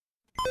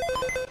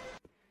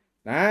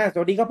ส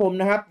วัสดีครับผม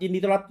นะครับยินดี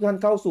ต้อนรับทุกท่าน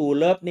เข้าสู่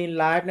เลิฟนิน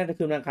ไลฟ์นั่น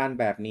คือวันอังคาร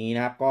แบบนี้น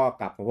ะครับก็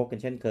กลับมาพบกัน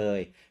เช่นเคย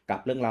กับ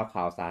เรื่องราว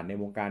ข่าวสารใน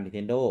วงการ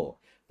Nintendo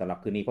สำหรับ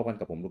คืนนี้พบกัน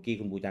กับผมลูกี้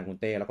คุณบูจางคุณ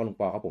เต้แล้วก็ลุง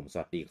ปอครับผมส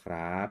วัสดีค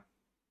รับ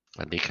ส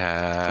วัสดีครั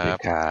สวัสดีบ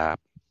ครับ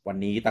วัน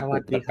นี้ตะสวั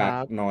กุกตะกักสดีครั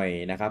บหน่อย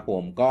นะครับผ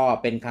มก็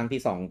เป็นครั้ง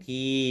ที่สอง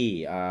ที่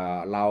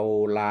เรา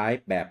ไล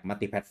ฟ์แบบมัล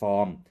ติแพลตฟอ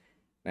ร์ม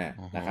อือ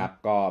ฮึนะครับ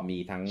ก็มี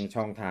ทั้ง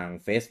ช่องทาง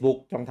Facebook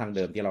ช่องทางเ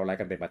ดิมที่เราไลฟ์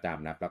กันเป็นประจ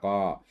ำนะครับแล้วก็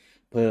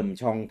เพิ่ม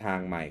ช่องทาง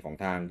ใหม่ของ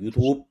ทาง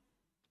YouTube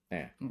น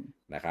ะ อืม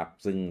นะครับ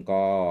ซึ่ง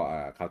ก็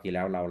คราวที่แ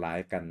ล้วเราไล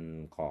ฟ์กัน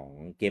ของ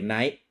เกมไน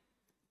ท์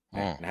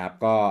อืมนะครับ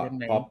ก็เล่น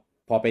ไหน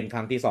พอเป็นค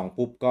รั้งที่2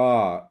ปุ๊บก็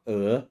อ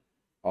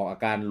อกอา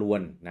การลว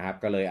นนะครับ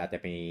ก็เลยอาจจะ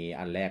มี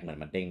อันแรกเหมือน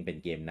มันเด้งเป็น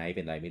เกมไนท์เ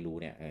ป็นอะไรไม่รู้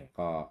เนี่ย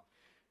ก็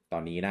ตอ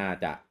นนี้น่า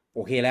จะโอ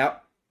เคแล้ว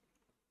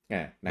น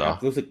ะเหรอครับ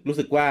รู้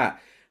สึกว่า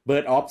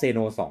Bird of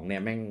Xeno 2เนี่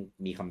ยแม่ง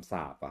มีคำส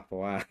าปอ่ะเพรา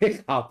ะว่า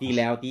คราวที่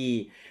แล้วที่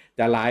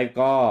จะไลฟ์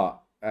ก็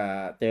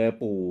เจอ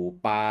ปู่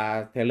ปลา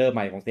เทเลอร์ให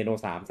ม่ของ Xeno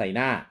 3ใส่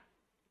หน้า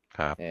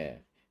ครับเออ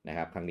นะค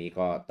รับครั้งนี้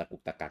ก็ตะกุ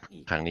กตะกักอี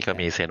กครั้งนี้ก็นะ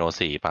มีเซโน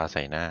สีปลาใ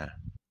ส่หน้า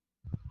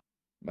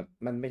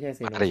มันไม่ใช่เ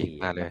ซโนมาเลยสี่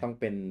มาเลยมันต้อง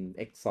เป็น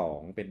X2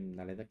 เป็น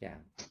อะไรสักอย่าง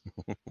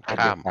อัน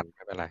ข้ามเดียวกันไ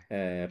ม่เป็นไร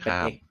เป็น ข้า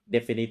ม X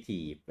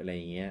Definitive อะไรอ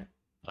ย่างเงี้ย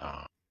อ๋อ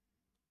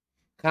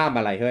ข้าม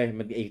อะไรเฮ้ย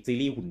มันเอกซี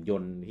รีส์หุ่นย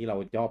นต์ที่เรา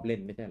ชอบเล่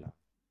นไม่ใช่เหรอ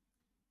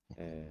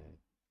เออ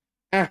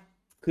อ่ะ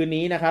คืน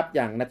นี้นะครับอ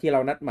ย่างนัดที่เรา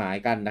นัดหมาย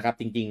กันนะครับ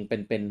จริงๆ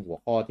เป็นหัว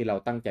ข้อที่เรา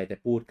ตั้งใจจะ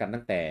พูดกัน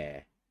ตั้งแต่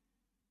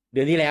เดื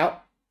อนที่แล้ว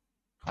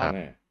ครับเอ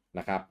อ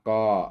นะครับก็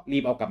รี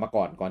บเอากลับมา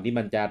ก่อนที่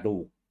มันจะถู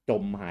กจ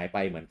มหายไป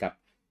เหมือนกับ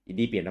อิน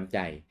ดี้เปลี่ยนน้ำใจ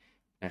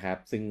นะครับ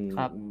ซึ่งค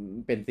รับ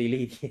เป็นซี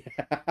รีส์ที่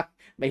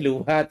ไม่รู้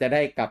ว่าจะไ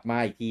ด้กลับมา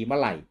อีกทีเมื่อ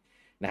ไหร่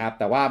นะครับ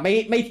แต่ว่า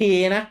ไม่เท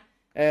นะ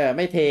ไ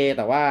ม่เทแ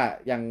ต่ว่า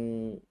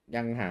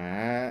ยังหา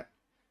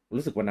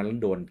รู้สึกวันนั้น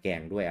โดนแกล้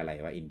งด้วยอะไร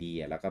ว่าอินดี้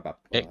แล้วก็แบบ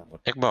เ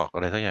อ็กบอกอ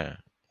ะไรสักอย่าง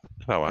ห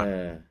รือเปล่าวะเอ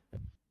อ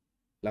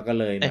แล้วก็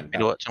เลยเหมือนกับ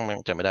ไม่รู้ช่างมัน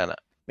จำไม่ได้ละ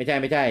ไม่ใ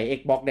ช่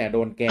Xbox เนี่ยโด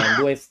นแกล้ง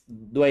ด้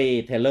วย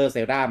เทเลอร์เซ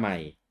ลดาใหม่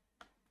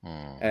อื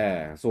ม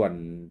ส่วน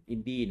อิ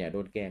นดี้เนี่ยโด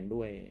นแกล้ง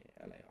ด้วย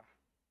อะไรวะ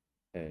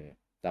เออ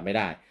จำไม่ไ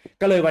ด้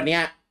ก็เลยวันเนี้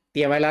ยเต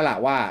รียมไว้แล้วล่ะ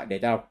ว่าเดี๋ย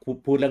วจะ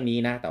พูดเรื่องนี้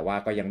นะแต่ว่า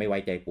ก็ยังไม่ไว้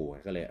ใจปู่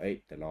ก็เลย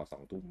เดี๋ยวรอ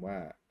2 ทุ่มว่า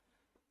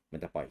มัน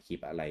จะปล่อยคลิป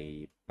อะไร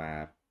มา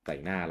ใส่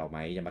หน้าเราไหม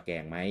จะมาแกล้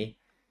งไหม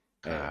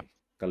เออครับ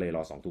ก็เลยร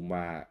อ2 ทุ่ม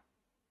ว่า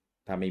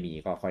ถ้าไม่มี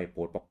ก็ค่อยโพ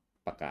สต์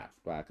ประกาศ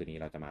ว่าคืนนี้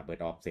เราจะมาเบิร์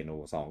ดออฟเซโน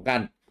2กั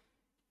น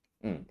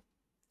อืม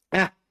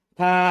อ่ะ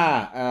ถ้า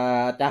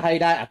จะให้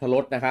ได้อรรถร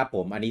สนะครับผ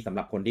มอันนี้สำห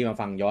รับคนที่มา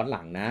ฟังย้อนห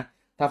ลังนะ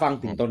ถ้าฟัง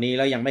ถึอืมงตรงนี้แ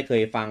ล้วยังไม่เค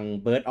ยฟัง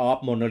Bird of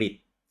Monolith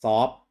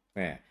Soft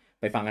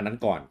ไปฟังอันนั้น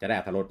ก่อนจะได้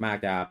อรรถรสมาก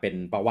จะเป็น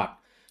ประวัติ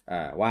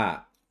ว่า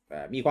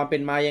มีความเป็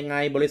นมายังไง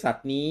บริษัท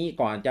นี้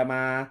ก่อนจะม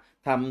า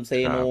ทำเซ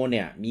โนครับเ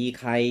นี่ยมี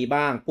ใคร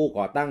บ้างผู้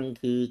ก่อตั้ง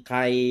คือใคร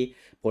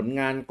ผล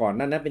งานก่อน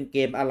นั้นเป็นเก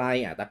มอะไร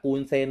ตระกูล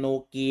เซโน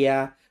เกีย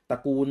ตระ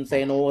กูลเซ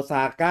โนซ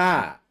าก้า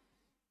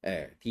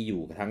ที่อ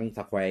ยู่ทั้ง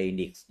Square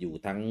Enix อยู่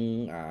ทั้ง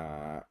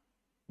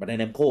บันได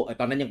เนมโค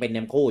ตอนนั้นยังเป็นเน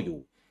มโคอยู่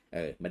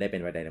ไม่ได้เป็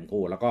นบันไดเนมโค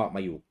แล้วก็ม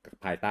าอยู่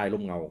ภายใต้ร่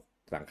มเงา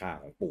สังขา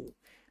ของปู่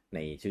ใน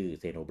ชื่อ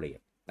เซโนเบลด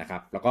นะครั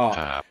บแล้ว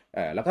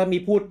ก็มี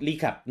พูดรี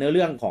แคปเนื้อเ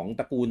รื่องของ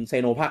ตระกูลเซ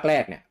โนภาคแร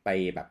กเนี่ยไป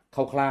แบบ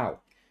คร่าว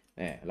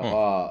ๆแล้ว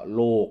ก็โ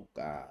ลก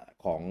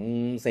ของ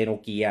เซโน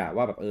เกีย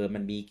ว่าแบบมั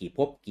นมีกี่ภ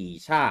พกี่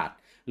ชาติ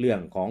เรื่อ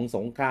งของส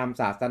งคราม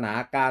ศาสนา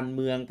การเ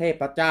มืองเท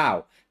พเจ้า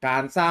กา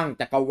รสร้าง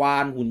จักรวา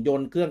ลหุ่นย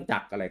นต์เครื่องจั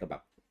กรอะไรก็แบ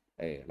บ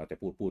เราจะ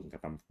พูดกั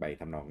บไป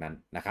ทำนองนั้น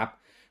นะครับ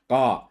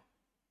ก็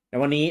ใน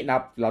วันนี้นะ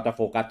เราจะโ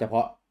ฟกัสเฉพ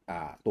าะ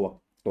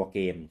ตัวเก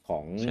มขอ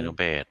งเซโน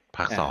เบดภ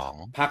าคสอง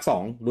ภาค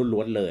2ล้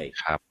วนๆเลย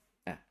ครับ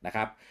นะค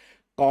รับ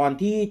ก่อน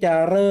ที่จะ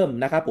เริ่ม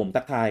นะครับผม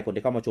ทักทายคน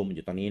ที่เข้ามาชมอ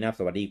ยู่ตอนนี้นะครับ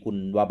สวัสดีคุณ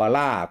วาบา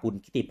ร่าคุณ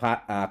กิติพัฒ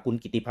น์คุณ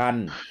กิติพัน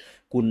ธ์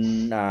คุณ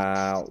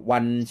วั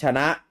นชน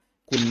ะ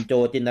คุณโจ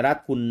จินรัต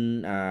น์คุณ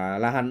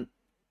ลาฮัน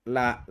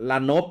ลา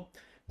นบ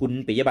คุณ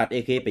ปิยบัตรเอ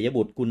เคปิย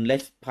บุตรคุณเล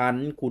ชพัน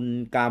ธ์คุณ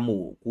กาหมู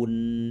คุณ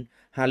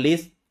ฮาริ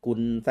สคุณ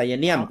ไซย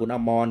เนียมคุณอ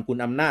มรคุณ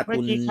อำนาจเมื่อ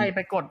คุณกี้ใครไป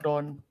กดโด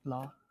นเหร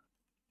อ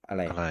อะไ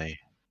รอะไร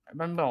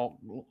มันบอก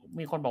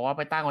มีคนบอกว่าไ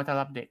ปตั้งไว้สำ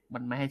หรับเด็กมั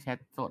นไม่ให้แชท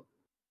สด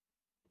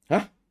ฮ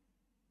ะ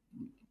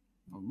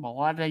บอก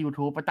ว่าใน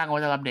YouTube ไปตั้งไว้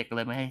สำหรับเด็กเ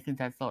ลยไม่ให้ขึ้นแ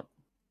ชทสด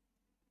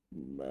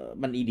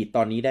มันอีดิตต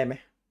อนนี้ได้ไหม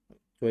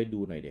ช่วยดู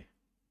หน่อยเดีย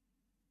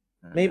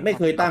ไม่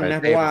เคยตั้งนะ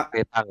เพเต้ราะว่า เ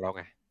ต้ตั้งแล้วไ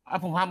ง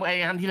ผมทำไอ้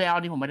ครั้งที่แล้ว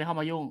นี่ผมไม่ได้เข้า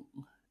มายุ่ง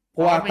เพร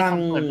าะว่ามีคน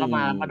เปิดเข้าม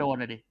าโดน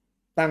เลยดิ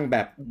ตั้งแบ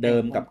บเดิ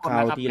มกับครา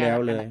วที่แล้ว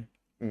เลย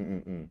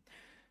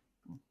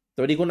ส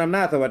วัสดีคุณอำน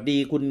าจสวัสดี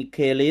คุณเค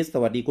ลิสส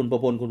วัสดีคุณประ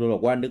พลคุณบ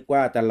อกว่านึกว่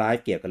าจะไล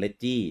ฟ์เกี่ยวกับเลจ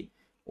จี้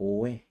โอ้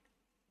ย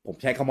ผม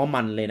ใช้คำว่า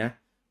มันเลยนะ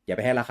อย่าไ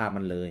ปให้ราคา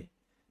มันเลย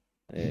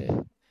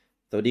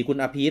สวัสดีคุณ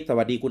อภิษส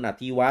วัสดีคุณอ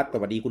ธิวัฒน์ส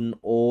วัสดีคุณ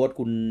โอ๊ต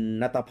คุณ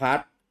ณัฐพัฒ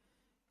น์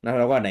นะ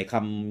แล้วก็ไหนค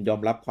ำยอ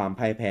มรับความ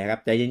พ่ายแพ้ครั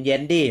บใจเย็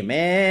นๆดิแ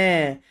ม่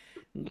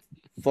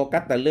โฟกั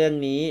สแต่เรื่อง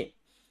นี้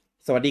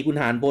สวัสดีคุณ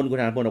หานพล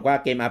บอกว่า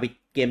เ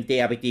กม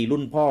JRPG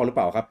รุ่นพ่อหรือเป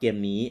ล่าครับเกม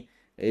นี้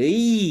เอ้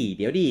ยเ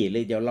ดี๋ยวดิเล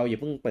ยเดี๋ยวเราอย่า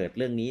เพิ่งเปิดเ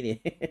รื่องนี้ดิ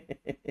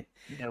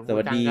เดี๋ยว ส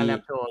วัสดี จังก็แล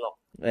บโชว์หรอก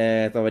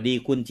สวัสดี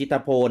คุณชิต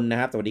พลนะ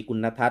ครับสวัสดีคุณ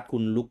ณทัศน์คุ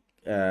ณ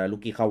ลุ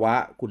กิคาวะ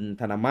คุณ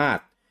ธนมาศ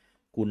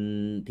คุณ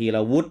ธีร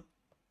วุฒิ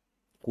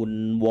คุณ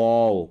วอ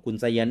ลคุณ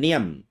ไซยาเนีย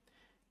ม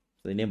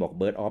บอกเ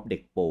บิร์ดออฟเด็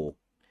กโปก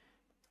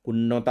คุณ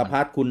นนท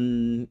พัฒน์คุณ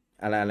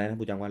อะไรนะ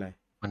ผู้จังว่าอะไร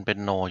มันเป็น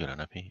โนอยู่แล้ว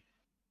นะพี่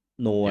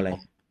โนอะไร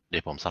เดี๋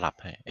ยวผมสลับ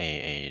ให้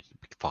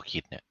ฟอร์คิ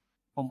ดเนี่ย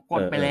ผมก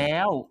ดไปแล้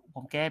ว ผ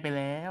มแก้ไป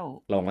แล้ว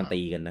ลองกัน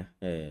ตีกันนะ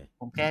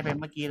ผมแก้ไป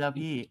เมื่อกี้แล้ว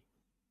พี่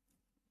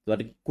สวัส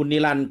ดีคุณนิ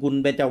รันดร์คุณ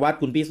เบญจวัฒน์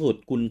คุณพิสุท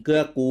ธิ์คุณเกื้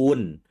อกูล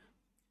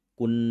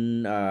คุณ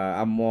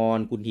อมร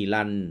คุณธี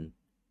รัน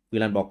วิ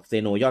รันบอกเซ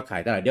โนยอดขา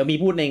ยเท่าไหร่เดี๋ยวมี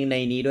พูดใน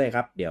นี้ด้วยค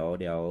รับเดี๋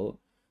ยว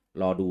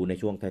รอดูใน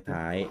ช่วง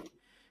ท้าย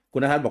ๆคุ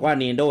ณณทัศน์บอกว่า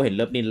Nintendo เห็นเ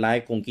ลิฟนินไล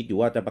ฟ์คงคิดอยู่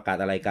ว่าจะประกาศ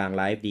อะไรกลางไ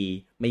ลฟ์ดี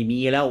ไม่มี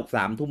แล้ว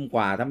3 ทุ่มก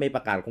ว่าถ้าไม่ป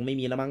ระกาศคงไม่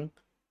มีแล้วมั้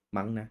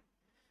งนะ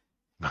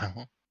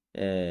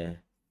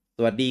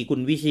สวัสดีคุ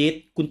ณวิชิต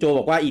คุณโจบ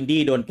อกว่าอิน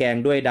ดี้โดนแกง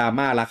ด้วยดรา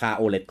ม่าราคา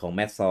OLED ของ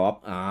Microsoft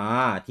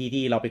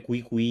ที่เราไป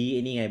คุยไ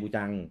อ้นี่ไงบู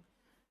จัง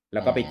แล้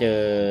วก็ไปเ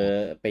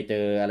จ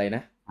ออะไรน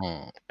ะ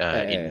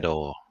อินโด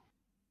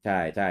ใ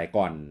ช่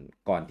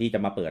ก่อนที่จะ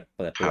มาเ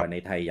ปิดตัวใน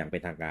ไทยอย่างเป็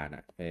นทางการ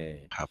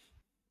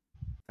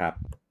ครับ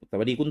ส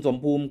วัสดีคุณสม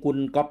ภูมิคุณ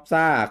ก๊อฟ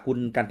ซ่าคุณ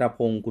กันตพ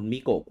งศ์คุณมิ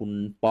โกะคุณ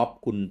ป๊อป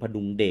คุณพ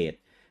ดุงเดช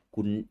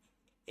คุณ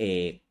เอ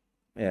ก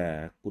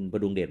คุณพ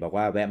ดุงเดชบอก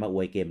ว่าแวะมาอ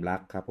วยเกมรั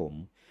กครับผม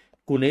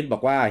คุณนิดบอ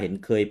กว่าเห็น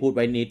เคยพูดไ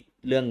ว้นิด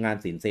เรื่องงาน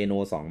ศิลป์เซโน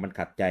2มัน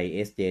ขัดใจ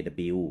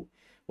SJW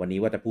วันนี้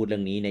ว่าจะพูดเรื่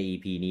องนี้ใน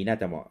EP นี้น่า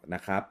จะเหมาะน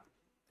ะครับ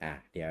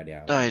เดี๋ยว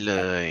ได้เล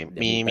ย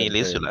มี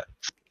ลิสต์อยู่แล้ว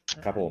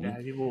ครับผม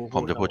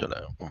จะพูดอยู่แ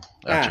ล้ว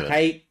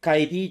ใคร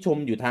ที่ชม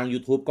อยู่ทาง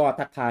YouTube ก็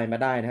ทักทายมา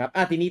ได้นะครับ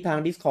ทีนี้ทาง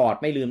Discord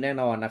ไม่ลืมแน่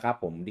นอนนะครับ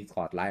ผม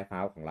Discord Live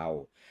House ของเรา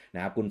น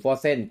ะครับคุณฟอร์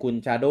เซนคุณ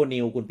Shadow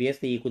New คุณ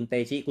PST คุณเต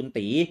ชิคุณ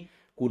ตี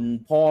คุณ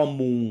พ่อ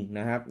มุงน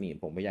ะครับนี่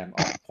ผมพยายามอ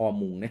อกพ่อ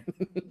มุงนะ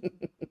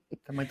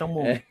ทำไมต้อง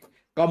มุง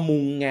ก็มุ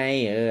งไง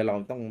เรา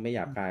ต้องไม่หย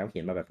าบคายเขาเขี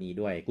ยนมาแบบนี้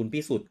ด้วยคุณพิ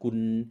สุทธิ์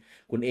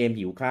คุณเอม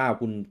หิวข้าว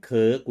คุณเ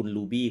คิร์กคุณ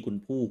ลูบี้คุณ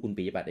ผู้คุณ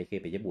ปิยบัตรAK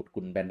ปิยบุตร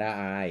คุณแบนด้าไ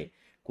อ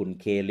คุณ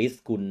เคลิส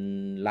คุณ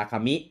ลาคา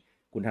มิ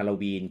คุณฮาโล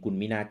วีนคุณ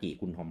มินากิ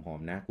คุณหอ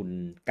มๆนะคุณ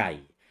ไก่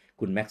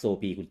คุณแม็กโซ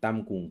พีคุณตั้ม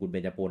กุงคุณเบ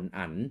ญจพล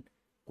อั๋น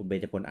คุณเบญ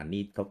จพลอั๋น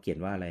นี่เขาเขียน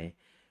ว่าอะไร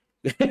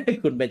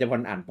คุณเบญจพ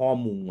ลอั๋นพ่อ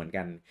มุงเหมือน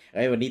กัน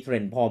วันนี้เทร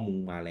นด์พ่อมุง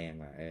มาแรง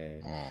ว่ะ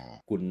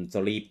คุณโซ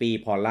ลีปี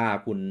พอลล่า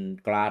คุณ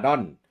กราดอ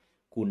น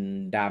คุณ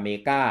ดาเม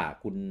กา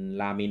คุณ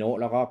ลามิโน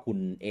แล้วก็คุณ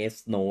เอส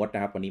โนตน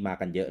ะครับวันนี้มา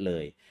กันเยอะเล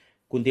ย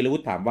คุณธีรวุ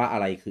ฒิถามว่าอะ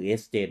ไรคือ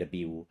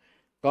SJW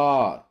ก็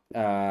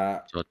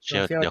โซเชีย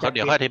ลเดี๋ยวเข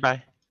าอธิบาย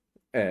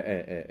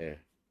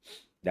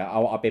เดี๋ยวเ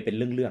อาไปเป็นเ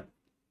รื่อง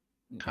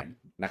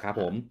นะครับ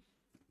ผม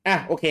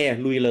โอเค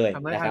ลุยเลย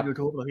นะครับ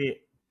YouTube เหรอพี่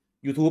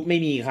YouTube ไม่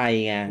มีใคร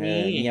ไง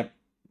เงียบ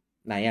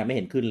ไหนไม่เ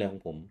ห็นขึ้นเลยขอ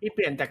งผมพี่เป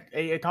ลี่ยนจากไ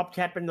อ้ท็อปแช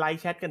ทเป็นไล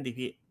ฟ์แชทกันดิ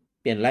พี่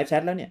เปลี่ยนไลฟ์แช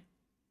ทแล้วเนี่ย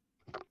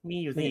มี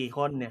อยู่4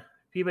 คนเนี่ย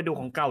พี่ไปดู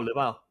ของเก่าหรือเ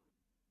ปล่า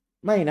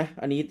ไม่นะ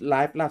อันนี้ไล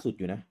ฟ์ล่าสุด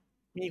อยู่นะ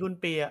มีคุณ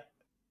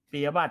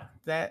ปียบัตร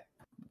และ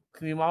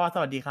คือมาว่าส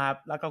วัสดีครับ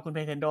แล้วก็คุณเพ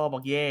เทนโดบอ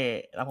กเย่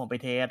แล้วผมไป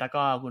เทสแล้ว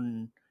ก็คุณ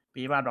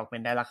ปียบัตรบอกเป็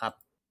นได้แล้วครับ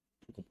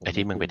ไอ้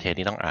ที่มึงไปเทส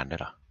นี่ต้องอ่านด้วย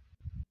เหรอ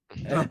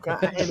ก็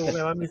ให้รู้ไง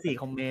ว่ามี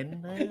4 คอมเมนต์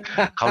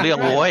เขาเรื่อง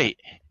โว้ย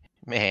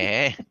แหม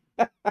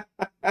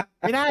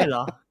ไม่ได้เหร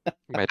อ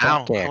ไม่ต้อ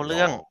งเขาเ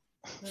รื่อง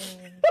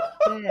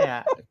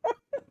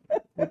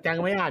กูจัง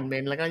ไม่อ่านเม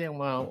นแล้วก็ยัง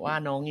มาว่า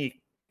น้องอีก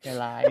ใจ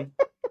ร้าย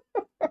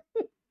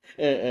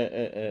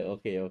โอ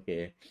เค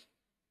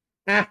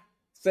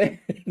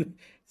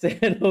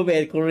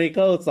Xenoblade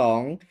Chronicles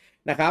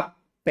 2นะครับ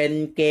เป็น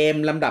เกม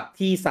ลำดับ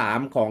ที่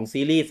3ของ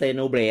ซีรีส์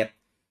Xenoblade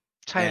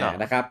ใช่เหรอ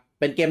นะครับ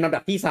เป็นเกมลำดั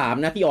บที่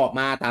3นะที่ออก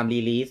มาตามรี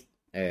ลีส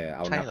เอ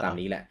านับตาม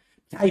นี้แหละ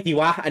ใช่สิ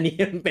วะอันนี้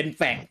มันเป็นแ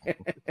ฟกต์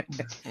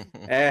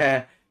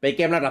เป็นเ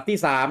กมระดับที่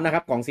3นะค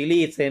รับของซีรี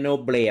ส์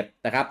Xenoblade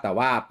นะครับแต่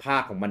ว่าภา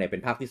คของมันเนี่ยเป็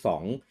นภาคที่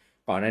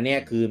2ก่อนหน้านี้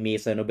คือมี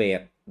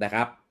Xenoblade นะค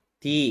รับ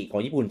ที่ขอ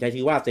งญี่ปุ่นใช้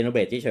ชื่อว่า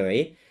Xenoblade เฉย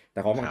ๆแต่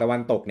ของฝั่งตะวั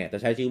นตกเนี่ยจะ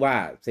ใช้ชื่อว่า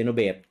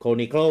Xenoblade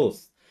Chronicles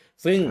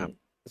ซึ่ง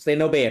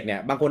Xenoblade เนี่ย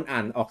บางคนอ่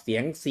านออกเสีย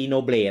ง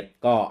Xenoblade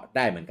ก็ไ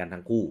ด้เหมือนกัน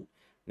ทั้งคู่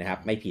นะครับ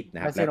ไม่ผิดน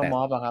ะครับ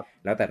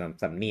แล้วแต่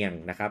สำเนียง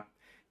นะครับ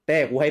แต่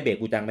กูให้เบรก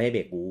กูจังไม่ให้เบ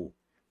รกกู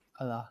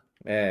เหรอ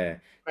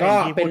ก็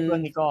เป็น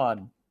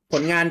ผ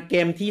ลงานเก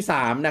มที่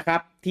3นะครั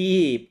บที่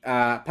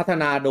พัฒ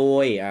นาโด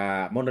ย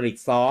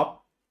Monolith Soft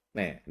เ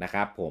นี่ยนะค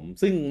รับผม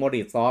ซึ่ง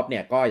Monolith Soft เนี่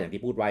ยก็อย่าง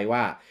ที่พูดไว้ว่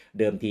า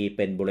เดิมทีเ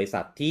ป็นบริษั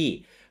ทที่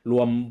ร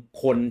วม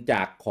คนจ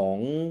ากของ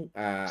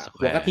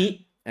หัวกะ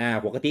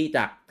ทิจ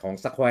ากของ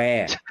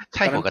Square ใ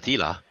ช่หัวกะทิ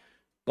เหรอ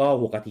ก็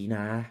หัวกะทิน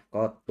ะ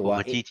ก็ตัวหัว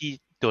กะทิที่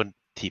โดน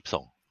ถีบ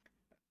ส่ง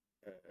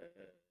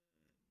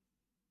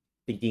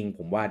จริงๆผ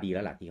มว่าดีแ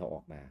ล้วล่ะที่เขาอ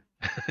อกมา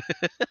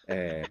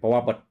เพราะ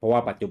ว่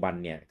าปัจจุบัน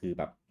เนี่ยคือ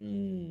แบบ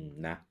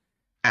นะ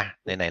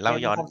ไหนเล่า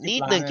ย้อนนิ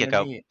ดนึงเกี่ยว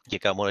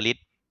กับโมโนลิธ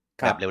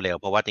แบบเร็วๆ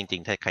เพราะว่าจริ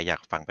งๆถ้าใครอยา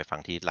กฟังไปฟัง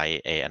ที่ไล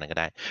ฟ์อันนั้นก็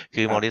ได้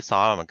คือโมโนลิธซอ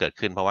ฟต์มันเกิด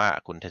ขึ้นเพราะว่า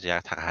คุณเทสึยะ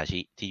ทาคาฮาชิ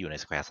ที่อยู่ใน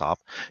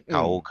Squaresoft เข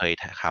าเคย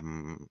ท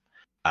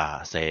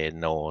ำเซ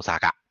โนซา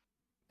กะ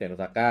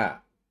ก็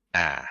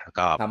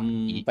ก็ท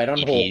ำไปรอน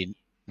โฮ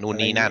นู่น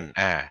นี่นั่น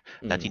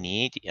แล้วทีนี้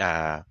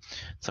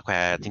สแคว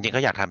ร์จริงๆ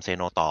ก็อยากทำเซโ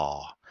นต่อ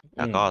แ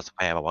ล้วก็สแค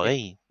วร์บอกว่าเอ้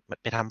ย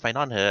ไปทำไฟน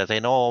อลเถอะเซ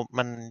โน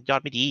มันยอ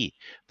ดไม่ดี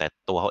แต่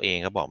ตัวเขาเอง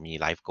ก็บอกมี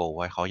ไลฟ์โกล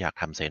ว่าเขาอยาก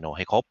ทำเซโนใ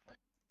ห้ครบ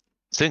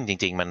ซึ่งจ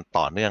ริงๆมัน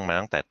ต่อเนื่องมา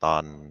ตั้งแต่ตอ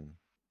น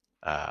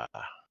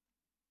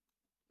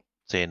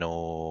เซโน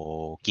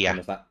เกียร์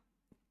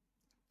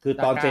คือ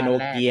ตอนเซโน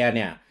เกียร์เ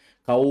นี่ย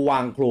เขาวา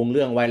งโครงเ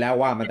รื่องไว้แล้ว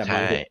ว่ามันจ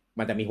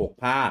ะมี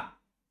6 ภาค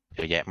เย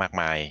อะแยะมาก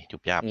มายจุ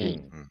บยับ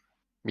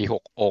มี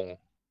6 องค์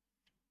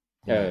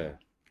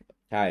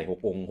ใช่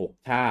6 องค์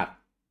6 ชาติ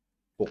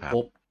6 ภ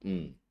พ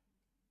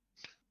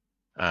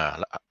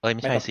ไ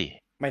ม่ใช่สิ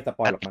ไม่สป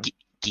อยหรอกมั้ง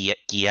เ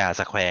กียร์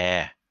สแคว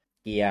ร์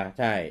เกียร์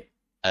ใช่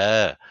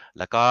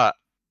แล้วก็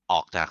อ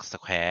อกจากส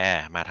แคว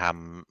ร์มาท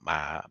ำม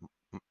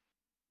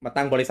า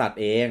ตั้งบริษัท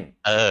เอง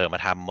มา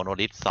ทำโมโน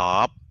ลิทซอ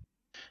ฟต์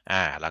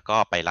แล้วก็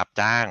ไปรับ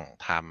จ้าง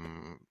ท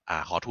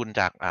ำขอทุน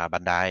จากบั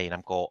นไดนั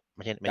มโกะไ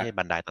ม่ใช่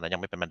บันไดตอนนั้นยั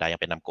งไม่เป็นบันไดยั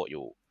งเป็นนัมโกะอ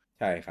ยู่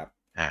ใช่ครับ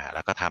แ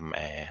ล้วก็ท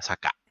ำซา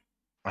กะ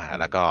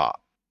แล้วก็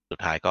สุด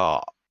ท้ายก็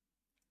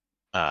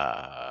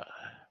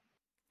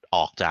อ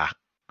อกจาก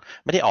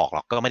ไม่ได้ออกหร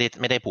อกก็ไม่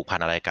ได้ผูกพัน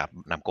อะไรกับ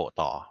นัมโกะ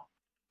ต่อ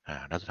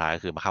แล้วสุดท้ายก็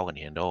คือมาเข้ากับ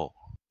Nintendo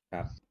ค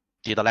รับ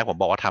ที่ตอนแรกผม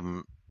บอกว่าท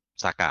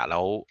ำซากะแล้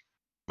ว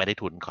ไม่ได้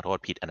ทุนขอโทษ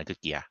ผิดอันนั้นคือ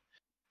เกียร์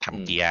ท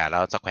ำเกียร์แล้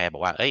วสแควร์บอ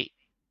กว่าเอ้ย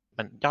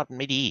มันยอด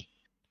ไม่ดี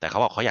แต่เขา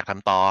บอกเขาอยากท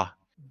ำต่อ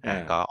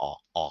ก็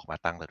ออกมา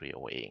ตั้งสตูดิโอ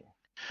เอง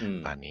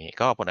อันนี้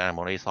ก็ผลงานของ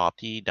Microsoft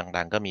ที่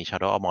ดังๆก็มี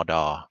Shadow of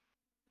Mordor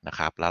นะค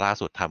รับแล้วล่า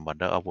สุดทำ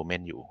Wonder of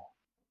Woman อยู่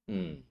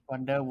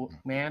Wonder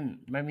Woman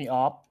ไม่มีอ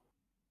อฟ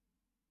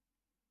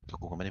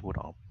กูก็ไม่ได้พูด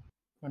ออฟ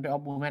Wonder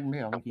of Woman ไม่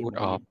เหรอพูด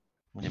ออฟ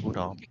ไม่ได้พูด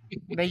ออฟ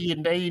ได้ยิน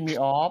มี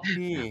ออฟ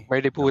พี่ไม่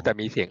ได้พูดแต่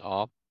มีเสียงออ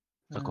ฟ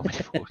ก็ไม่ไ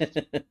ด้พูด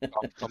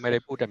ก็ไม่ได้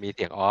พูดแต่มีเ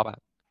สียงออฟ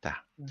จ้ะ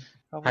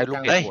ให้ลู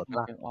กเด็กหมด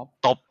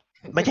ตบ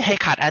ไม่ใช่ให้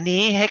ขาดอัน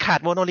นี้ให้ขาด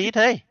โมโนลิท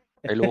เฮ้ย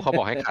ไม่รู้เขาบ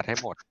อกให้ขาดให้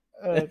หมด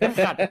ก็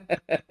ขาด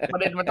ประ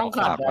เด็นมันต้องข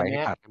าดแบบ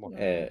นี้ขาดให้หมด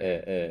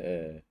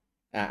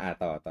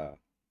ต่อ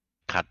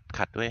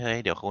ขัดด้วยเฮ้ย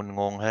เดี๋ยวคุณ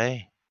งงเฮ้ย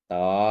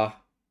ต่อ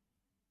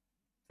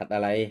ขัดอ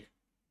ะไร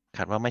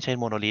ขัดว่าไม่ใช่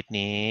โมโนลิท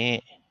นี้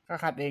ก็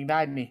ขัดเองได้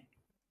นี่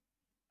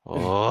โอ้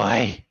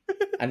ย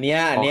อันเนี้ย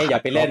อย่า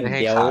ไปเล่น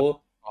เ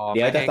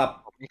ดี๋ยวจะสับ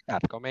ไม่ขั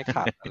ดก็ไม่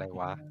ขัดอะไร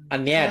วะอั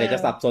นเนี้ยเดี๋ยวจะ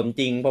สับสน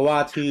จริงเพราะว่า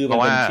ชื่อมัน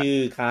เป็นชื่อ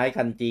คล้าย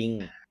กันจริง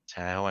ใ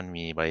ช่เพราะมัน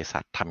มีบริษั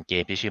ททำเก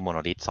มที่ชื่อโมโน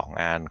ลิท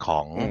2 อันขอ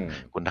ง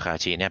คุณทาคา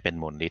ชิเนี่ยเป็น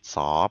โมโนลิทซ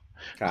อฟต์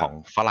ของ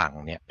ฝรั่ง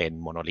เนี่ยเป็น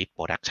โมโนลิทโป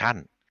รดักชั่น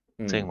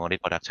ซึ่งโมโนลิท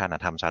โปรดักชั่น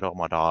ทำ Shadow of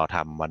Mordor ท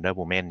ำ Wonder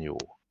Woman อยู่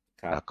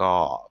แล้วก็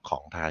ขอ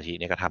งทาคาชิ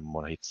เนี่ยก็ทำโม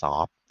โนลิทซอ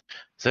ฟต์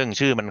ซึ่ง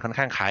ชื่อมันค่อน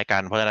ข้างคล้ายกั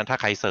นเพราะฉะนั้นถ้า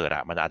ใครเสิร์ช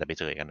มันอาจจะไป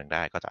เจอกันหนึ่งไ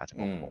ด้ก็จะอาจจะ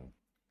งง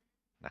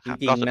ๆนะครับ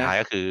ก็สุดท้าย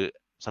ก็คือ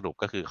สรุป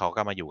ก็คือเขา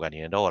ก็มาอยู่กับ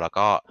Nintendo แล้ว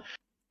ก็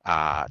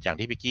อย่าง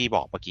ที่พี่กี้บ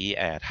อกเมื่อกี้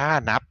ถ้า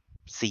นับ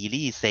ซี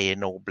รีส์เซ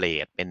โนเบล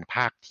ดเป็นภ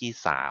าคที่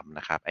3น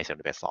ะครับไอ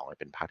782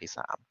เป็นภาคที่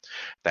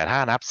3แต่ถ้า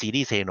นับซี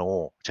รีส์เซโน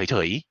เฉ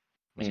ย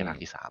ๆไม่ใช่ภาค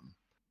ที่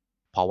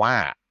3เพราะว่า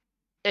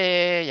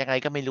ยังไง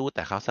ก็ไม่รู้แ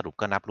ต่เขาสรุป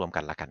ก็นับรวม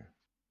กันละกัน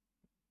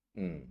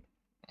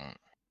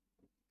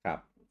ครับ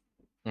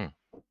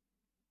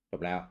จ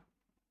บแล้ว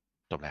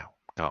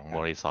ของโม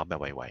ริซอฟแบบ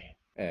ไว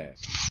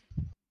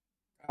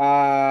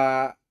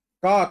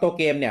ก็ตัว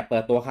เกมเนี่ยเปิ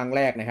ดตัวครั้งแ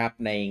รกนะครับ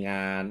ในง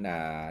าน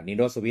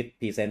Nintendo Switch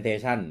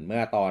Presentation เมื่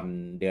อตอน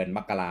เดือนม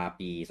กรา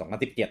ปี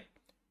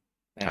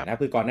2017นะ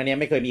คือก่อนหน้านี้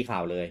ไม่เคยมีข่า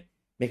วเลย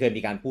ไม่เคย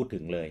มีการพูดถึ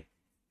งเลย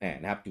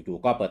นะครับจู่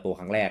ๆก็เปิดตัว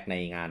ครั้งแรกใน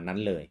งานนั้น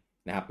เลย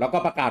นะครับแล้วก็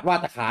ประกาศว่า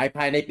จะขายภ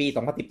ายในปี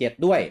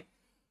2017ด้วย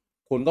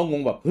คุณก็ง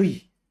งแบบเฮ้ย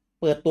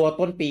เปิดตัว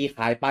ต้นปีข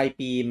ายปลาย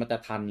ปีมันจะ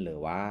ทันหรือ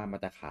ว่ามัน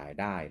จะขาย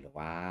ได้หรือ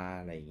ว่า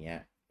อะไรเงี้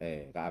ย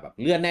ก็แบบ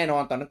เลื่อนแน่นอ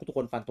นตอนนั้นทุกค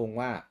นฟันธง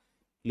ว่า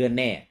เลื่อน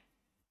แน่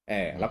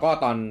แล้วก็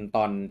ต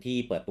อนที่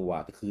เปิดตัว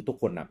คือทุก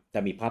คนจะ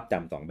มีภาพจ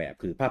ำ2แบบ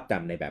คือภาพจ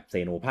ำในแบบเซ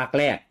โนภาค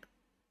แรก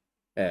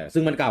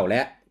ซึ่งมันเก่าแ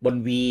ล้วบน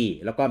V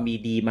แล้วก็มี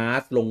ดีมา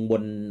สลงบ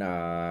น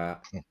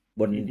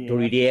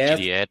 3DS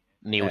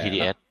New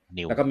TDS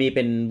แล้วก็มีเ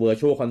ป็น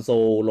Virtual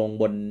Console ลง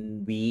บน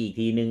V อีก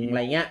ทีนึงอะไร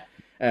เงี้ย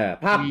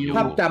ภ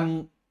าพจ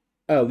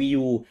ำWii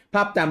U ภ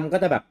าพจำก็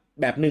จะ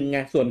แบบนึงไง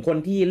ส่วนคน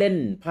ที่เล่น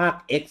ภาค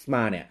X ม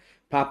าเนี่ย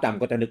ภาพจ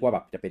ำก็จะนึกว่าแบ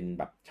บจะเป็น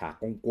แบบฉาก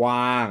ก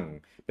ว้าง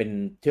ๆเป็น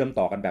เชื่อม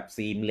ต่อกันแบบ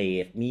ซีมเล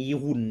สมี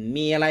หุ่น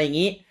มีอะไรอย่าง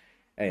นี้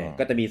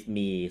ก็จะ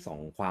มี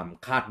2ความ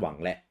คาดหวัง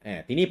แหละ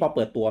ทีนี้พอเ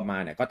ปิดตัวมา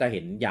เนี่ยก็จะเ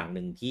ห็นอย่างห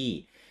นึ่งที่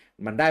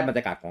มันได้บรรย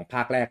ากาศของภ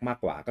าคแรกมาก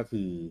กว่าก็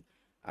คือ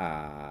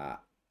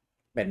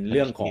เป็นเ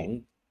รื่องของ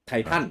ไท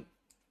ทัน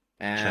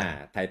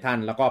ไททัน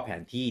แล้วก็แผ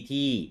นที่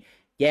ที่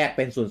แยกเ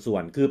ป็นส่ว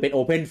นๆคือเป็น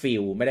Open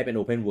Field ไม่ได้เป็น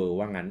Open World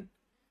ว่างั้น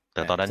แ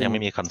ต่ตอนนั้นยังไ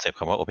ม่มีคอนเซปต์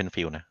คำว่า Open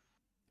Field นะ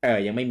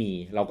ยังไม่มี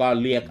เราก็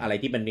เรียกอะไร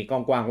ที่มันมีก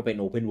ว้างๆว่าเป็น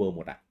Open World ห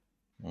มด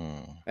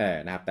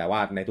นะครับแต่ว่า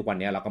ในทุกวัน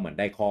นี้เราก็เหมือน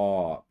ได้ข้อ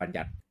บัญ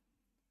ญัติ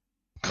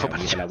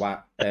มีอะไรว่า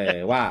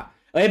ว่า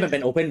มันเป็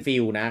น Open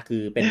Field นะคื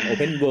อเป็น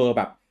Open World แ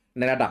บบใ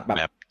นระดับแ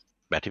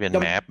บบที่เป็น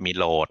แมปมี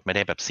โหลดไม่ไ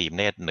ด้แบบซีมเ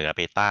นตเหนือไ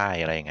ปใต้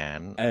อะไรอย่างนั้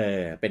น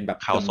เป็นแบบ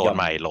เข้าโซนใ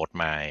หม่โหลด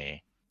ใหม่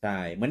ใช่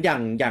เหมือนอ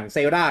ย่างเซ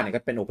ลดาเนี่ย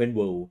ก็เป็น Open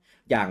World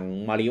อย่าง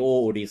Mario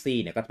Odyssey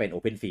เนี่ยก็เป็น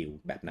Open Field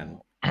แบบนั้น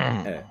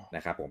น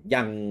ะครับผมอ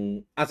ย่าง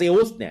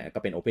Arceus เนี่ยก็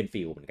เป็น Open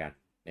Field เหมือนกัน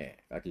เนี่ย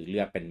ก็คือเลื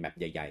อกเป็นแมป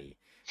ใหญ่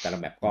ๆแต่ละ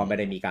แมปก็ไม่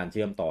ได้มีการเ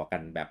ชื่อมต่อกั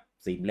นแบบ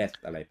seamless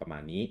อะไรประมา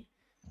ณนี้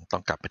ต้อ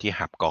งกลับไปที่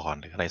หับก่อน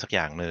หรืออะไรสักอ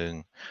ย่างหนึ่ง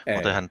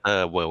Monster Hunter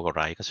World กับ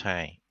Rise ก็ใช่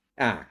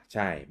ใ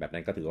ช่แบบ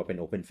นั้นก็ถือว่าเป็น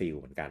Open Field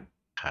เหมือนกัน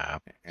ครับ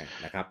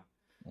นะครับ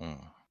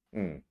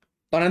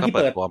ตอนนั้นที่เ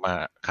ปิดตัวมา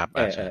ครับเ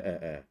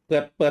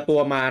ปิดตัว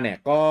มาเนี่ย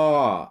ก็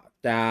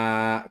จะ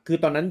คือ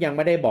ตอนนั้นยังไ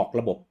ม่ได้บอก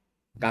ระบบ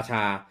กาช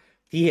า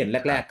ที่เห็น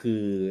แรกๆคื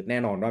อแน่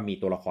นอนว่ามี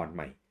ตัวละครใ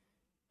หม่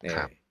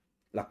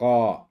แล้วก็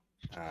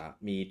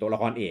มีตัวละ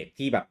ครเอก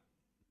ที่แบบ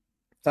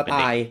สไต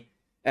ล์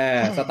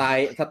สไ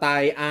ต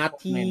ล์อาร์ต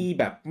ที่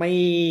แบบไ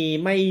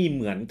ม่เ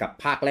หมือนกับ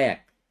ภาคแรก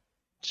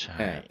ใช่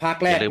ภาค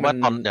แรกอย่าลืม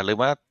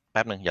ว่าแ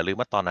ป๊บหนึ่งอย่าลืม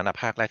ว่าตอนนั้น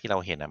ภาคแรกที่เรา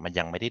เห็นมัน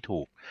ยังไม่ได้ถู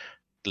ก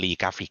รี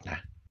กราฟิกนะ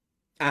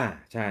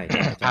ใช่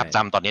ภาพจ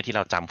ำตอนนี้ที่เ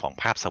ราจำของ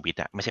ภาพสวิต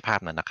ไม่ใช่ภาพ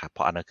นั้นนะครับเพ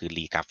ราะอันนั้นคือ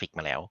รีกราฟิกม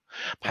าแล้ว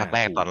ภาคแร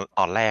ก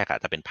ตอนแรก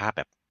จะเป็นภาพแ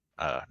บบ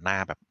หน้า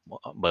แบบ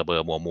เบอ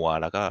ร์มัว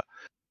แล้วก็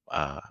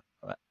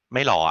ไ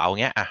ม่หล่อเอา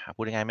เงี้ย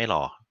พูดง่ายๆไม่ห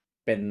ล่อ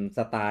เป็นส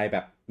ไตล์แบ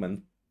บเหมือน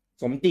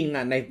สมจริง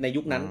ใน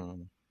ยุคนั้น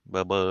เ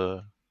บอร์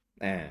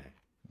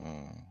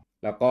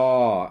แล้วก็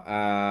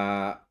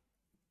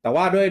แต่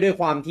ว่าด้วย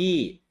ความที่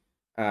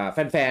แ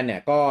ฟนๆเนี่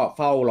ยก็เ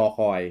ฝ้ารอ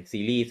คอยซี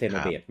รีส์เซโน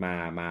เบต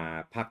มา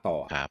ภาคต่อ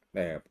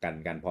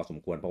กันพอสม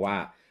ควรเพราะว่า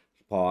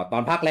พอตอ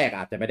นภาคแรก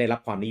อาจจะไม่ได้รับ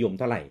ความนิยม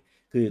เท่าไหร่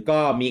คือก็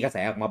มีกระแส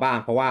ออกมาบ้าง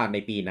เพราะว่าใน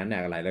ปีนั้นเนี่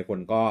ยหลายคน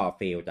ก็เ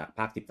ฟลจากภ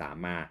าค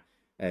13มา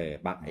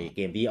บักไอเก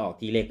มที่ออก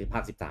ที่เลขคือภา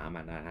ค13น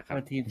ะครับ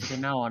ทีมเซ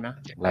นเนลนะ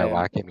เกมอะไรว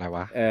ะเกม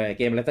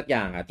อะไรสักอ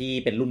ย่างที่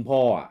เป็นรุ่นพ่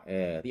อ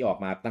ที่ออก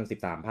มาตั้ง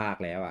13ภาค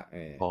แล้ว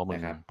พ่อ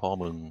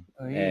มึง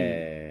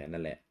นั่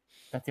นแหละ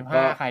แต่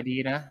15ขายดี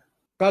นะ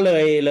ก็เล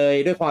ย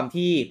ด้วยความ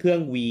ที่เครื่อ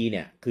ง V เ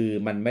นี่ยคือ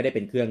มันไม่ได้เ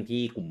ป็นเครื่อง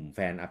ที่กลุ่มแฟ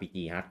น RPG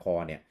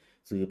Hardcore เนี่ย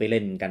ซื้อไปเ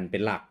ล่นกันเป็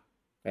นหลัก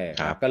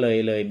ก็เ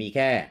ลยมีแ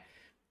ค่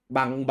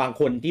บาง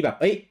คนที่แบบ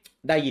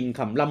ได้ยินค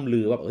ำล่ำ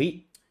ลือว่า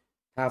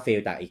ถ้าเฟล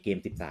จากไอเกม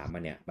13ม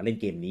าเนี่ยมาเล่น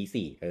เกมนี้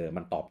สิ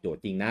มันตอบโจท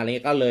ย์จริงนะอะไร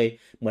ก็เลย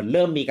เหมือนเ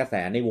ริ่มมีกระแส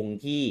ในวง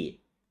ที่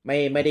ไ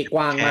ม่ได้ก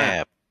ว้างมาก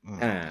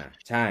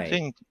ใช่ซึ่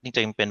งจ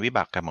ริงๆเป็นวิบ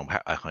ากกรรม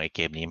ของไอเก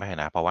มนี้ไม่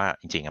นะเพราะว่า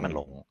จริงๆมัน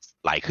ลง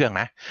หลายเครื่อง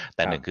นะแ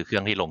ต่หนึ่งคือเครื่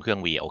องที่ลงเครื่อง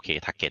V โอเค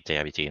Target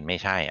JRPG ไม่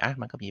ใช่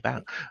มันก็มีบ้าง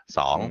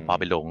2พอ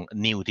ไปลง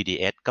New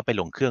TDS ก็ไป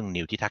ลงเครื่อง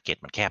New ที่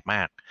Target มันแคบม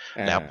าก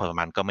แล้วพอ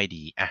มันก็ไม่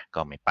ดี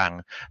ก็ไม่ปัง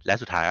และ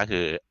สุดท้ายก็คื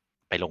อ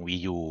ไปลง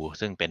Wii U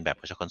ซึ่งเป็นแบบ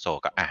Virtual Console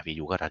ก็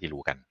Wii U ก็เท่าที่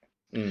รู้กัน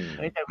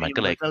มัน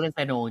ก็เลยเล่นไซ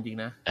โนจริง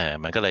นะ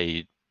มันก็เลย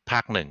ภา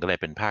ค1ก็เลย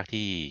เป็นภาค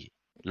ที่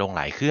ลงห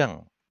ลายเครื่อง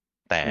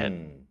แต่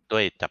ด้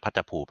วยจับพัด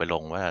จับผูไปล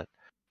งว่า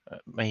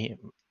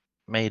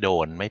ไม่โด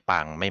นไม่ปั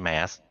งไม่แม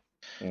ส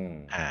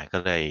ก็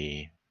เลย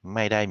ไ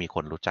ม่ได้มีค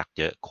นรู้จัก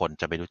เยอะคน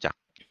จะไปรู้จัก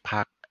ภ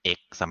าค X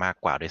ซะมาก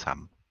กว่าด้วยซ้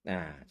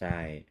ำใช่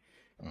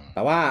แ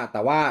ต่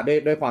ว่า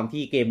ด้วยความ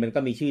ที่เกมมันก็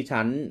มีชื่อ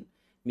ชั้น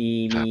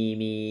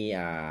มี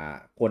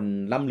คน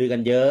ล่ำลือกั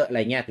นเยอะอะไร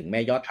เงี้ยถึงแม้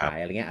ยอดขาย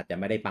อะไรเงี้ยอาจจะ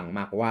ไม่ได้ปังม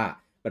ากเพราะว่า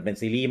มันเป็น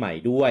ซีรีส์ใหม่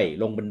ด้วย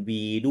ลงบน V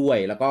ด้วย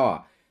แล้วก็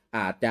อ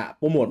าจจะโ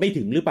ปรโมทไม่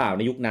ถึงหรือเปล่าใ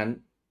นยุคนั้น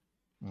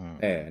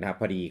นะครับ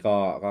พอดี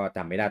ก็จ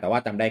ำไม่ได้แต่ว่า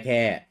จำได้แ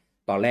ค่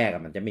ตอนแรก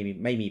มันจะ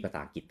ไม่มีภาษา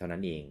อังกฤษเท่านั้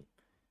นเอง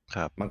ค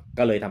รับมัน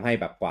ก็เลยทำให้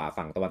แบบกว่า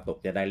ฝั่งตะวันตก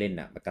จะได้เล่น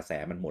กระแส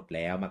มันหมดแ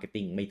ล้วมาร์เก็ต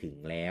ติ้งไม่ถึง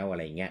แล้วอะไ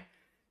รเงี้ย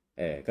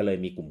ก็เลย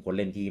มีกลุ่มคนเ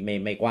ล่นที่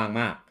ไม่กว้าง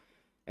มาก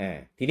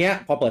ทีเนี้ย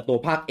พอเปิดตัว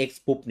ภาค X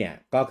ปุ๊บเนี่ย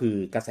ก็คือ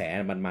กระแส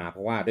มันมาเพร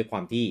าะว่าด้วยควา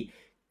มที่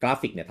กรา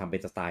ฟิกเนี่ยทำเป็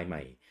นสไตล์ให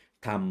ม่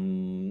ท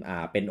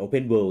ำเป็น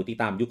Open World ที่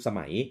ตามยุคส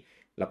มัย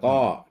แล้วก็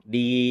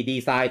ดี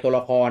ไซน์ตัวล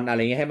ะครอะไร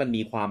เงี้ยให้มัน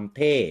มีความเ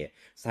ท่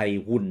ใส่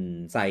หุ่น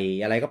ใส่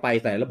อะไรก็ไป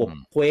ใส่ระบบ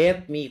เควส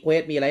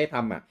มีอะไรให้ท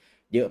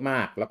ำเยอะม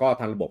ากแล้วก็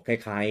ทำระบบค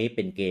ล้ายๆเ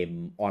ป็นเกม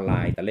ออนไล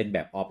น์แต่เล่นแบ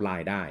บออฟไล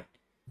น์ได้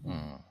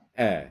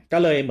ก็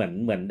เลยเห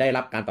มือนได้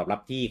รับการตอบรั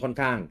บที่ค่อน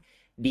ข้าง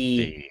ดี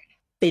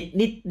ติด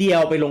นิดเดีย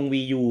วไปลง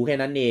Wii U แค่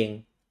นั้นเอง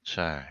ใ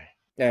ช่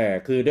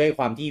คือด้วยค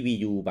วามที่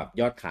Wii U แบบ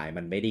ยอดขาย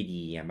มันไม่ได้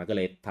ดีมันก็เ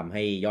ลยทำใ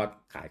ห้ยอด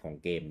ขายของ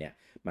เกมเนี่ย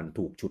มัน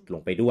ถูกฉุดล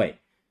งไปด้วย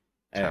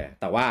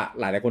แต่ว่า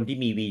หลายๆคนที่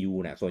มี Wii U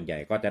เนี่ยส่วนใหญ่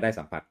ก็จะได้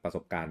สัมผัสประส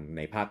บการณ์ใ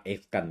นภาค X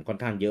กันค่อน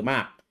ข้างเยอะมา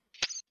ก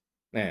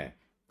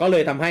ก็เล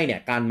ยทำให้เนี่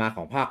ยการมาข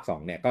องภาค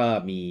2เนี่ยก็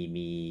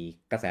มี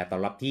กระแสตอบ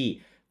รับที่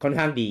ค่อน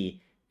ข้างดี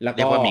แล้ว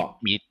ก็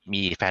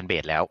มีแฟนเบ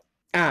สแล้ว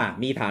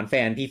มีฐานแฟ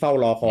นที่เฝ้า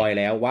รอคอย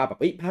แล้วว่าแบบ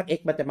ภาค X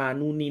มันจะมา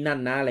นู่นนี่นั่น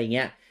นะอะไรเ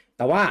งี้ยแ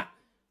ต่ว่า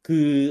คื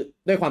อ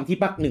ด้วยความที่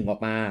ภาค1ออ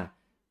กมา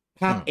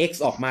ภาค X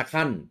ออกมา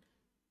ขั้น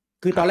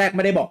คือตอนแรกไ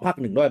ม่ได้บอกภาค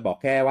1ด้วยบอก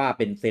แค่ว่าเ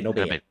ป็นเซโนเบ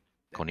ต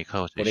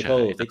Chronicle แล้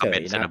วก็เป็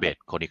น Xenoblade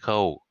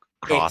Chronicle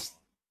Cross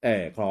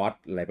Cross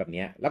อะไรแบบ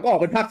นี้แล้วก็ออก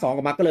เป็นภาค2อ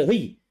อกมาก็เลยเฮ้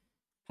ย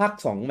ภาค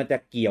2มันจะ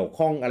เกี่ยว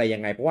ข้องอะไรยั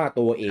งไงเพราะว่า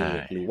ตัวเอก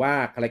หรือว่า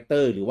คาแรคเตอ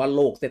ร์หรือว่าโ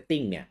ลกเซตติ้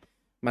งเนี่ย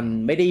มัน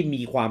ไม่ได้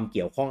มีความเ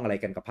กี่ยวข้องอะไร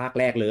กันกับภาค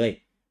แรกเลย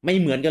ไม่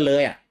เหมือนกันเล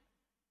ย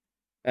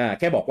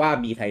แค่บอกว่า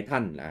มีไททั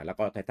นแล้ว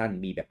ก็ไททัน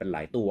มีแบบเป็นหล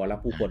ายตัวแล้ว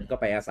ผู้คนก็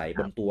ไปอาศัย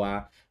บนตัว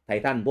ไท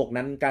ทันพวก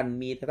นั้นกัน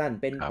มีไททัน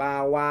เป็นปลา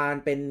วาฬ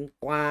เป็น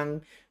กวาง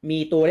มี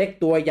ตัวเล็ก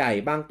ตัวใหญ่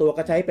บางตัว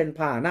ก็ใช้เป็นพ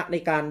าหนะใน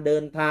การเดิ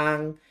นทาง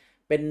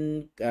เป็น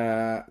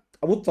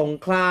อาวุธสง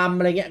คราม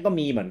อะไรเงี้ยก็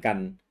มีเหมือนกัน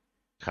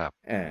ครับ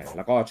แ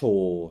ล้วก็โช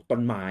ว์ต้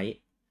นไม้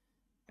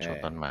โช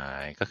ว์ต้นไม้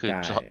ก็คือ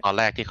ตอน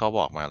แรกที่เขา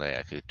บอกมาเลย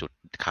คือจุด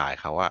ขาย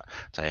เขาว่า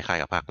จะคล้าย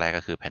กับภาคแรก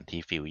ก็คือแผน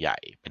ที่ฟิลใหญ่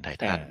เป็นไท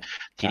ทัน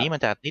ทีนี้มัน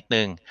จะนิด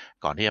นึง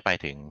ก่อนที่จะไป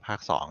ถึงภาค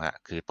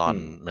2คือตอน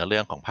เนื้อเรื่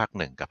องของภาค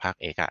1กับภาค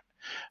เอก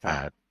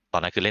ตอ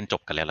นนั้นคือเล่นจ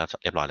บกันแล้ว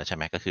เรียบร้อยแล้วใช่ไ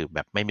หมก็คือแบ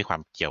บไม่มีควา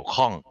มเกี่ยว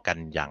ข้องกัน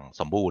อย่าง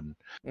สมบูรณ์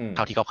เ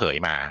ท่าที่เขาเผย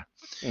มา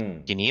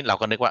ทีนี้เรา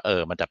ก็นึกว่า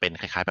มันจะเป็น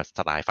คล้ายๆแบบส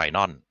ไตล์ไฟน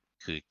อล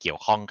คือเกี่ยว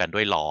ข้องกันด้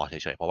วยลอเฉ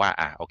ยๆเพราะว่า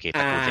โอเคต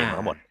ระกูลเซน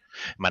ทั้งหมด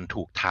มัน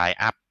ถูกทาย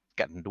อัพ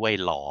กันด้วย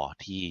ลอ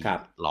ที่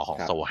ลอของ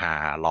โซฮา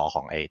ลอข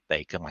องไอ้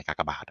เครื่องหมายกา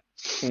กบาท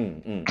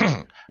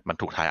มัน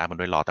ถูกทายอัพมัน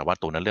ด้วยลอแต่ว่า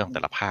ตัวนั้นเรื่องแ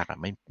ต่ละภาค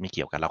ไม่เ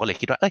กี่ยวกันเราก็เลย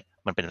คิดว่า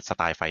มันเป็นสไ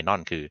ตล์ไฟนอล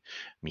คือ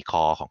มีค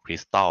อของคริ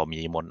สตัลมี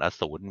มนต์อ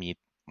สูรมี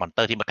มอนเต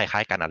อร์ที่มันคล้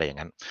ายๆกันอะไรอย่าง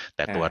นั้นแ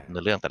ต่ตัวเนื้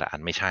อเรื่องแต่ละอั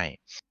นไม่ใช่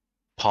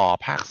พอ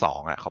ภาค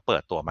2เขาเปิ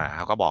ดตัวมาเ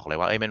ขาก็บอกเลย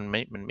ว่ามั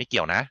นไม่เกี่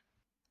ยวนะ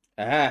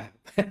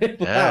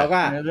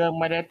เรื่อง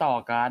ไม่ได้ต่อ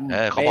กัน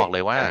เขาบอกเล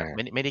ยว่าไ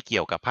ม่ได้เกี่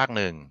ยวกับภาค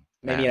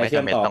1ไม่มีอะไรเชื่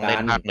อมต่อกันต้องเล่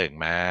นภาค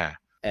1มา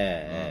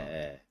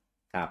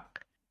ครับ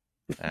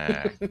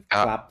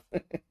ครับ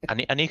อั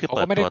นนี้คือเ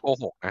ปิดตัวโก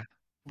หกนะ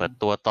เปิด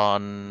ตัวตอน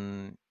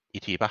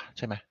ETป่ะใ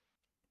ช่ไหม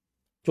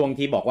ช่วง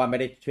ที่บอกว่าไม่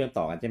ได้เชื่อม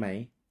ต่อกันใช่ไหม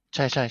ใ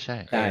ช่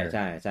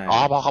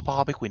เพราะเข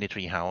าไปคุยใน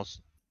Tree House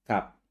ครั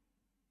บ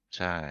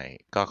ใช่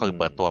ก็คือ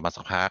เปิดตัวมา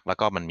สักพักแล้ว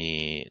ก็มันมี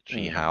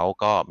Tree House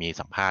ก็มี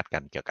สัมภาษณ์กั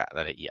นเกี่ยวกับร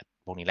ายละเอียด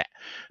พวกนี้แหละ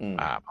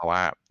เพราะว่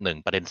า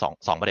1ประเด็น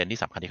2ประเด็นที่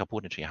สำคัญที่เขาพู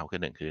ดใน Tree House คื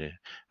อ1คือ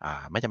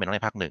ไม่จำเป็นต้องใ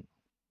นภาค1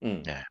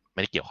ไ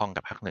ม่ได้เกี่ยวข้อง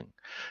กับภาค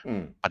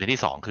1ประเด็น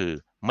ที่2คือ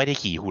ไม่ได้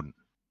ขี่หุ่น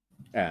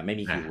ไม่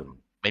มีขี่หุ่น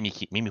ไม่มี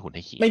หุ่นใ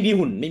ห้ขี่ไม่มี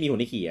หุ่นให้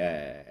ขี่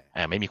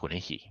ไม่มีหุ่นใ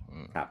ห้ขี่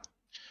ครับ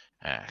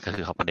ก็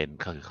คือเขาประเด็น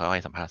ก็คือเขาใ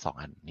ห้สัมภาษณ์2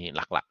อันนี้ห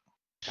ลัก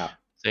ๆครับ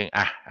ซึ่ง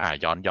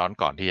ย้อน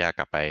ก่อนที่จะก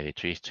ลับไป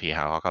Tree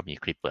Houseก็มี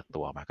คลิปเปิด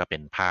ตัวมาก็เป็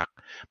น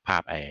ภา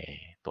พไอ้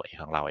ตัวเอก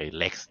ของเราไอ้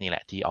Lex นี่แหล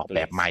ะที่ออกแบ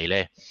บใหม่เล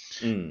ย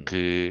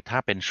คือถ้า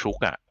เป็นชุ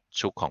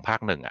กของภาค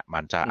1มั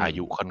นจะอา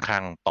ยุค่อนข้า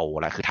งโต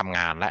แล้วคือทำง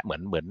านและเหมื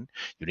อน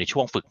อยู่ในช่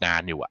วงฝึกงา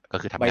นอยู่ก็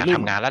คือทำ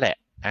งานแล้วแหละ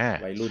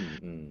วัยรุ่น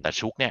แต่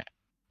ชุกเนี่ย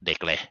เด็ก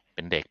เลยเ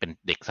ป็นเ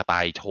ด็กสไต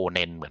ล์โชเน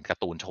นเหมือนกา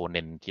ร์ตูนโชเน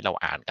นที่เรา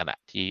อ่านกัน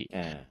ที่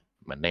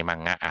เหมือนในมัง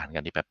งะอ่านกั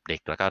นที่แบบเด็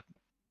กแล้วก็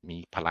มี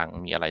พลัง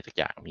มีอะไรสัก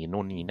อย่างมี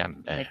นู่นนี่นั่น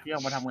เด็กที่อ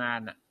อกมาทำงาน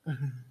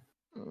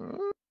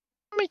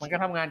มันก็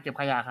ทำงานเก็บ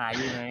ขยะขายอ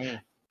ยู่ไง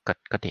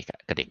ก็เด็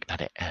กนั่น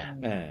แหละ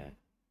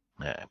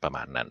ประม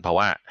าณนั้นเพราะ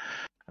ว่า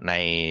ใน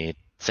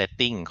เซต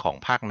ติ้งของ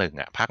ภาค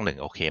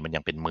1โอเคมันยั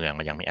งเป็นเมือง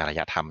มันยังมีอาร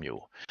ยธรรมอยู่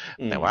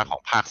แต่ว่าขอ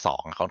งภาค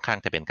2ค่อนข้าง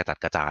จะเป็นกระจัด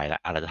กระจายแล้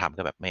วอารยธรรม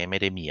ก็แบบไม่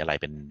ได้มีอะไร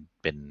เป็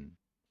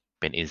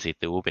นอินสติ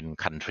ทิวเป็น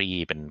คันทรี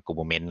เป็นกูโ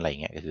มเมนต์อะไร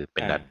เงี้ยก็คือเ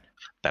ป็น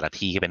แต่ละ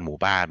ที่ก็เป็นหมู่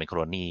บ้านเป็นโค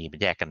ลนีเป็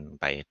นแยกกัน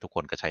ไปทุกค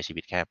นก็ใช้ชี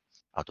วิตแค่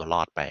เอาตัวร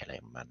อดไปอะไร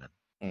ประมาณนั้น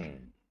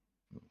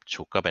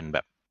ชุกก็เป็นแบ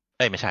บ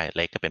ไม่ใช่เ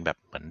ล็กก็เป็นแบบ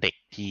เหมือนเด็ก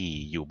ที่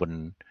อยู่บน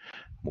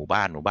หมู่บ้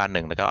านห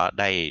นึ่งแล้วก็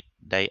ไ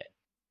ด้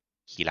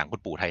ขี่หลังคุ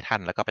ณปู่ไททั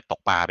นแล้วก็ไปตก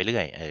ปลาไปเรื่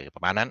อยปร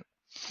ะมาณนั้น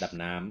ดับ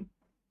น้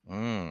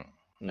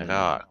ำแล้วก็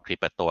คลิป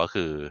เปิดตัวก็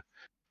คือ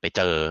ไปเ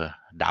จอ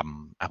ด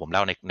ำผมเล่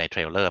าในเทร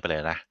ลเลอร์ไปเลย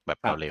นะแบบ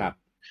เร็ว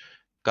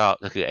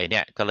ก็คือไอเนี้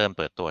ยก็เริ่ม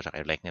เปิดตัวจากไอ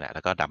เล็กนี่แหละแ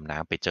ล้วก็ดำน้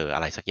ำไปเจออ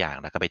ะไรสักอย่าง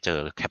แล้วก็ไปเจอ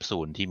แคปซู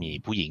ลที่มี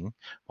ผู้หญิง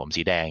ผม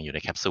สีแดงอยู่ใน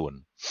แคปซูล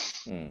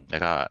แล้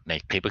วก็ใน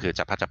คลิปก็คือ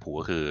จับผ้าจับผู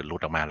ก็คือหลุ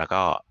ดออกมาแล้ว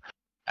ก็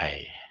ไอ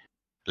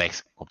เล็ก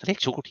ผมจะเรียก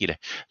ชุกทุกทีเลย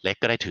เล็ก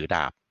ก็ได้ถือด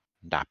า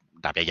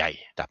บใหญ่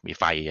ๆดาบมี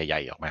ไฟให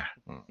ญ่ๆออกมา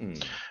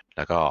แ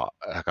ล้ว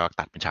ก็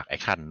ตัดเป็นฉากแอ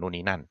คชั่นนู่น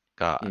นี่นั่น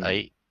ก็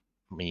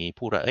มี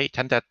พูดว่า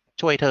ฉันจะ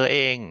ช่วยเธอเอ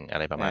งอะ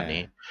ไรประมาณ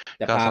นี้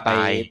ก็สไต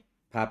ล์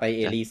พาไปเ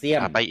อลิเ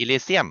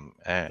ซียม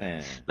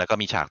แล้วก็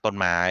มีฉากต้น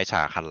ไม้ฉ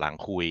ากหันหลัง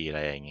คุยอะไ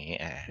รอย่างงี้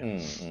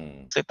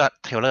ซึ่ง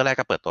เทรลเลอร์แรก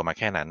ก็เปิดตัวมาแ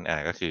ค่นั้น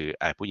ก็คือ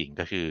ผู้หญิง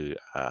ก็คือ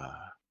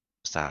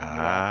ภาษา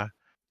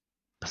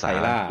ไ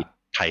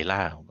ทล่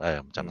า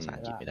จำภาษา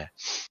อังกฤษไม่ได้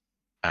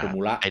ฟูมู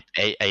ระ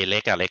ไอเ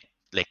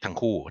ล็กทั้ง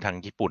คู่ทั้ง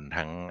ญี่ปุ่น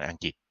ทั้งอัง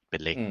กฤษเป็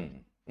นเล็ก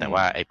แต่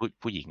ว่าไอ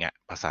ผู้หญิง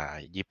ภาษา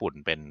ญี่ปุ่น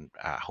เป็น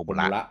โฮมู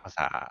ระภาษ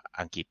า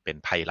อังกฤษเป็น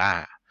ไพล่า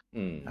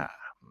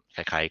ค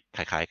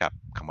ล้ายกับ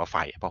คำว่าไฟ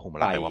เพราะโฮมู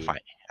ระแปลว่าไฟ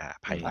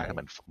ไพล่าก็เห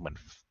มือน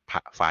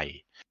ไฟ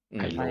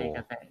ไฮโล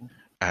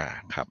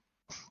ครับ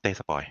เต้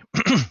สปอย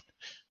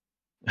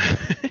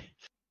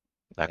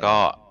แล้วก็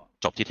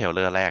จบที่เทรลเล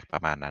อร์แรกปร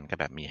ะมาณนั้นก็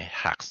แบบมี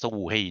ฉากสู้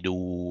ให้ดู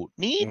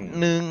นิด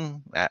นึง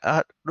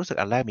รู้สึก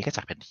อันแรกมีแค่ฉ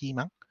ากแผนที่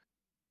มั้ง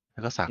แล้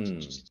วก็ฉ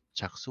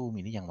ากสู้มี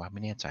หรือยังวะไ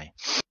ม่แน่ใจ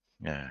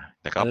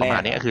แต่ก็ประมา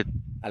ณนี้ก็คือ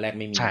อันแรกไ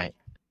ม่มีใ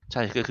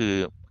ช่ก็คือ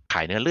ข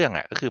ายเนื้อเรื่อง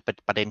ก็คือ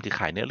ประเด็นคือ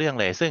ขายเนื้อเรื่อง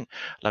เลยซึ่ง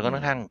เราก็ค่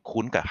อนข้าง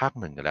คุ้นกับภาค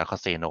1อยู่แล้วคา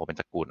เซโนเป็น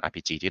ตระกูล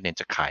RPG ที่เน้น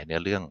จะขายเนื้อ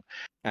เรื่อง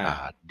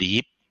ดี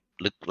ฟ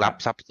ลึกลับ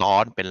ซับซ้อ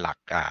นเป็นหลัก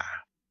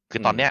คื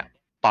อตอน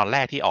แร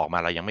กที่ออกมา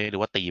เรายังไม่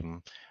รู้ว่าธีม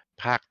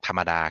ภาคธรร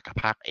มดากับ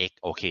ภาค X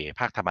โอเค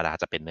ภาคธรรมดา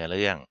จะเป็นเนื้อเ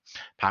รื่อง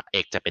ภาค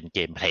X จะเป็นเก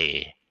มเพล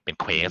ย์เป็น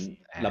เควส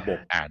ระบบ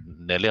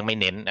เนื้อเรื่องไม่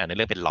เน้นเนื้อเ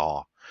รื่องเป็นรอ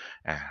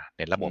เ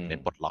น้นระบบเน้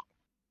นปลดล็อก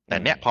แต่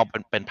เนี้ยพอ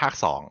เป็นภาค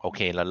2โอเค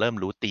เราเริ่ม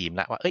รู้ธีมแ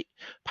ล้วว่าเอ้ย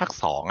ภาค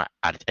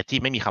2ที่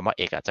ไม่มีคำว่า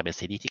X จะเป็น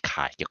ซีรีส์ที่ข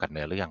ายเกี่ยวกับเ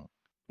นื้อเรื่อง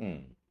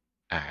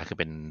คือ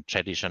เป็น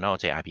traditional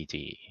JRPG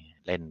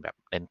เล่นแบบ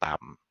เล่นต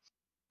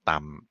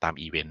าม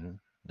อีเวนต์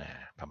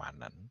ประมาณ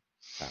นั้น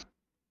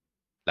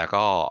แล้ว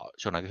ก็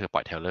ช่วงนั้นก็คือปล่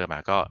อยเทรลเลอร์มา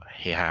ก็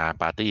เฮฮา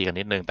ปาร์ตี้กัน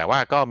นิดนึงแต่ว่า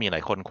ก็มีหลา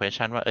ยคน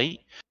question ว่าเอ้ย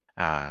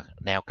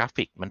แนวกรา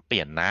ฟิกมันเป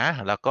ลี่ยนนะ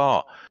แล้วก็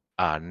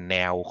แน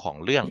วของ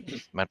เรื่อง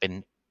มันเป็น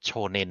โช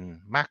เนน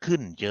มากขึ้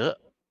นเยอะ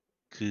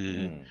คือ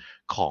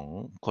ของ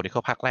โคนิโค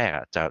ภาคแรก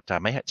จ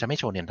ะไม่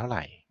โชเนนเท่าไห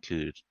ร่คื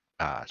อ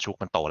ชุก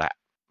มันโตแล้ว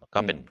ก็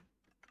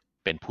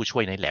เป็นผู้ช่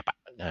วยในแลบ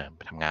ไ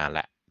ปทำงานแ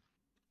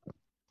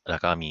ล้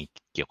วก็มี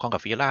เกี่ยวข้องกั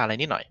บฟิโอล่าอะไร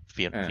นิดหน่อย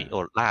ฟิโอ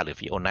ล่าหรือ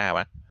ฟิโอน่าว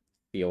ะ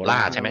ฟิโอล่า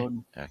ใช่ไหม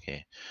โอเค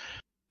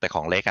แต่ข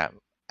องเล็ก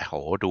โห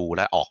ดูแ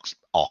ล้วอ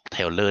อกเท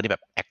รลเลอร์นี่แบ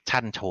บแอค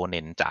ชั่นโชเน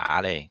นจ๋า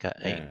เลย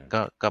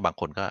ก็บาง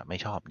คนก็ไม่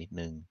ชอบนิด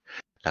นึง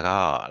แล้วก็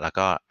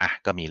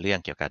ก็มีเรื่อง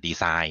เกี่ยวกับดี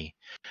ไซน์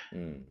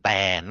แต่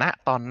ณ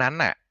ตอนนั้น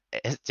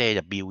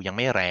SJW ยังไ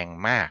ม่แรง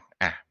มาก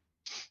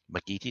เมื่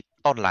อกี้ที่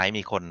ต้นไลฟ์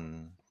มีคน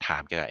ถา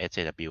มเกี่ยวกับ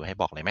SJW ให้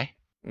บอกเลยไหม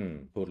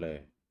พูดเลย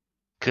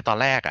คือตอน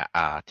แรก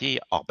ที่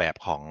ออกแบบ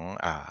ของ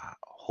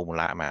โฮมุ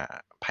ระมา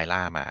ไพล่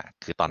ามา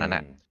คือตอนนั้น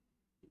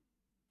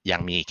ยั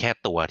งมีแค่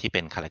ตัวที่เ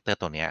ป็นคาแรคเตอร์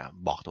ตัวเนี้ย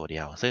บอกตัวเดี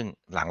ยวซึ่ง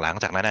หลัง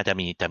จากนั้นจะ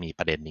มี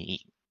ประเด็นนี้อี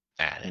ก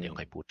เดี๋ยว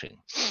ค่อยพูดถึง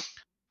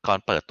ก่อน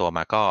เปิดตัวม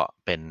าก็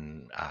เป็น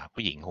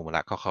ผู้หญิงโฮมุร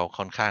ะก็เขา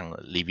ค่อนข้าง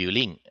รีวิว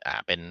ลิ่ง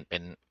เป็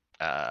น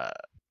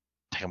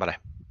ใช้คำว่าอะไร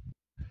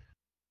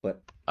เปิด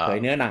เผย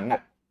เนื้อหนัง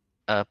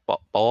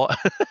โป๊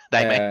ได้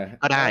ไหม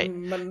ก็ได้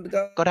มัน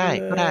ก็ได้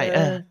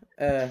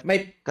ไม่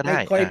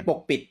ค่อยปก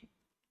ปิด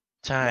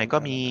ใช่ก็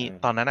มี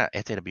ตอนนั้น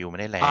SJW ไม่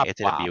ได้แรง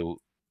SJW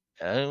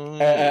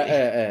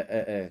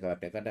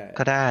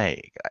ก็ได้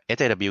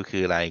SJW คื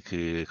ออะไรคื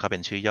อเขาเป็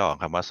นชื่อย่อของ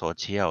คำว่า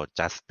Social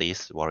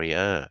Justice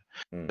Warrior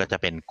ก็จะ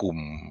เป็นกลุ่ม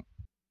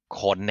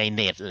คนในเ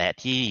น็ตแหละ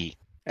ที่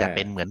จะเ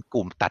ป็นเหมือนก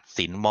ลุ่มตัด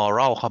สิน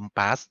moral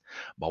compass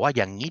บอกว่าอ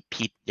ย่างนี้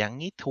ผิดอย่าง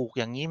นี้ถูก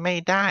อย่างนี้ไม่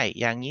ได้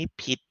อย่างนี้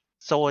ผิด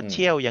โซเ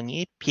ชียลอย่าง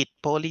นี้ผิด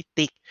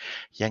politics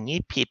อย่างนี้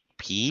ผิด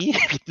ผี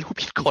ผิดลูก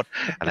ผิดคน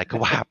อะไรก็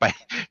ว่าไป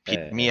ผิด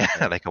เมีย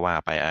อะไรก็ว่า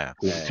ไป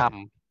กลุ่มค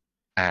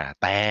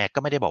ำแต่ก็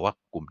ไม่ได้บอกว่า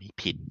กลุ่มนี้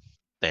ผิด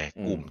แต่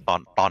กลุ่ม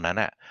ตอนนั้น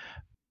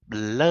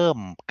เริ่ม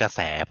กระแส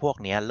พวก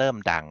นี้เริ่ม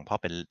ดังเพรา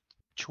ะเป็น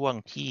ช่วง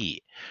ที่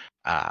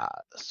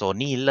โซ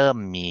นี่เริ่ม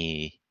มี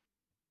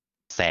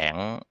แสง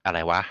อะไร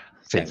วะ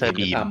เซนเซอร์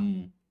บีม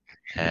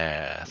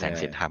แสง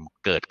สีธรรม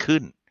เกิดขึ้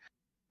น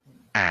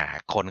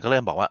คนก็เ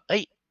ริ่มบอกว่าเอ้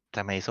ยท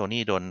ำไมโซ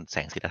นี่โดนแส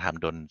งสีธรรม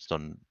โด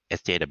น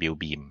SJW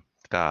beam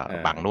ก็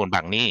บังนู่น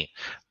บังนี่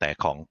แต่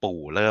ของปู่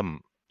เริ่ม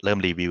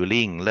รีวิว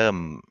ลิ่งเริ่ม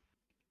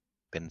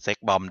เป็นเซ็ก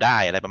บอมได้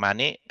อะไรประมาณ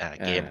นี้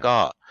เกม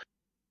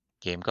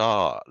ก็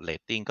เร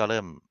ตติ้งก็เ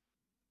ริ่ม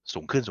สู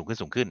งขึ้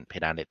นเพ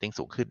ดานเรตติ้ง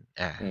สูงขึ้น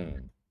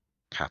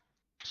ครับ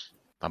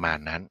ประมาณ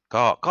นั้น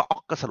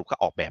ก็สรุปก็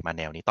ออกแบบมา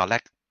แนวนี้ตอนแร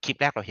กคลิป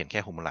แรกเราเห็นแค่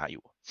โฮมุระอ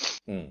ยู่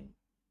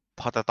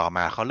พอต่อม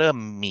าเขาเริ่ม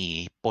มี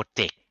โปรเ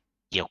จกต์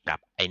เกี่ยวกับ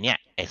ไอเนี้ย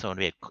ไอโซโน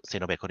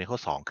เบตโคนิเคิล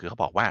2คือเขา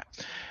บอกว่า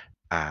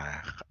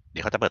เดี๋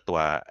ยวเขาจะเปิดตัว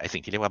ไอสิ่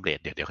งที่เรียกว่าเบลด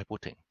เดี๋ยวค่อยพูด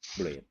ถึง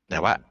แต่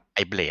ว่าไอ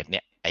เบลดเ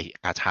นี่ยไอ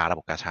กาชาระบ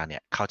บกาชาเนี่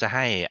ยเขาจะใ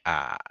ห้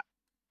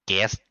เก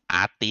สอ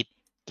าร์ติส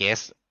เกส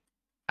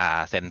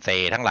เซนเซ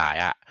ทั้งหลาย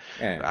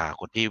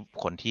ค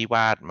นที่ว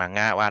าดมังง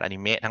ะวาดอนิ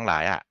เมะทั้งหลา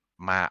ย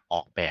มาอ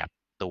อกแบบ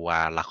ตัว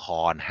ละค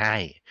รให้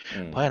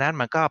เพราะฉะนั้น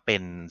มันก็เป็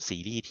นซี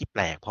รีส์ที่แป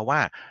ลกเพราะว่า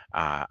อ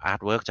าร์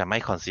ตเวิร์กจะไม่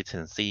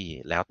consistency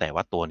แล้วแต่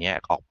ว่าตัวนี้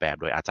ออกแบบ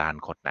โดยอาจาร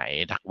ย์คนไหน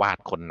นักวาด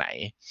คนไหน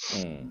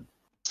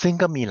ซึ่ง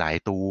ก็มีหลาย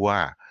ตัว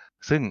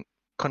ซึ่ง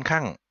ค่อนข้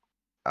าง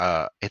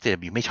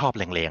SJW ไม่ชอบ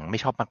แรงๆไม่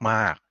ชอบม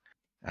าก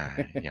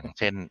ๆอย่าง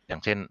เ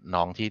ช่น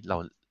น้องที่เ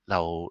รา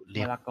เ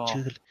รียก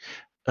ชื่อ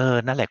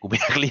นั่นแหละกูไม่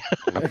เรียกอ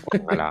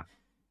ะไร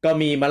ก็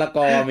มีมะละก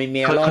อมีเม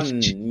ลอน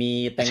มี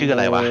แตงโมชื่ออะ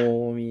ไรวะ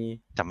มี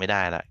จำไม่ไ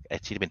ด้ละไอ้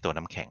ที่เป็นตัว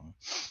น้ำแข็ง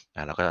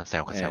แล้วก็แซ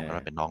วกัน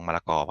ว่าเป็นน้องมะล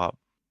ะกอเพราะ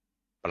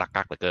รัก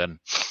กักเหลือเกิน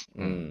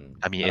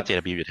ถ้ามี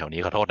SJW อยู่แถวนี้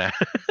ขอโทษนะ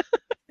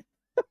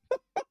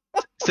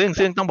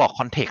ซึ่งต้องบอก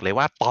คอนเทกต์เลย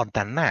ว่าตอน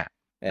นั้นน่ะ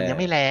มันยัง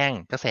ไม่แรง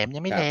กระแสมัน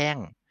ยังไม่แรง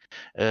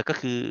ก็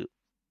คือ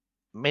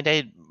ไม่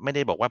ไ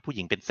ด้บอกว่าผู้ห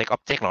ญิงเป็นเซ็กออ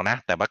บเจกต์หรอกนะ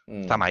แต่ว่า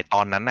สมัยต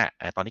อนนั้นน่ะ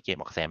ตอนที่เกมอ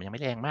อกกระแสมันยังไ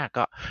ม่แรงมาก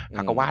ก็เข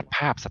าก็วาดภ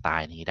าพสไต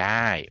ล์นี้ไ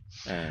ด้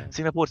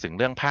ซึ่งถ้าพูดถึง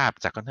เรื่องภาพ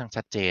จะค่อนข้าง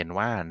ชัดเจน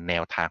ว่าแน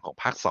วทางของ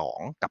ภาค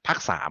2กับภาค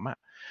3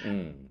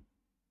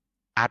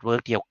อาร์ตเวิร์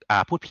กเดียว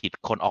พูดผิด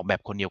คนออกแบ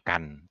บคนเดียวกั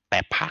นแต่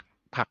ภา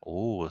ค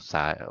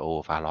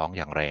ฟ้าร้อง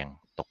อย่างแรง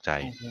ตกใจ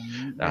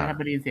ไ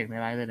ม่ได้ยินเสียงใน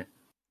ไลฟ์เลยเนี่ย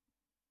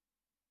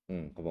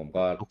ผม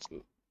ก็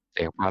เ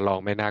สียงฟ้าร้อง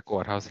ไม่น่ากลัว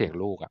เท่าเสียง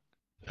ลูก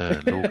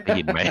ลูกได้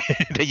ยินไหม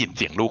ได้ยินเ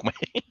สียงลูกไหม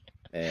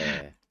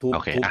ทุ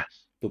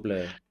บเล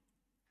ย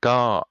ก็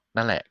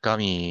นั่นแหละก็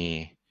มี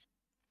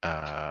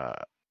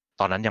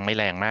ตอนนั้นยังไม่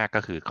แรงมากก็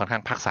คือค่อนข้า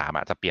งภาค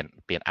3จะเปลี่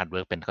ยนอาร์ตเวิ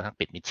ร์กเป็นค่อนข้าง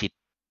ปิดมิดชิด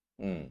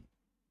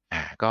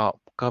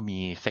ก็มี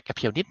เซ็กแอพเ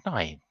พียลนิดห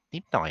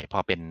น่อยพอ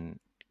เป็น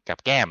กับ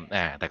แก้ม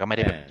แต่ก็ไม่ไ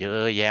ด้แบบเยอะ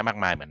แยะมาก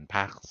มายเหมือนภ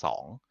าค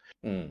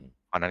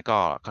2เพราะนั้นก็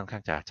ค่อนข้า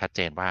งจะชัดเจ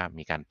นว่า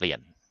มีการเปลี่ยน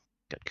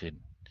เกิดขึ้น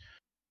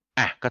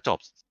ก็จบ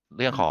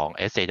เรื่องของ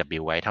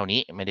SJW ไว้เท่านี้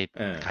ไม่ได้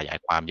ขยาย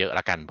ความเยอะล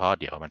ะกันเพราะ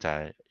เดี๋ยวมันจะ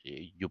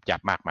ยุบยั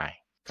บมากมาย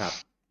ครับ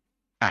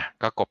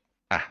ก็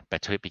ไป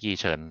ช่วยพิกกี้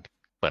เชิญ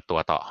เปิดตัว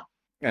ต่อ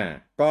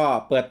ก็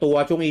เปิดตัว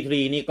ช่วง E3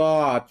 นี่ก็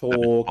โช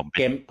ว์เ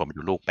กมผม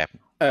ดูลูกแป๊บ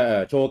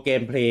โชว์เก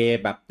มเพลย์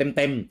แบบเ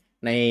ต็ม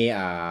ๆใน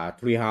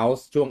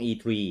Treehouse ช่วง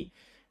E3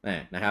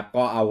 นะครับ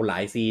ก็เอาหลา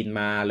ยซีน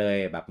มาเลย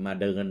แบบมา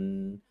เ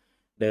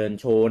ดิน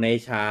โชว์ใน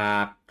ฉา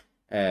ก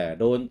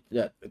โดน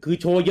คือ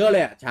โชว์เยอะเล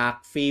ยฉาก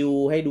ฟิล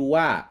ให้ดู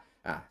ว่า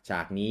ฉ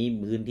ากนี้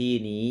พื้นที่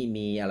นี้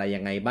มีอะไร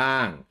ยังไงบ้า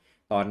ง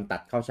ตอนตั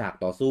ดเข้าฉาก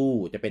ต่อสู้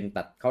จะเป็น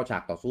ตัดเข้าฉา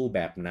กต่อสู้แบ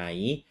บไหน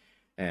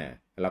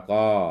แล้ว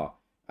ก็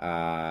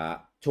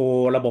โช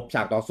ว์ระบบฉ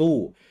ากต่อสู้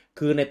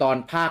คือในตอน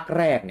ภาค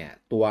แรกเนี่ย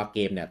ตัวเก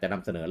มเนี่ยจะน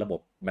ำเสนอระบ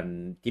บมัน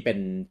ที่เป็น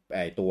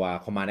ตัว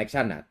command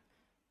action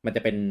มันจ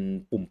ะเป็น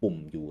ปุ่ม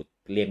อยู่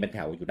เรียงเป็นแถ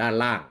วอยู่ด้าน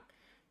ล่าง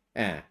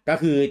ก็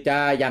คือจะ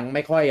ยังไ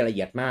ม่ค่อยละเ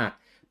อียดมาก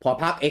พอ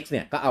ภาค X เ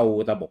นี่ยก็เอา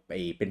ระบบ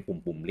เป็น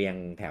ปุ่มเรียง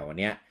แถว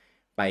เนี้ย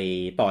ไป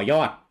ต่อย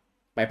อด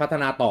ไปพัฒ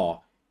นาต่อ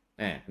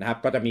นะครับ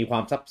ก็จะมีควา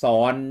มซับซ้อ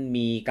น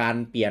มีการ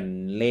เปลี่ยน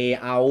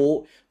layout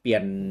เปลี่ย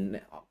น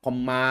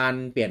command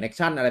เปลี่ยน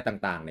action อะไร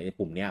ต่างๆใน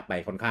ปุ่มเนี้ยไป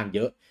ค่อนข้างเย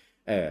อะ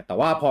แต่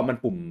ว่าพอ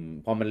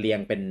มันเรียง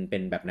เป็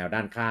นแบบแนวด้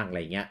านข้างอะไร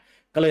เงี้ย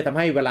ก็เลยทำใ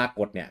ห้เวลา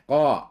กดเนี่ย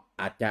ก็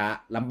อาจจะ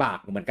ลำบาก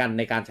เหมือนกันใ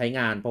นการใช้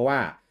งานเพราะว่า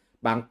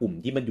บางปุ่ม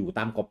ที่มันอยู่ต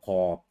ามข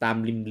อบตาม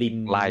ริม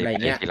อะไร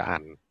เงี้ย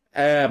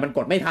มันก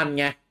ดไม่ทัน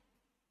ไง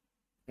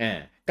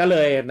ก็เล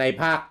ยใน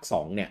ภาค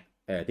2เนี่ย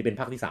ที่เป็น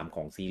ภาคที่3ข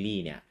องซีรี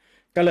ส์เนี่ย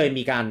ก็เลย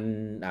มีการ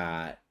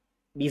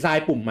ดีไซ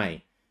น์ปุ่มใหม่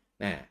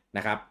น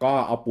ะครับก็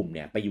เอาปุ่มเ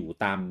นี่ยไปอยู่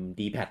ตาม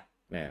D-pad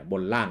บ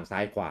นล่างซ้า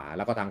ยขวาแ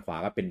ล้วก็ทางขวา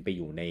ก็เป็นไปอ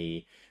ยู่ใน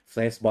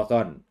Face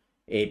Button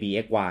A B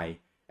X Y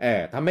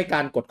ทำให้ก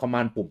ารกด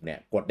command ปุ่มเนี่ย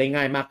กดได้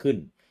ง่ายมากขึ้น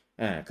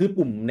คือ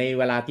ปุ่มในเ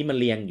วลาที่มัน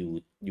เรียง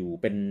อยู่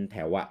เป็นแถ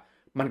ว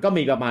มันก็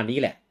มีประมาณนี้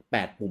แหละ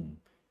8ปุ่ม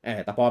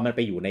แต่พอมันไป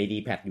อยู่ใน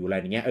D-pad อยู่อะไร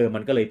อย่างเงี้ยมั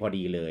นก็เลยพอ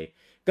ดีเลย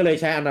ก็เลย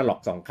ใช้อนาล็อก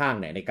2ข้าง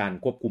เนี่ยในการ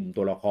ควบคุม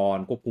ตัวละคร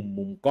ควบคุม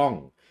มุมกล้อง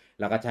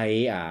แล้วก็ใช้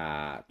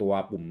ตัว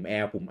ปุ่ม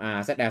L ปุ่ม R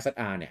ZL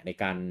ZR เนี่ยใน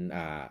การ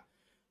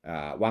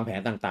วางแผ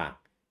นต่าง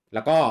ๆแ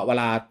ล้วก็เว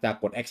ลาจะ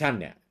กดแอคชั่น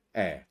เนี่ย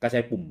ก็ใช้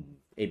ปุ่ม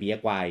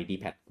ABXY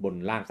D-pad บน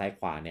ล่างซ้ายข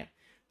วาเนี่ย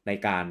ใน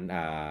การ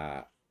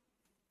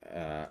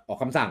ออก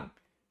คำสั่ง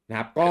นะค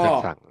รับก็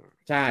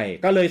ใช่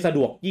ก็เลยสะด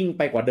วกยิ่งไ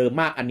ปกว่าเดิม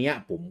มากอันเนี้ย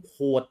ผมโค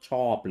ตรช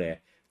อบเลย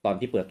ตอน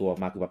ที่เปิดตัว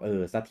มาคือแบบ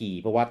สักที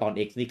เพราะว่าตอน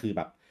X นี่คือแ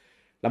บบ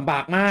ลำบา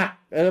กมาก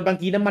บาง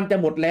ทีน้ำมันจะ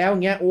หมดแล้ว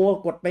เงี้ย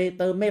กดไป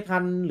เติมไม่ทั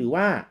นหรือ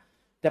ว่า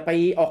จะไป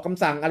ออกค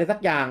ำสั่งอะไรสัก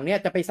อย่างเนี้ย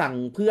จะไปสั่ง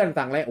เพื่อน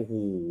สั่งอะไรโอ้โห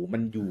มั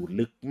นอยู่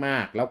ลึกมา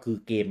กแล้วคือ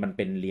เกมมันเ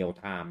ป็นเรียล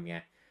ไทม์ไง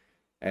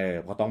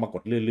พอต้องมาก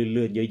ดเลื่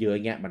อนเยอะ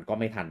ๆเงี้ยมันก็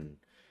ไม่ทัน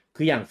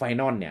คืออย่างไฟ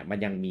นอลเนี่ยมัน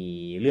ยังมี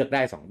เลือกไ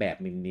ด้2แบบ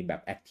มีแบ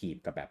บแอคทีฟ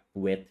กับแบบ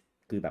เวท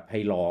คือแบบให้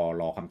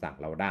รอคำสั่ง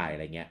เราได้อะ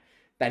ไรเงี้ย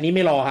แต่นี่ไ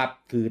ม่รอครับ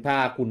คือถ้า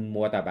คุณ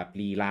มัวแต่แบบ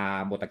ลีลา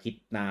มัวแต่คิด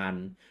นาน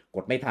ก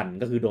ดไม่ทัน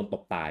ก็คือโดนต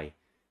บตาย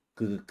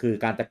คือ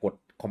การจะกด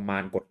คอมมา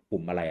นด์กด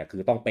ปุ่มอะไรคื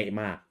อต้องเป๊ะ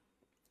มาก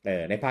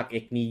ในภาค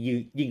X นี่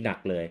ยิ่งหนัก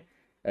เลย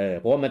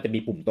เพราะว่ามันจะมี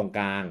ปุ่มตรงก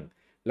ลาง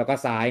แล้วก็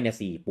ซ้ายเนี่ย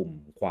4ปุ่ม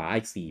ขวา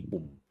อีก4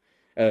ปุ่ม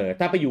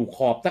ถ้าไปอยู่ข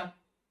อบ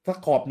สัก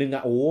ขอบนึง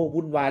โอ้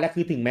วุ่นวายแล้ว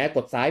คือถึงแม้ก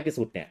ดซ้ายไป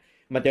สุดเนี่ย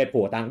มันจะไปโผ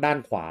ล่ทางด้าน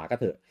ขวาก็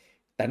เถอะ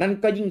แต่นั่น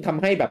ก็ยิ่งท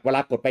ำให้แบบเวล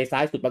ากดไปซ้า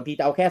ยสุดบางทีจ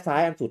ะเอาแค่ซ้า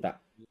ยอันสุด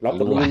เรา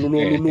กด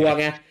รัว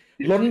ไง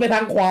ล้นไปท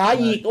างขวา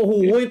อีกโอ้โห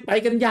ไป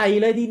กันใหญ่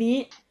เลยทีนี้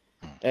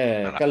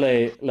ก็เ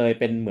ลย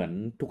เป็นเหมือน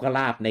ทุกขล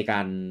าภในกา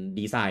ร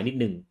ดีไซน์นิด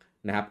นึง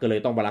นะครับก็เลย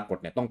ต้องเวลากด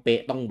เนี่ยต้องเป๊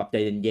ะต้องแบบใจ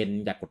เย็น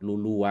ๆอย่ากด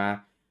รัว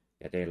ๆ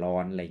อย่าใจร้อ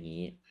นอะไรอย่าง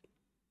นี้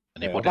อัน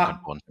นี้พูดถึงคอน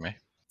โทรลใช่ไหม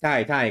ใ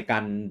ช่กา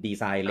รดี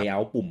ไซน์เลเยอ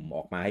ร์ปุ่มอ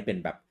อกมาให้เป็น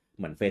แบบเ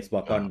หมือน Face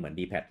Button เหมือน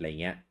D-pad อะไร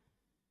เงี้ย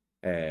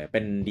เป็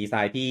นดีไซ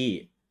น์ที่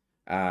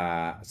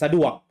สะด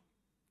วก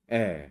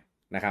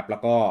นะครับแล้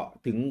วก็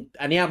ถึง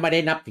อันนี้ไม่ได้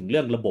นับถึงเ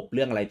รื่องระบบเ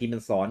รื่องอะไรที่มั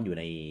นซ้อนอยู่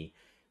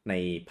ใน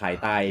ภาย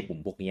ใต้ปุ่ม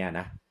พวกนี้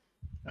นะ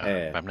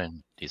แป๊บนึง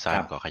ดีไซ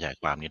น์ก็ขยาย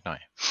ความนิดหน่อย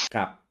ค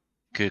รับ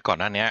คือก่อน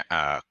หน้านี้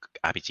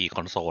RPG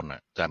console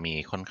จะมี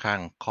ค่อนข้าง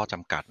ข้อจ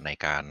ำกัดใน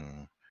การ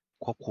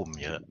ควบคุม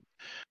เยอะ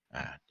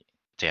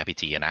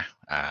JRPG นะ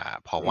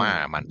เพราะว่า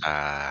มันจะ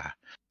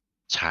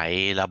ใช้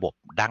ระบบ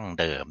ดั้ง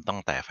เดิมตั้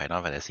งแต่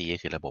Final Fantasy ก็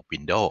คือระบบ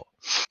Windows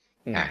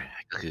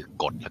ก็คือ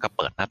กดแล้วก็เ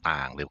ปิดหน้าต่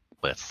างหรือ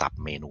เปิดซับ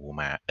เมนู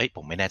มาผ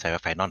มไม่แน่ใจว่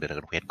า Final หรือ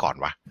Dragon Quest ก่อน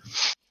วะ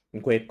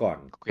เควสก่อน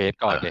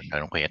เลย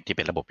Dragon Quest ที่เ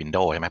ป็นระบบ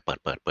Windows ใช่ไหมเ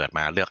ปิดม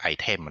าเลือกไอ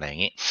เทมอะไรอย่า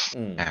งงี้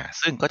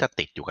ซึ่งก็จะ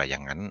ติดอยู่กับอย่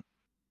างนั้น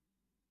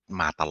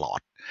มาตลอ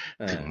ด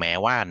ถึงแม้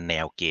ว่าแน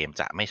วเกม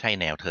จะไม่ใช่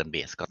แนว Turn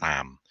Based ก็ตา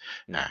ม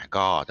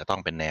ก็จะต้อ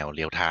งเป็นแนว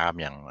Real Time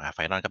อย่าง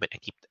Final ก็เป็น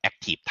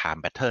Active Time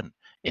Battle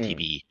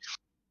ATB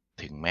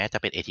ถึงแม้จะ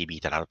เป็น ATB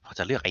แต่เรา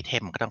จะเลือกไอเท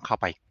มก็ต้องเข้า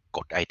ไปก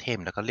ดไอเทม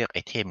แล้วก็เลือกไอ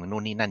เทมนู่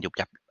นนี่นั่นยุบ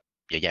ยับ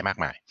เยอะแยะมาก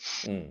มาย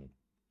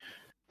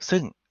ซึ่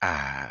ง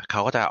เข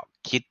าก็จะ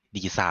คิด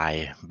ดีไซ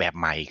น์แบบ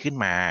ใหม่ขึ้น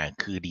มา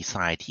คือดีไซ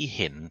น์ที่เ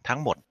ห็นทั้ง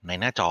หมดใน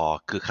หน้าจอ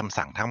คือคำ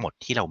สั่งทั้งหมด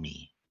ที่เรามี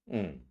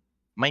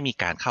ไม่มี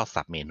การเข้า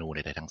สับเมนูใ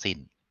ดๆทั้งสิ้น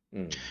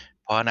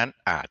เพราะฉะนั้น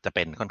อาจจะเ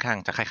ป็นค่อนข้าง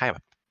จะคล้ายๆแบ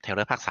บเทเล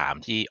อร์ภาค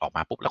3ที่ออกม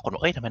าปุ๊บแล้วคนบอ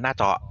กเอ้ยทำไมหน้า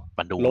จอ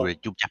มันดู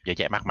ยุบยับเยอะ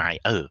แยะมากมาย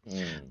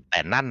แต่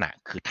นั่นน่ะ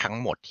คือทั้ง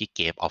หมดที่เ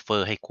กมออฟเฟอ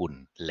ร์ให้คุณ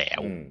แล้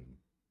ว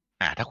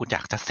ถ้าคุณอย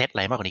ากจะเซตอะไ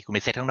รมากกว่านี้คุณไป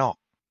เซตข้างนอก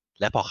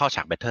แล้วพอเข้าฉ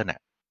ากแบทเทิลน่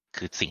ะ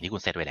คือสิ่งที่คุ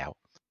ณเซตไว้แล้ว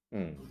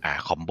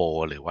คอมโบ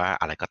หรือว่า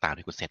อะไรก็ตาม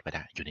ที่คุณเซตไว้ไ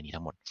ด้อยู่ในนี้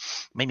ทั้งหมด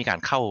ไม่มีการ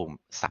เข้า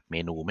สับเม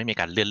นูไม่มี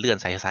การเลื่อน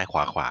ซ้ายข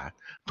วา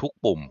ทุก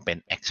ปุ่มเป็น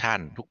แอคชั่น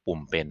ทุกปุ่ม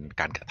เป็น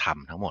การกระท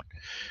ำทั้งหมด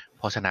เ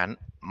พราะฉะนั้น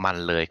มัน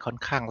เลยค่อน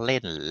ข้างเล่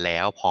นแล้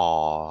วพอ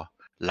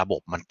ระบ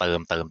บมันเติม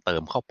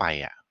เข้าไป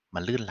มั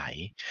นลื่นไหล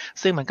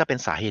ซึ่งมันก็เป็น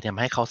สาเหตุที่ท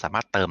ำให้เขาสาม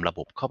ารถเติมระบ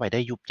บเข้าไปได้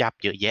ยุบยับ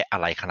เยอะแยะอะ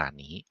ไรขนาด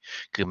นี้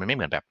คือมันไม่เห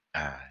มือนแบบ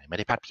ไม่ไ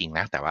ด้พลาดพิงน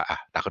ะแต่ว่า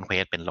Dragon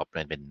Questเป็น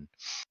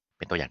เ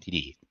ป็นตัวอย่างที่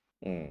ดี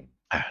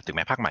ถึงแ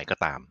ม้ภาคใหม่ก็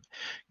ตาม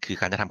คือ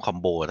การจะทำคอม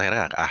โบได้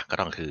ก็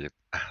ต้องคือ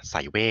ใ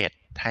ส่เวท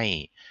ใ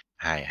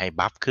ห้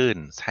บัฟขึ้น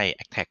ใส่แอ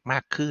คแท็กมา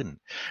กขึ้น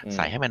ใ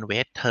ส่ให้มันเว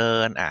ทเทิ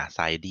ร์นใ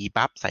ส่ดี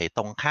บัฟใส่ต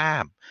รงข้า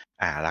ม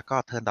แล้วก็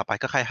เทิร์นต่อไป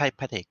ก็ค่อยให้แ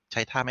พทเทคใ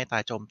ช้ท่าไม่ตา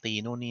ยโจมตี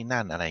นู่นนี่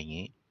นั่นอะไรอย่าง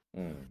นี้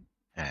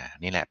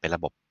นี่แหละเป็นร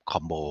ะบบคอ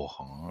มโบข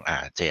อง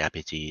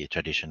JRPG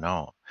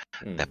traditional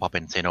แต่พอเป็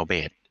น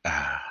Xenoblade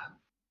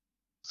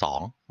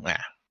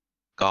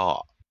 2ก็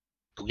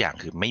ทุกอย่าง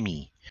คือไม่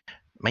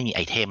มีไ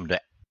อเทมด้ว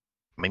ย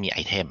ไม่มีไอ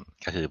เทม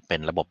ก็คือเป็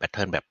นระบบแบทเ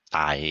ทิลแบบต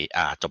าย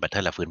จบแบทเทิ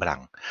ลแล้วฟื้นพลั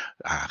ง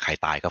ใคร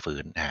ตายก็ฟื้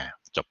น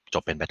จ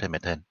บเป็นแบทเทิ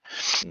ล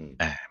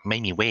ไม่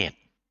มีเวท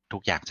ทุ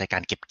กอย่างใช้กา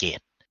รเก็บเกร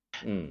ด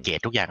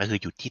ทุกอย่างก็คือ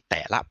อยู่ที่แ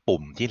ต่ละ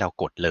ปุ่มที่เรา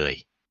กดเลย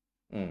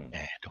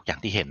ทุกอย่าง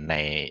ที่เห็นใน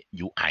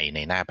UI ใน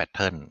หน้าแบทเ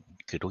ทิล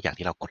คือทุกอย่าง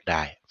ที่เรากดไ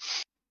ด้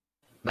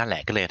นั่นแหล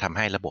ะก็เลยทำใ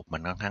ห้ระบบมั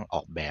นค่อนข้างอ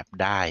อกแบบ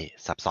ได้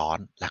ซับซ้อน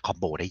และคอม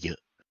โบได้เยอะ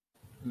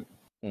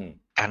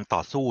การต่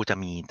อสู้จะ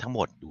มีทั้งห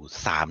มดอยู่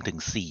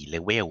3-4เล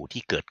เวล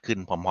ที่เกิดขึ้น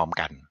พร้อมๆ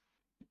กัน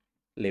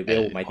เลเว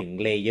ลหมายถึง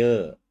เลเยอ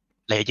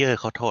ร์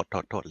เขาโท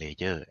ษเล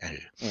เยอร์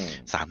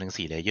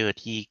3-4เลเยอร์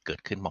ที่เกิด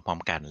ขึ้นพร้อม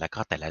ๆกันแล้วก็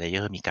แต่ละเลเย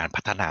อร์มีการ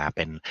พัฒนาเ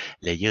ป็น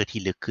เลเยอร์ที่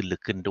ลึก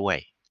ขึ้นด้วย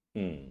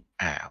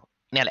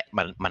เนี่ยแหละ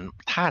มัน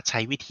ถ้าใช้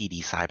วิธี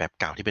ดีไซน์แบบ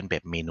เก่าที่เป็นแบ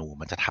บเมนู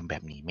มันจะทำแบ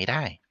บนี้ไม่ไ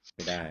ด้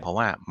เพราะ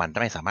ว่ามัน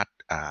ไม่สามารถ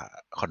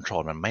คอนโทร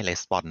ลมันไม่レ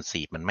スปอน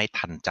ซีฟมันไม่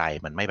ทันใจ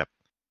มันไม่แบบ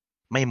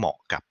ไม่เหมาะ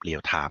กับเรีย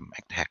ลไทม์แอ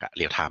คแท็กเ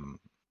รียลไทม์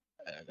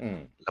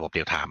ระบบเ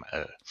รียลไทม์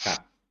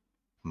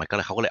มันก็เ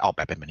ลยเขาก็เลยออกแ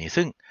บบเป็นแบบนี้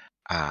ซึ่ง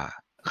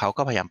เขา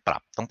ก็พยายามปรั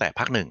บตั้งแต่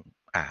ภาค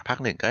1ภาค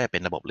1ก็จะเป็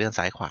นระบบเลื่อน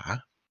ซ้ายขวา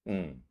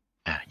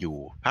อยู่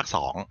ภาค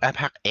2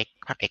ภาค X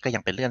ก็ยั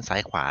งเป็นเลื่อนซ้า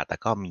ยขวาแต่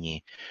ก็มี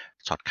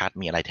ช็อตคัท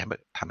มีอะไร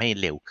ทำให้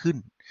เร็วขึ้น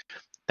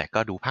แต่ก็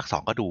ดูภาค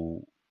2ก็ดู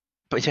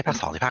ไม่ใช่ภาค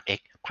2สิภาค X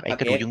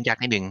ก็ดูยุ่งยาก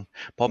นิดนึง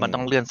เพราะมันต้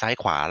องเลื่อนซ้าย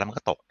ขวาแล้วมัน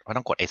ก็ตกเพราะ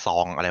ต้องกดไอ้ซอ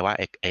งอะไรว่า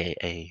ไ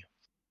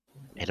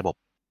อ้ระบบ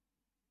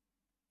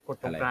กด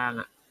ตรงกลาง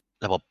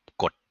ระบบ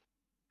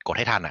กดใ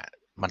ห้ทัน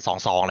มันซ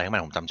องอะไรของมั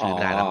นผมจำชื่อไ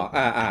ม่ได้แล้ว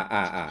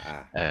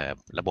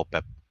ระบบแบ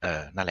บ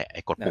นั่นแหละไ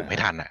อ้กดปุ่มให้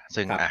ทัน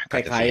ซึ่งก็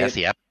จะเ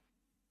สีย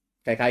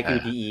คล้ายๆ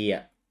QTE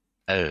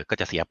ก็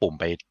จะเสียปุ่ม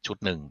ไปชุด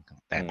หนึ่ง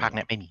แต่ภาค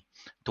นี้ไม่มี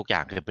ทุกอย่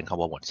างคือเป็นคอมโ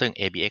บหมดซึ่ง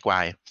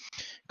ABXY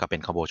ก็เป็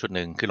นคอมโบชุดห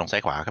นึ่งขึ้นลงซ้า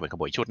ยขวาก็เป็นคอม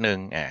โบอีกชุดหนึ่ง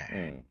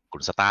ปุ่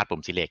มสตาร์ทปุ่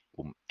ม select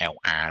ปุ่ม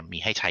LR มี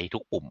ให้ใช้ทุ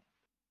กปุ่ม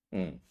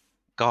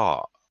ก็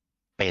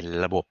เป็น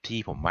ระบบที่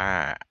ผมว่า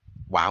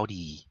ว้าว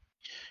ดี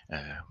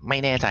ไม่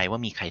แน่ใจว่า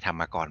มีใครท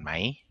ำมาก่อนไหม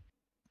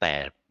แต่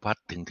ว่า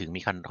ถึงมี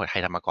ใคร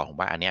ทำมาก่อนผม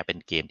ว่าอันนี้เป็น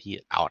เกมที่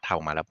เอาเท่า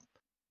มาแ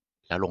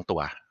ล้วลงตั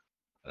ว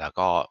แล้ว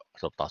ก็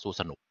ต่อสู้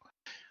สนุก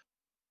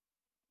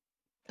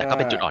แต่ก็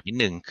เป็นจุดอ่อนนิด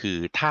นึงคือ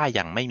ถ้า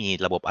ยังไม่มี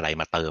ระบบอะไร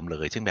มาเติมเล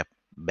ยซึ่งแบบ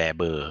แบ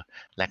อร์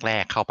แร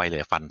กๆเข้าไปเล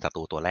ยฟันศัต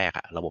รูตัวแรก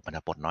ระบบมันจ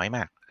ะปลดน้อยม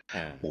าก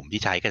ปุ่ม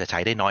ที่ใช้ก็จะใช้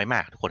ได้น้อยม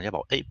ากทุกคนก็บ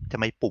อกเอ้ยทำ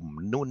ไมปุ่ม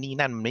นู่นนี่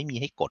นั่นมันไม่มี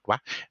ให้กดวะ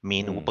เม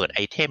นูเปิดไอ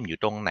เทมอยู่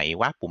ตรงไหน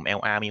วะปุ่ม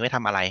LR มีไว้ท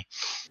ำอะไร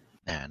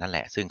นั่นแห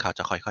ละซึ่งเขาจ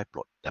ะค่อยๆปล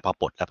ดแต่พอ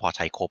ปลดแล้วพอใ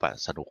ช้ครบ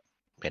สนุก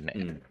เ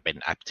ป็น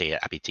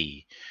RPG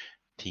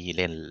ที่เ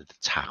ล่น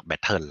ฉากแบท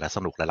เทิลแล้วส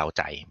นุกและเร้าใ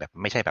จแบบ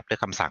ไม่ใช่แบบด้วย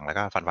คำสั่งแล้ว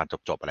ก็ฟัน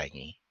จบอะไรอย่าง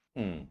นี้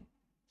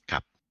ครั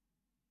บ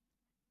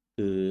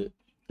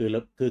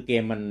คือเก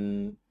มมัน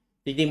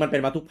จริงๆมันเป็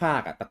นมาทุกภา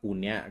คตระกูล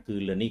เนี้ยคือ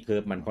learning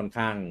curve มันค่อน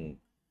ข้าง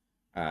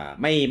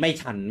ไม่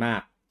ชันมา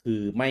กคื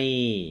อไม่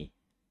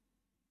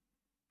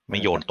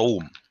โยนตุ้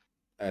ม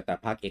แต่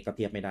ภาค X ก็เ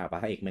ทียบไม่ได้ภา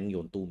ค X แม่งโย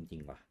นตุ้มจริ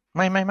งว่ะไ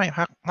ม่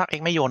ภาค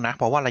X ไม่โยนนะเ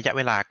พราะว่าระยะเ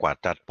วลากว่า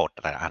จะปลด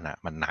แต่ละอัน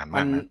มันนานม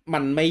ากนะมั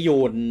นไม่โย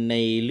นใน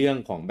เรื่อง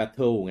ของ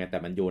Battle ไงแต่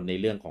มันโยนใน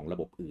เรื่องของระ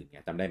บบอื่นไง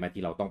จำได้ไหม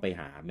ที่เราต้องไป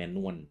หาแมนน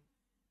วล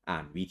อ่า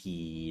นวิธี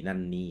นั่น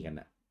นี่กั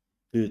น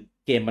คือ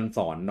เกมมันส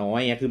อนน้อ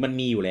ยคือมัน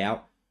มีอยู่แล้ว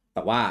แ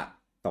ต่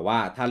ว่า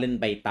ถ้าเล่น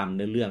ไปตามเ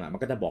นื้อเรื่องมั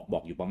นก็จะบ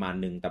อกอยู่ประมาณ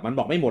นึงแต่มัน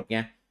บอกไม่หมดไง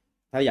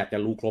ถ้าอยากจะ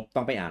รู้ครบ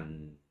ต้องไปอ่าน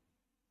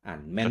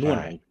แมนนวล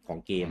ของ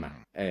เกม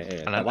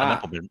แต่ว่า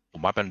ผ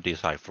มว่าเป็นดี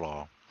ไซน์ฟลอ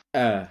ร์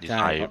ดีไ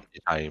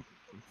ซน์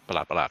ประ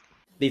หลาด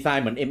ดีไซ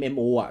น์เหมือน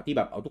MMO ที่แ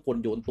บบเอาทุกคน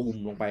โยนตูม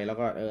ลงไปแล้ว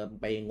ก็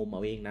ไปงมเอ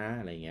าเองนะ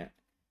อะไรเงี้ย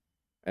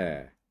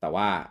แต่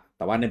ว่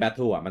าในแบทเ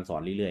ทิลมันสอ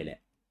นเรื่อยๆแหละ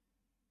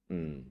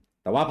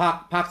แต่ว่า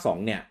ภาค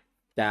2เนี่ย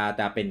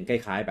จะเป็นค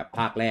ล้ายๆแบบ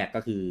ภาคแรก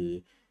ก็คือ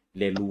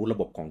เรียนรู้ระ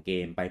บบของเก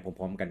มไปพ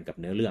ร้อมๆกันกับ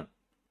เนื้อเรื่อง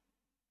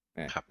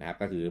นะครับ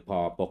ก็คือพอ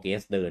โปรเกร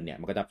สเดินเนี่ย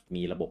มันก็จะ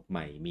มีระบบให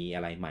ม่มีอ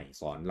ะไรใหม่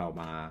สอนเรา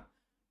มา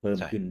เพิ่ม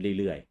ขึ้น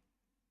เรื่อย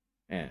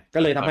ๆก็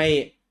เลยทำใ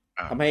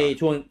ห้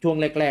ช่วง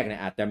แรกๆเนี่ย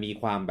อาจจะมี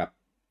ความแบบ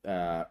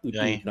อึด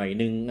ๆหน่อย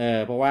นึง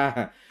เพราะว่า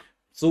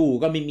สู้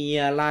ก็ไม่มี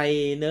อะไร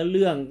เนื้อเ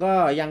รื่องก็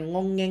ยังง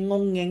งแ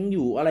งงอ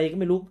ยู่อะไรก็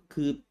ไม่รู้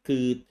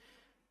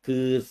คื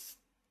อ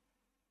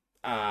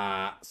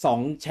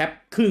2 แชป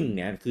ครึ่งเ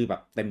นี่ยคือแบ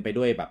บเต็มไป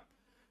ด้วยแบบ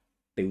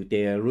ติวเต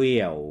เรี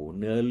ยล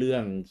เนื้อเรื่อ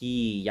งที่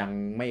ยัง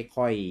ไม่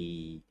ค่อย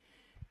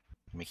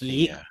พี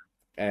ค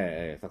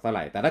สักเท่าไห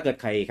ร่แต่ถ้าเกิด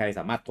ใครส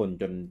ามารถทน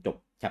จนจบ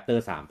chapter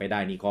 3ไปได้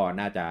นี่ก็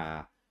น่าจะ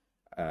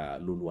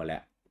รัวๆแหล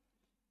ะ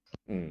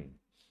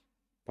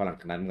พอหลัง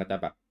จากนั้นมันก็จะ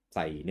แบบใ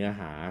ส่เนื้อ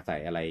หาใส่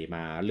อะไรม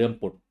าเริ่ม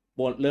ปล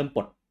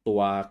ดตั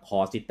วคอ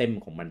ซิสเต็ม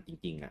ของมันจ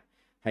ริง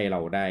ๆให้เรา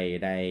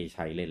ได้ใ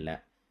ช้เล่นแล้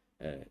ว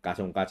ก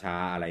าชา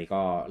อะไร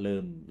ก็เ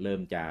ริ่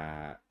ม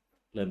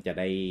จะ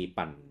ได้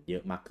ปั่นเยอ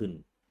ะมากขึ้น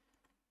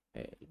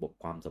ระบบ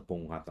ความสั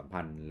ม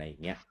พันธ์อะไรอย่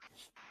างเงี้ย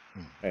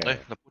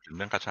เราพูดถึงเ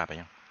รื่องกาชาไป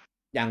ยัง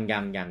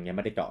ไ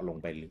ม่ได้เจาะลง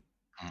ไปเลย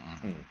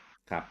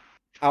ครับ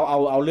เ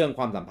อาเรื่องค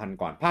วามสัมพันธ์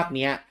ก่อนภาคเ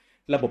นี้ย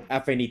ระบบ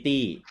Affinity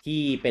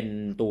ที่เป็น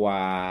ตัว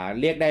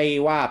เรียกได้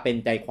ว่าเป็น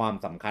ใจความ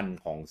สำคัญ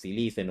ของซี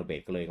รีส์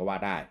Xenoblade ก็เลยก็ว่า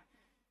ได้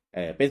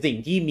เป็นสิ่ง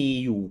ที่มี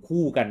อยู่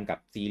คู่กันกับ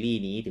ซีรีส์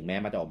นี้ถึงแม้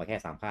มันจะออกมาแค่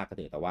3 ภาคก็เ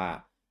ถอะแต่ว่า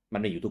มั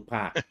นไม่อยู่ทุกภ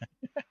าค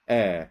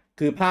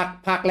คือ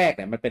ภาคแรกเ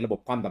นี่ยมันเป็นระบบ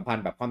ความสัมพัน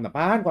ธ์แบบความสัม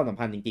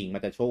พันธ์จริงๆมั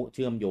นจะเ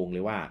ชื่อมโยงเล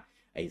ยว่า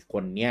ไอ้ค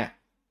นเนี้ย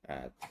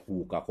ถู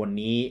กกับคน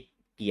นี้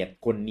เกลียด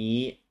คนนี้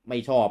ไม่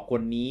ชอบค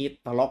นนี้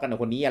ทะเลาะกันกับ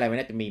คนนี้อะไรมั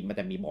นจะ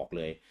มีบอกเ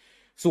ลย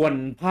ส่วน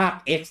ภาค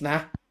X นะ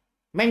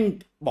แม่ง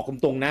บอกต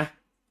รงๆนะ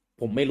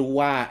ผมไม่รู้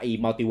ว่าไอ้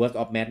Multiverse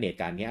of Madness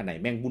การนี้อันไหน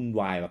แม่งวุ่น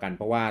วายกว่ากันเ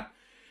พราะว่า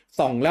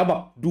ส่องแล้วแบ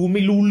บดูไ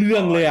ม่รู้เรื่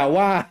องเลย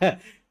ว่า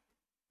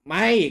ไ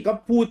ม่ก็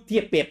พูดเ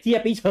ปรียบเทีย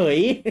บไปเฉย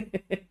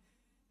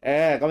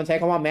ก็มันใช้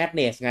คำว่า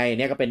Madness ไง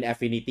เนี่ยก็เป็น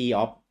Affinity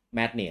of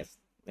Madness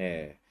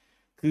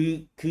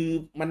คือ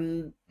มัน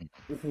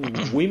โอ้โ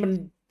ห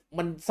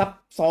มันซับ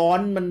ซ้อน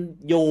มัน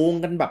โยง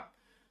กันแบบ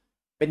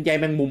เป็นใย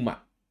แมงมุม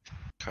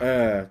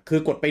คือ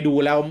กดไปดู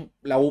แ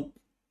ล้ว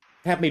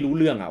แทบไม่รู้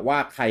เรื่องว่า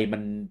ใครมั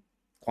น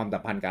ความสั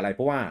มพันธ์กับอะไรเพ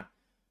ราะว่า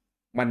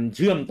มันเ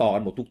ชื่อมต่อกั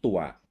นหมดทุกตัว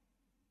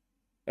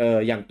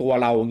อย่างตัว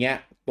เราเงี้ย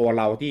ตัว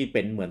เราที่เ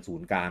ป็นเหมือนศู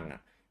นย์กลาง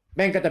แ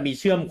ม่งก็จะมี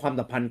เชื่อมความ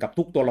สัมพันธ์กับ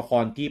ทุกตัวละค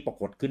รที่ปรา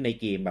กฏขึ้นใน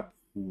เกมแบบ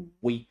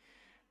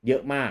เยอ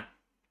ะมาก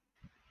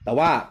แต่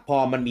ว่าพอ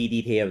มันมี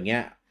ดีเทลอย่างเงี้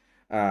ย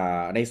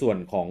ในส่วน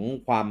ของ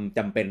ความจ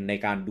ำเป็นใน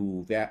การดู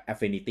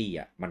Affinity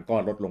มันก็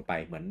ลดลงไป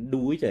เหมือน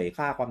ดูเฉย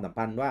ค่าความสัม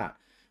พันธ์ว่า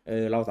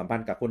เราสัมพัน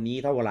ธ์กับคนนี้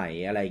เท่าไหร่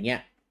อะไรเงี้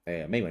ย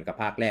ไม่เหมือนกับ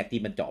ภาคแรก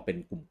ที่มันเจาะเป็น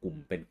กลุ่ม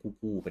ๆเป็น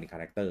คู่ๆเป็นคา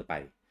แรคเตอร์ไป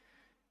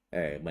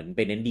เหมือนไป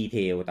เน้นดีเท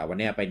ลแต่วัน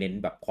นี้ไปเน้น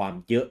แบบความ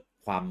เยอะ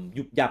ความ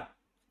ยุบยับ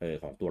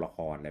ของตัวละค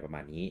รอะไรประม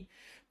าณนี้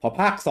พอ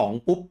ภาค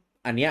2ปุ๊บ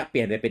อันเนี้ยเป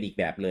ลี่ยนไปเป็นอีก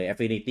แบบเลย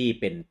Affinity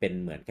เป็น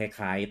เหมือนค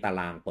ล้ายๆตา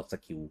รางปลดส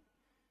กิล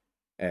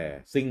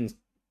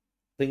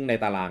ซึ่งใน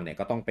ตารางเนี่ย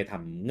ก็ต้องไปท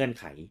ำเงื่อน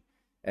ไข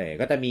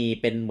ก็จะมี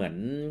เป็นเหมือน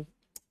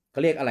เข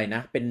าเรียกอะไรน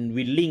ะเป็น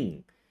วิลลิ่ง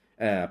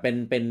เ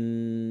ป็น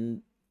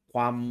ค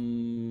ว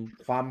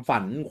ามฝั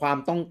นความ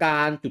ต้องกา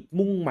รจุด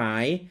มุ่งหมา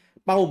ย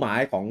เป้าหมาย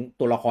ของ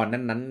ตัวละคร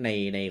นั้นๆ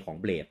ในของ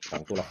เบลดขอ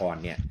งตัวละคร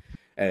เนี่ย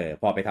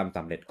พอไปทำส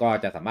ำเร็จก็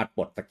จะสามารถป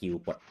ลดสกิล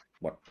ป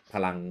ลดพ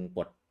ลังป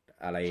ลด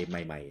อะไรใ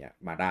หม่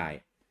ๆมาได้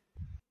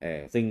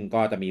ซึ่ง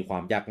ก็จะมีควา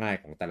มยากง่าย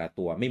ของแต่ละ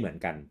ตัวไม่เหมือน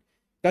กัน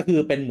ก็คือ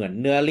เป็นเหมือน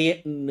เนื้อเลี่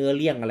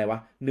ยงอะไรวะ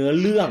เนื้อ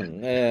เรื่อง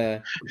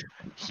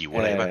หิวอ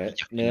ะไรวะ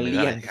เนื้อเ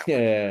ลี่ยง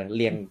เ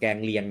ลี่ยงแกง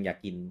เลี่ยงอยาก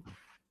กิน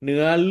เ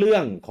นื้อเรื่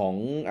องของ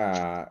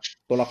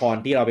ตัวละคร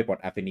ที่เราไปปลด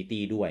Affinity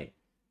ด้วย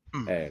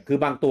คือ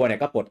บางตัวเนี่ย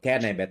ก็ปลดแค่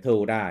ใน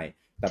Battle ได้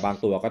แต่บาง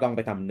ตัวก็ต้องไ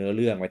ปทำเนื้อเ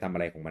รื่องไปทำอะ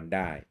ไรของมันไ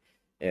ด้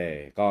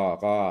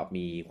ก็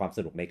มีความส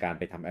นุกในการ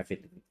ไปทำ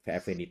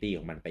Affinity ข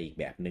องมันไปอีก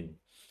แบบหนึ่ง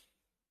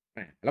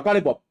แล้วก็ร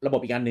ะบ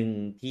บอีกอันหนึ่ง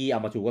ที่เอา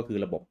มาชูก็คือ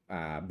ระบบ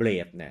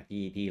Blade เนี่ย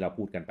ที่เรา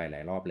พูดกันไปหล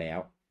ายรอบแล้ว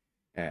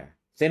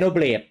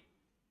Xenoblade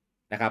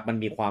นะครับมัน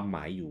มีความหม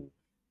ายอยู่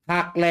ภ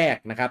าคแรก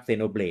นะครับ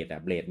Xenoblade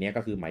Blade เนี้ย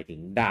ก็คือหมายถึง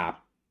ดาบ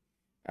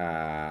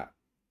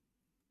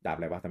อ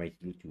ะไรวะทำไม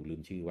ลื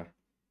มชื่อวะ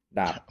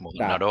ดาบโม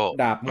นาโ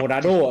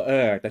ด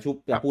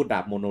จะพูดดา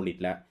บโมโนลิท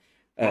แล้ว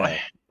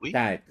ใ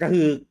ช่ก็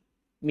คือ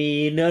มี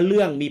เนื้อเ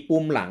รื่องมีปุ่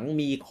มหลัง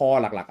มีคอ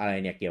หลักๆอะไร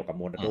เนี่ยเกี่ยวกับ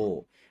โมนาโด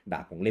ดา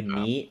บของเล่ม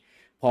นี้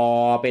พอ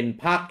เป็น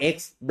ภาค X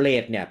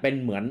Blade เนี่ยเป็น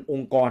เหมือนอ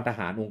งค์กรทห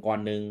ารองค์กร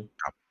หนึ่ง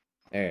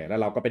แล้ว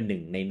เราก็เป็นหนึ่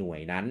งในหน่วย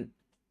นั้น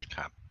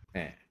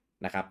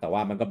นะครับแต่ว่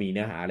ามันก็มีเ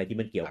นื้อหาอะไรที่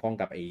มันเกี่ยวข้อง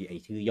กับไอ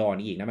ชื่อย่อ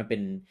นี้อีกนะมันเป็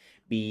น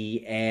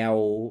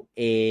BLADE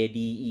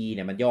เ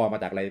นี่ยมันย่อมา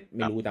จากอะไรไ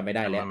ม่รู้จำไม่ไ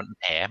ด้แล้วมัน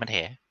แถ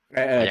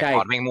ใช่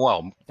ไม่มั่วผ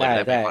มใช่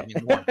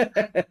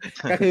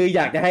ก็คืออ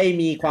ยากจะให้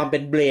มีความเป็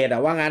นเบลด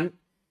ว่างั้น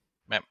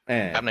แบบ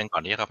แป๊บนึงก่อ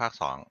นที่จะเข้าภาค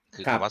2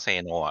คือคำว่าเซ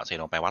โ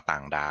นแปลว่าต่า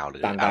งดาวหรื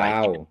ออะไร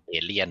ที่เป็นเอ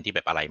เลี่ยนที่แบ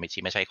บอะไรไ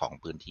ม่ใช่ของ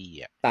พื้นที่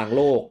ต่างโ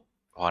ลก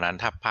เพราะนั้น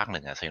ถ้าภาค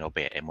1เซโนเบ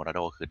ตโมนาโด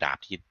คือดาบ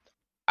ที่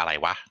อะไร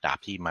วะดาบ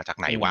ที่มาจาก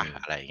ไหนวะ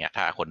อะไรอย่างเงี้ย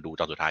ถ้าคนดู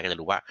ตอนสุดท้ายก็จะ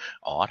รู้ว่า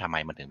อ๋อทำไม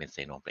มันถึงเป็นเซ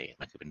โนเบลด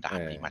มันคือเป็นดาบ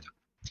ที่มาจาก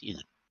ที่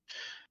อื่น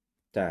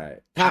ใช่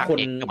ถ้าคน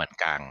X ก็เหมือน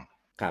กัน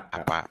ครับ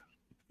ว่า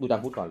ดูตา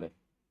มพูดก่อนเลย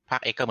ภา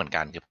ค X ก็เหมือน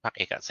กันคือภาค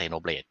X อะเซโน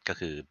เบลดก็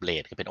คือเบล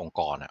ดก็เป็นองค์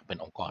กรอะเป็น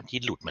องค์กรที่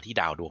หลุดมาที่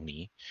ดาวดวง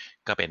นี้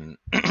ก็เป็น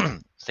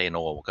เซโน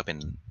ก็เป็น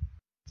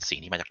สิ่ง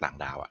ที่มาจากต่าง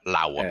ดาวอะเร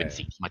าอะเป็น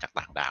สิ่งที่มาจาก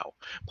ต่างดาว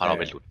เพราะเรา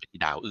ไปหลุดไป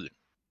ที่ดาวอื่น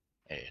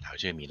ดาว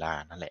ชื่อมิล่า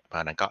นั่นแหละเพรา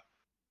ะนั้นก็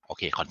โอเ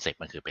คคอนเซ็ปต์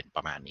มันคือเป็นป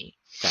ระมาณนี้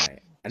ใช่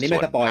อันนี้ไม่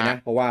สปอยนะ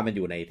เพราะว่ามันอ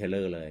ยู่ในเทเล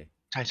อร์เลย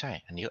ใช่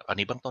อัน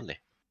นี้เบื้องต้นเลย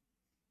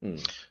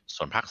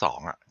ส่วนภาค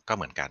2อ่ะก็เ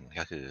หมือนกัน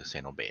ก็คือเซ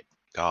โนเบลด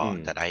ก็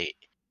จะได้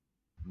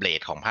เบล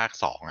ดของภาค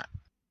2อ่ะ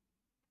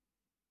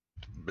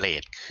เบล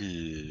ดคื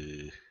อ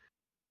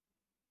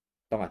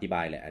ต้องอธิบ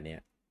ายแหละอันเนี้ย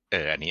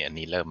อัน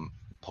นี้เริ่ม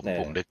ผ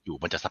มนึกอยู่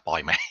มันจะสปอย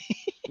ไหม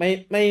ไ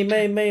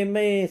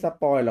ม่ส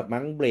ปอยหรอก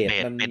มั้งเบลด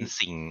มันเป็น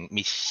สิ่ง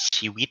มี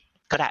ชีวิต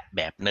ก็ได้แ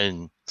บบหนึ่ง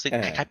ซึ่ง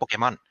คล้ายๆโปเก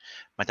มอน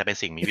มันจะเป็น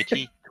สิ่งมีชีวิต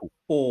ที่ถูก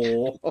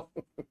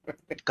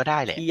ก็ได้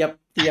แหละเ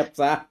ทียบ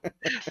ซะ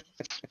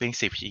เป็น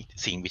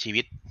สิ่งมีชี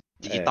วิต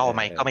ดิจิตอลไห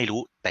มก็ไม่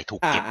รู้แต่ถู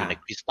กเก็บอยู่ใน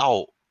คริสตั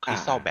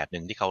ลแบบห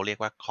นึ่งที่เขาเรียก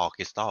ว่าคอค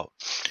ริสตัล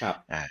ครับ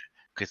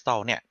คริสตัล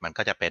เนี่ยมัน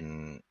ก็จะเป็น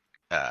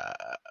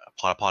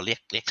พอเรี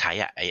ยกใช้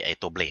อ่ะไอ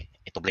ตัวเบล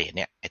ดเ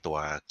นี่ยไอตัว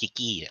กิก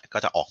กี้ก็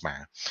จะออกมา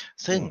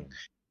ซึ่ง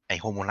ไอ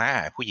โฮโมล่า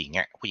ผู้ห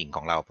ญิงข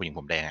องเราผู้หญิง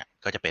ผมแดง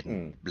ก็จะเป็น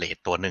เบลด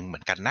ตัวหนึ่งเหมื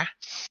อนกันนะ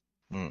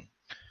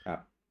ครับ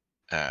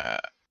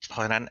เพรา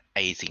ะฉะนั้นไอ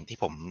สิ่งที่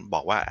ผมบ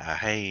อกว่า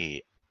ให้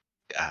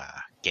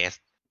เกส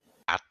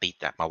อาร์ติส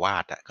มาวา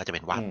ดก็จะเป็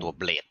นวาดตัว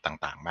เบลด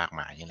ต่างๆมาก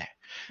มายนี่แหละ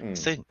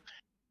ซึ่ง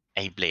ไอ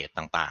เบลด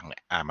ต่างๆเนี่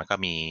ยมันก็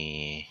มี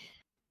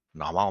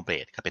normal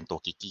blade ก็เป็นตัว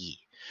กิกกี้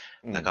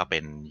แล้วก็เป็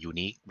น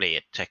unique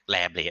blade ใช้แร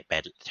blade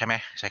ใช่ไหม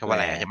ใช้คำว่า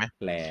แรใช่ไหม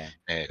แร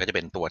ก็จะเ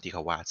ป็นตัวที่เข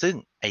าว่าซึ่ง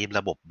ไอร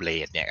ะบบ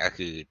blade เนี่ยก็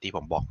คือที่ผ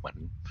มบอกเหมือน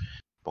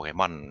โปเก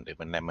มอนหรือ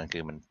มันคื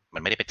อมั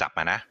นไม่ได้ไปจับม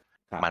านะ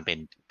มันเป็น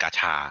กา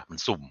ชามัน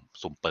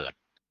สุ่มเปิด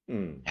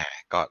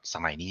ก็ส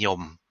มัยนิยม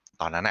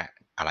ตอนนั้น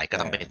อะไรก็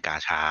ต้องเป็นกา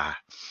ชา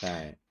ใช่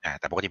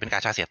แต่ปกติเป็นกา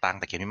ชาเสียตังค์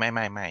แต่เกมนี้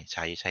ไม่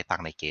ใช้ตัง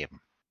ค์ในเกม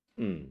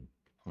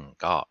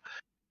ก็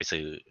ไป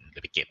ซื้อหรื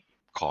อไปเก็บ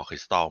คอคริ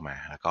สตัลมา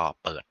แล้วก็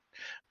เปิด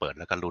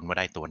แล้วก็ลุ้นว่า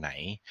ได้ตัวไหน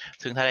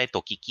ซึ่งถ้าได้ตั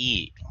วกิกกี้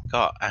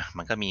ก็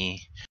มันก็มี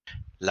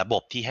ระบ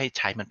บที่ให้ใ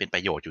ช้มันเป็นปร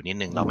ะโยชน์อยู่นิด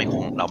นึงเราไ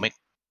ม่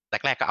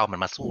แรกๆก็เอามัน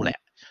มาสู้แหละ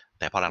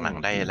แต่พอหลัง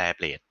ๆได้แรเบ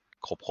ลด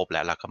ครบแ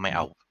ล้วเราก็ไม่เอ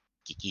า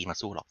กิกกี้มา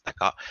สู้หรอกแต่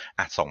ก็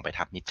ส่งไปท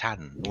ำมิชชั่น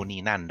นู่น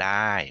นี่นั่นไ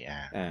ด้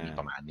มีป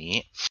ระมาณนี้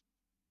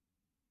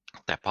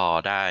แต่พอ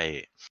ได้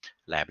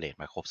แรเบลด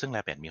มาครบซึ่งแร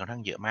เบลดมีค่อนข้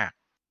างเยอะมาก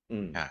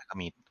ก็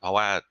มีเพราะ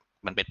ว่า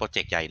มันเป็นโปรเจ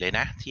กต์ใหญ่เลย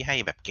นะที่ให้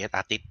แบบเกสอ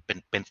าร์ติสเ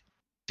ป็น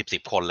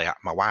10 คนเลย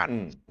มาวาด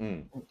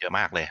เยอะม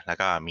ากเลยแล้ว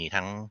ก็มี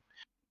ทั้ง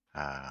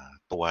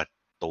ตัว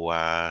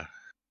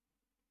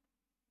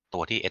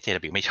ที่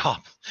SJW ไม่ชอบ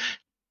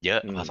เยอะ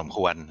พอสมค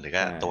วรหรือ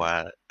ก็ตัว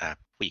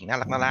ผู้หญิงน่า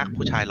รัก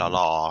ผู้ชายห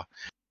ล่อ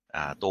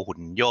ๆตัวหุ่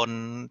นยน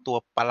ต์ตัว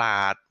ประหล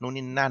าดนู่น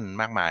นี่นั่น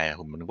มากมาย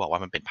ผมนึกบอกว่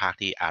ามันเป็นภาค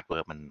ที่อาร์ตเวิ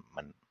ร์ก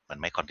มัน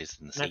ไม่คอนสิสเท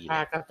นซีภ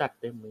าคก็จัด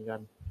เต็มเหมือนกั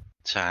น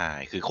ใช่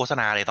คือโฆษ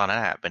ณาเลยตอนนั้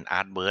นเป็นอา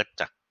ร์ตเวิร์ก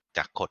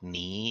จากคน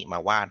นี้มา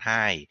วาดใ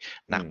ห้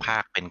นักพา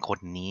กย์เป็นคน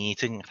นี้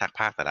ซึ่งนัก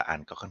พากย์แต่ละอัน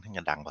ก็ค่อนข้างจ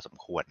ะดังพอสม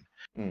ควร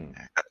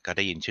ก็ไ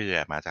ด้ยินชื่อ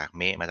มาจาก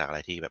มาจากอะไร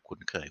ที่แบบคุ้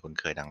น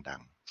เคยดัง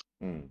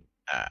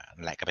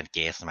นั่นแหละก็เป็นเก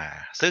สมา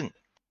ซึ่ง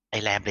ไอ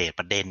แลเบรด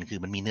ประเด็นคือ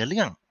มันมีเนื้อเ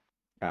รื่อง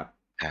ครับ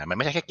มันไ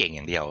ม่ใช่แค่เก่งอ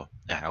ย่างเดียว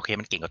โอเค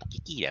มันเก่งกว่ากิ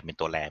กกี้เป็น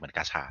ตัวแรเหมือนก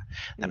าชา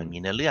แต่มันมี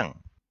เนื้อเรื่อง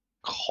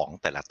ของ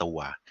แต่ละตัว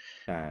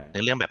เ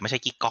นื้อเรื่องแบบไม่ใช่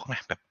กิ๊กก๊อกน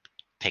ะแบบ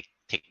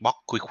เทคบ็อก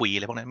คุยอะ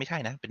ไรพวกนั้นไม่ใช่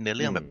นะเป็นเนื้อเ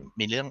รื่องแบบ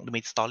มี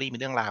สตอรี่มี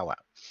เรื่องราว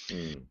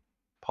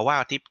เพราะว่า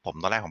ที่ผม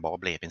ตอนแรกผมบอกว่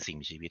าเบลดเป็นสิ่ง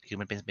มีชีวิตคือ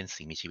มันเป็น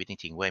สิ่งมีชีวิตจ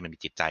ริงๆเว้ยมันมี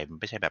จิตใจมัน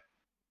ไม่ใช่แบบ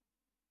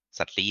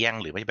สัตว์เลี้ยง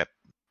หรือไม่ใช่แบบ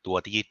ตัว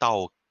ดิจิตอล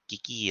กิ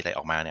กกี้อะไรอ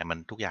อกมาเนี่ยมัน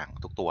ทุกอย่าง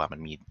ทุกตัวมั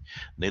นมี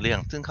เนื้อเรื่อง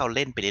ซึ่งเขาเ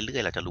ล่นไปเรื่อ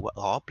ยๆเราจะรู้ว่า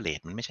เบลด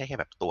มันไม่ใช่แค่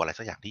แบบตัวอะไร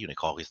สักอย่างที่อยู่ใน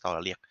คอคริสตัลแ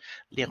ล้วเ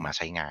รียกมาใ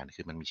ช้งาน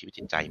คือมันมีชีวิต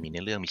จิตใจมีเ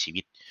นื้อเรื่องมีชี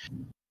วิต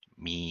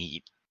มี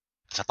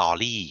สตอ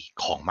รี่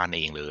ของมันเ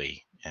องเลย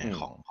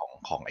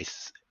ของไอ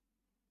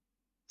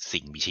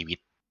สิ่งมีชีวิต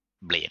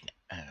เบลดเนี่ย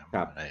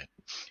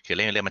คือเ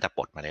รื่องมันจะป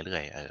ลดมาเรื่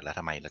อยๆแล้วท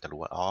ำไมเราจะรู้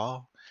ว่า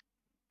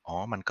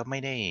มันก็ไม่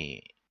ได้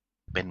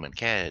เป็นเหมือน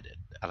แค่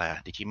อะไร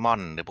ดิจิมอ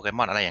นหรือโปเกม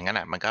อนอะไรอย่างนั้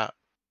นมันก็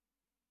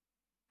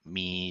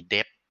มีเด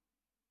ฟ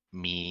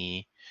มี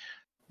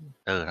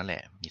นั่นแหล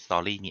ะมีสตอ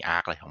รี่มีอา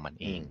ร์คอะไรของมัน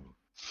เอง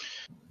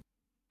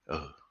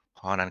เพ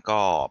ราะนั้นก็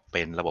เ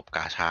ป็นระบบก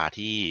าชา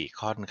ที่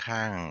ค่อนข้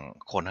าง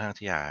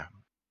ที่จะ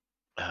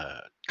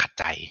ขัด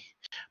ใจ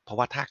เพราะ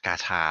ว่าถ้ากา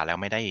ชาแล้ว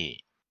ไม่ได้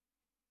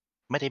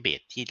เบ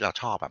สที่เรา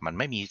ชอบมัน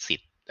ไม่มีสิ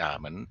ทธิ์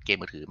เหมือนเกม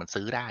มือถือมัน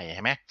ซื้อได้ใ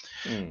ช่ไหม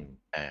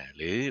ห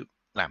รือ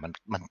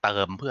มันเติ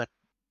มเพื่อ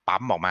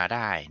ปั๊มออกมาไ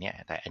ด้เนี่ย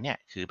แต่อันเนี้ย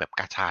คือแบบ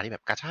กาชาที่แบ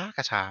บกา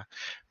ชา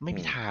ไม่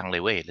มีทางเล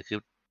ยเว้ยหรือคือ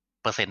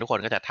เปอร์เซ็นต์ทุกค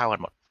นก็จะเท่ากั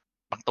นหมด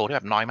บางตัวที่แ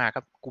บบน้อยมาก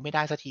ก็กูไม่ไ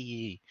ด้สักที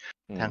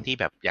ทั้งที่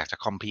แบบอยากจะ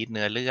คอมพลีทเ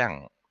นื้อเรื่อง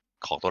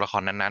ของตัวละค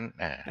รนั้น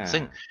ๆ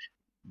ซึ่ง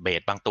เบ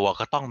สบางตัว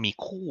ก็ต้องมี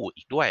คู่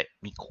อีกด้วย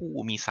มีคู่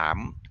มี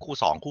3คู่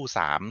2คู่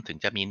3ถึง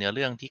จะมีเนื้อเ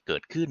รื่องที่เกิ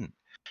ดขึ้น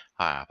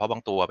เพราะบา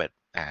งตัวแบบ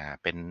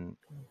เป็น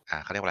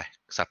เขาเรียกว่าอะไร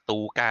ศัตรู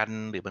กัน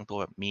หรือบางตัว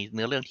แบบมีเ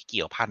นื้อเรื่องที่เ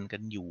กี่ยวพันกั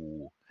นอยู่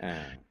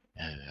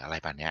อะไร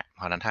แบบเนี้ยเพ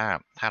ราะนั้น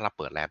ถ้าเราเ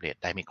ปิดแลบเรท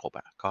ได้ไม่ครบ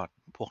อ่ะก็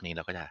พวกนี้เ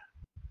ราก็จะ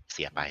เ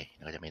สียไปเ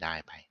ราก็จะไม่ได้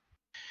ไป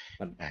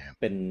มัน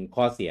เป็น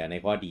ข้อเสียใน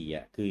ข้อดี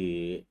อ่ะคือ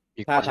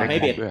มี ถ้า คน ทำ ไม่ ให้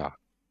คร เบ็ บ ด ด้วยเหรอ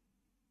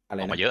อะไร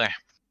ออก นะ มาเยอะไง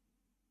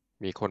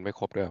มีคนไม่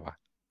ครบด้วยวะ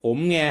ผม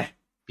ไง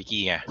พี่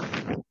กี้ไง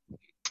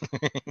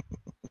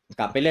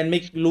กลับไปเล่นไม่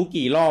รู้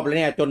กี่รอบแล้ว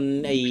เนี่ย จน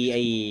ไอ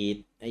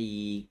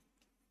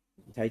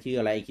ใช้ชื่อ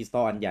อะไรไอคริสตั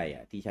ลอันใหญ่อ่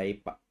ะที่ใช้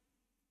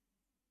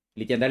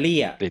Legendary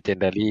อ่ะ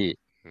Legendary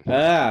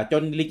จ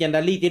น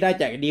Legendary ที่ได้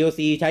จาก DLC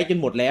ใช้จน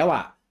หมดแล้ว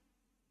อ่ะ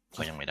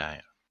ก็ยังไม่ได้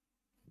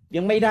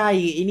ยังไม่ได้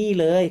ไอ้นี่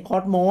เลยคอ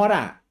สมอส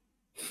อ่ะ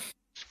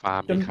ฟาร์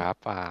มนี่ครับ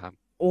ฟาร์ม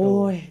โอ้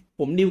ยผ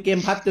มนิวเกม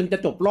พัทจนจะ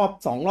จบรอบ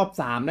2รอบ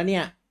3แล้วเนี่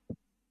ย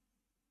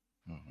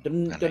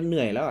จนเห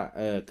นื่อยแล้วอ่ะ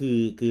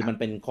คือมัน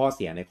เป็นข้อเ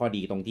สียในข้อ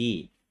ดีตรงที่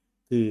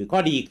คือข้อ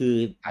ดีคือ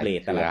เบร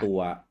ดแต่ละตัว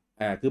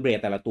คือเบรด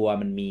แต่ละตัว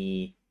มัน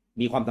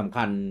มีความสำ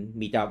คัญ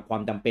มีควา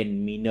มจำเป็น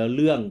มีเนื้อเ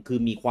รื่องคือ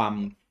มีความ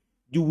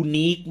ยู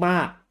นิคม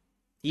าก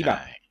ที่แบบ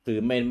คือ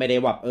ไม่ได้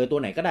ว่าตัว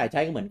ไหนก็ได้ใ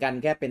ช้ก็เหมือนกัน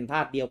แค่เป็นธ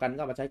าตุเดียวกัน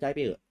ก็มาใช้ไป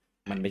เถอะ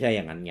มันไม่ใช่อ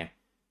ย่างนั้นไง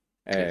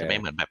จะไม่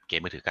เหมือนแบบเก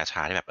มมือถือกาช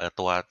าที่แบบ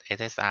ตัว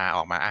SSR อ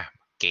อกมา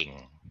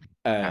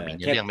มีเ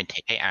นื้อเรื่องเป็นเท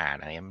คให้อ่าน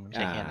อะไรไม่ใ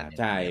ช่แค่นั้น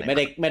ใช่ไม่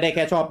ได้แ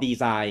ค่ชอบดี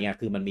ไซน์ไง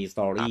คือมันมีส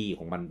ตอรี่ข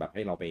องมันแบบใ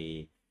ห้เราไป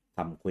ท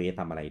ำเควส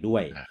ทำอะไรด้ว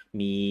ย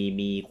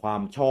มีควา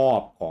มชอบ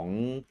ขอ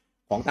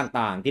ง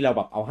ต่างๆที่เราแ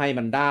บบเอาให้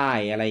มันได้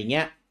อะไรเ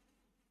งี้ย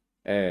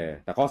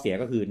แต่ข้อเสีย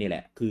ก็คือนี่แหล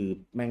ะคือ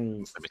แม่ง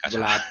เว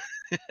ลา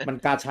มัน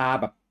กาชา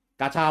แบบ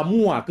กาชา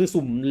มั่วคือ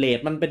สุ่มเรท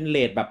มันเป็นเร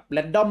ทแบบแร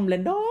นดอ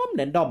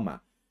มอ่ะ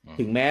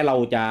ถึงแม้เรา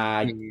จะ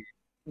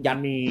ยัด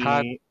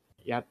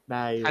ยัดไ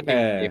ด้ถ้าใน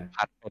เกม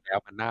พัดไปแล้ว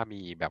มันน่า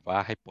มีแบบว่า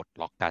ให้ปลด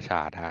ล็อกกาชา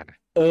ได้นะ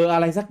อะ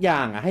ไรสักอย่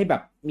างอ่ะให้แบ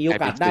บมีโอ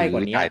กาสได้กว่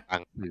านี้จ่ายตั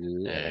งค์ซื้อ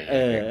อะไร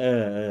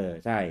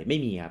ใช่ไม่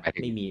มีครับ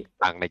ไม่มี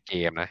ตังค์ในเก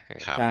มนะ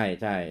ใ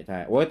ช่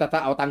โอ้ยแต่ถ้า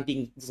เอาตังค์จริง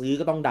ซื้อ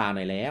ก็ต้องด่าห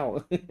น่อยแล้ว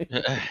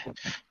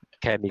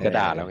แค่นี้ก็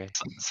ด่าแล้วไง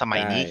สมั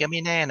ยนี้ก็ไม่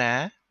แน่นะ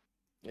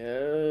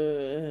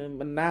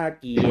มันน่า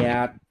เกลีย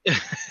ด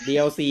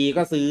DLC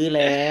ก็ซื้อแ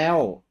ล้ว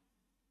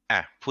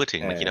พูดถึ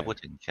งเมื่อกี้เราพูด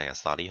ถึงแค่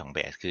สตอรี่ของเบ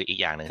สคืออีก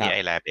อย่างหนึ่งที่ไ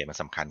อ้แลเบสมัน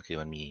สำคัญคือ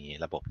มันมี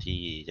ระบบที่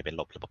จะเป็น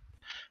ระบบ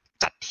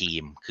จัดที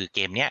มคือเก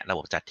มเนี้ยระบ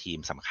บจัดทีม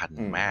สำคัญ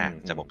มาก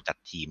ระบบจัด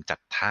ทีมจัด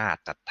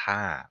ท่า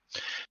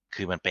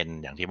คือมันเป็น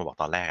อย่างที่มาบอก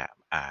ตอนแรก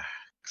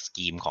ส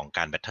กีมของก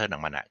ารแบทเทิลขอ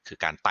งมันคือ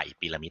การไต่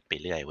พีระมิดไป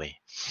เรื่อยเว้ย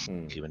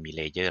คือมันมีเ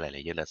ลเยอร์หลายเล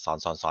เยอร์แล้ว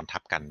ซ้อนทั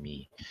บกันมี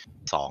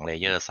2เล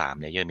เยอร์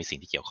3เลเยอร์มีสิ่ง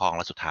ที่เกี่ยวข้องแ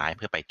ล้วสุดท้ายเ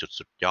พื่อไปจุด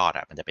สุดยอด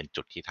มันจะเป็น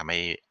จุดที่ทำให้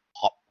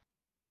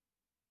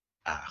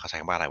เขาใช้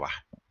คำว่าอะไรวะ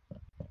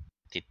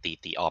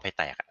ตีออฟให้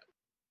แตก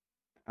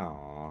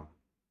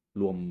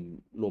ร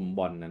วมบ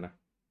อลนะ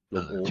รว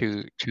ม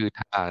ชื่อ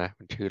ท่านะ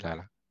มันชื่ออะไร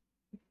ล่ะ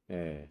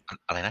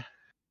อะไรนะ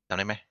จำ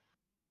ได้ไหม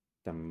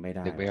จำไม่ไ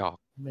ด้นึกไม่ออก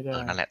ไม่ได้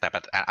นั่นแหละแต่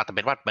เอาแต่เ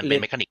ป็นว่ามันเป็น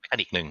เมคานิ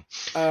กหนึ่ง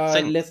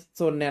ซึ่งเลสโ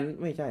ซนนั้น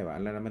ไม่ใช่หวะ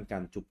แล้วมันกา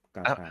รจุบก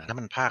าชาแล้ว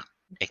มันภาค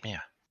X ไหม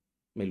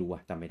ไม่รู้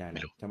จำไม่ได้ไ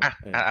ม่รู้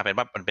เอาเป็น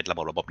ว่ามันเป็นร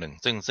ะบบหนึ่ง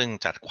ซึ่ง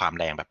จัดความ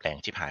แรงแบบแรง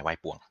ชิบหายไว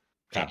ป่วง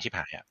แรงชิบห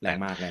ายแรง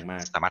มา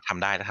กสามารถท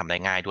ำได้และทำได้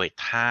ง่ายด้วย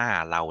ถ้า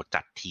เรา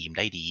จัดทีมไ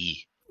ด้ดี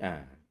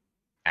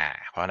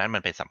เพราะนั้นมั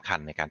นเป็นสำคัญ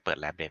ในการเปิด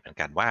แลบเดทเหมือน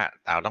กันว่า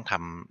เรา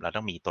ต้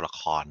องมีตัวละ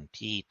คร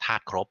ที่ธา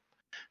ตุครบ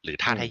หรือ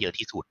ธาตุให้เยอะ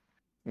ที่สุด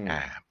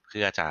เ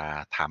พื่อจะ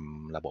ท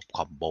ำระบบค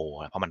อมโบ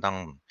เพราะมันต้อง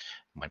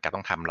เหมือนกับต้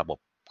องทำระบบ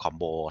คอม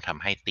โบท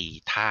ำให้ตี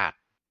ธาตุ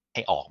ใ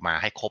ห้ออกมา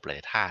ให้ครบเลย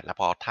ธาตุแล้ว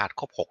พอธาตุ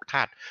ครบ6ธ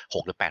าตุ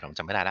6หรือ8ผมจ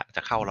ำไม่ได้แล้วจ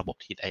ะเข้าระบบ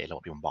ที่ระบ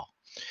บที่ผมบอก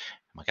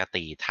มันก็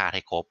ตีธาตุใ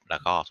ห้ครบแล้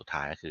วก็สุดท้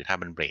ายก็คือถ้า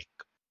มันเบรก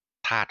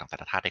ธาตุของแต่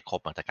ละธาตุได้ครบ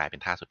มันจะกลายเป็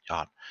นธาตุสุดยอ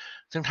ด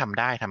ซึ่งทำ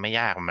ได้ทำไม่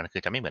ยากมันคื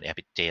อจะไม่เหมือน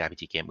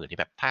RPG เกมอื่นที่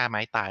แบบท่าไ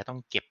ม้ตายต้อง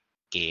เก็บ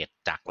เกรด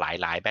จากห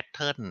ลายแบทเ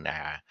ทิล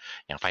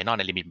อย่างไฟนอลใ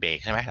นลิมิตเบรก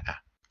ใช่ไหม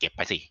เก็บไ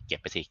ป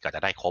สิก็จ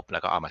ะได้ครบแล้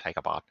วก็เอามาใช้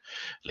กับบอส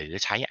หรือ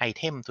ใช้ไอเ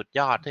ทมสุด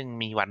ยอดซึ่ง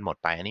มีวันหมด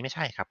ไปอันนี้ไม่ใ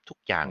ช่ครับทุก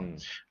อย่าง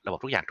ระบบ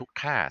ทุกอย่างทุก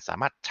ท่าสา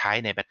มารถใช้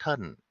ในแบทเทิ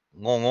ล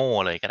โง่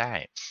เลยก็ได้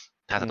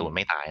ถ้าศัตรูไ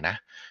ม่ตายนะ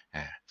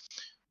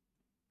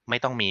ไม่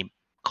ต้องมี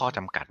ข้อจ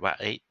ำกัดว่า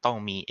ต้อง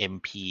มี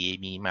MP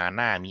มีมา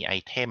น่ามีไอ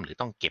เทมหรือ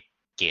ต้องเก็บ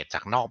เกรดจา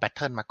กนอกแบทเ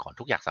ทิลมาก่อน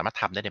ทุกอย่างสามารถ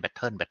ทำได้ในแบทเ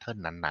ทิล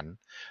นั้น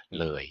ๆ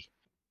เลย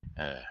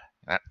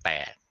แต่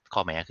ข้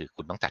อแม้คือ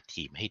คุณต้องจัด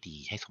ทีมให้ดี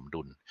ให้สม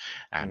ดุล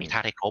มีท่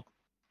าให้ครบ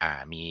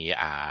มี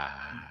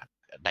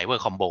ไดเวอ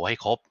ร์คอมโบให้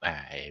ครบ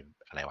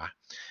อะไรวะ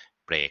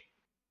เบรก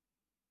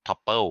ท็อป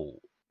เปิล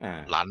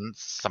ลัน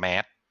สแม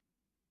ช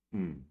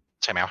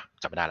ใช่ไหมวะ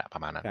จำไม่ได้ละปร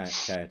ะมาณนั้น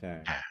ใช่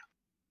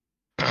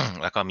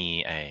แล้วก็มี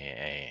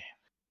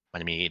มัน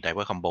จะมีไดเว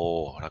อร์คอมโบ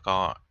แล้วก็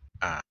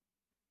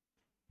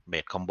เบ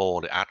สคอมโบ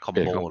หรืออาร์ตคอมโ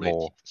บหรือ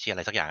เชี่ยอะไ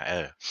รสักอย่าง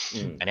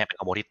อันนี้เป็น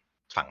คอมโบที่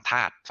ฝั่งธ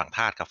า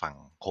ตุกับฝั่ง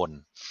คน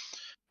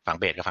ฝั่ง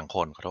เบสกับฝั่งค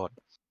นขอโทษ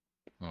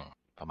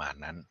ประมาณ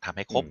นั้นทำใ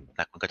ห้ครบแ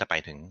ล้วมันก็จะไป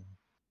ถึง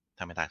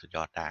ถ้าไม่ตายสุดย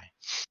อดได้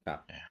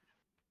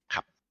ค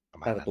รับ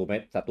ถ้าศัต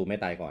รูไม่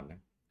ตายก่อนนะ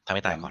ถ้าไ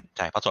ม่ตายก่อนใ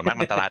ช่เพราะส่วนมาก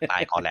มันตา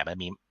ยก่อนแหละมัน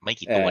มีไม่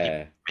กี่ตัวที่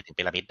ไปถึง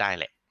พีระมิดได้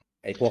แหละ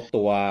ไอ้พวก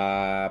ตัว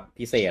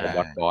พิเศษ ใช่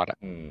บอสอ่ะ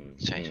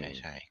ใ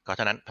ช่ก็เพราะ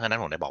ฉะนั้น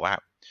ผมเลยบอกว่า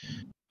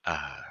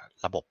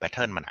ระบบแพทเ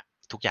ทิร์นมันอะ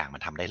ทุกอย่างมั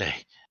นทำได้เลย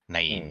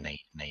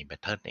ในแพท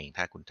เทิร์นเอง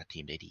ถ้าคุณทัดที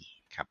มได้ดี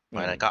ครับเพรา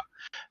ะฉะนั้น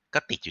ก็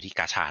ติดอยู่ที่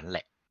กาชานั่นแห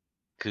ละ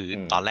คือ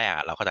ตอนแรก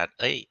เราก็จะ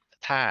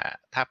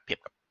ถ้าเปรียบ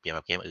กับ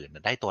เกมอื่น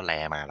ได้ตัวแร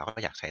มาเรา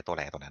ก็อยากใช้ตัวแ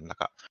รตัวนั้นแล้ว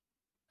ก็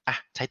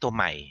ใช้ตัวใ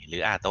หม่หรื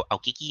อตัวเอา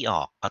กิกกี้อ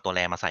อกเอาตัวแร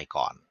มาใส่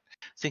ก่อน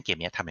ซึ่งเกม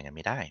นี้ทำอย่างนั้นไ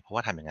ม่ได้เพราะว่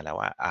าทำอย่างนั้นแล้ว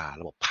ว่า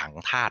ระบบพัง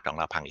ธาตุของ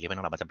เราพังอีเลเมนต์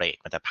ของเรามันจะเบรก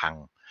มันจะพัง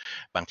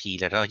บางที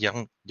เราก็ยัง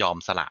ยอม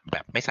สละแบ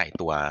บไม่ใส่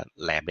ตัว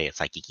แรเบรกใ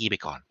ส่กิกกี้ไป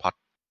ก่อนเพราะ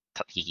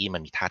กิกกี้มั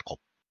นมีธาตุครบ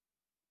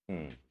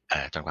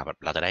จนกว่า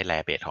เราจะได้แร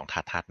เบรกของธ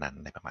าตุนั้น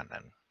ในประมาณ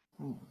นั้น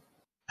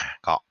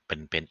ก็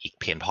เป็นอีก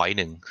เพนพอยต์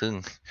หนึ่งซึ่ง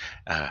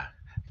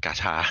กา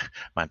ชา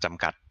มันจ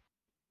ำกัด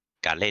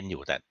การเล่นอ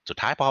ยู่แต่สุด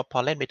ท้ายพอ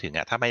เล่นไปถึง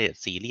ถ้าไม่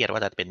ซีเรียสว่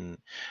าจะเป็น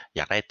อ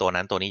ยากได้ตัว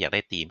นั้นตัวนี้อยากไ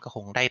ด้ทีมก็ค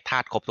งได้ธา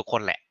ตุครบทุกค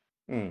นแหละ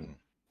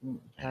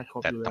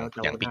แต่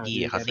อย่างปิกกี้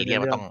เขาซีเรียส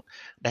ว่าต้อง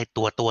ได้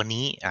ตัว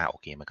นี้โอ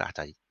เคมันก็อาจจ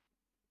ะ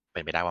เป็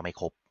นไปได้ว่าไม่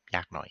ครบย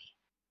ากหน่อย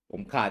ผ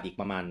มขาดอีก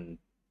ประมาณ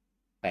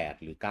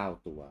8 หรือ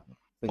 9 ตัว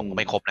ผมก็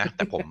ไม่ครบนะแ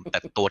ต่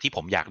ตัวที่ผ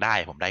มอยากได้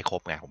ผมได้คร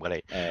บไงผมก็เล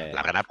ยห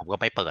ลังจากนั้นผมก็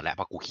ไม่เปิดแล้วเ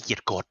พราะกูขี้เกีย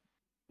จกด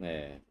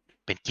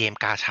เป็นเกม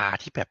กาชา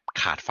ที่แบบ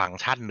ขาดฟังก์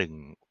ชันหนึ่ง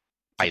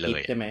ไปเล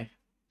ยใช่ไหม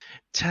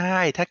ใช่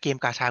ถ้าเกม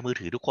กาชามือ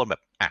ถือทุกคนแบ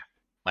บ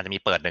มันจะมี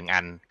เปิด1 อั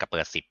นกับเปิ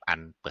ด10 อัน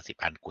เปิด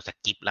10 อันกูส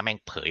กิปแล้วแม่ง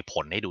เผยผ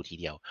ลให้ดูที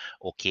เดียว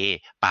โอเค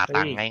ปา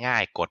ตังง่า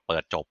ยๆกดเปิ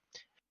ดจบ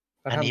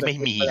อันนี้ไม่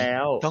มี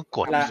ต้องก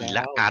ดทีล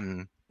ะอัน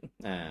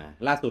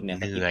ล่าสุดเนี่ย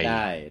สกิปไ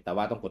ด้แต่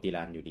ว่าต้องกดทีล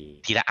ะอันอยู่ดี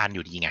ทีละอันอ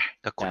ยู่ดีไง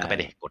ก็กดเข้าไป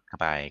เด็กกดเข้า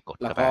ไป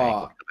แ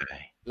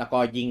ล้วก็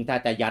ยิงถ้า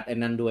จะยัดไอ้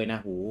นั่นด้วยนะ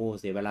หู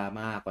เสียเวลา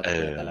มากกว่า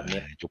แต่ละเม็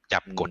ดจุบจั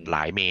บกดหล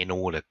ายเมนู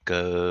เหลือเ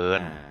กิ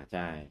นใ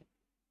ช่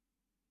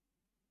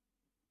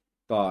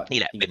ก็นี่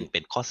แหละเป็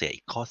นข้อเสีย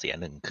อีกข้อเสีย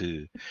หนึ่งคือ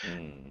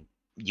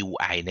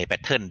UI ในแพ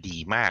ทเทิร์นดี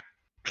มาก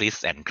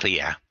crisp and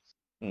clear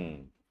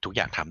ทุกอ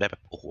ย่างทำได้แบ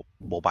บโอ้โห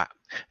โบบะ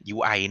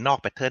UI นอก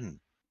แพทเทิร์น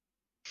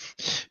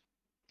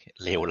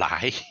เลวร้า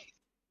ย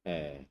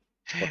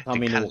กดเข้า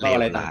เมนูเข้าอ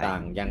ะไรต่า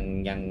งๆ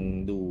ยัง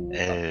ดู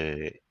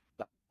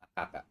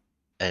กัก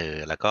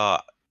แล้วก็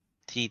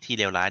ที่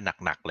เลวร้าย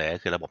หนักๆเลยก็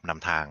คือระบบน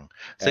ำทาง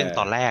ซึ่งต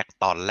อนแรก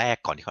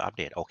ก่อนที่เขาอัป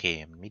เดตโอเค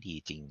มันไม่ดี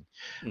จริง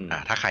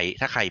ถ้า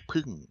ใคร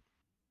พึ่ง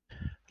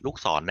ลูก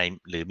ศรใน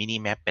หรือมินิ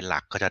แมปเป็นหลั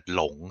กก็จะห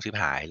ลงชิบ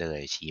หายเลย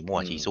ชี้มั่ว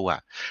ชี้ซั่ว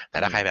แต่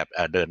ถ้าใครแบบ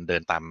เดิ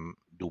นตาม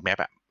ดูแมป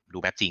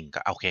จริงก็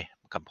โอเค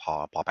ก็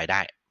พอไปได้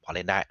พอเ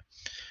ล่นได้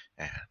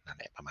นั่นแ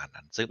หละประมาณ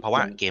นั้นซึ่งเพราะว่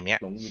าเกมเนี้ย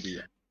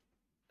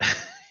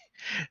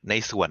ใน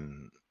ส่วน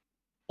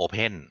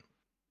Open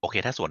โอเค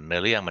ถ้าส่วนเนื้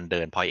อเรื่องมันเ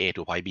ดิน point A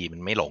to point B มั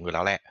นไม่หลงอยู่แ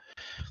ล้วแหละ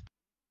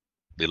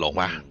หรือหลง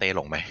วะเต้ห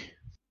ลงไหม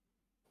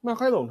ไม่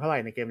ค่อยหลงเท่าไหร่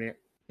ในเกมนี้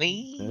นี่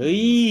เฮ้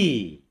ย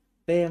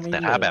เต้ไม่หลงแต่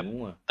ถ้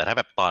าแ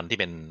บบตอนที่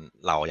เป็น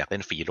เราอยากเล่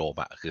นฟรีโรม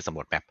คือสำร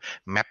วจ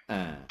แมป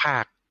ภา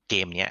คเก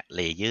มเนี้ยเ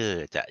ลเยอ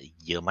ร์จะ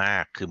เยอะมา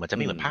กคือมันจะไ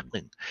ม่เหมือนภาคห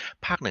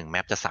นึ่งแม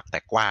ปจะสักแต่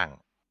กว้าง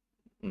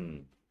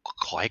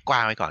ขอให้กว้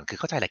างไว้ก่อนคือ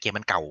เข้าใจแหละเกม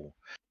มันเก่า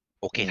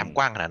โอเคทำก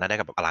ว้างขนาดนั้นได้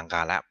กับแบบอลังก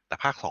ารแล้วแต่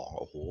ภาค2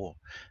โอ้โห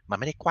มัน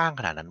ไม่ได้กว้าง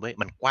ขนาดนั้นเว้ย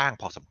มันกว้าง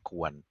พอสมค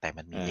วรแต่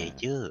มันมีเล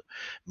เยอร์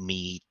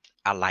มี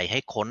อะไรให้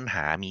ค้นห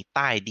ามีใ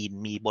ต้ดิน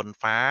มีบน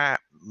ฟ้า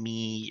มี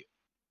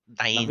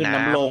ในน้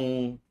ำลง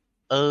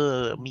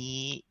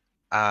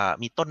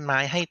มีต้นไม้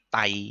ให้ไ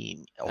ต่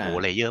โอ้โห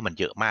เลเยอร์มัน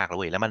เยอะมากเลย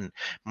เว้ยแล้วมัน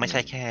ไม่ใช่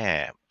แค่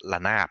ระ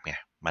นาบไง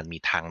มันมี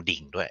ทางดิ่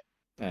งด้วย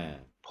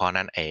เพราะ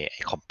นั้นไอ้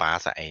คอมพา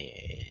สไอ้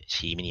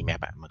ชี้มินิแมป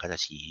มันก็จะ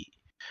ชี้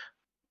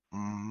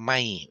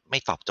ไม่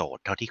ตอบโจท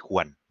ย์เท่าที่คว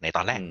รในต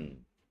อนแรก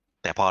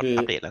แต่พอ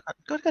อัปเดตแล้ว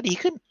ก็ดี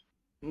ขึ้น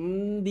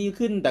ดี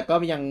ขึ้นแต่ก็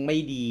ยังไม่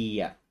ดี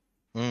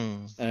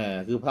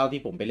คือเท่า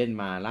ที่ผมไปเล่น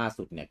มาล่า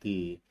สุดเนี่ย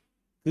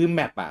คือแ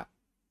มป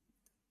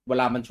เว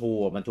ลามันโชว์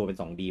เป็น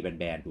 2D แ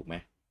บนๆถูกไหม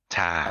ใ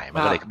ช่มัน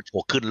ก็เลยโช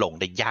ว์ขึ้นลง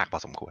ได้ยากพอ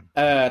สมควร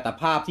แต่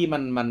ภาพที่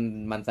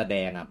มันแสด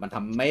งมันท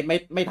ำ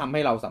ไม่ทำใ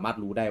ห้เราสามารถ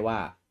รู้ได้ว่า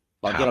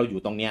ตอนที่เราอ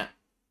ยู่ตรงเนี้ย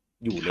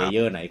อยู่เลเย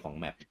อร์ไหนของ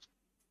แมป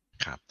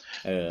ครับ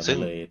ซึ่ง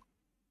เลย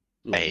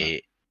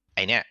ไอ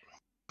เนี้ย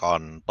ก่อ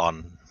นตอน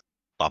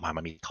ต่อมา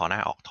มันมีทอห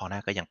น้า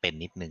ก็ยังเป็น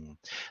นิดนึง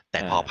แต่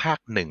พอภาค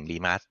1รี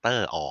มาสเตอ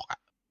ร์ออก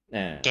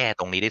แก้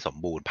ตรงนี้ได้สม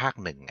บูรณ์ภาค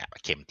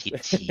1เข็มทิศ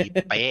ชี้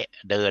เป๊ะ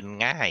เดิน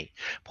ง่าย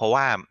เพราะ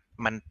ว่า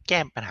มันแก้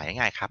ปัญหา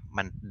ง่ายๆครับ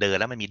มันเดิน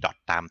แล้วมันมีดอท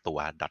ตามตัว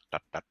ดอ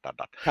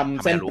ทท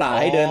ำเส้นปลา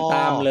ให้เดินต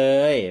ามเล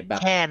ยแบบ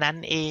แค่นั้น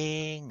เอ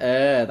ง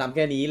ทำแ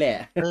ค่นี้แหละ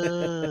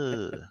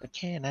แ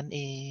ค่นั้นเอ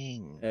ง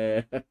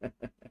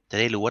จะ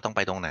ได้รู้ว่าต้องไ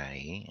ปตรงไหน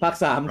ภาค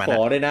3ขอ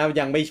เลยนะ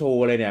ยังไม่โช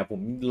ว์เลยเนี่ยผ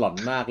มหลอน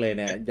มากเลยเ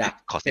นี่ยอยาก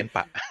ขอเส้นป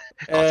ลา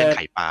ขอเส้นไ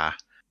ข่ปลา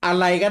อะ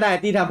ไรก็ได้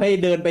ที่ทำให้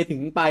เดินไปถึ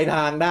งปลายท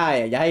างได้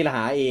อย่าให้ห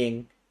าเอง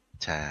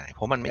ใช่เพ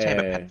ราะมันไม่ใช่แ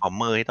บบแพลตฟอร์มเ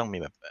มอร์ที่ต้องมี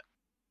แบบ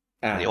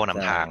มาริโอน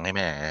ำทางใช่ไห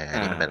ม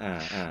นี่มันแบบ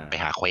ไป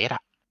หาเควส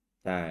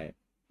ใช่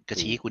ก็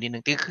ชี้กูนิดนึ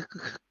ง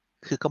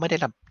คือก็ไม่ได้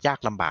ยาก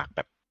ลำบากแ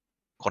บบ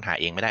คนหา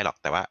เองไม่ได้หรอก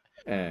แต่ว่า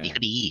ดีก็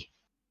ดี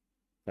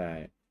ใช่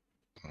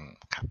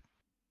ค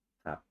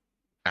รับ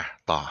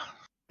ต่อ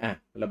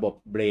ระบบ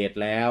เบรด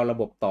แล้วระ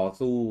บบต่อ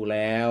สู้แ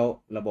ล้ว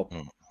ระบบ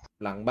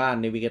หลังบ้าน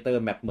Navigator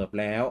Map เมิบ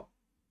แล้ว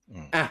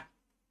อ่ะ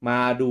มา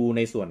ดูใ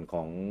นส่วนข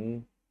อง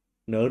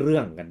เนื้อเรื่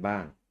องกันบ้า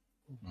ง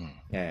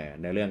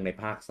เนื้อเรื่องใน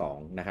ภาค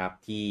2นะครับ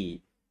ที่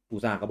ผู้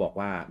สร้างก็บอก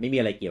ว่าไม่มี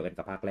อะไรเกี่ยวกัน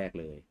กับภาคแรก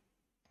เลย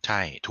ใช่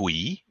ถุย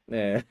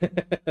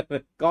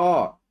ก็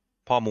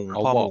พ่อมุง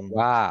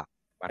ว่า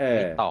มันไ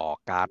ม่ต่อ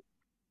กัน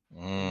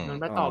มัน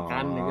ไม่ต่อกั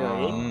นเล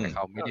ยแต่เข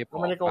าไม่ได้บอก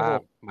ว่า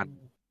มัน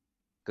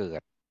เกิ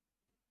ด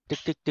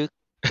จึ๊ก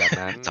แบบ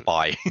นั้นสป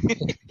อย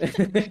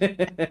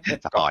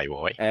โว้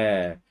ย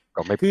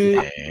ก็ไม่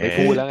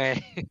พูดแล้วไง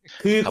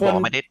คือเขาบอก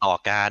ไม่ได้ต่อ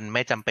กันไ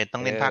ม่จำเป็นต้อ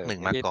งเล่นภาค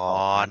1มาก่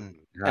อน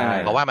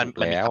เพราะว่ามัน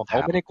แล้วเขา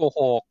ไม่ได้โก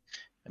หก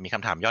มีค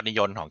ำถามยอดนิ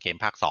ยมของเกม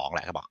ภาค2แห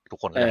ละเขาบอกทุก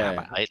คนก็ถาม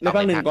ว่าเล่นภ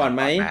าค1ก่อนไ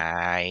หม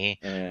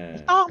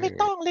ไม่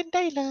ต้องเล่นไ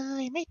ด้เล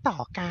ยไม่ต่อ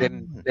กัน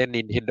เล่น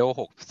Nintendo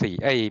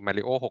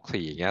 64Mario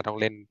 64อย่างเงี้ยต้อง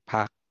เล่นภ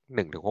าค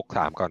1ถึง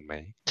63ก่อนไหม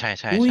ใช่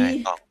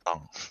ต้อง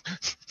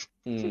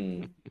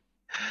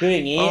คืออ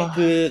ย่างนี้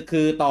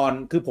คือตอน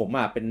คือผม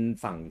อ่ะเป็น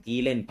ฝั่งที่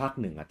เล่นภาค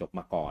1อ่ะจบ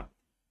มาก่อน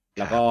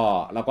แล้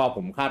วก็ผ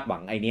มคาดหวั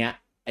งไอเนี้ย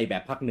ไอแบ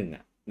บภาค1อ่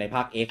ะในภ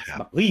าค X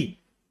แบบเฮ้ย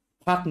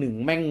ภาค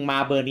1แม่งมา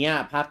เบอร์เนี้ย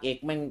ภาค X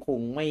แม่งค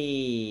งไ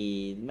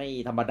ม่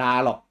ธรรมดา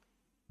หรอก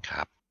ค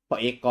รับพอ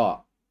X ก็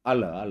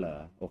เหรอ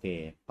โอเค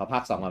พอภา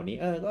ค2แบบนี้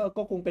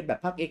ก็คงเป็นแบบ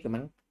ภาค X กัน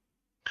มั้ง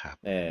ครับ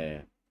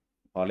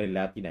พอเล่นแ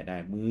ล้วที่ไหนได้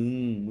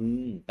มึง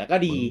แต่ก็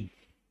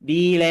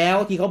ดีแล้ว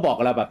ที่เขาบอ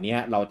กเราแบบนี้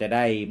เราจะไ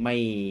ด้ไม่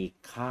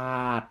ค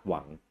าดห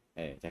วัง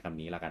ใช้คำ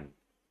นี้แล้วกัน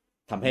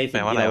ทำให้สิ่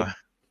งที่เรา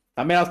ท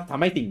ำ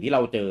ให้สิ่งที่เร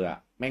าเจออ่ะ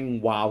แม่ง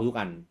ว้าวทุก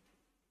อัน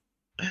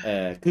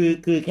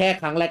คือแค่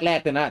ครั้งแรก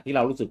ๆเลยนะที่เร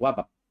ารู้สึกว่าแ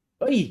บบ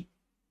เฮ้ย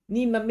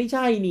นี่มันไม่ใ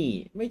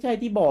ช่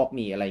ที่บอก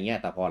นี่อะไรเงี้ย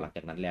แต่พอหลังจ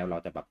ากนั้นแล้วเรา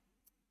จะแบบ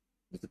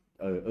รู้สึก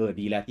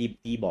ดีแล้ว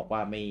ที่บอกว่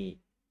าไ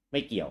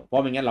ม่เกี่ยวเพรา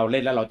ะไม่งั้นเราเ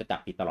ล่นแล้วเราจะจับ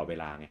ผิดตลอดเว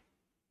ลาไง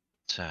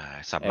ใช่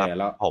สำหรับ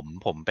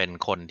ผมเป็น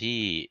คนที่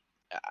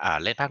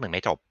เล่นภาค1ไ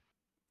ม่จบ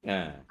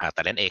แ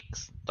ต่เล่น X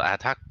แต่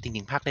ถ้าจ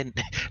ริงๆภาคเล่น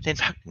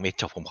ภาค1ไม่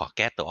จบผมขอแ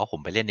ก้ตัวว่าผม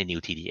ไปเล่นใน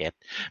New TDS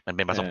มันเ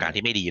ป็นประสบการณ์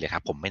ที่ไม่ดีเลยครั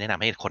บผมไม่แนะน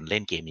ำให้คนเล่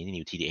นเกมนี้ใน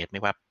New TDS ไ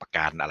ม่ว่าประก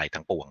ารอะไร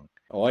ทั้งปวง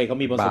โอ้ยเขา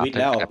มีบนสวิตช์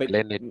แล้วไปเ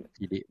ล่นใน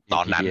ต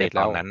อนนั้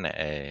น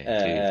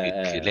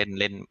คือเล่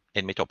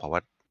นไม่จบเพราะว่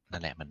านั่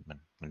นแหละ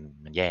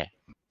มันแย่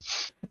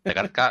แต่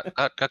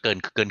ก็เกิ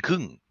นครึ่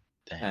ง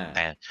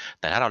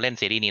แต่ถ้าเราเล่น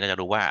ซีรีส์นี้เราจะ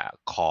รู้ว่า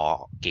คอ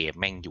เกม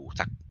แม่งอยู่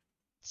สัก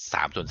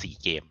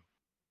3/4เกม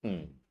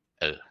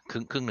ค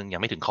รึ่งนึงยั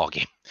งไม่ถึงคอเก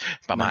ม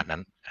ประมาณนั้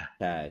น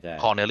ใช่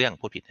คอเนื้อเรื่อง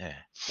พูดผิด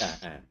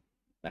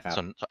นะครับ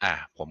ส่วน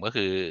ผมก็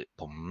คือ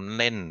ผม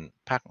เล่น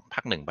ภา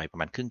ค1ไปประ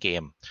มาณครึ่งเก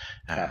ม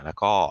แล้ว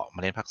ก็ม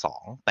าเล่นภาค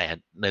2แต่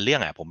ในเรื่อ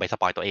งผมไปส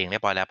ปอยตัวเองเรี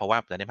ยบร้อยแล้วเพราะว่า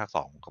จะเล่นภาค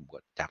2ผม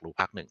จากรู้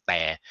ภาค1แต่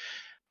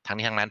ทั้ง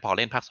นี้ทั้งนั้นพอเ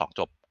ล่นภาค2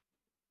จบ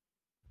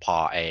พอ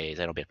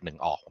Xenoblade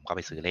 1ออกผมก็ไ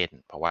ปซื้อเล่น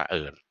เพราะว่า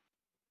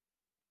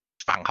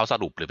ฟังเขาส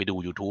รุปหรือไปดู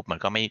YouTube มัน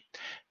ก็ไม่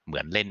เหมื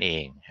อนเล่นเอ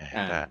ง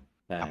ก็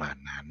ประมาณ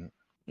นั้น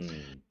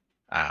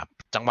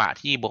จังหวะ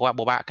ที่บอกว่าโบ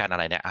บะกันอะ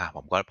ไรเนี่ยผ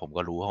ม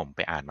ก็รู้ว่าผมไ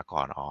ปอ่านมาก่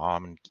อน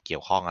มันเกี่ย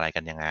วข้องอะไรกั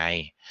นยังไง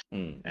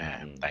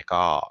แต่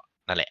ก็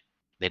นั่นแหละ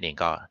เล่นเอง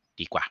ก็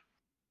ดีกว่า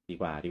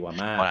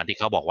มากตอนที่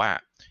เขาบอกว่า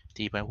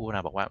ที่เพื่อนพูดน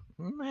ะบอกว่า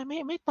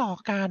ไม่ต่อ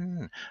กัน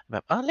แบ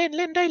บเ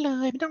ล่นได้เล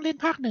ยไม่ต้องเล่น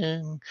ภาค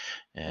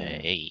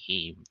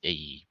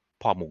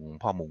1พ่อมุง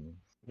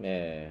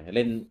เ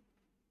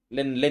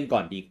ล่นก่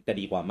อนจะ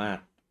ดีกว่ามาก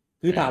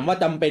คือถามว่า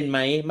จำเป็นไหม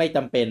ไม่จ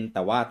ำเป็นแ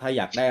ต่ว่าถ้าอ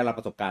ยากได้รับป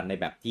ระสบการณ์ใน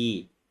แบบที่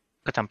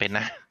ก็จำเป็น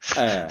นะ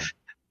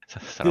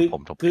สำหรับผ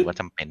มถือว่า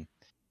จำเป็น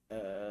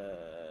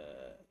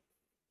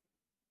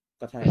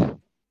ก็ใช่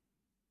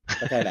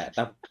แหละแ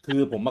ต่คือ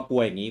ผมมากลั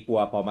วอย่างนี้กลัว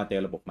พอมาเจ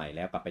อระบบใหม่แ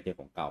ล้วกลับไปเจอ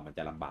ของเก่ามันจ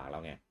ะลำบากแล้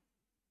วไง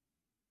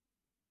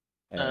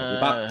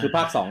คือภ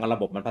าค2ระ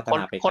บบมันพัฒน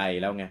าไปไกล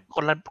แล้วไงค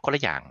นล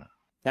ะอย่าง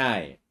ใช่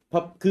เพรา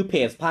ะคือเพ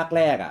จภาคแ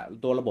รก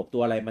ตัวระบบตั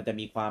วอะไรมันจะ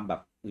มีความแบ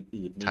บ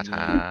อืดๆ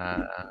ช้า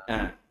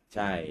ใ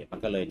ช่มัน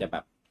ก็เลยจะแบ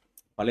บ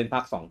พอเล่นภา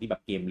ค2ที่แบ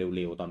บเกมเ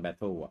ร็วๆตอนแบท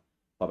เทิล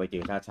พอไปเจ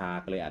อช้า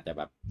ๆก็เลยอาจจะแ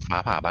บบฟ้า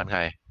ผ่าบ้านใคร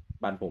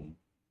บ้านผม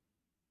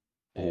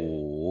โอ้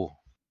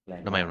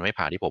ทำไมมันไม่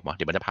ผ่าที่ผมเ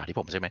ดี๋ยวมันจะผ่าที่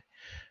ผมใช่ไหม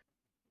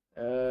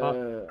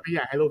ไม่อย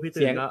ากให้ลูกพี่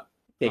ตื่นก็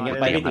เสียงยัง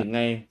ไปไม่ถึงไ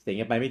งเสียง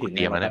ยังไปไม่ถึงแ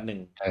ป๊บนึง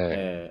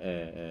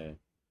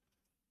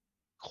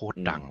โคตร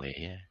ดังเลย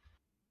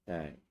ใช่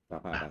ฟ้า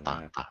ผ่าดังมา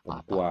กผม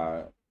ก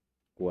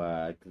ลัว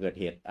เกิด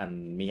เหตุอัน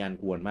มีอัน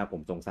ควรมากผ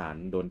มสงสาร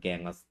โดนแกง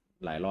มา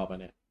หลายรอบแล้ว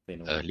เนี่ย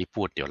รีบ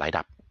พูดเดี๋ยวไลฟ์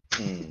ดับ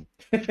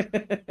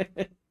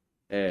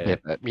เห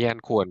ตุมีอัน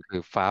ควรคื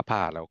อฟ้าผ่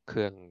าแล้วเค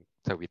รื่อง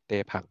สวิตเต้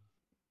พัง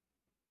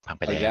ไ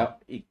ปแล้ว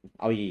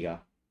เอาอีกเหรอ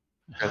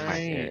เครื่องใหม่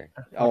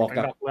เอาออก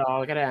กับเรา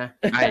ก็ได้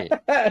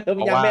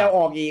ยังไม่เอาอ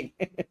อกอีก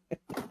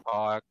พอ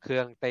เครื่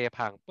องเต้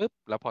พังปุ๊บ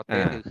แล้วพอเต้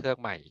ซื้อเครื่อง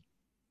ใหม่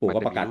ปู่ก็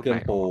ประกาศเครื่อง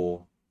โปร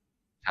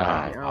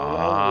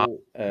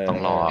ต้อง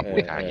รอปู่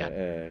ขาย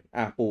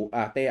ปู่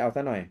เต้เอาซ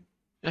ะหน่อย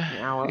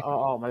เอา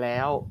ออกมาแล้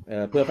ว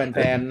เพื่อแฟ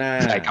นๆน่า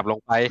ใส่กลับลง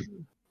ไป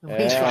ไ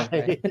ม่ใช่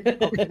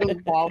ดึง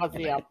ปอมาเ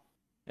สียบ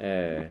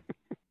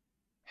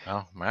เอา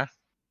มา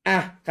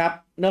ครับ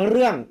เนื้อเ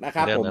รื่องนะค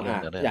รับผม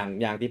อ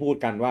ย่างที่พูด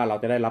กันว่าเรา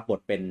จะได้รับบท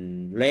เป็น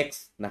เล็ก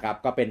ซ์นะครับ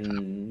ก็เป็น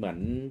เหมือน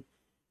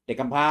เ ด็ก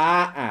กำพร้า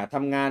ท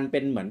ำงานเป็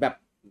นเหมือนแบบ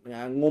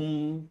งม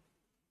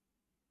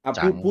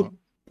จัง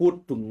พูด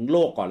ถึงโล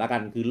กก่อนละกั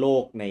นคือโล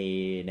กใน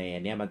อั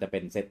นเนี้ยมันจะเป็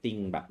นเซตติ้ง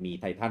แบบมี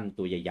ไททัน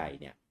ตัวใหญ่ๆ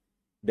เนี่ย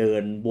เดิ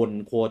นบน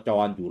โคจ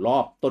รอยู่รอ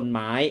บต้นไ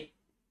ม้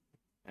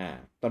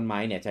ต้นไม้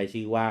เนี่ยใช้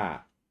ชื่อว่า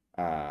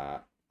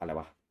อะไร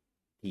วะ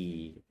T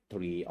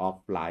Tree of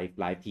Life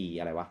T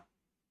อะไรวะ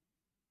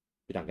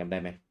พี่จำได้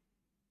ไหม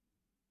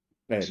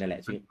นั่นแหล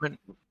ะชื่อ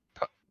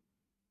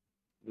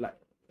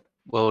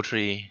World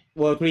Tree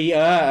World Tree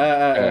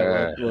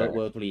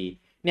World Tree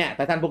เนี่ยไท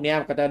ทันพวกนี้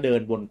ก็จะเดิ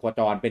นบนโค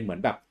จรเป็นเหมือ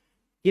นแบบ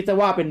คิดซะ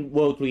ว่าเป็น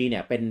World Tree เนี่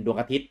ยเป็นดวง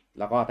อาทิตย์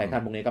แล้วก็ไททั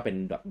นพวกนี้ก็เป็น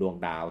แบบดวง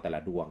ดาวแต่ละ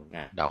ดวง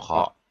ดาวเคร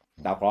าะ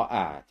ห์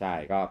ใช่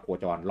ก็โค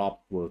จรรอบ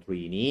World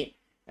Tree นี้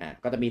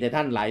ก็จะมีไท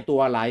ทันหลายตัว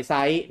หลายไซ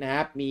ส์นะค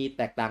รับมี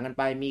แตกต่างกัน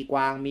ไปมีกว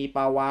างมีป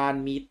ลาวาฬ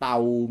มีเต่า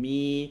มี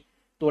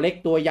ตัวเล็ก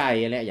ตัวใหญ่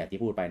อะไรอย่าง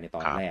ที่พูดไปในต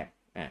อนแรก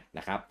น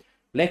ะครับ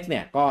เล็กซ์เนี่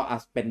ยก็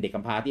เป็นเด็กก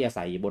ำพร้าที่อา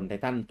ศัยบนไท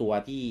ทันตัว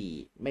ที่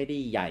ไม่ได้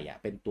ใหญ่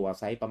เป็นตัว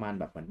ไซส์ประมาณ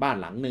แบบเหมือนบ้าน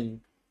หลังนึง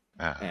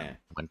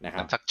เหมือนนะค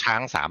รับสักช้า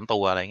ง3 ตั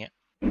วอะไรเงี้ย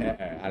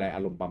อะไรอ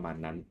ารมณ์ประมาณ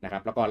นั้นนะครั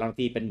บแล้วก็บาง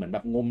ทีเป็นเหมือนแบ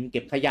บงมเ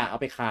ก็บขยะเอา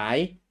ไปขาย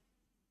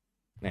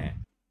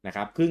นะค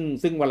รับ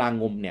ซึ่งเวลา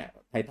งมเนี่ย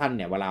ไททันเ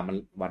นี่ยเวลา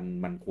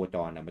มันโคจ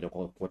รมันจะ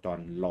โคจร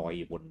ลอย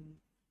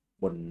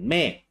บนเม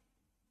ฆ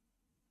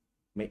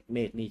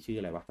นี่ชื่อ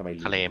อะไรวะทำไม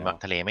ทะเล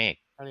เมฆ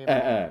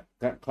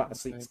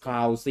คล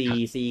าว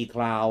ซีค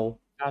ลาว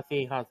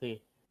ซี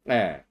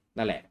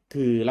นั่นแหละ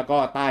คือแล้วก็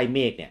ใต้เม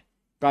ฆเนี่ย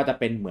ก็จะ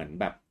เป็นเหมือน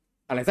แบบ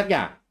อะไรสักอ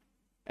ย่าง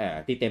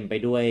ที่เต็มไป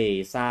ด้วย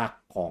ซาก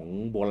ของ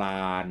โบร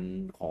าณ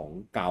ของ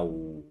เก่า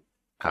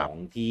ของ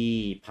ที่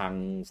พัง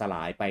สล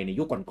ายไปใน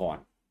ยุคก่อน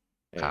ๆ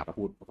เขา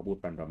พูด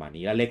ประมาณ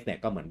นี้แล้วเล็กเนี่ย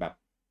ก็เหมือนแบบ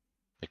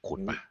ไปขุด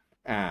มา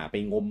ไป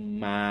งม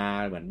มา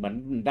เหมือน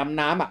ดำ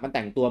น้ำมันแ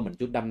ต่งตัวเหมือน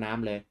ชุดดำน้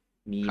ำเลย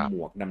มีหม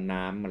วกดำ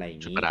น้ำอะไรอย่า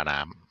งนี้ชุดประดาน้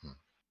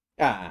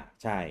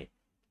ำใช่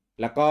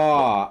แล้วก็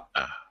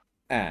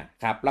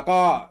ครับแล้ว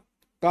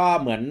ก็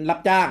เหมือนรับ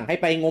จ้างให้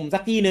ไปงมสั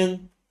กที่นึง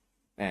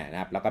นะ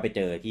ครับแล้วก็ไปเ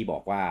จอที่บอ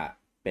กว่า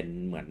เป็น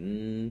เหมือน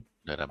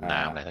เรือดำน้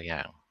ำอะไรสักอย่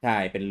างใช่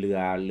เป็นเรื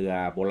อ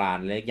โบราณ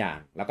อะไรสักอย่าง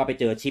แล้วก็ไป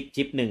เจอ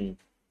ชิปหนึ่ง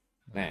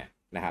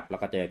นะครับแล้ว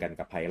ก็เจอกัน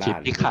กับไพล่าชิป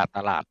ที่ขาดต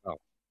ลาด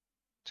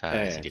ใช่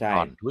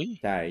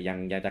ใช่ยัง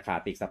จะขา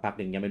ดอีกสักพักห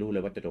นึ่งยังไม่รู้เล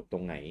ยว่าจะจบตร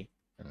งไหน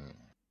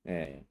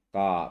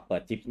ก็เปิ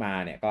ดชิปมา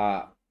เนี่ยก็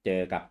เจ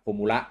อกับโฟ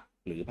มูระ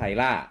หรือไพ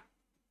ล่า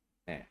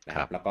นะค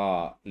รับแล้วก็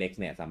เล็กซ์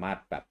เนี่ยสามารถ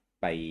แบบ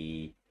ไป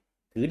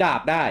ถือดา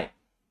บได้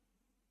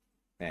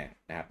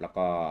นะครับแล้ว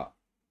ก็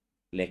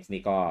เล็กซ์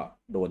นี่ก็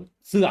โดน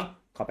เสือก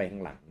เข้าไปข้า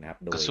งหลังนะครับ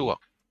โด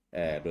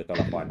ยตัว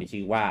ละครที่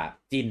ชื่อว่า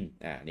จิน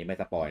นี่ไม่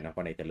สปอยนะเพร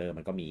าะในเทรลเลอร์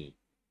มันก็มี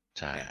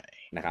ใช่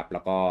นะครับแล้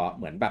วก็เ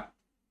หมือนแบบ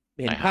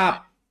เห็นภ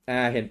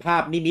า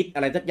พนิมิตอ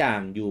ะไรสักอย่าง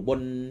อยู่บ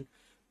น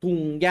ทุ่ง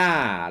หญ้า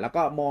แล้ว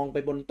ก็มองไป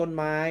บนต้น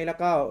ไม้แล้ว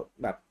ก็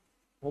แบบ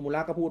โฮมูร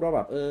ะก็พูดว่าแ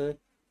บบ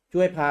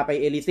ช่วยพาไป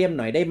เอลิเซียม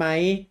หน่อยได้ไหม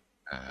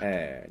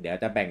เดี๋ยว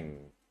จะแ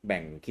บ่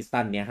งคริสตั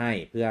ลเนี้ยให้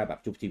เพื่อแบบ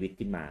ชุบชีวิต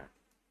ขึ้นมา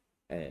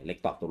เล็ก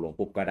ตอบตกลง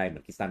ปุ๊บก็ได้เหมื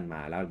อนคริสตัลม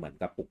าแล้วเหมือน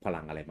กับปลุกพลั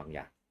งอะไรบางอ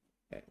ย่าง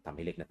ทำใ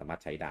ห้เล็กสามาร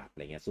ถใช้ดาบอะไ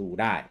รเงี้ยสู้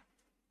ได้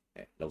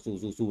เรา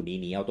สู้ห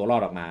นีเอาตัวรอ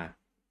ดออกมา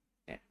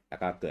แล้ว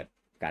ก็เกิด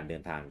การเดิ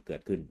นทางเกิ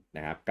ดขึ้นน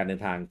ะครับการเดิ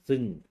นทางซึ่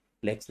ง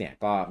เล็กซ์เนี่ย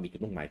ก็มีจุด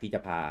มุ่งหมายที่จะ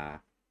พา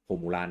โฟ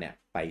มูล่าเนี่ย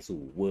ไป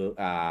สู่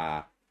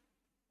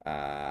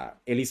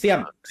เอลิเซียม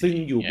ซึ่ง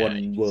อยู่บน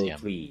เวิลด์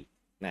ทรี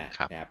นะ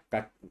ครับก็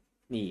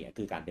นี่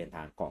คือการเดินท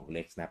างของเ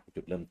ล็กซ์นะครับ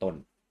จุดเริ่มต้น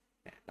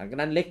หลังจาก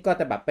นั้นเล็กก็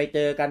จะแบบไปเจ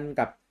อกัน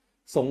กับ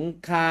สง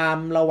คราม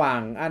ระหว่า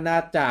งอาณา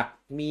จักร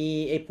มี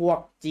ไอ้พวก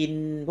จิน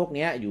พวกเ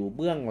นี้ยอยู่เ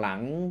บื้องหลั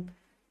ง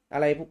อะ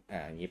ไรพวก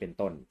อย่างนี้เป็น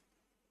ต้น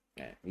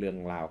เรื่อง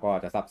ราวก็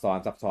จะซับ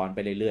ซ้อนไป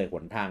เรื่อยๆห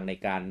นทางใน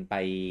การไป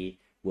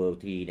World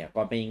Tree เนี่ย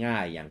ก็ไม่ง่า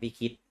ยอย่างที่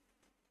คิด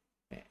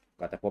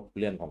ก็จะพบ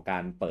เรื่องของกา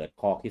รเปิด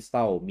คอคริส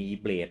ตัลมี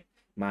เบลด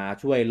มา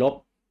ช่วยลบ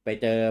ไป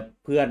เจอ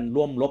เพื่อน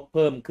ร่วมลบเ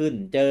พิ่มขึ้น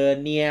เจอ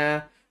เนีย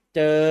เ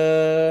จอ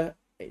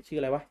ชื่อ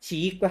อะไรวะ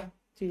ชีกวะ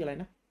ชื่ออะไร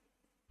นะ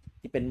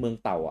ที่เป็นเมือง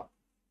เต่า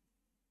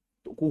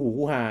คู่หู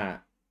คู่หา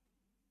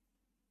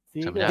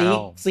ซีก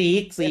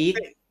ZEKE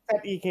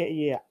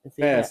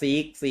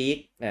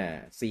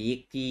ซีก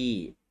ที่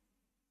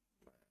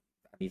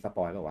มีสป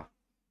อยป่าววะ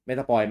ไม่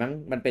สปอยมั้ง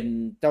มันเป็น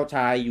เจ้าช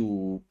ายอยู่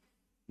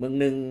เมือง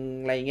นึง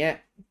อะไรเงี้ย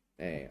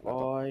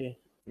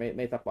ไ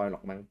ม่สปอยหร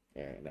อกมั้ง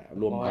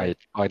รวมนิ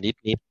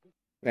ด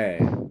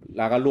แ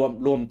ล้วก็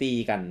ร่วมตี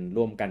กัน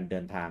ร่วมกันเดิ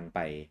นทางไป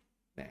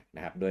น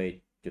ะครับโดย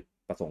จุด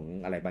ประสงค์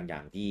อะไรบางอย่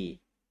างที่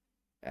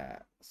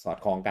สอด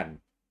คล้องกัน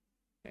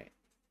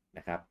น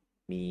ะครับ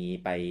มี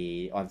ไป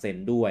ออนเซ็น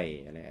ด้วย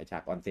อะไรฉา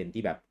กออนเซ็น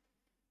ที่แบบ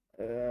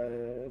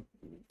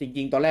จ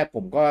ริงๆตอนแรกผ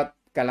มก็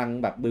กำลัง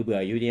แบบเบื่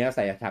ออยู่นี้ใ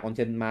ส่ฉากออนเ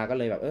ซ็นมาก็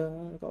เลยแบบ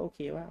ก็โอเค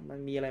ว่ามัน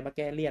มีอะไรมาแ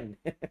ก้เลี่ยน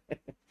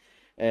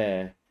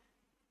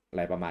อะไ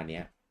รประมาณ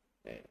นี้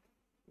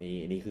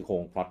นี่คือโคร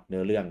งพล็อตเ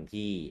นื้อเรื่อง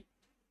ที่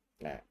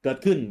เกิด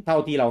ขึ้นเท่า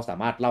ที่เราสา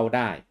มารถเล่าไ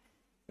ด้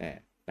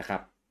นะครั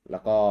บแล้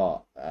วก็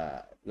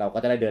เราก็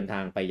จะได้เดินทา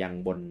งไปยัง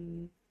บน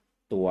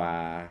ตัว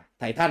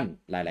ไททัน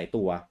หลายๆ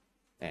ตัว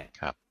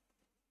ครับ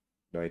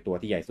โดยตัว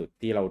ที่ใหญ่สุด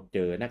ที่เราเจ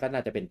อน่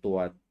าจะเป็นตัว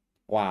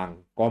กวาง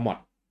กอมอด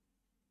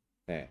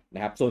น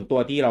ะครับส่วนตัว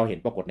ที่เราเห็น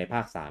ปรากฏในภ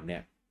าค3เนี่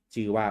ย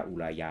ชื่อว่าอุ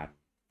รายาน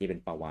ที่เป็น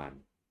ปลาวาฬ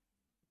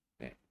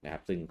นะครั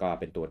บซึ่งก็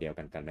เป็นตัวเดียว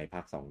กันในภ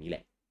าค2นี้แหล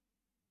ะ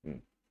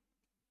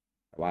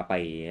แต่ว่าไป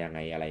ยังไง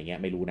อะไรเงี้ย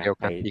ไม่รู้นะ เดียว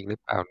กันจริงหรือ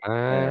เปล่านะ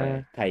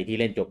ใครที่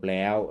เล่นจบแ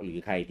ล้วหรือ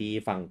ใครที่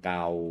ฟังเก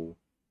า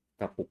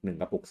กระปุก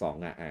1กระปุก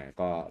2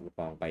ก็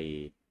ลองไป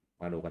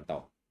มาดูกันต่อ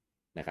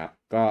นะครับ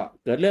ก็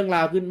เกิดเรื่องร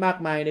าวขึ้นมาก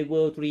มายใน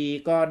World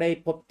 3ก็ได้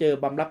พบเจอ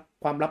คว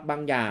ามลับบา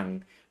งอย่าง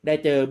ได้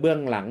เจอเบื้อง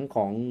หลังข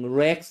อง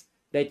Rex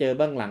ได้เจอเ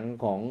บื้องหลัง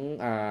ของ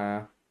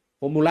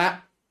โฮมูระ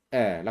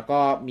แล้วก็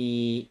มี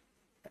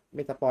ไ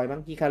ม่สปอยมั้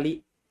งฮิคาริ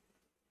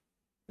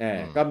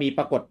ก็มีป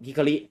รากฏฮิค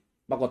าริ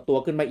ปรากฏตัว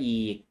ขึ้นมา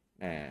อีก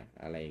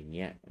อะไรอย่างเ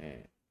งี้ย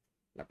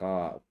แล้วก็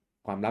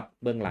ความลับ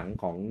เบื้องหลัง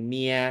ของเ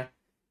มีย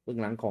เบื้อง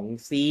หลังของ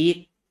ซีก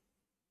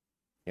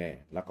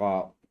แล้วก็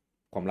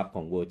ความลับข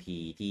องเวอร์ที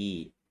ที่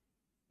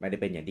ไม่ได้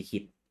เป็นอย่างที่คิ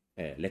ด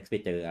เล็กซ์ไป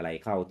เจออะไร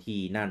เข้าที่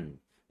นั่น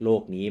โล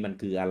กนี้มัน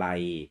คืออะไร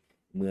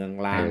เมือง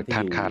ล้างที่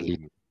อยู่คาริ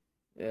น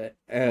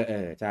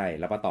ใช่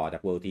แล้วพอต่อจา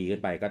กเวอร์ทีขึ้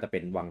นไปก็จะเป็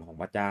นวังของ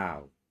พระเจ้า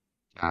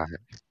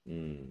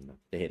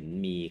จะเห็น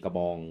มีกระบ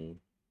อ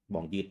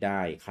งยืดได้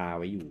คา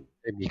ไว้อยู่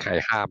ไม่มีใคร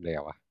ห้ามแล้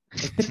วอ่ะ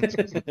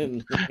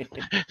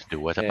ดู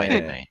ว่าจะไปได้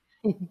ไหน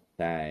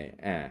ใช่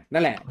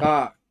นั่นแหละ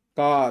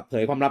ก็เผ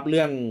ยความลับเ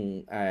รื่อง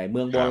เ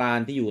มืองโบรา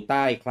ณที่อยู่ใ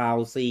ต้คลาว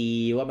ซี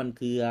ว่ามัน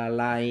คืออะ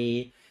ไร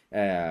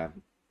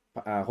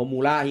โฮมู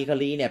ระฮิคา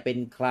ริเนี่ยเป็น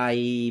ใคร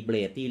เบล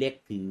ดที่เล็ก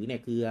ถือเนี่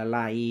ยคืออะไร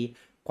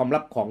ความลั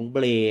บของเบ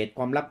ลดค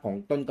วามลับของ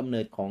ต้นกำเ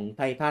นิดของไ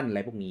ททันอะไร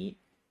พวกนี้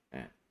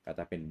ก็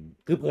จะเป็น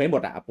คือเผยหม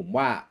ดผม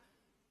ว่า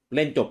เ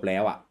ล่นจบแล้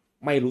ว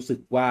ไม่รู้สึก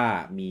ว่า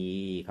มี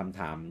คำ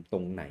ถามตร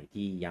งไหน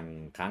ที่ยัง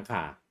ค้างค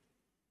า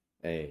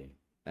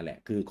นั่นแหละ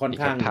คือค่อน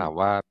ข้างถาม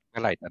ว่าเมื่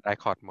อไหร่จะได้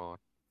คอร์ดมอส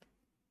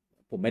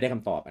ผมไม่ได้ค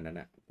ำตอบอันนั้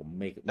นผม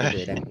ไม่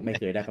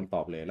เคยได้คำต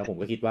อบเลยแล้วผม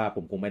ก็คิดว่าผ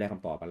มคงไม่ได้ค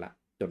ำตอบมันละ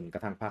จนกร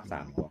ะทั่งภาค3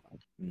ออก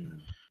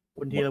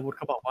คุณธีรวุฒิเ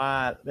ขาบอกว่า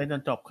เล่นจ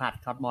นจบขาด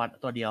คอร์ดมอส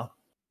ตัวเดียว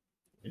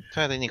ใ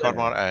ช่แต่นี่คอร์ด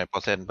มอสเปอ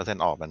ร์เซ็น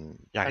ต์ออกมัน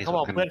ยากที่สุดเขาบ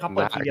อกเพื่อนเขาเ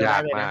ปิดทีเดียวได้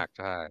เลยนะ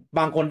ใช่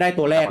บางคนได้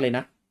ตัวแรกเลยน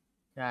ะ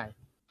ใช่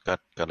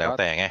ก็แล้ว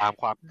แต่ไงตาม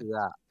ความเกลือ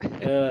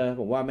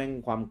ผมว่าแม่ง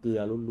ความเกลือ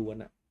ล้วน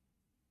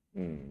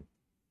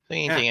ซึ่ง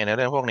จริงๆในเ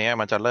รื่องพวกนี้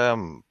มันจะเริ่ม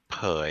เผ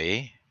ย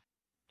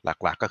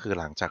หลักๆก็คือ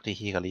หลังจากที่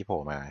ฮิคาริโผล่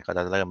มาก็จ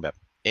ะเริ่มแบบ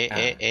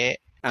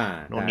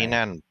นู่นนี่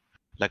นั่น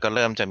แล้วก็เ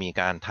ริ่มจะมี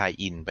การทาย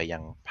อินไปยั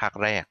งภาค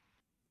แรก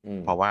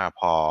เพราะว่า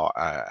พอ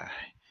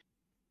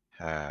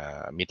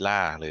มิดล่า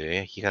หรือ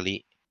ฮิคาริ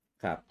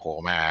โผล่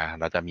มา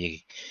เราจะ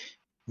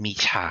มี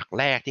ฉาก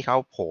แรกที่เขา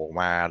โผล่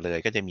มาเลย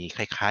ก็จะมีค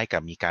ล้ายๆกั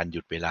บมีการห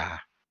ยุดเวลา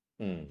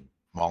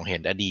มองเห็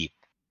นอดีต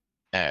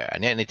อัน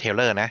นี้ในเทเ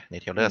ลอร์นะใน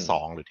เทเลอร์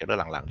2หรือเทเลอร์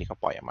หลังๆที่เขา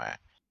ปล่อยออกมา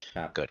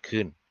เกิด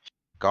ขึ้น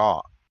ก็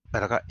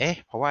แล้วก็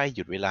เพราะว่าห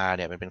ยุดเวลาเ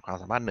นี่ยมันเป็นความ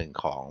สามารถหนึ่ง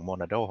ของโม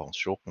นาโดของ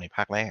ชุกในภ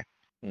าคแรก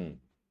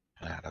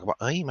แล้วก็บอก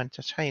มันจ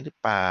ะใช่หรือ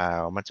เปล่า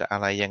มันจะอะ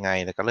ไรยังไง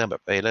แล้วก็เริ่มแบ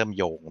บเริ่ม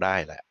โยงได้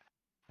แหละ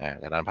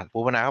แต่ตอน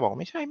ผู้พนาก็บอก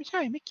ไม่ใช่ไม่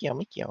เกี่ยวไ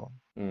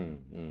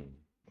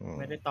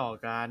ม่ได้ต่อ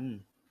กัน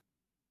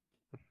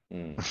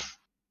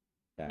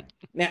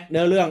เนี่ยเ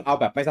นื้อเรื่องเอา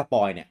แบบไม่สป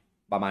อยเนี่ย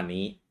ประมาณ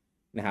นี้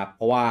นะครับเ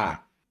พราะว่า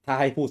ถ้า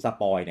ให้พูดส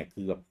ปอยเนี่ย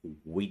คือแบบ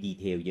โอ้ยดี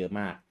เทลเยอะ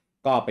มาก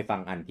ก็ไปฟั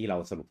งอันที่เรา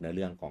สรุปเนื้อเ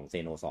รื่องของเซ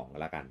โน2กั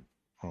นละกัน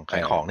ขา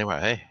ยของนี่หว่า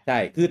เฮ้ยใช่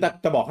คือ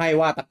จะบอกให้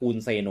ว่าตระกูล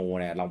เซโน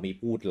เนี่ยเรามี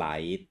พูดหล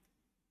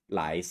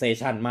ายเซส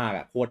ชั่นมาก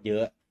โคตรเยอ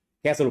ะ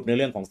แค่สรุปเนื้อ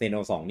เรื่องของเซโน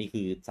2นี่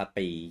คือซัดไป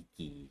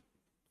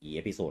กี่เอ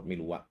พิโซดไม่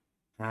รู้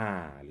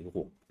5 หรือ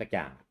 6สักอ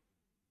ย่าง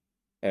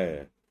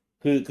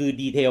คือ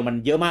ดีเทลมัน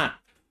เยอะมาก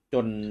จ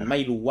นไม่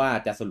รู้ว่า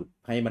จะสรุป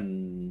ให้มัน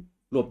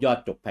รวบยอด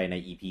จบภายใน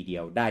EP เดี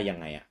ยวได้ยัง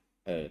ไง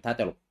ถ้า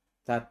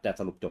จะ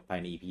สรุปจบภาย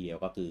ใน EP เดียว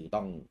ก็คือ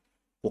ต้อง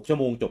6 ชั่ว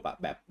โมงจบ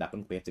แบบ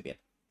Dragon Quest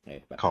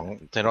 11ของ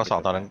เซโน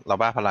2ตอนนั้นเรา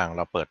บ้าพลังเ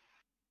ราเปิด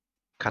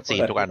คัดซี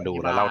นทุกอันดู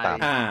แล้วเล่าตาม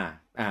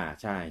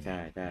ใช่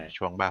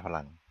ช่วงบ้าพ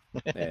ลัง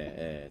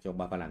ช่วง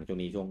บ้าพลังช่วง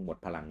นี้ช่วงหมด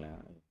พลังแล้ว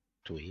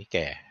ถุยแ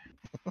ก่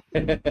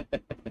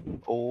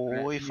โอ้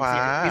ยฟ้า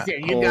มีเสีย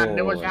งยืนยัน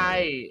ด้วยว่าใช่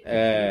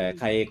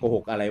ใครโกห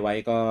กอะไรไว้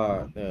ก็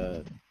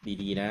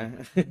ดีๆนะ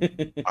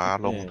ฟ้า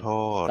ลงโท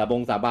ษ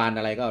สาบาน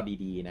อะไรก็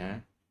ดีๆนะ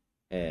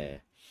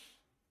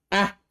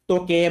ตัว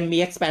เกมมี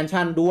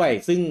expansion ด้วย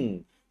ซึ่ง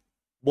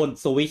บน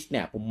Switch เ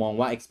นี่ยผมมอง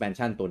ว่า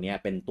expansion ตัวนี้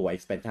เป็นตัว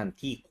expansion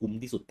ที่คุ้ม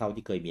ที่สุดเท่า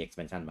ที่เคยมี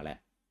expansion มาแล้ว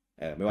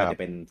ไม่ว่าจะ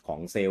เป็นของ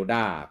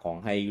Zelda ของ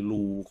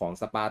Hyrule ของ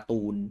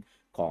Splatoon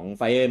ของ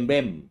Fire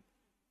Emblem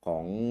ขอ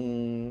ง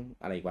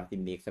อะไรวะที่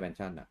มี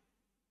expansion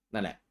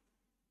นั่นแหละ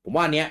ผม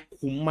ว่าอันเนี้ย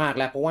คุ้มมาก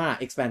แล้วเพราะว่า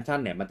expansion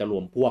เนี่ยมันจะร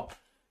วมพวก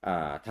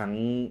ทั้ง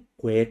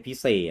quest พิ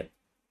เศษ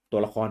ตัว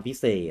ละครพิ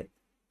เศษ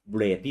เบ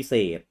รดพิเศ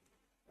ษ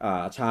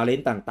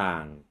challenge ต่า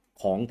ง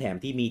ๆของแถม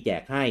ที่มีแจ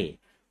กให้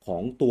ขอ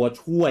งตัว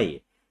ช่วย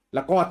แ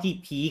ล้วก็ที่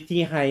พีค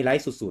ที่ไฮไล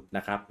ท์สุดๆน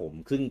ะครับผม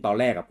ซึ่งตอน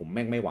แรกผมแ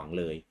ม่งไม่หวัง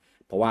เลย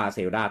เพราะว่าเซ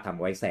ลดาทำ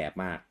ไว้แสบ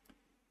มาก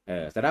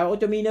เซลดา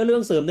จะมีเนื้อเรื่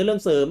องเสริ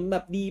มแบ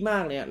บดีมา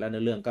กเลยแล้วเ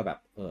นื้อเรื่องก็แบบ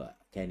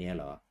แค่นี้เ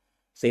หรอ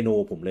เซโน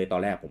ผมเลยตอ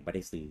นแรกผมไม่ไ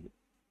ด้ซื้อ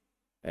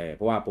เพ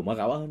ราะว่าผมก็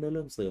กะว่าเนื้อเ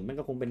รื่องเสริมมัน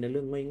ก็คงเป็นเนื้อเ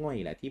รื่องง่อย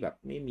ๆแหละที่แบบ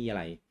ไม่มีอะไ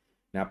ร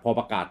นะพอ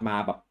ประกาศมา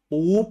แบบ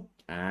ปุ๊บ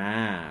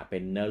เป็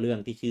นเนื้อเรื่อง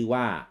ที่ชื่อ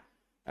ว่า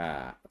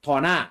ทอ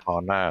ร์นา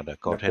The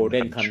The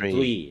Golden Country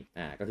Country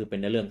ก็คือเป็น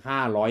เนื้อเรื่อง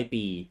500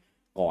 ปี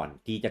ก่อน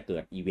ที่จะเกิ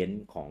ดอีเวน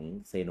ต์ของ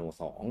เซโน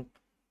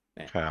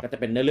2ก็จะ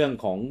เป็นเนื้อเรื่อง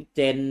ของเจ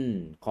น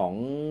ของ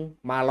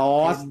มาลอ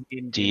สจิ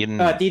น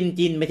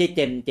จินไม่ใช่เจ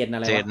นอะ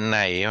ไรวะ เจนไห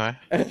นวะ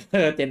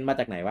เจนมา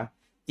จากไหนวะ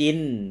จิน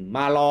ม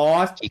าลอ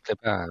สอีกหรือ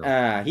เปล่า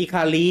ฮิค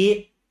าริ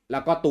แล้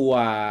วก็ตัว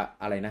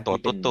อะไรนะตัว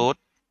ตุ๊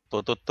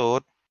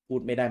ดพู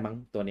ดไม่ได้มั้ง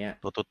ตัวเนี้ย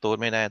ตัวตุ๊ด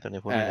ไม่ได้ตัวนี้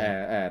พูดไม่ได้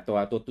ตัว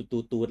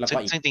ตุ๊ดแล้วก็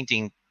ซึ่งจริ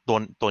งๆ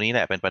ตัวนี้แห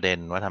ละเป็นประเด็น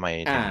ว่าทำไม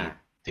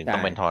ถึงต้อ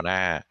งเป็นทอร์นา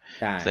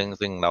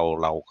ซึ่ง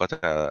เราก็จะ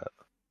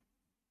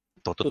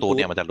ตัวตุ๊ดเ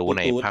นี่ยมันจะรู้ใ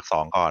นภาค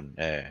2ก่อน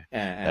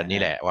แล้วนี่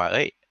แหละว่า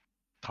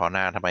ทอร์น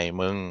าทำไม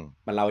มึง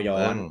มันเราย้อ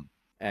น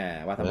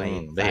ว่าทำไม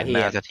ได้เห็นห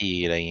น้าสักที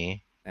อะไรอย่างงี้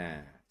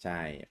ใช่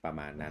ประ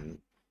มาณนั้น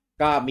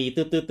ก็มี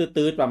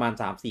ตืดประมาณ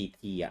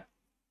 3-4 ที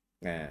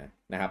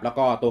นะครับแล้ว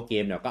ก็ตัวเก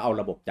มเนี่ยก็เอา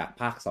ระบบจาก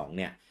ภาค2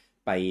เนี่ย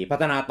ไปพั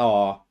ฒนาต่อ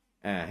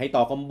ให้ต่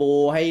อคอมโบ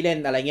ให้เล่น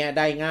อะไรเงี้ย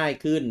ได้ง่าย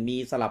ขึ้นมี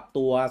สลับ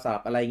ตัวสลั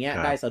บอะไรเงี้ย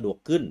ได้สะดวก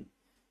ขึ้น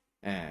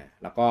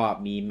แล้วก็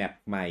มีแมป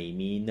ใหม่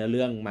มีเนื้อเ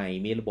รื่องใหม่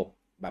มีระบบ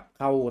แบบ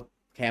เข้า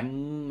แคม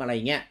ป์อะไร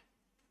เงี้ย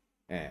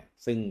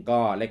ซึ่งก็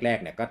แรก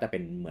ๆเนี่ยก็จะเป็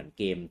นเหมือน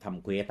เกมท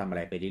ำเควสทำอะไ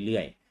รไปเรื่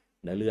อย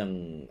ๆเนื้อเรื่อง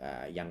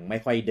ยังไม่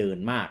ค่อยเดิน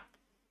มาก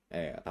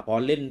แต่พอ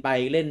เล่น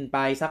ไป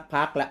สัก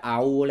พักแ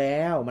ล้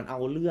วมันเอา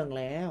เรื่อง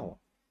แล้ว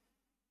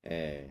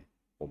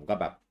ผมก็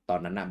แบบตอน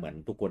นั้นนะเหมือน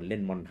ทุกคนเล่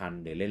นมอนทัน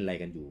หรือเล่นอะไร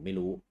กันอยู่ไม่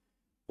รู้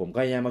ผม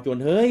ก็ยังมาชวน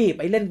เฮ้ยไ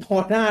ปเล่นทอ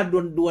ร์นา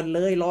ด่วนๆเ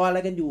ลยรออะไร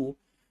กันอยู่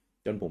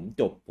จนผม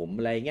จบผม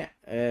อะไรเงี้ย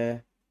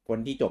คน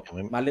ที่จบ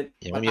มาเล่น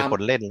ยังไม่มีค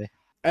นเล่นเลย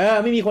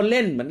ไม่มีคนเ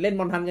ล่นเหมือนเล่น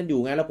มอนทันกันอยู่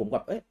ไงแล้วผมแบ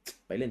บ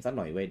ไปเล่นสักห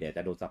น่อยเว้ยเดี๋ยวจ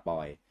ะโดนสปอ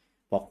ย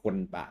พอคน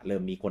เริ่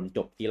มมีคนจ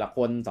บทีละค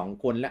น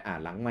2คนแล้ว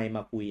หลังไมค์ม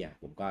าคุย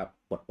ผมก็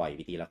ปลดปล่อยไป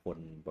ทีละค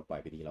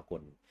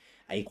น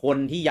ไอคน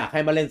ที่อยากใ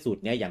ห้มาเล่นสูต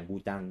รเนี้ยอย่างบู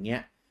จังเนี้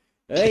ย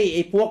ไอ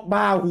พวก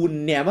บ้าหุ่น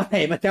เนี่ยเมื่อไห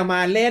ร่มันจะมา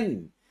เล่น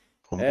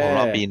ผมร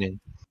อปีนึง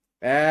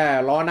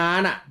รอนา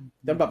น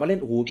จนแบบมาเล่น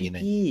โอ้โหพิ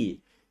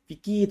ก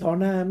กี้ทอ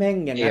หน้าแม่ง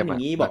อย่างนั้นอย่า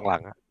งนี้บอก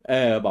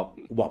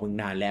บอกมึง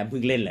นานแล้วเ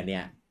พิ่งเล่นแหละเนี่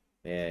ย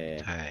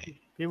ใช่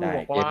พี่บูบ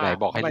อกว่า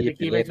บอกให้รีบ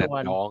เล่น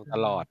น้องต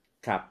ลอด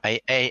ครับ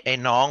ไอ้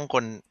น้องค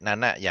นนั้น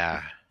อย่า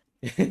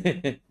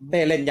เ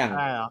ต้เล่นยังใ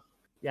ช่เหรอ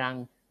ยัง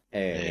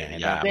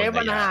เซฟ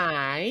มันห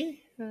าย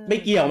ไม่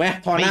เกี่ยวไหม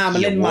ทอหน้ามั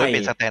นเล่นใหม่เป็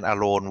นสแตนด์อะ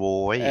โลนโว้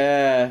ย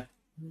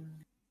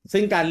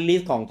ซึ่งการรีลี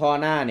สของทอ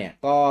หน้าเนี่ย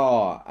ก็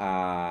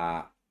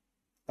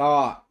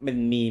มัน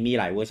มี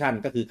หลายเวอร์ชัน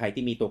ก็คือใคร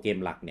ที่มีตัวเกม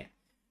หลักเนี่ย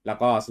แล้ว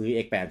ก็ซื้อ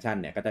expansion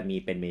เนี่ยก็จะมี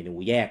เป็นเมนู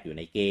แยกอยู่ใ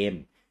นเกม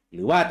ห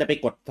รือว่าจะไป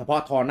กดเฉพา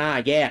ะทอหน้า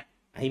แยก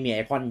ให้มีไอ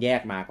คอนแย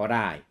กมาก็ไ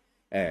ด้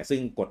ซึ่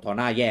งกดทอห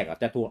น้าแยก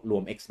จะรว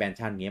ม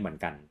expansion นี้เหมือน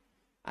กัน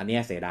อันนี้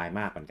เสียดาย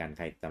มากเหมือนกัน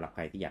สำหรับใค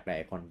รที่อยากได้ไ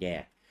อคอนแย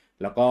ก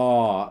แล้วก็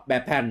แบ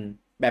บแ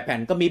ผ่น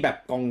ก็มีแบบ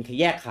กล่อง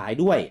แยกขาย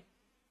ด้วย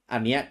อั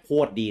นนี้โค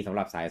ตรดีสำห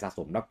รับสายสะส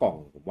มแล้วกล่อง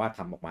ผมว่าท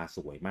ำออกมาส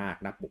วยมาก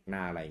หน้าปกหน้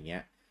าอะไรเงี้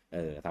ย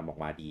ทำออก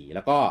มาดีแ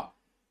ล้วก็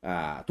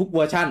ทุกเว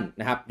อร์ชัน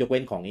นะครับยกเ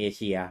ว้นของเอเ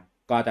ชีย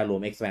ก็จะรว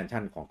ม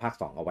expansion ของภาค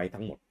2เอาไว้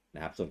ทั้งหมดน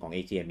ะครับส่วนของเอ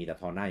เชียมีแต่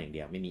ทอหน้าอย่างเดี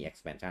ยวไม่มี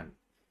expansion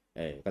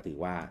ก็ถือ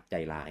ว่าใจ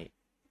ร้าย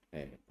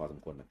พอสม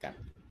ควรเหมือนกัน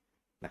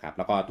นะครับแ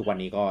ล้วก็ทุกวัน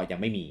นี้ก็ยัง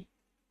ไม่มี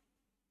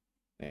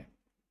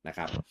นะค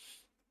รับ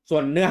ส่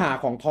วนเนื้อหา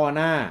ของทอห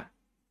น้า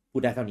พู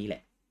ดได้เท่านี้แหล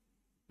ะ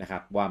นะครั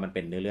บว่ามันเ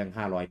ป็นเนื้อเรื่อง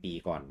500 ปี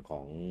ก่อนขอ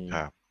ง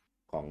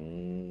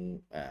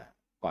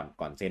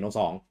ก่อนเซโน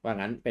2ว่า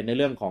งั้นเป็นเนื้อ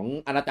เรื่องของ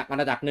อาณาจัก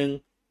รหนึ่ง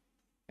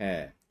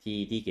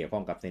ที่เกี่ยวข้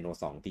องกับเซโน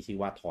2ที่ชื่อ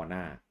ว่าทอห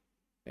น้า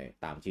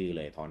ตามชื่อเ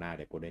ลยทอหน้า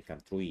The Golden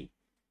Country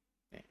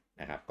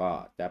นะครับก็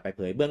จะไปเ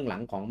ผยเบื้องหลั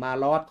งของมา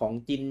ลอสของ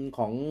จินข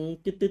อง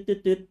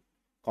ตึ๊ด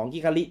ของฮิ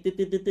คาริ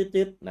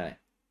ตึ๊ดนั่นแหละ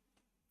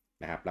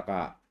นะครับแล้วก็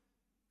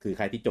คือใ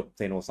ครที่จบเ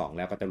ซโน2แ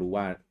ล้วก็จะรู้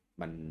ว่า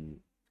มัน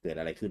เกิด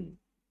อะไรขึ้น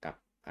กับ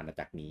อาณา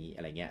จักรนี้อ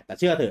ะไรเงี้ยแต่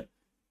เชื่อเถอะ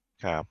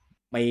ครับ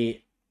ไม่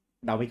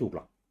เดาไม่ถูกหร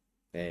อก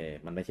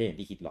มันไม่ใช่อย่าง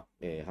ที่คิดหรอก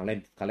ครั้ง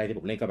แรกที่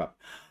ผมเล่นก็แบบ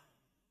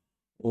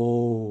โอ้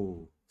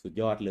สุด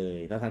ยอดเลย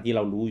ทั้งที่เร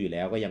ารู้อยู่แ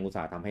ล้วก็ยังอุตส่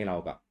าห์ทำให้เรา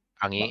แบบ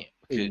เอางี้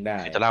คือ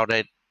จะเล่าไ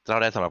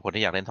ด้สำหรับคน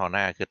ที่อยากเล่นทอห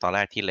น้าคือตอนแร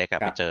กที่เล็ก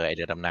ไปเจอไอเ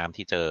รือดำน้ำ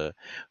ที่เจอ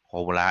โฮ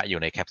มูระอ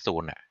ยู่ในแคปซู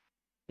ล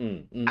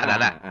อันนั้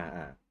น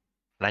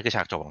นั่นคือฉ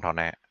ากจบของทอห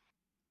น้า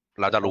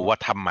เราจะรู้ว่า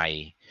ทำไม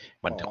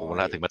มันโฮมู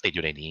ระถึงมาติดอ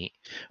ยู่ในนี้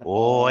โ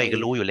อ้ยก็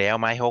รู้อยู่แล้ว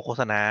ไหมโฆ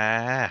ษณา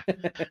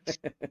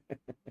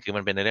คือมั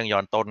นเป็นในเรื่องย้อ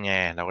นต้นไง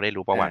เราก็ได้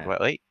รู้ประวัติว่า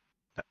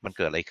มันเ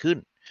กิดอะไรขึ้น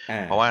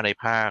เพราะว่าใน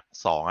ภาค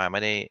2ไ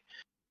ม่ได้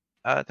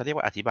จะเรียก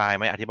ว่าอธิบายไ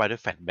หมอธิบายด้ว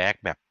ยแฟลชแบ็ก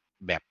แบ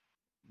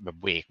บ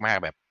เวกมาก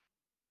แบบ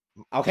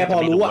เอาแค่พอ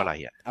รู้อะไร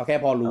เอาแค่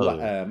พอรู้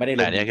ไม่ได้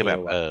แต่เนี่ยคือแบบ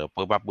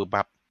ปึ๊บ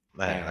ปั๊บ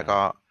แล้วก็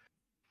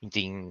จ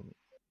ริง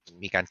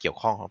ๆมีการเกี่ยว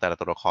ข้องของแต่ละ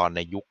ตัวละครใ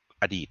นยุค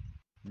อดีต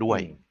ด้วย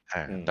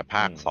แต่ภ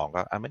าค2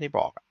ก็ไม่ได้บ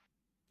อก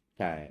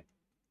ใช่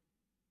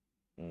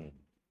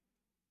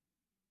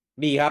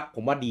ดีครับผ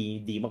มว่า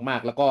ดีมา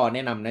กๆแล้วก็แน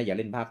ะนำนะอย่า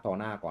เล่นภาคทอ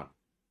หน้าก่อน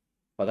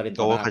พอจะเล่นทอ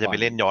หน้าเขาจะไป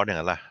เล่นย้อนอย่าง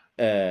นั้นล่ะ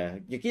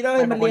อย่าคิดว่า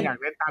มันเ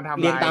รียนตามไท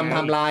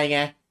ม์ไลน์ไง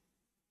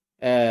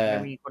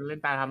มีคนเล่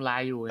นตามไทม์ไล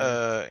น์อยู่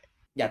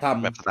อย่าท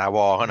ำแบบ Star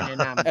Wars เขาเนาะ แนะ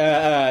น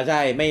ำ ใ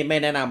ช่ไม่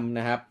แนะนำ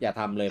นะครับ อย่า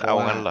ทำเลยเพ เอา ราะ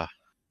ว่า งั้นเหรอ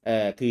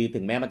คือถึ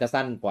งแม้มันจะ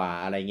สั้นกว่า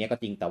อะไรเงี้ยก็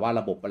จริงแต่ว่า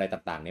ระบบอะไร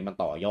ต่างๆเนี่ยมัน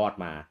ต่อยอด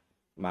มา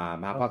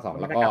ภาค 2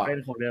แล้วก็ กลับเล่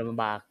นของเดิมมัน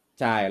บาก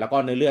ใช่แล้วก็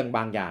ในเรื่องบ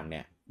างอย่างเ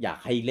นี่ยอยาก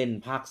ให้เล่น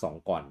ภาค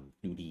 2ก่อน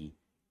อยู่ดี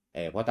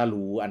เพราะถ้า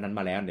รู้อันนั้น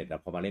มาแล้วเนี่ยแต่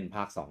พอมาเล่นภ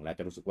าค 2แล้ว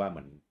จะรู้สึกว่าเห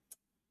มือน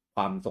ค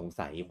วามสง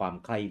สัยความ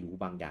ใคร่รู้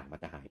บางอย่างมัน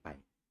จะหายไป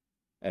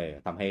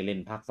ทำให้เล่น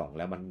ภาค 2แ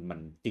ล้วมัน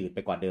จืดไป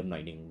กว่าเดิมหน่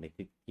อยนึงใน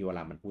ที่เวล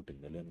ามันพูดถึง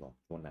ในเรื่องของ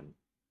พวกนั้น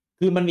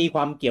คือมันมีคว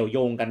ามเกี่ยวโย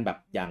งกันแบบ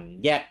อย่าง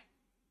แ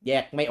ย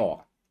กไม่ออก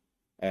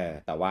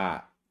แต่ว่า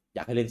อย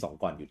ากให้เล่น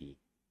2ก่อนอยู่ดี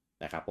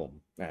นะครับผม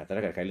แต่ถ้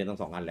าเกิดใครเล่นทั้ง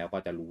2อันแล้วก็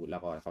จะรู้แล้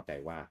วก็เข้าใจ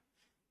ว่า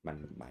มัน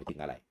หมายถึง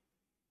อะไร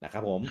นะครั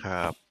บผม ค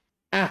รับ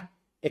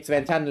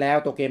expansion แล้ว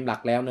ตัวเกมหลั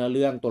กแล้วเนื้อเ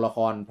รื่องตัวละค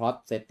ร plot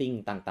setting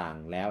ต่าง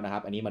ๆแล้วนะครั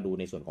บอันนี้มาดู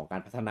ในส่วนของกา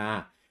รพัฒนา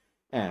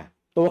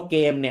ตัวเก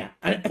มเนี่ย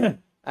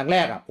อันแร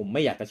กอ่ะผมไ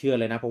ม่อยากจะเชื่อ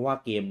เลยนะเพราะว่า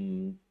เกม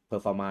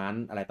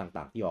performance อะไร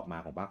ต่างๆที่ออกมา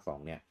ของภาค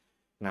 2เนี่ย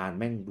งาน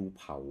แม่งดู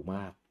เผาม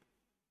าก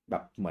แบ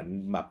บเหมือน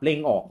แบบเร่ง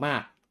ออกมา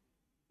ก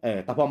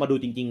แต่พอมาดู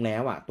จริงๆแล้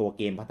วอ่ะตัวเ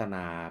กมพัฒน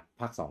า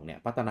ภาค 2เนี่ย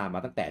พัฒนามา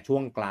ตั้งแต่ช่ว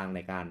งกลางใน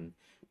การ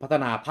พัฒ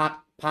นา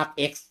ภาค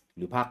X ห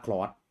รือภาค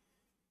Cross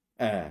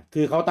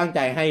คือเขาตั้งใจ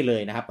ให้เล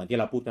ยนะครับเหมือนที่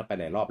เราพูดกันไป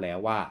หลายรอบแล้ว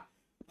ว่า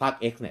ภาค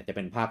X เนี่ยจะเ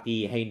ป็นภาคที่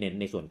ให้เน้น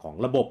ในส่วนของ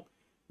ระบบ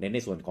เน้นใน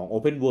ส่วนของ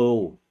Open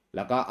World แ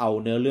ล้วก็เอา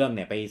เนื้อเรื่องเ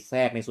นี่ยไปแทร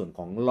กในส่วนข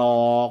องลอ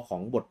ขอ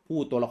งบทพู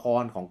ดตัวละค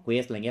รของเคว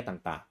สอะไรเงี้ย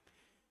ต่าง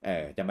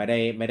ๆจะไม่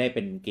ได้เ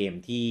ป็นเกม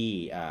ที่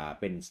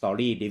เป็น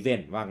Story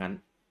Driven ว่างั้น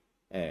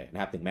นะ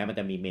ครับถึงแม้มัน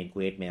จะมี Main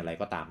Quest มีอะไร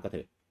ก็ตามก็เถ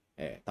อะ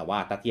แต่ว่า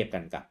ถ้าเทียบกั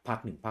นกับภาค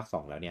1ภาค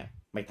2แล้วเนี่ย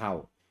ไม่เท่า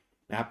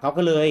นะครับเขา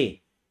ก็เลย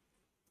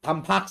ท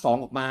ำภาค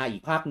2ออกมาอี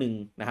กภาคหนึ่ง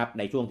นะครับใ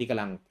นช่วงที่ก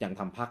ำลังยัง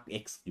ทำภาค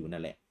X อยู่นั่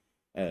นแหละ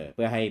เ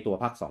พื่อให้ตัว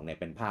ภาค2เนี่ย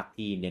เป็นภาค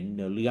ที่เน้นเ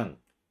นื้อเรื่อง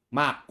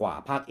มากกว่า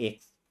ภาค X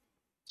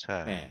ใช่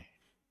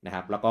นะค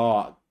รับแล้ว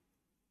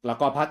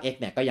ก็ภาค X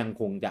เนี่ยก็ยัง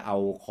คงจะเอา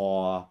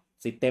core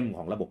system ข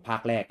องระบบภา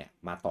คแรกเนี่ย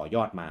มาต่อย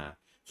อดมา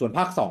ส่วนภ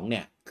าค2เนี่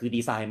ยคือ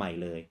ดีไซน์ใหม่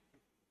เลย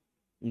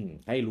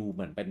ให้รู้เห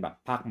มือนเป็นแบบ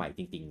ภาคใหม่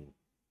จริง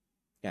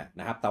ๆ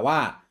นะครับแต่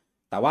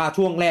ว่า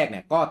ช่วงแรกเ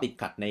นี่ยก็ติด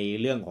ขัดใน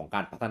เรื่องของก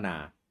ารพัฒนา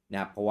นะ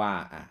ครับเพราะว่า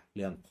เ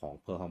รื่องของ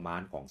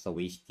performance ของ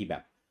Switch ที่แบ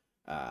บ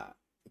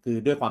คือ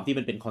ด้วยความที่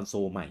มันเป็นคอนโซ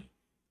ลใหม่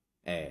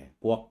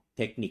พวกเ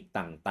ทคนิค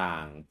ต่า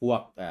งๆพว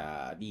ก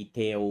ดีเท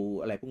ล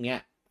อะไรพวกเนี้ย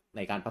ใน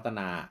การพัฒ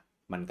นา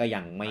มันก็ยั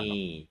งไ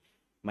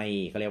ม่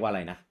เขาเรียกว่าอะไ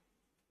รนะ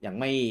ยัง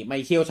ไม่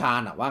เชี่ยวชา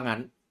ญว่างั้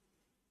น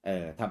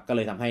ก็เล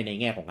ยทำให้ใน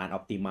แง่ของการ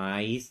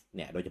optimize เ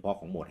นี่ยโดยเฉพาะ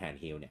ของโหมด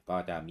handheld เนี่ยก็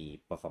จะมี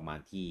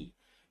performance ที่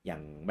ยัง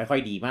ไม่ค่อย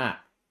ดีมาก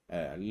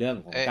เรื่อง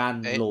ของการ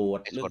โหล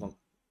ดเรื่องของ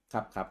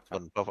ครับส่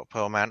วน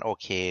performance โอ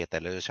เคแต่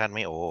resolution ไ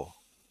ม่โอ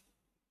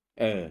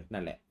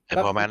นั่นแหละ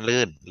performance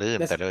ลื่น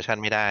แต่ resolution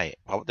ไม่ได้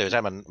เพราะ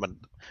resolution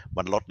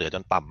มันลดเหลือจ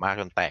นต่ำมาก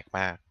จนแตกม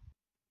าก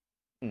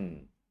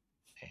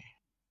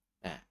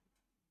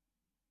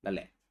นั่นแ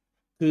หละ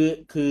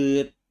คือ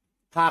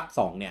ภาค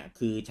2เนี่ย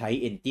คือใช้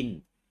engine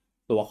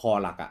ตัวคอ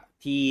หลักอะ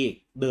ที่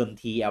เดิม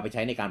ทีเอาไปใ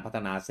ช้ในการพัฒ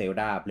นา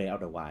Zelda Breath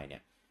of the Wild เนี่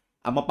ย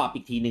เอามาปรับ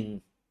อีกทีนึง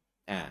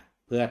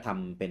เพื่อท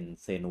ำเป็น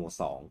Xeno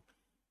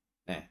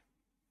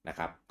 2นะค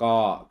รับก็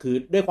คือ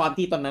ด้วยความ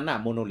ที่ตอนนั้นอะ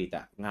Monolith อ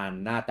ะงาน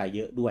น่าจะเย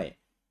อะด้วย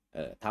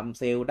ท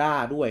ำ Zelda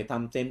ด้วยท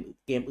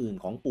ำเกมอื่น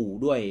ของปู่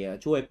ด้วย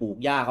ช่วยปลูก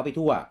หญ้าเขาไป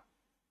ทั่ว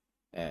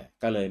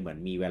ก็เลยเหมือน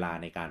มีเวลา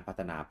ในการพั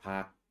ฒนา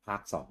ภา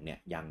ค2เนี่ย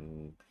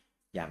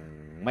ยัง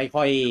ไม่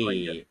ค่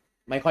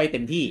อยเต็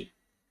มที่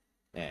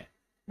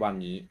ว่า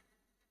งี้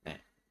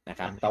นะ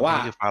ครับแต่ว่า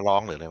นี่คือฟ้าร้อ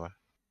งหรืออะไรวะ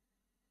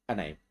อันไ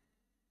หน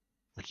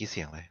เมื่อกี้เ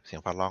สียงอะไรเสีย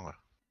งฟ้าร้องเหรอ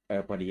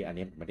พอดีอัน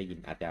นี้ผมไม่ได้ยิน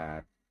อาจจะ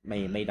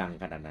ไม่ดัง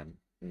ขนาดนั้น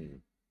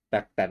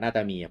แต่น่าจ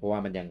ะมีเพราะว่า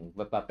มันยัง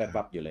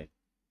วับอยู่เลย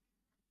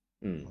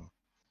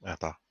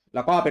ต่อแ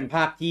ล้วก็เป็นภ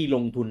าคที่ล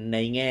งทุนใน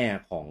แง่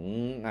ของ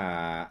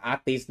อา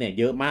ร์ติสเนี่ย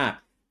เยอะมาก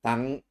ทั้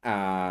ง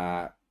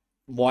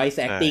voice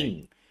acting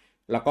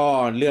แล้วก็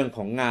เรื่องข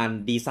องงาน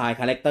ดีไซน์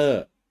คาแรคเตอร์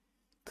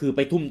คือไป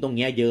ทุ่มตรง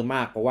นี้เยอะม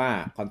ากเพราะว่า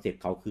คอนเซ็ป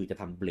ต์เขาคือจะ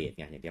ทำเบลด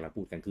ไงอย่างที่เรา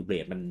พูดกันคือเบล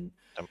ดมัน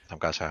ท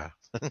ำกาชา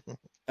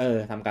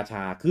ทำกาช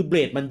าคือเบล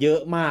ดมันเยอะ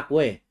มากเ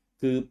ว้ย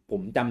คือผ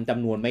มจ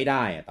ำนวนไม่ไ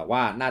ด้แต่ว่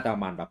าน่าจะปร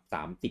ะมาณแบบ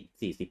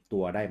30-40ตั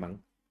วได้มั้ง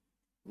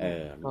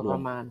ปร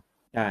ะมาณ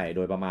ใช่โด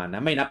ยประมาณน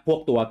ะไม่นับพวก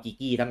ตัวกิก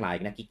กี้ทั้งหลาย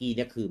นะกิกกี้เ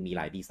นี่ยคือมีห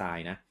ลายดีไซ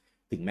น์นะ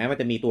ถึงแม้ว่า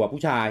จะมีตัว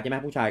ผู้ชายใช่ไหม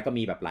ผู้ชายก็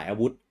มีแบบหลายอา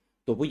วุธ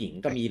ตัวผู้หญิง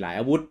ก็มีหลาย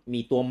อาวุธมี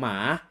ตัวหม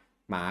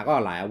าก็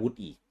หลายอาวุธ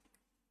อีก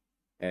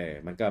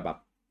มันก็แบบ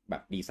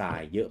ดีไซ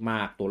น์เยอะม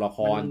ากตัวละค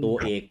รตัว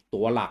เอก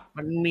ตัวหลัก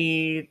มันมี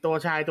ตัว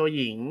ชายตัว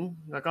หญิง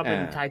แล้วก็เป็น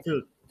ชายถึ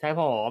กชาย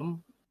ผอม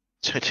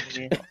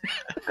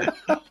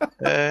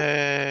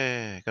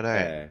ก็ได้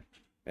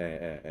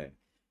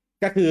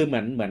ก็คือเห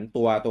มือน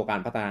ตัวกา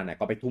รพัฒนาเนี่ย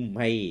ก็ไปทุ่ม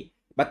ให้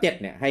บัดเจ็ต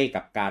เนี่ยให้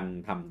กับการ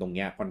ทำตรงเ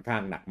นี้ยค่อนข้า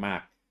งหนักมา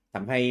กท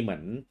ำให้เหมือ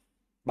น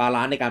บาล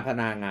านซ์ในการพัฒ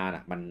นางาน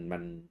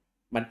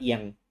มันเอีย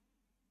ง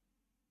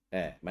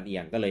มันเอี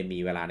ยงก็เลยมี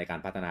เวลาในการ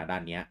พัฒนาด้า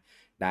นนี้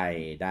ไ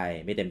ด้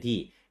ไม่เต็มที่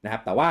นะครั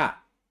บแต่ว่า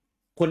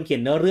คนเขีย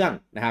นเนื้อเรื่อง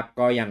นะครับ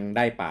ก็ยังไ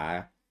ด้ป๋า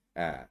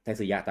เท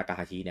สึยะ ทาคา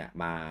ฮาชิเนี่ย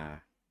มา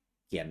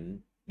เขียน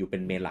อยู่เป็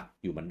นเมนหลัก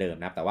อยู่เหมือนเดิม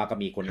นะครับแต่ว่าก็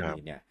มีคน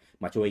อื่นเนี่ย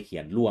มาช่วยเขี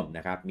ยนร่วมน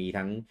ะครับมี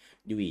ทั้ง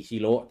ยูอิชิ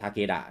โร่ทาเค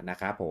ดะนะ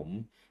ครับผม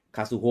ค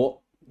าซุโฮะ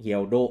เฮีย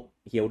ว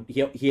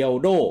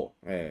โด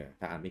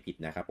ถ้าอ่านไม่ผิด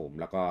นะครับผม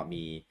แล้วก็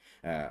มี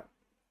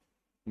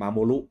มาโม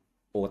รุ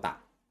โอตะ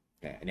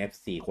อันนี้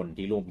4คน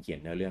ที่ร่วมเขียน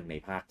เนื้อเรื่องใน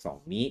ภาค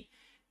2นี้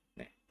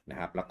นะ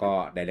ครับแล้วก็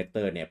ไดเรคเต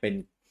อร์เนี่ยเ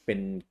ป็น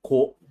โค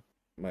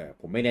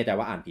ผมไม่แน่ใจ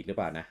ว่าอ่านผิดหรือเ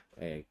ปล่านะ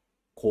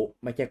โค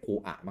ไม่ใช่โค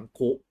อะมั้ง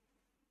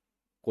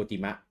โคจิ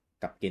มะ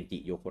กับเกนจิ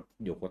โ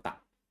ยโกตะ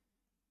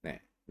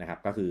นะครับ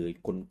ก็คือ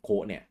คุณโค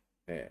เนี่ย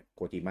โค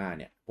จิมะ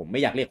เนี่ยผมไม่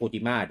อยากเรียกโคจิ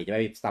มะเดี๋ยวจะไป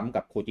ซ้ำ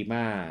กับโคจิม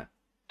ะ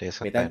เดส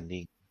แตน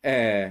ดิ้ง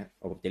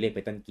ผมจะเรียกเป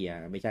ตันเกียร์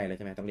ไม่ใช่แล้วใ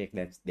ช่ไหมต้องเรียกเ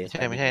ดส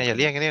ไม่ใช่อย่า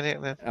เรียกไม่ไ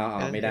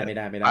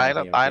ด้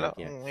ตายแล้ว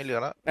ไม่เหลือ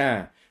แล้ว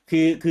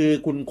คือ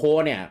คุณโค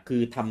เนี่ยคื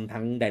อทำ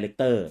ทั้งไดเรค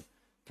เตอร์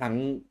ทั้ง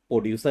โปร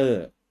ดิวเซอ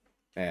ร์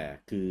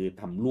คือ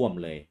ทำร่วม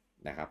เลย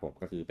นะครับผม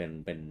ก็คือเ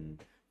ป็น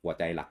หัว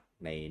ใจหลัก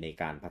ใน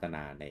การพัฒน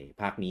าใน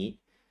ภาคนี้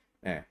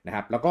นะค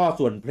รับแล้วก็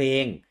ส่วนเพล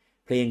ง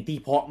ที่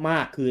เพราะมา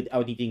กคือเอ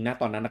าจริงๆนะ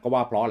ตอนนั้นก็ว่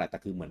าเพราะแหละแต่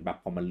คือเหมือนแบบ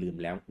พอมันลืมไป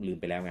แล้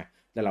วไง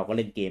แล้วเราก็เ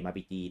ล่นเกม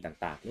RPG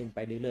ต่างๆเล่นไป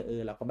เรื่อย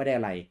ๆเราก็ไม่ได้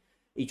อะไร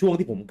อีกช่วง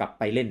ที่ผมกลับ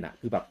ไปเล่นน่ะ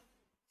คือแบบ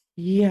เ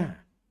ฮีย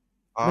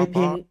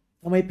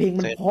ทำไมเพลง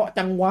มันเพราะ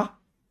จังวะ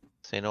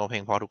เซโนเพล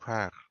งเพราะทุกภ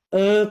าค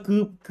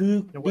คือ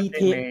ดีเท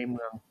ลในเ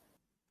มือง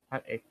ภา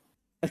ค X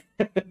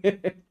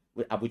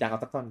เอาบูจังเอา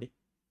สักท่อนดิ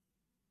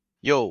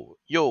โย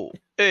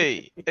เอ้ย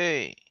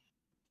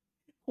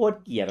โคตร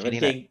เกลียดเ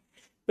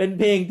ป็น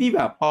เพลงที่แ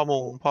บบพ่อมุ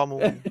ง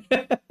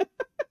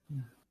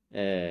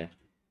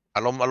อ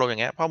ารมณ์อย่า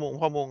งเงี้ยพ่อ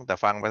มุงแต่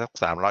ฟังไปสัก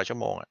300 ชั่ว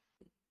โมง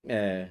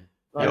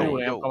เรา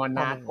อยู่กับมัน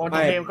นาน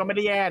เพลงก็ไม่ไ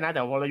ด้แย่นะแ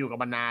ต่พอเราอยู่กับ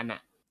มันนานอ่ะ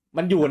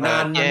มันอยู่นา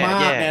นมา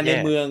กใน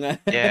เมือง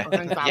แย่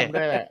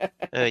ด้วยแหละ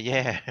แ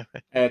ย่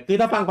คือ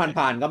ถ้าฟัง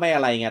ผ่านๆก็ไม่อ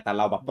ะไรไงแต่เ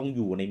ราแบบต้องอ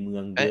ยู่ในเมื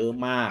องเยอะ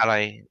มากอะไร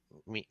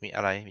มีอ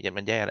ะไรอย่าง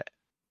มันแย่แหละ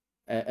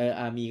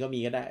มี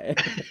ก็ได้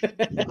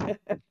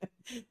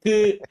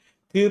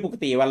คือปก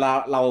ติเวลา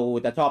เรา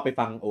จะชอบไป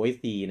ฟัง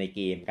OST ในเ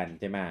กมกัน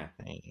ใช่ไหม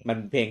มัน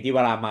เพลงที่เว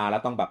ลามาแล้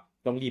ว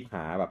ต้องรีบห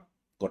าแบบ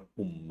กด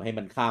ปุ่มให้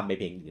มันข้ามไป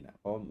เพลงอื่นอ่ะ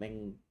เพราะแม่ง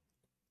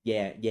แ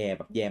ย่แ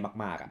บบแย่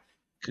มากๆอ่ะ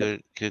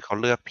คือเขา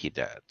เลือกผิด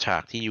อ่ะฉา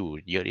กที่อยู่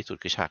เยอะที่สุด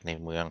คือฉากใน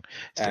เมือง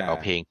จะเอา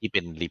เพลงที่เป็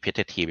น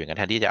repetitive อย่างนั้น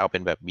แทนที่จะเอาเป็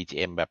นแบบ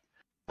BGM แบบ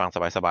ฟัง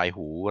สบาย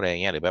หูอะไรเ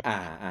งี้ยหรือแบบ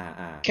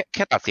แ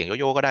ค่ตัดเสียงโย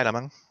โย่ก็ได้แล้ว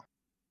มั้ง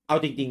เอา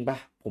จริงๆป่ะ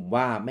ผม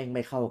ว่าแม่งไ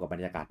ม่เข้ากับบร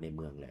รยากาศในเ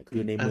มืองเลยคื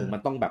อในเมืองมั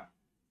นต้องแบบ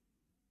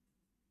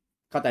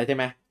เข้าใจใช่ไ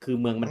หมคือ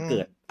เมืองมันเ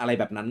กิดอะไร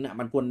แบบนั้นอ่ะ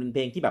มันควรเป็นเพ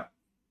ลงที่แบบ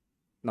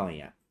หน่อย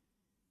อ่ะ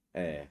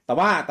แต่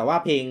ว่า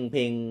เพลงเพ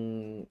ลง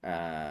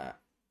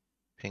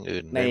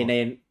อื่นใน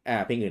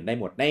เพลงอื่นได้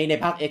หมดใน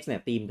ภาค X เนี่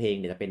ยธีมเพลง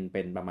เนี่ยจะเ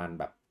ป็นประมาณ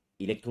แบบ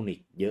อิเล็กทรอนิก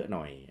ส์เยอะห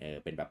น่อย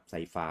เป็นแบบไซ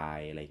ไฟ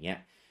อะไรเงี้ย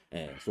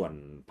ส่วน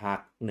ภาค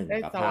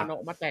1กับภาค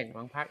มาแต่งบ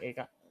างภาค X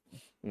อ่ะ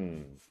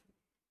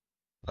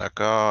แล้ว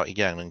ก็อีก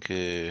อย่างหนึ่ง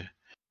คือ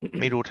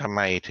ไม่รู้ทำไ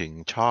มถึง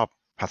ชอบ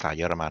ภาษาเ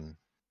ยอรมัน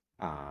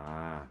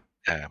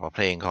เพราะเพ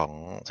ลงของ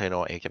ไซโน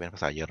เอ็กจะเป็นภ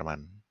าษาเยอรมัน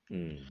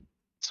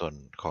ส่วน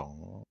ของ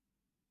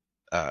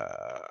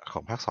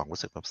ภาค2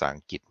รู้สึกภาษาอั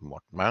งกฤษหม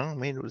ดมั้ง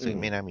ไม่รู้สึก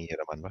ไม่น่ามีเยอ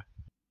รมันป่ะ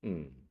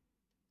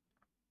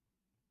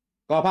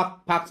ก็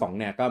ภาค2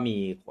เนี่ยก็มี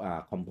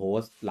คอมโพส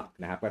หลัก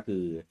นะครับก็คื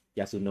อ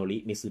ยาสุโนริ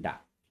มิสึดะ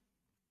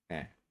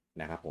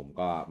นะครับผม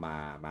ก็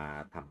มา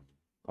ท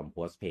ำคอมโพ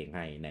สเพลงใ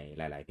ห้ใน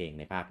หลายๆเพลง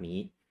ในภาคนี้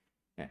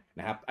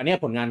นะครับอันนี้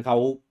ผลงานเขา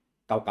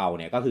เก่าๆ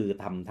เนี่ยก็คือ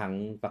ทำทั้ง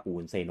ตระกู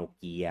ลเซโน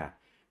เกีย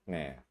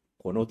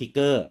โคโนทิกเก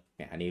อร์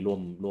อันนี้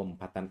ร่วม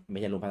พัฒนาไม่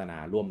ใช่ร่วมพัฒนา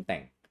ร่วมแต่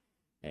ง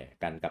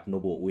กันกับโน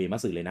บุอุเอมั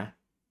สึเลยนะ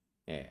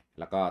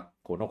แล้วก็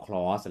โคโนคล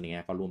อสอะไรเ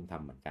งี้ยก็ร่วมท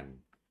ำเหมือนกัน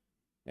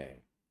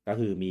ก็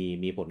คือ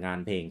มีผลงาน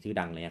เพลงชื่อ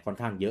ดังอะไรเงี้ยค่อน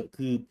ข้างเยอะ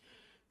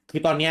คื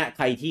อตอนเนี้ยใ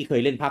ครที่เค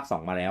ยเล่นภาค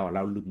2มาแล้วเร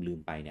าลืม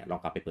ไปเนี่ยลอง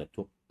กลับไปเปิด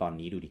ทุกตอน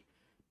นี้ดูดิ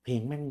เพล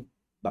งแม่ง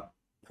แบบ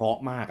เพราะ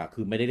มากอ่ะ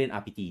คือไม่ได้เล่น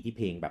RPG ที่เ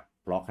พลงแบบ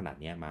เพราะขนาด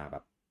นี้มาแบ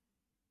บ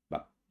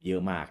เยอ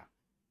ะมาก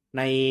ใ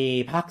น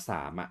ภาค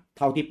3อ่ะเ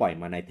ท่าที่ปล่อย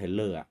มาในเทรลเ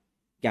ลอร์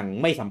ยัง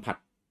ไม่สัมผัส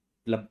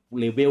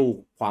เลเวล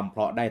ความเพ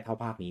ราะได้เท่า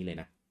ภาคนี้เลย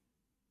นะ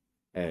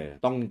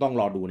ต้อง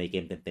รอดูในเก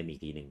มเต็มๆอีก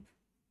ทีหนึ่ง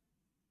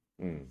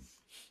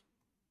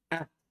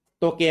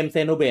ตัวเกม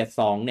Xenoblade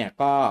 2เนี่ย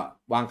ก็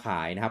วางข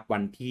ายนะครับวั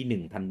น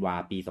ที่1 ธันวาค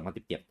ม ปี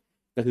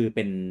 2017ก็คือเ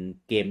ป็น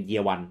เกม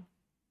Year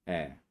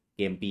 1เ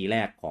กมปีแร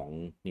กของ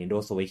Nintendo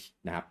Switch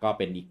นะครับก็เ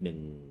ป็นอีกหนึ่ง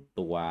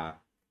ตัว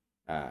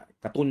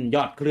กระตุ้นย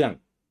อดเครื่อง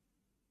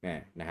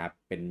นะครับ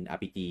เป็น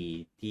RPG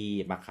ที่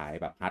มาขาย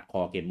แบบฮาร์ดค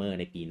อร์เกมเมอร์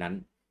ในปีนั้น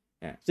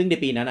ซึ่งใน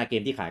ปีนั้นเก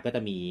มที่ขายก็จ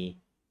ะมี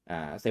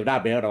Zelda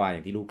Breath of the Wild อ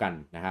ย่างที่รู้กัน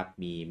นะครับ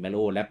มี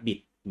Mario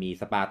Rabbids มี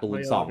Splatoon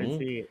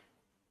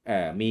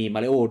 2มี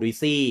Mario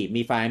Odyssey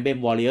มี Fire Emblem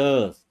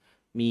Warriors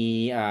มี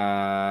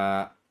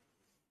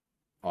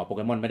โปเก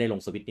มอนไม่ได้ลง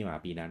สวิตช์นี่หว่า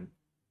ปีนั้น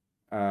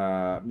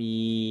มี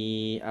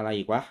อะไร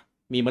อีกวะ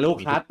มี Mario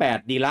Kart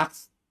 8 Deluxe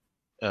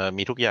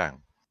มีทุกอย่าง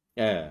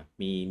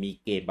มี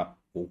เกมแบบ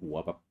หัว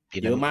แบบ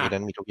เยอะมาก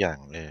นั้นมีทุกอย่าง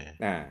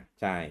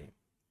ใช่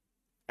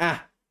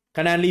ค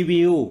ะแนนรี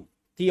วิว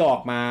ที่ออ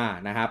กมา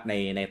นะครับ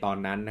ในตอน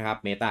นั้นนะครับ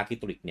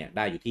Metacritic เนี่ยไ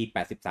ด้อยู่ที่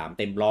83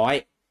 เต็ม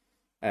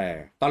 100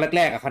 ตอนแ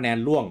รกๆคะแนน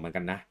ร่วงเหมือน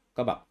กันนะ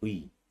ก็แบบ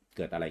เ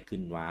กิดอะไรขึ้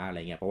นวะอะไร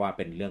เงี้ยเพราะว่าเ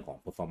ป็นเรื่องของ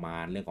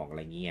performance เรื่องของอะไ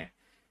รเงี้ย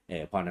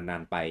พอนา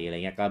นๆไปอะไรเ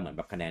งี้ยก็เหมือนแ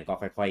บบคะแนนก็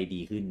ค่อยๆ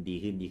ดีขึ้น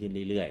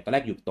เรื่อยๆตอนแร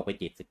กอยู่ตกไป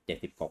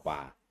70กว่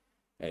า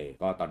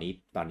ก็ตอน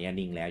นี้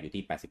นิ่งแล้วอยู่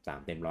ที่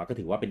83เต็ม100ก็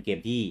ถือว่าเป็นเกม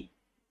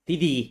ที่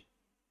ดี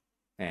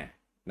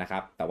นะครั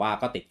บแต่ว่า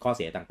ก็ติดข้อเ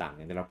สียต่างๆอ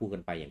ย่างที่เราพูดกั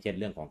นไปอย่างเช่น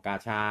เรื่องของกา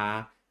ชา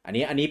อัน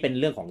นี้เป็น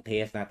เรื่องของเท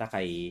สนะถ้าใคร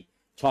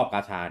ชอบก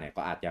าชาเนี่ย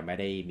ก็อาจจะไม่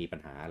ได้มีปัญ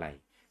หาอะไร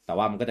แต่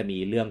ว่ามันก็จะมี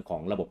เรื่องขอ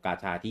งระบบกา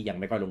ชาที่ยัง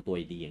ไม่ค่อยลงตัว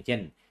ดีอย่างเช่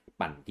น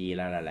ปั่นที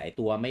ละหลายๆ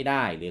ตัวไม่ไ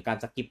ด้หรือการ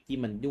สกิปที่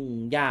มันยุ่ง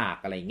ยาก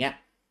อะไรเงี้ย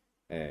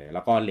แ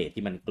ล้วก็เรท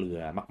ที่มันเกลือ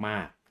ม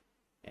าก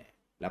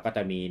ๆแล้วก็จ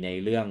ะมีใน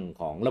เรื่อง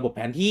ของระบบแ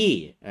ผนที่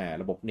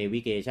ระบบ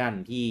navigation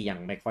ที่ยัง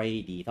ไม่ค่อย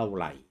ดีเท่า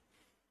ไหร่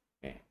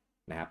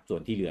นะครับส่ว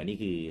นที่เหลือนี่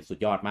คือสุด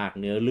ยอดมาก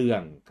เนื้อเรื่อ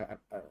ง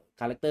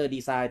character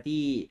design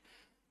ที่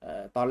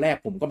ตอนแรก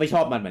ผมก็ไม่ช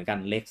อบมันเหมือนกัน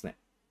Lex เนี่ย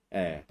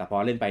แต่พอ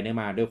เล่นไปเนื้อ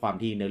มาด้วยความ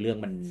ที่เนื้อเรื่อง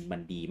มั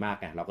นดีมาก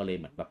ไงเราก็เลย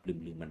เหมือนแบบลื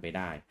มมันไปไ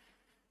ด้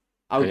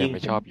เอาจริงไ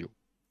ม่ชอบอยู่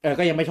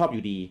ก็ยังไม่ชอบอ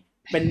ยู่ดี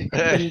เ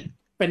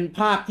ป็น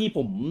ภาคที่ผ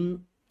ม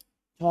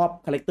ชอบ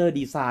คาแรคเตอร์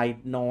ดีไซน์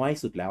น้อย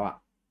สุดแล้วอ่ะ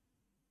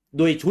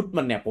โดยชุด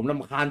มันเนี่ยผมร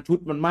ำคาญชุด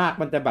มันมาก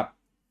มันจะแบบ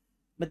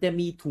มันจะ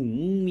มีถุง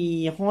มี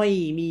ห้อย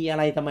มีอะ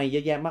ไรทำไมเยอ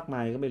ะแยะมากม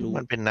ายก็ไม่รู้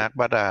มันเป็นนัก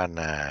ประดา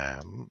น้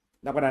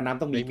ำนักประดาน้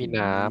ำต้องมี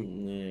น้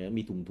ำ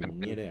มีถุง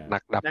นี่ด้วยนั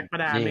กประ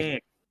ดาเมฆ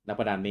นัก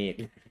ประดาเมฆ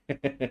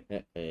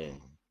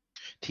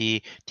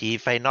ที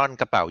ไฟนอล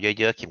กระเป๋าเ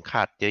ยอะๆเข็ม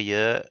ขัดเย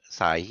อะๆ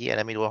สายเฮียอะไ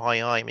รไม่รู้ห้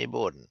อยๆไม่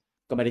บ่น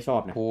ก็ไม่ได้ชอ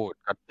บนะพูด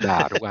ด่า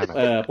ทุกอัน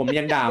ผม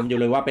ยังด่ามอยู่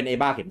เลยว่าเป็นไอ้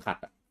บ้าเข็มขัด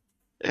แ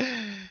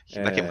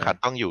ล้วเข็มขัด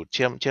ต้องอยู่เ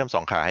ชื่อมส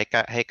องขาใ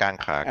ห้กลาง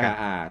ขากัน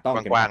ต้อง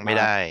กว้างๆไม่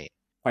ได้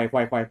คว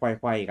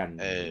ายกัน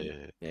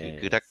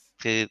คือ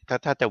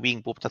ถ้าจะวิ่ง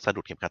ปุ๊บจะสะ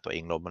ดุดเข็มขัดตัวเอ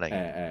งล้มอะไรอย่างเ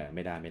งี้ยไ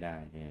ม่ได้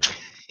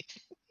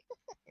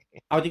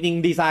เอาจริง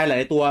ๆดีไซน์หลา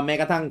ยตัวแม้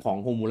กระทั่งของ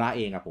โฮมูระเ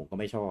องอะผมก็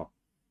ไม่ชอบ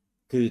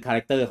คือคาแร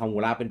คเตอร์ของโฮมู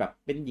ระเป็นแบบ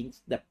เป็นหญิง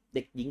แบบเ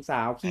ด็กหญิงส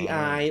าวขี้อ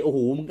ายโอ้โห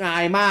มึงอา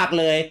ยมาก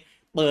เลย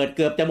เปิดเ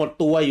กือบจะหมด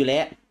ตัวอยู่แล้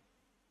ว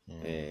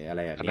อะไร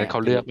แบบนี้เข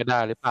าเลือกไม่ได้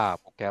หรือเปล่า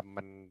โปรแกรม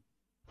มัน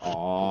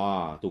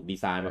ถูกดี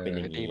ไซน์มาเป็นอ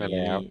ย่างนี้มาแ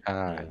ล้ว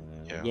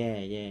แย่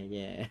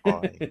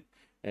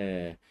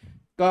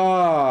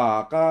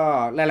ก็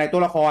หลายๆตั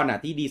วละครอ่ะ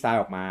ที่ดีไซ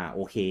น์ออกมาโอ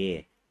เค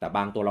แต่บ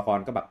างตัวละคร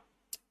ก็แบบ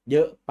เย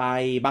อะไป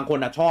บางคน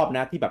อ่ะชอบน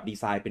ะที่แบบดี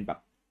ไซน์เป็นแบบ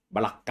บ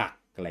ลักกัก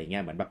อะไรเงี้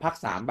ยเหมือนแบบภาค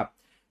3แบบ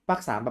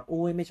โ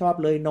อ้ยไม่ชอบ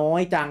เลยน้อ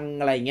ยจัง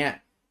อะไรเงี้ย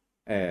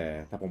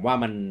แต่ผมว่า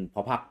มันพ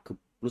อภาคคือ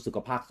รู้สึก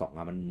ว่าภาค2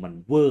อ่ะมัน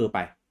เวอร์ไป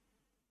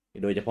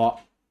โดยเฉพาะ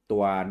ตั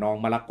วน้อง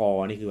มะละกอ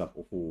นี่คือแบบโ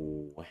อ้โห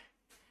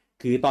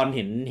คือตอนเ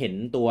ห็น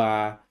ตัว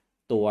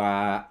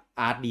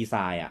อาร์ตดีไซ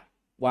น์อ่ะ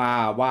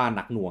ว่าห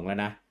นักหน่วงแล้ว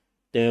นะ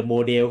เจอโม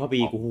เดลเข้าไป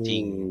อีกโอ้โหจริ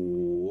ง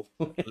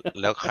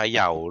แล้วเข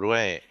ย่าด้ว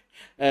ย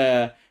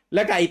แ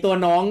ล้วก็ไอตัว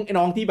น้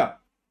องที่แบบ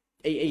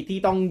ไอที่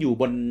ต้องอยู่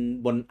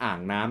บนอ่าง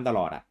น้ำตล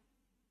อดอะ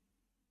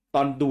ต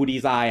อนดูดี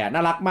ไซน์อะน่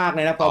ารักมากเล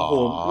ยนะพอผ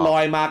มลอ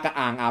ยมากับ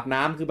อ่างอาบ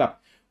น้ำคือแบบ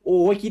โ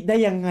อ้ยคิดได้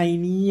ยังไง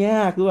เนี่ย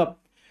คือแบบ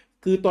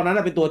คือตัวนั้น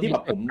เป็นตัวที่แบ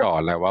บผมจ่อ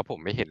อะไรวะผม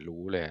ไม่เห็น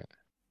รู้เลย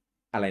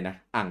อะไรนะ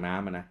อ่างน้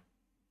ำนะ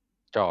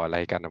จ่ออะไร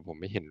กันผม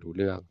ไม่เห็นรู้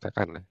เรื่องสัก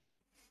อันเลย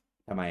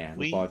ทำไมอะ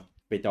พอ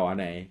ไปจ่อ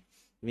ไหน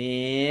มี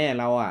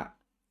เราอะ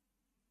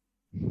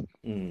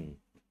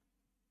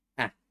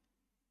อ่ะ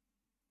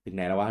ถึงไห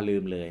นแล้ววะลื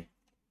มเลย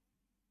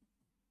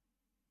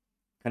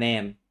คะแน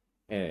น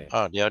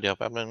เดี๋ยวแ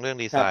ป๊บนึงเรื่อง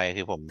ดีไซน์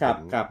คือผม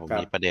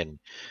มีประเด็น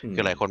คื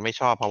อหลายคนไม่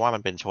ชอบเพราะว่ามั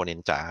นเป็นโชเน็น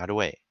จ๋าด้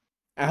วย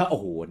โอ้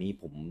โหนี่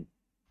ผม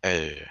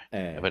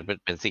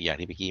เป็นสิ่งอย่าง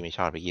ที่พี่กี้ไม่ช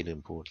อบพี่กี้ลื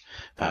มพูด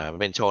มั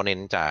นเป็นโชเน็น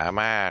จ๋า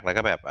มากแล้ว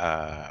ก็แบบ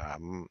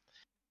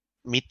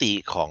มิติ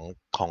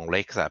ของเ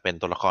ล็กซ์เป็น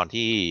ตัวละคร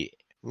ที่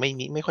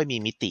ไม่ค่อยมี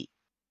มิติ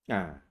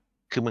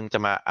คือมึงจะ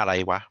มาอะไร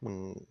วะมึง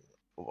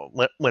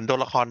เหมือนตัว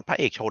ละครพระ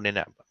เอกโชเน็น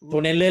อะโช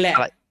เน็นเลยแหละ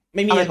ไ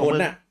ม่มีเหตุผล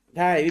อะใ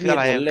ช่ไม่มีเห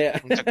ตุผลเลย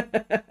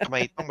ทำไม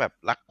ต้องแบบ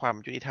รักความ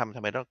ยุติธรรมท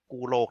ำไมต้อง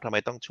กู้โลกทำไม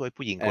ต้องช่วย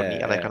ผู้หญิงคนนี้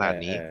อะไรขนาด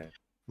นี้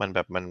มันแบ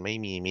บมันไม่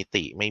มีมิ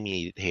ติไม่มี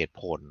เหตุ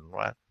ผล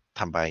ว่า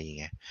ทำไปอย่าง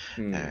เงี้ย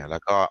แล้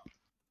ว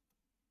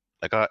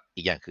ก็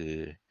อีกอย่างคือ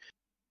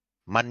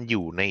มันอ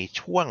ยู่ใน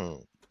ช่วง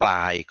ปล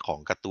ายของ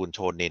การ์ตูนโช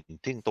เน็น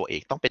ซึ่งตัวเอ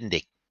กต้องเป็นเ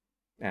ด็ก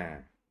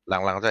ห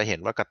ลังๆจะเห็น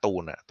ว่าการ์ตู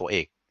นตัวเอ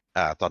ก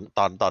ต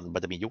อนมั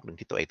นจะมียุคหนึ่ง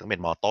ที่ตัวเอกต้องเป็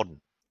นม.ต้น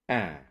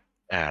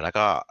แล้ว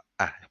ก็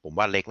ผม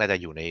ว่าเล็กน่าจะ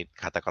อยู่ใน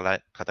คาต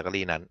าก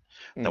รีนั้น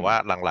แต่ว่า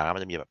หลังๆมั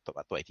นจะมีแบบ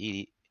ตัวที่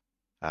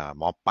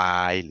ม.ปลา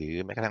ยหรือ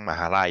แม้กระทั่งมห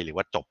าลัยหรือ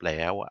ว่าจบแ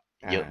ล้ว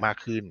เยอะมาก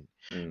ขึ้น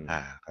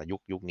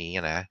ยุคนี้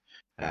นะ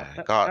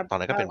ก็ตอน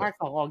นั้นก็เป็นภาค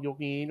2ออกยุค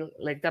นี้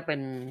เล็กจะเป็น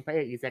พระเอ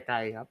กอิเซไก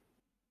ครับ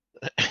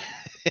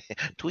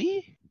ทุย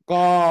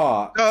ก็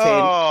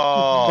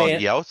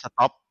เดี๋ยวส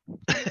ต็อป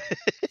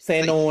เซ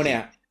โนเนี่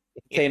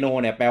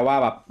ยแปลว่า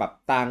แบบ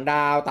ต่างด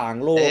าวต่าง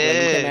โลกอะไ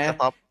รใช่ไหมส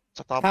ต็อป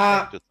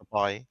จุดสป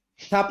อย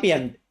ถ้าเปลี่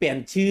ยน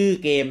ชื่อ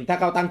เกมถ้า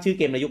เขาตั้งชื่อ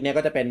เกมในยุคนี้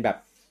ก็จะเป็นแบบ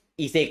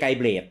อีเซไกเ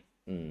บลด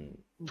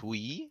ถุ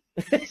ย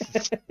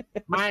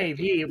ไม่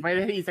พี่ไม่ไ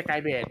ด้อีเซไก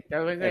เบลดจะ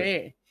เป็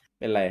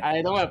นไรอะไร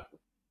ต้องแบบ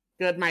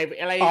เกิดใหม่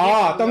อะไร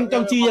ต้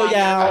องชื่อย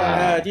าว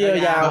ๆชื่อ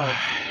ยาว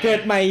เกิ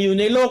ดใหม่อยู่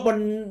ในโลก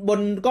บ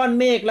นก้อน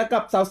เมฆแล้วกั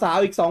บสาว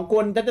ๆอีก2 ค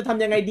นจะท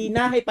ำยังไงดีน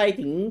ะให้ไป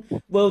ถึง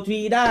World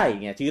 3ได้เ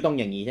งี้ยชื่อต้อง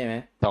อย่างนี้ใช่ไหม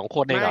 2 ค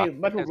นเองเหรอ ไม่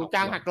มาถูกลูก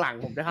จ้างหักหลัง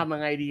ผมจะทำยั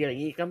งไงดีอะไรอย่า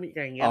งงี้ก็มี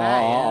อย่างเงี้ย อ๋อ ได้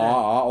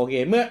โอเค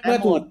เ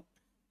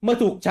มื่อ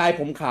ถูกชาย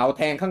ผมขาวแ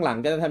ทงข้างหลัง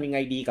จะทำยังไง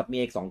ดีกับเมี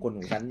ยอีก2 คนข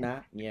องฉันนะ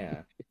เนี่ย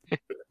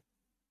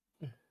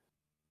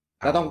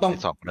แล้วต้อง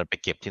สองคนนั้นไป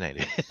เก็บที่ไหน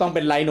ดิ ต้องเ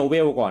ป็นไลท์โนเว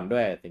ลก่อนด้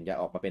วยถึงจะ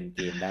ออกมาเป็นเก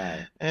มได้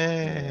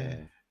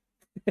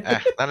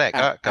นั่นแหละ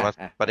ก็กลับมา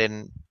ประเด็น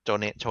โ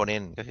ชเน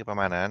นก็คือประ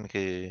มาณนั้น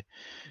คื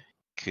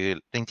อ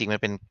จริงๆมั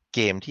นเป็นเก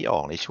มที่อ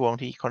อกในช่วง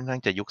ที่ค่อนข้าง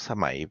จะยุคส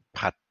มัย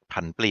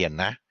ผันเปลี่ยน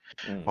นะ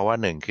เพราะว่า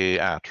หนึ่งคือ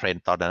เทรน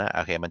ด์ตอนนั้นโ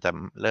อเคมันจะ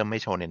เริ่มไม่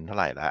โชเนนเท่า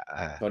ไหร่ละ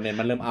โชเนน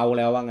มันเริ่มเอาแ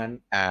ล้วว่างั้น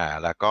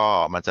แล้วก็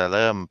มันจะเ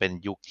ริ่มเป็น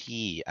ยุค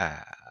ที่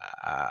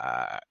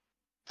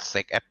เ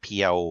ซ็กแอปเพี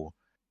ยล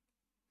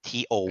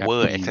ที่โอเวอ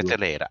ร์เอ็กซ์เจ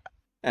เรต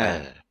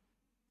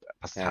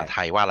ภาษาไท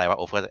ยว่าอะไรว่า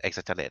โอเวอร์เอ็ก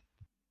ซ์เจเรต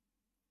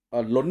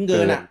ล้นเกิ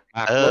น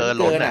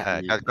ล้น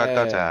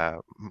ก็จะ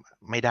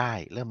ไม่ได้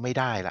เริ่มไม่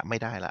ได้ละ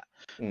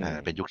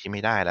เป็นยุคที่ไ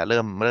ม่ได้แล้วเ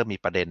ริ่มมี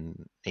ประเด็น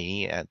นี้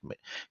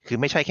คือ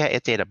ไม่ใช่แค่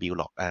SJW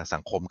หรอกสั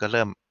งคมก็เ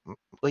ริ่ม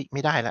ไ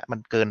ม่ได้ละมัน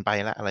เกินไป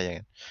ละอะไรอย่างเ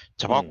งี้ย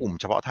เฉพาะกลุ่ม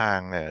เฉพาะทาง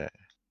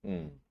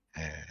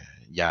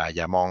อ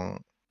ย่ามอง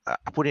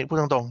พูด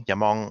ตรงๆอย่า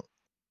มอง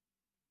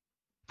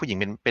ผู้หญิง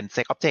เป็นเ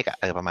ซ็กออบเจกต์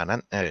ประมาณนั้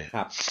นค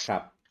รั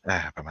บ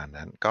ประมาณ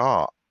นั้น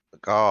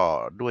ก็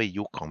ด้วย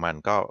ยุคของมัน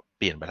ก็เ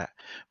ปลี่ยนไปแล้ว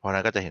เพราะ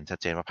นั้นก็จะเห็นชัด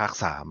เจนว่าภาค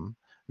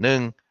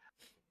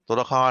1ตัว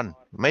ละคร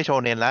ไม่โช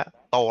เนนแล้ว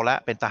โตแล้ว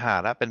เป็นทหาร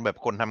แล้วเป็นแบบ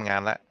คนทำงา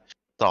นแล้ว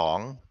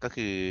2ก็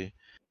คือ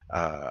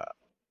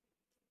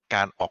ก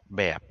ารออกแ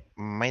บบ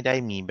ไม่ได้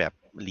มีแบบ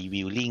รี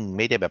วิวลิ่งไ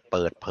ม่ได้แบบเ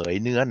ปิดเผย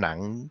เนื้อหนัง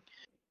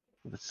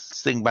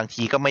ซึ่งบาง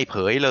ทีก็ไม่เผ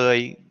ยเลย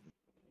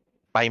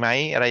ไปไหม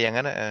อะไรอย่าง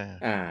นั้น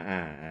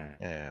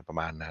ประ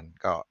มาณนั้น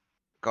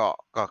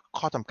ก็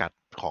ข้อจำกัด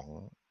ของ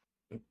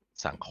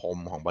สังคม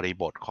ของบริ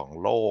บทของ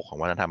โลกของ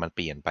วัฒนธรรมมันเป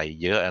ลี่ยนไป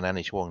เยอะนะใ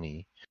นช่วงนี้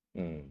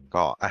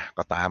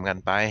ก็ตามกัน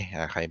ไป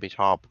ใครไม่ช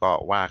อบก็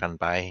ว่ากัน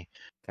ไป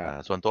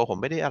ส่วนตัวผม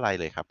ไม่ได้อะไร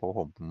เลยครับเพราะ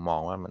ผมมอ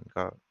งว่ามัน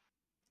ก็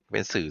เป็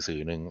นสื่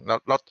อหนึ่ง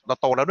เรา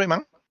โตแล้วด้วยมั้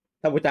ง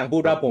ถ้าผู้จังพู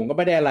ดว่าผมก็ไ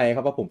ม่ได้อะไรค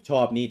รับเพราะผมช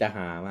อบนี่จะห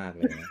ามากเ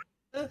ลยนะ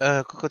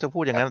ก็จะพู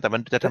ดอย่างนั้นแต่มั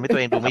นจะทำให้ตัว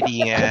เองดูไม่ดี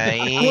ไง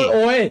โ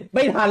อ้ยไ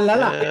ม่ทันแล้ว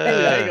ล่ะ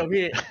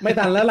ไม่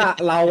ทันแล้วล่ะ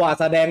เรา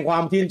แสดงควา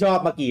มชื่นชอบ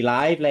มากี่ไล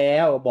ฟ์แล้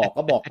วบ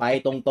อกไป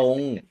ตรง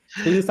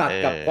ๆซื่อสัตย์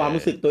กับความ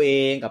รู้สึกตัวเอ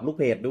งกับลูก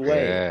เพจด้วย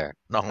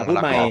น้องมะล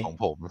ะกอของ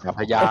ผม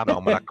พยายามน้อ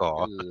งมะละกอ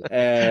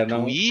น้อ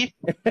ง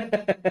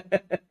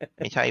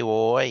ไม่ใช่โ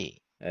ว้ย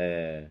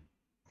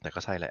แต่ก็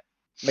ใช่แหละ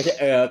ไม่ใช่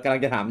กำลัง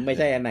จะถามไม่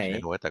ใช่อันไหนไ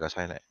ม่รู้แต่ก็ใ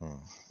ช่แหละ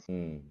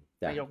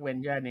ไม่ยกเว้น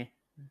แย่นี่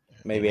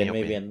ไม่เ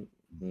ว้น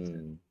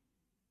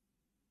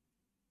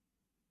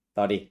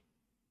ต่อดิ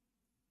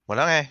หมดแ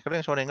ล้วไงก็เรื่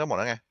องโชเนนก็หมดแ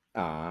ล้วไง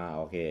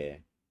โอเค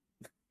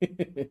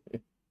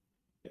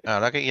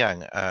แล้วก็อีกอย่าง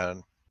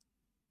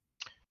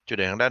จุดเ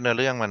ด่นทางด้านเนื้อ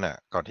เรื่องมัน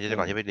ก่อน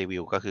ที่ไปรีวิ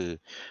วก็คือ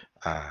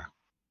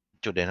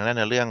จุดเด่นทางด้านเ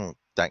นื้อเรื่อง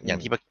จากอย่าง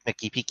ที่เมื่อ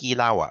กี้พี่กี้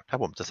เล่าถ้า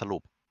ผมจะสรุ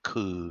ป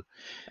คือ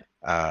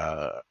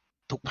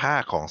ทุกภา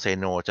คของเซ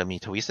โนจะมี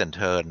ทวิสต์แอนด์เ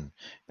ทิร์น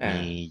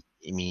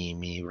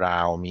มีรา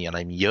วมีอะไร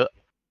มีเยอะ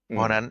เพ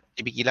ราะนั้น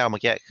ที่พี่กี้เล่าเมื่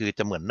อกี้คือจ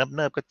ะเหมือนเ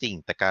นิบๆก็จริง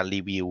แต่การ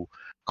รีวิว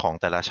ของ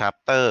แต่ละชัป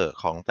เตอร์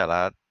ของแต่ละ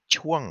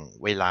ช่วง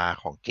เวลา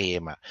ของเก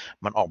ม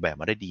มันออกแบบ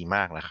มาได้ดีม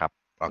ากนะครับ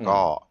แล้วก็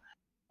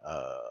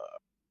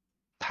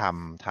ท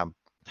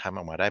ำอ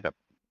อกมาได้แบบ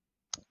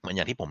เหมือนอ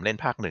ย่างที่ผมเล่น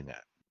ภาค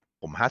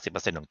1ผม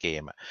50%ของเก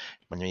ม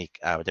มัน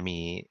จะมี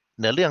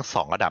เนื้อเรื่อง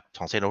2ระดับข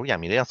องเซโนทุกอย่า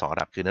งมีเรื่อง2ระ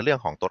ดับคือเนื้อเรื่อ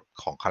งของตัว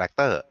ของคาแรคเ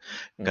ตอร์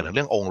กับเนื้อเ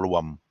รื่ององค์รว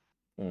ม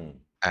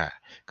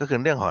ก็คือ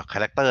เรื่องของคา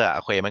แรคเตอร์โ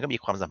อเคมันก็มี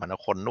ความสัมพันธ์กั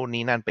บคนนู่น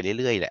นี่นั่นไป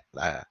เรื่อยๆแหละ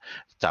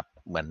จับ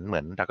เหมื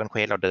อนDragon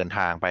Questเราเดินท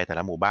างไปแต่ล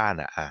ะหมู่บ้าน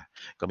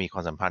ก็มีคว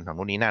ามสัมพันธ์ของ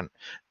นู่นนี่นั่น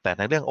แต่ใ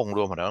นเรื่ององค์ร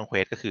วมของDragon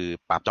Questก็คือ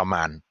ปราบจอมม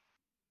าร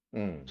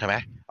ใช่ไหม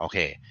โอเค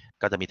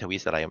ก็จะมีทวิ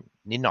สต์อะไร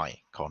นิดหน่อย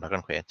ของ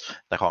Dragon Quest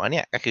แต่ของอันเ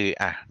นี้ยก็คือ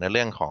ในเ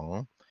รื่องของ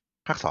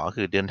ภาค2ก็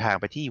คือเดินทาง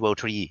ไปที่ World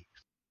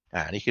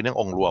 3นี่คือเรื่อง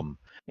องค์รวม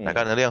แล้วก็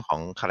ในเรื่องขอ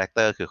งคาแรคเต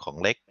อร์คือของ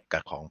เล็กกั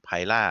บของไพ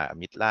ล่า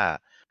มิดล่า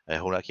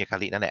โฮราเคคา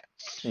รินั่นแหละ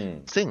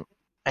ซึ่ง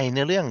ไอเ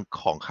นื้อเรื่อง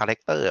ของคาแรค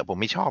เตอร์ผม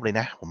ไม่ชอบเลย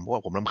นะผมว่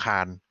าผมรำคา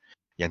ญ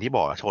อย่างที่บ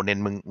อกโชเนน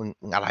มึง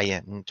อะไร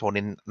มึงโชเน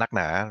นนักห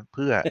นาเ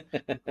พื่อ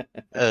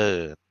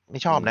ไม่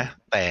ชอบนะ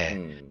แต่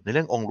ในเ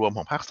รื่ององค์รวมข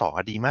องภาค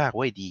2ดีมากเ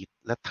ว้ยดี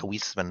และทวิ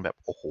สต์มันแบบ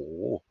โอ้โห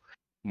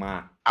มา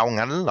กเอา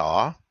งั้นเหรอ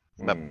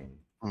แบบ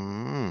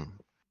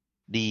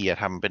ดี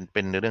ทำเ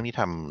ป็นเรื่องที่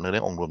ทำในเรื่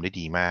ององค์รวมได้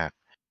ดีมาก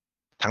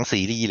ทั้งซี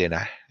รีส์เลยน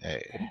ะ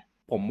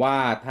ผมว่า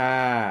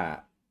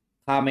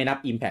ถ้าไม่นับ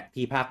Impact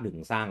ที่ภาค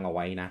1สร้างเอาไ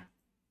ว้นะ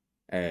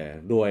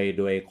โ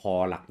ดยคอ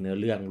หลักเนื้อ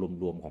เรื่อง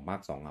รวมๆของภา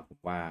ค2ผม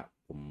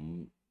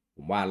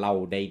ว่าเล่า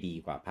ได้ดี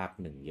กว่าภาค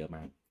1เยอะม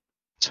าก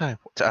ใช่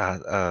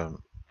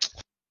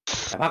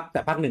แต่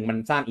ภาค1มัน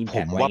สร้าง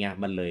Impact ไว้ไง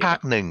มันเลยภาค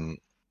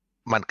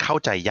1มันเข้า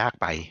ใจยาก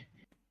ไป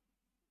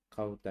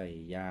ก็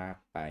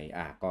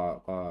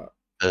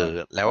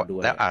แล้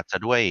วอาจจะ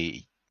ด้วย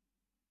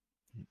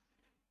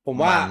ผม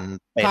ว่า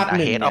เป็น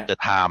ahead of the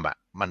time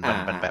มัน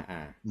แบบ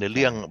เนื้อเ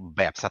รื่อง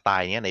แบบสไต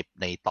ล์เนี้ย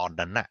ในตอน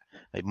นั้นน่ะ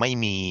ไม่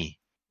มี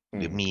ห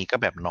รือมีก็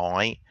แบบน้อ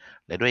ย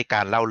และด้วยก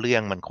ารเล่าเรื่อ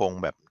งมันคง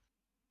แบบ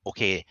โอเ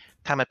ค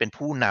ถ้ามันเป็น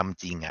ผู้น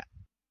ำจริงอ่ะ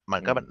มั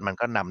น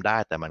ก็นำได้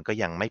แต่มันก็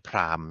ยังไม่พร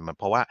ามมัน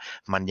เพราะว่า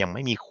มันยังไ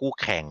ม่มีคู่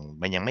แข่ง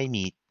มันยังไม่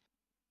มี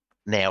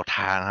แนวท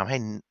างทำให้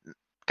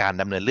การ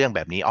ดำเนินเรื่องแ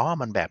บบนี้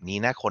มันแบบนี้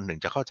นะคนถึง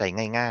จะเข้าใจ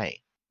ง่าย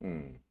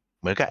ๆ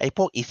เหมือนกับไอ้พ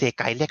วกอิเซไ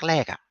กแร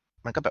กๆอ่ะ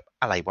มันก็แบบ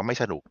อะไรว่าไม่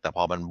สนุกแต่พ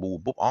อมันบูม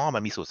ปุ๊บมั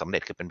นมีสูตรสำเร็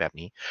จคือเป็นแบบ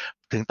นี้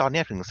ถึงตอนเ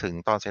นี้ยถึง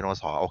ตอนเซโน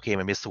ซอโอเค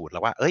มันมีสูตรแล้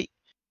วว่าเอ้ย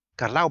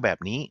การเล่าแบบ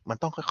นี้มัน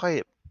ต้องค่อย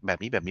ๆแบบ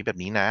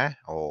นี้นะ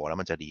แล้ว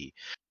มันจะดี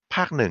ภ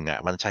าค1อ่ะ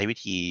มันใช้วิ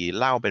ธี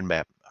เล่าเป็นแบ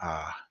บ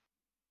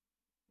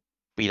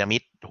พีระมิ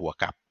ดหัว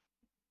กลับ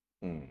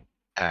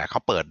เขา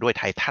เปิดด้วยไ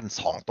ททัน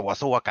2 ตัว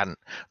สู้กัน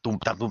ตุ้ม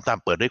ตาม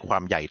เปิดด้วยควา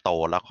มใหญ่โต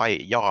แล้วค่อย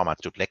ย่อมา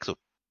จุดเล็กสุด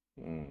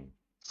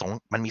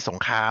มันมีสง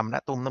ครามน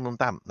ะตุ้ม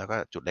ตามแล้วก็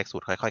จุดเล็กสุ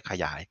ดค่อยๆข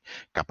ยาย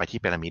กลับไปที่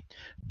พีระมิด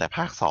แต่ภ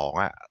าค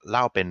2อ่ะเ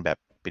ล่าเป็นแบบ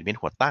พีระมิด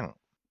หัวตั้ง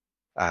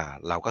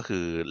เราก็คื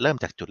อเริ่ม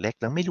จากจุดเล็ก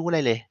แล้วไม่รู้อะไร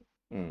เลย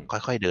ค่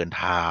อยๆเดิน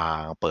ทาง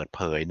เปิดเผ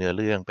ยเนื้อเ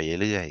รื่องไป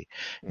เรื่อย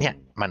ๆเนี่ย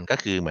มันก็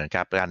คือเหมือน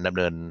กับการดำเ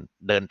นิน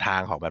เดินทาง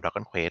ของแบบ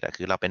Dragon Quest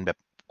คือเราเป็นแบบ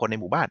คนใน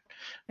หมู่บ้าน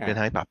เดินท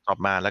างไปปรับจอบ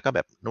มาแล้วก็แบ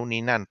บนู่น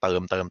นี่นั่นเติ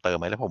ม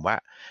ไปแล้วผมว่า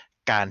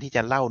การที่จ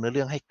ะเล่าเนื้อเ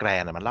รื่องให้แกร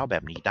นมันเล่าแบ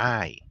บนี้ได้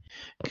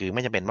คือไ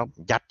ม่จำเป็นว่า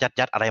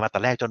ยัดอะไรมาแต่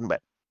แรกจนแบ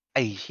บไ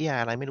อ้เชี่ย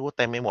อะไรไม่รู้เ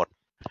ต็มไปหมด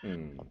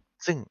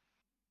ซึ่ง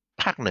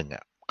ภาค1อ่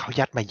ะเขา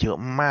ยัดมาเยอะ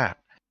มาก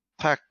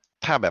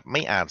ถ้าแบบไ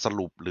ม่อ่านส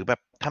รุปหรือแบบ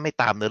ถ้าไม่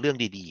ตามเนื้อเรื่อง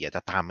ดีๆจ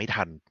ะตามไม่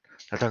ทัน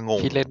เราจะงง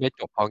ที่เล่นไม่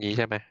จบเอางี้ใ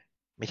ช่ไหม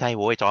ไม่ใช่โ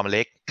ว้ยจอมันเ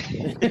ล็ก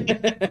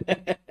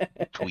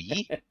ถุย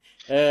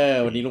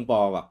วันนี้ลุงปอ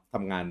แบบท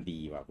ำงานดี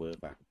ว่ะเวิร์ก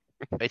ว่ะ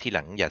ทีห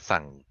ลังอย่า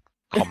สั่ง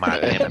คอมมาน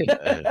ด์เนี่ยแบบ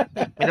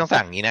ไม่ต้อง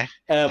สั่งงี้นะ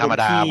ธรรม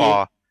ดาพอ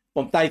ผ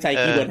มใส่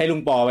คีย์เวิร์ดให้ลุ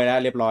งปอไปแล้ว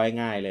เรียบร้อย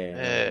ง่ายเลย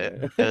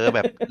แบ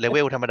บเลเว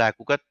ลธรรมดา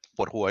กูก็ป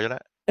วดหัวอยู่แ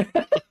ล้ว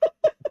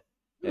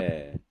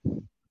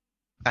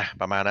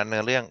ประมาณนั้นเนื้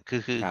อเรื่อง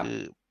คือ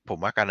ผม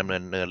ว่าการดำเนิ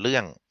นเนื้อเรื่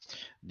อง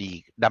ดี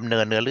ดำเนิ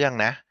นเนื้อเรื่อง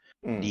นะ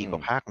ดีกว่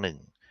าภาค1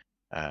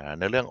เ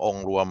นื้อเรื่ององ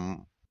ค์รวม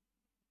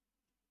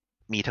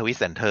มีทวิส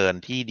ต์แอนด์เทิร์น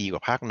ที่ดีกว่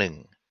าภาค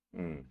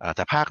1แ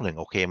ต่ภาค1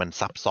โอเคมัน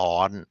ซับซ้อ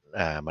น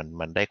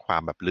มันได้ควา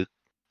มแบบลึก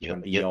เยอะ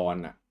เยอะ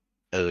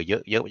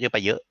เยอะไป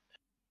เยอะ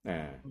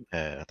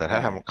แต่ถ้า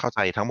ทำเข้าใจ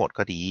ทั้งหมด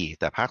ก็ดี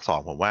แต่ภาค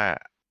2ผมว่า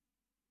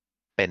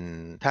เป็น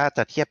ถ้าจ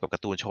ะเทียบกับกา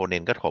ร์ตูนโชเน็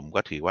นผม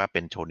ก็ถือว่าเป็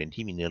นโชเน็น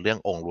ที่มีเนื้อเรื่อง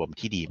องค์รวม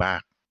ที่ดีมา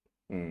ก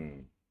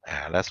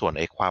และส่วน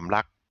ไอ้ความ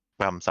รัก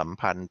ความสัม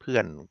พันธ์เพื่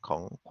อนขอ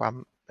งความ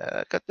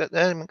ก็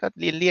มันก็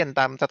เลี่ยน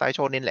ตามสไตล์โช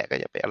เน็นแหละก็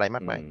อย่าไปอะไรม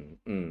ากมาย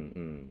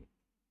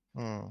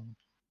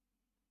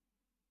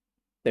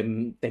เ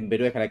ต็มไป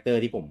ด้วยคาแรคเตอ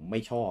ร์ที่ผมไม่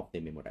ชอบเต็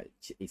มไปหมด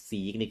ไอ้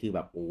ซีกนี่คือแบ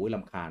บโอ้ยร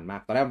ำคาญมา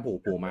กตอนแรกมันโ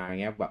ผล่มาอย่า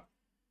งเงี้ยแบบ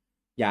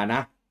อย่าน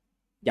ะ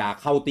อย่า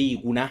เข้าตี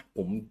กูนะ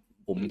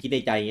ผมคิดใน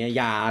ใจเงี้ย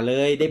อย่าเล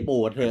ยได้โปร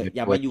ดเถอะอ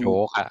ย่ามาอยู่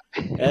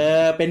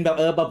เป็นแบบ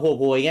แบบโผ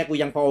ล่อย่างเงี้ยกู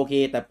ยังพอโอเค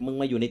แต่มึง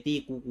มาอยู่ในตี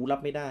กูรับ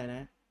ไม่ได้น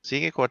ะซี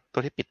กไอ้คนตั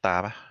วที่ปิดตา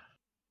ปะ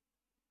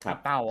ครับ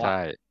เต่าใช่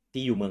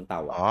ที่อยู่เมืองเต่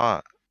า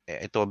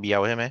ไอ้ตัวเบียว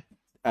ใช่ไหม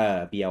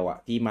เบียว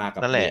ที่มากั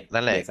บนั่นแห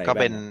ละก็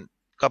เ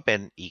ป็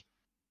นอีก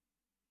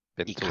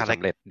สูตรส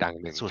ำเร็จดัง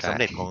หนึ่งสูตรสำ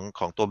เร็จ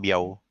ของตัวเบีย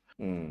ว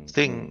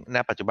ซึ่งณ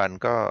ปัจจุบัน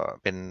ก็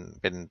เ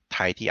ป็นไท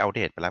ยที่อัปเด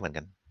ตไปแล้วเหมือน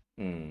กัน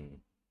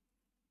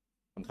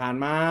สำคัญ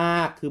มา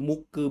กคือ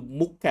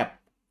มุกแบบ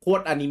โค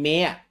ตรอนิเม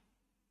ะ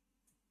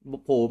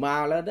โผล่มา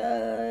แล้ว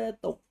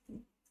ตก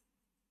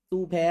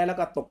สู้แพ้แล้ว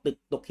ก็ตกตึก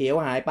ตกเขียว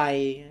หายไป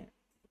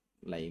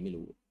อะไรไม่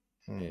รู้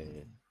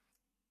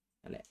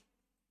นั่นแหละ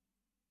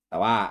แต่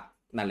ว่า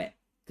นั่นแหละ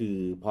คือ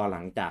พอห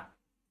ลังจาก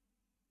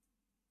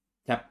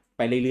แทบไ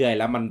ปเรื่อยๆ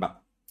แล้วมันแบบ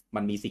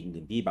มันมีสิ่ง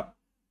อื่นที่แบบ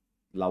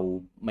เรา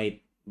ไม่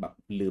แบบ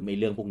ลืมไอ้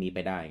เรื่องพวกนี้ไป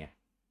ได้ไง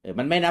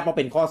มันไม่นับว่าเ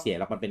ป็นข้อเสีย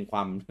หรอกมันเป็นคว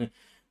าม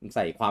ใ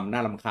ส่ความน่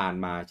ารำคาญ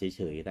มาเฉ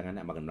ยๆทั้งนั้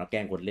นมันก็แก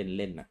ล้งคนเ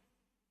ล่นนะ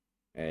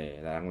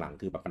แต่หลัง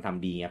ๆคือแบบมันท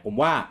ำดีไงผม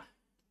ว่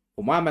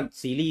ามัน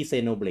ซีรีส์เซ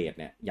โนเบลด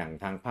เนี่ยอย่าง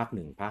ทางภาค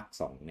1ภาค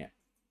2เนี่ย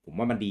ผม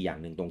ว่ามันดีอย่าง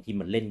หนึ่งตรงที่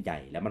มันเล่นใหญ่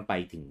แล้วมันไป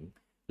ถึง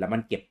แล้วมั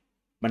นเก็บ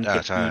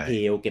ดีเท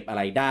ลเก็บอะไ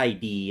รได้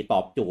ดีต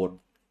อบโจทย์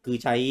คือ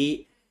ใช้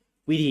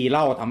วิธีเ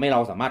ล่าทำให้เรา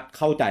สามารถ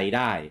เข้าใจไ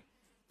ด้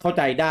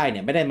เ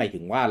นี่ยไม่ได้หมายถึ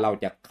งว่าเรา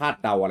จะคาด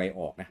เดาอะไร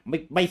ออกนะ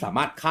ไม่สาม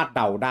ารถคาดเ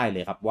ดาได้เล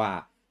ยครับว่า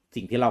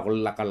สิ่งที่เรา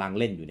กำลัง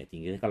เล่นอยู่เนี่ยสิ่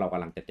งที่เราก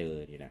ำลังจะเจอ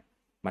เนี่ยนะ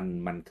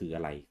มันคืออ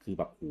ะไรคือ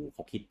แบบเข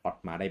าคิดพล็อต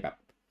มาได้แบบ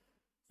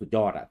สุดย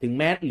อดอะถึง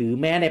แ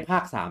ม้ในภา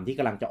ค3ที่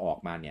กำลังจะออก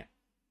มาเนี่ย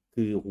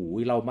คือ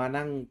เรามา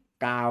นั่ง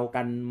กาว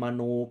กันมโ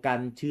นกั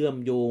นเชื่อม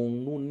โยง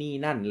นู่นนี่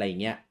นั่นอะไร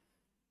เงี้ย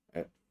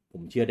ผ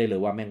มเชื่อได้เลย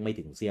ว่าแม่งไม่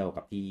ถึงเสี้ยว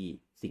กับที่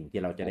สิ่งที่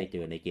เราจะได้เจ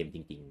อในเกมจ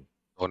ริง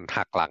ๆโดน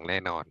หักหลังแน่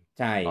นอน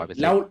ใช่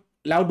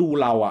แล้วดู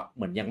เราอ่ะเ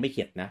หมือนยังไม่เ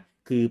ข็ดนะ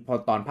คือพอ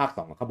ตอนภาค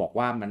2เขาบอก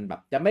ว่ามันแบ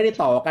บจะไม่ได้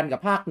ต่อกันกับ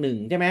ภาค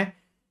1ใช่ไหม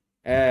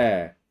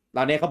ต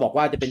อนนี้เขาบอก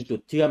ว่าจะเป็นจุ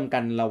ดเชื่อมกั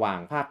นระหว่าง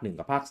ภาค1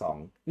กับภาค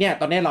2เนี่ย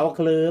ตอนนี้เราก็เ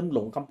คลิ้มหล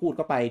งคำพูดเ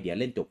ข้าไปเดี๋ยว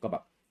เล่นจบก็แบ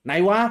บไหน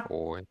วะโ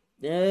อ้ย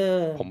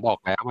ผมบอก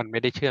แล้วมันไม่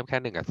ได้เชื่อมแค่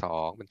1 กับ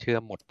 2มันเชื่อ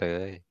มหมดเล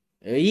ย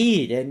เอ้ย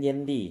เย็นเย็น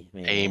ดิแหม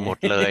หมด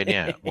เลยเนี่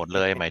ยหมดเ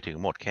ลยหมายถึง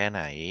หมดแค่ไห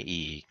น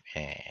อีก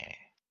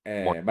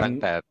หมดตั้ง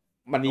แต่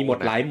มันมีหมด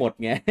หลายหมด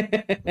ไง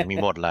มี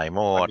หมดหลายหม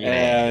มัน ด มีหล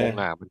ายโมง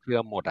มันเชื่อ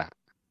มหมด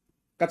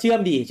ก็เชื่อม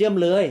ดิเชื่อม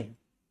เลย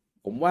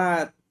ผมว่า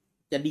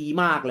จะดี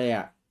มากเลย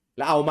อ่ะแ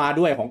ล้วเอามา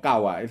ด้วยของเก่า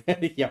อ่ะ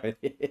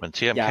มันเ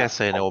ชื่อมแค่เซ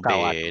โนเบ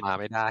ดมา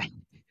ไม่ได้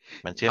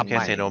มันเชื่อมแค่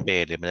เซโนเบ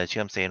ดหรือมันจะเ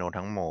ชื่อมเซโน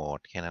ทั้งหมด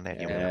แค่นั้นแหละ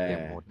ที่ผม เตรีย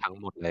มหมดทั้ง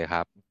หมดเลยค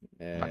รับ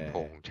ฟันธ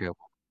งเชื่อ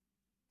ผม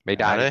ไม่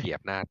ได้เหยีย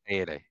บหน้าเต้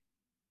เลย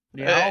เ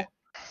ดี๋ยว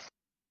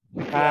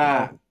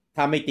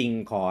ถ้าไม่จริง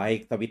ขอให้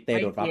สวิตเต้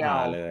โดนฟ้าผ่า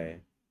เลย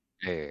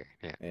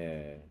เนี่ย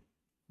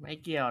ไม่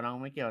เกี่ยวน้อง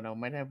ไม่เกี่ยวน้อง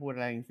ไม่ได้พูดอ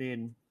ะไรทั้งสิ้น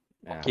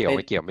เกี่ยวไ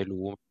ม่เกี่ยวไม่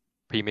รู้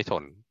พี่ไม่ส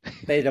น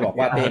เต้จะบอก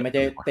ว่าเต้ไม่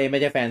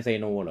ใช่แฟนเซ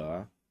โนเหรอ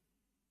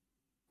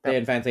เต้เ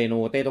ป็นแฟนเซโน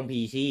เต้ต้องพี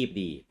ชีพ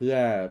ดิเพื่อ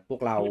พว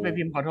กเราไป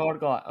พิมพ์ขอโทษ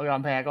ก่อนเอายอ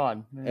มแพ้ก่อน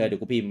เดี๋ยว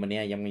กูพิมพ์วันนี้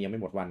ยังไม่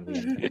หมดวันกู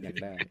ยัง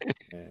ได้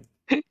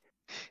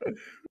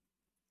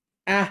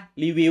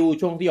รีวิว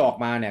ช่วงที่ออก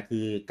มาเนี่ยคื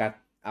อการ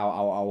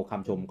เอาค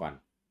ำชมก่อน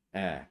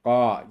ก็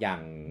อย่า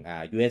ง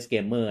US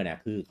Gamer เนี่ย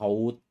คือเขา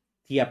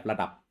เทียบระ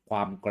ดับคว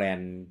ามแกร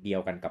นเดีย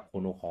วกันกับโค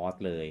โนคอส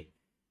เลย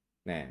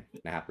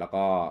นะครับแล้ว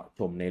ก็ช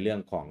มในเรื่อง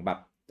ของแบบ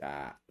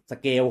ส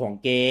เกลของ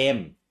เกม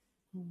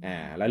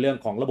และเรื่อง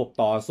ของระบบ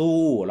ต่อสู้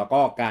แล้วก็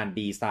การ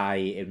ดีไซ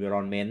น์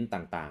environment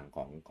ต่างๆ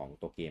ของ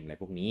ตัวเกมอะไร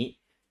พวกนี้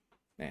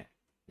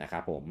นะครั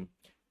บผม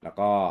แล้ว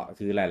ก็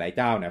คือหลายๆเ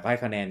จ้าเนี่ยก็ให้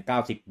คะแนน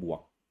90บว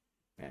ก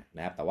น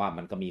ะครับแต่ว่า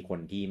มันก็มีคน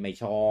ที่ไม่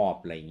ชอบ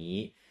อะไรอย่าง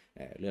นี้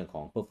เรื่องข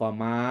อง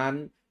performance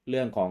เ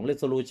รื่องของ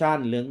resolution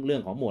เรื่อ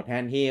งของโหมด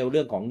handheld เ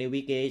รื่องของ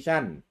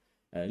navigation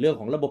เรื่อง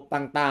ของระบบ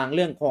ต่างๆเ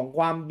รื่องของค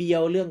วามเบีย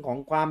วเรื่องของ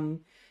ความ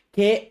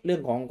เรื่อ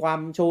งของควา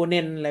มโชเ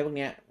น้นอะไรพวกเ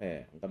นี้ย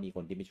มันก็มีค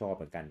นที่ไม่ชอบเ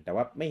หมือนกันแต่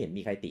ว่าไม่เห็น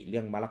มีใครติเรื่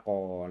องมะละกอ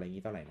อะไรอย่าง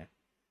นี้เท่าไหร่นะ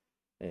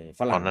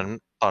ฝรั่งตอน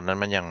นั้น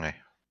มันยังไง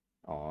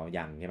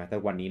ยังใช่ไหมแต่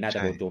วันนี้น่าจะ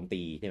โดนโจม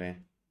ตีใช่ไหม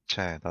ใ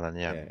ช่ตอนนั้น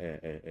ยัง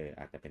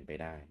อาจจะเป็นไป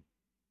ได้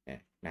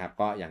นะครับ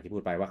ก็อย่างที่พู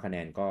ดไปว่าคะแน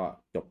นก็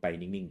จบไป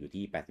นิ่งๆอยู่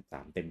ที่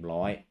83เต็ม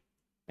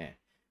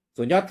100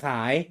ส่วนยอดข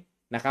าย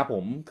นะครับผ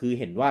มคือ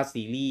เห็นว่า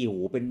ซีรีส์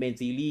เป็นเมน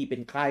ซีรีส์เป็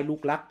นค่ายลู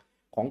กรัก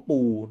ของ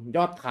ปู่ย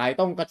อดขาย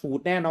ต้องกระฉูด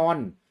แน่นอน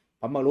เ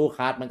พราะมารูค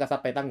าร์ดมันก็ซัด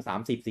ไปตั้ง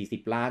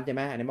30-40 ล้านใช่ไห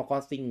มอันนี้มันก็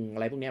ซิ่งอะ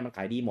ไรพวกนี้มันข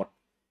ายดีหมด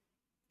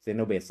เซโ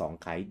นเบส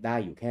2ขายได้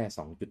อยู่แค่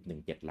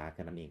 2.17 ล้านแ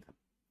ค่นั้นเองครับ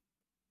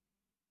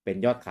เป็น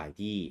ยอดขาย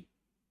ที่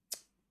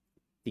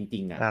จริ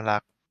งๆน่ารั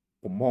ก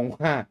ผมมอง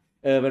ว่า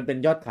มันเป็น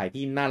ยอดขาย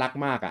ที่น่ารัก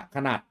มากข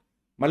นาด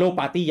มาโล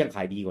ปาร์ตี้ยังข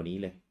ายดีกว่านี้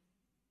เลย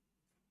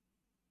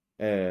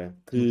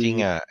คือจริง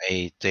ไอ้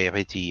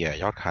JPG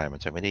ยอดขายมัน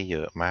จะไม่ได้เย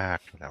อะมาก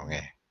แล้วไง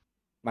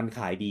มันข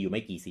ายดีอยู่ไ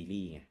ม่กี่ซี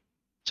รีส์ไง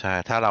ใช่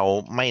ถ้าเรา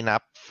ไม่นั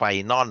บไฟ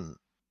นอล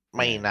ไ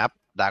ม่นับ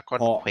ดากอ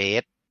นเคว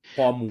ส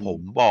ผม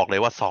บอกเลย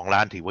ว่า2 ล้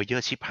านถือว่าเยอ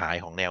ะชิบหาย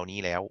ของแนวนี้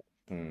แล้ว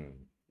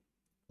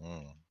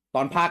ต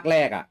อนภาคแร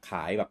กข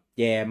ายแบบ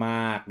แย่ม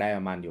ากได้ป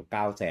ระมาณอยู่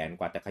900,000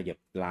กว่าจะขยับ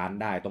ล้าน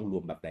ได้ต้องร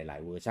วมแบบหลาย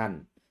ๆเวอร์ชั่น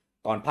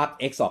ตอนภาค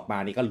X ออกมา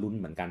นี่ก็ลุ้น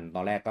เหมือนกันต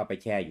อนแรกก็ไป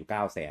แช่อยู่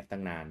900,000ตั้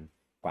งนาน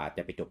กว่าจ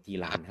ะไปจบที่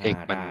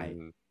1.5 ได้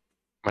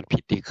มันผิ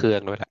ดที่เครื่อ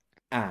งด้วยแหละ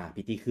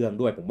ผิดที่เครื่อง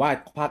ด้วยผมว่า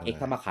ภาค X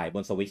ถ้ามาขายบ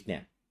น Switch เนี่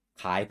ย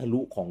ขายทะลุ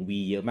ของ V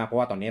เยอะมากเพราะ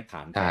ว่าตอนนี้ฐ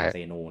านแฟนเซ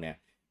โนเนี่ย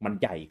มัน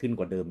ใหญ่ขึ้น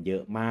กว่าเดิมเยอ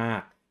ะมา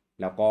ก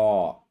แล้วก็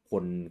ค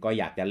นก็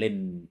อยากจะเล่น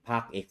ภา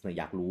ค X เนี่ย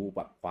อยากรู้แ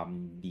บบความ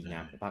ดีงา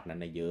มของภาคนั้น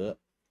นะเยอะ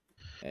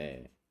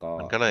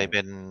มันก็เลยเ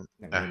ป็น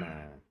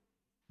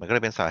มันก็เล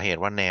ยเป็นสาเหตุ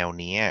ว่าแนว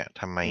นี้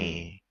ทำไม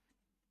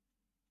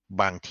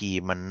บางที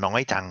มันน้อ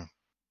ยจัง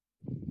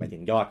ไปถึ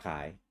งยอดขา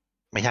ย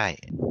ไม่ใช่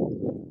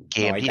เก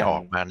มที่ออ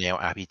กมาแนว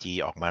RPG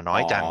ออกมาน้อ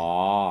ยจัง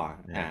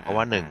เพราะ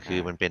ว่า1คื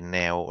อมันเป็นแ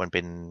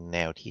น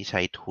วที่ใ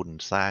ช้ทุน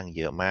สร้างเ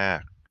ยอะมาก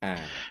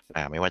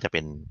ไม่ว่าจะเ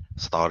ป็น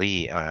สตอรี่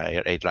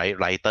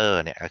ไรเตอร์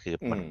เนี่ยก็คือ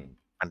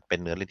มันเป็น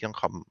เนื้อเรื่องที่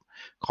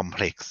คอมเพ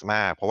ล็กซ์ม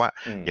ากเพราะว่า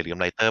อย่าลืม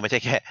ไรเตอร์ไม่ใช่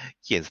แค่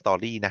เขียนสตอ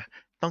รี่นะ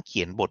ต้องเ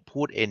ขียนบท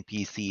พูด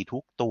NPC ทุ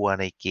กตัว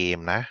ในเกม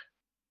นะ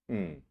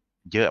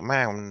เยอะม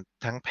ากมัน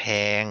ทั้งแพ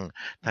ง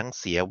ทั้ง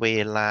เสียเว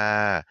ลา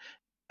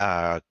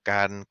ก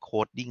ารโค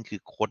ดดิ้งคื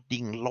อโคด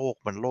ดิ้งโลก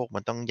มั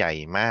นต้องใหญ่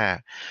มาก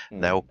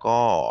แล้วก็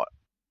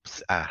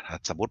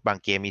สมมติบาง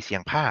เกมมีเสีย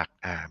งภาค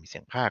มีเสี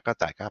ยงภาคก็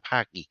จ่ายค่าภา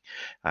คอีก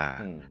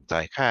จ่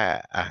ายค่า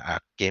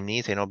เกมนี้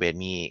เซโนเบด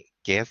มี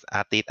เกสอ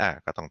าร์ติส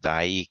ก็ต้องจ่า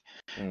ยอีก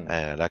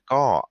แล้ว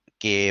ก็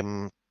เกม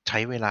ใช้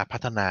เวลาพั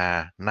ฒนา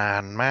นา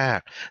นมาก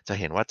จะ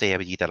เห็นว่า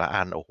JRPG แต่ละ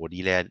อันโอ้โหดี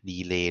เ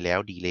ลยแล้ว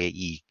ดีเลย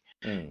อีก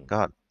ก็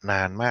น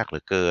านมากเหลื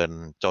อเกิน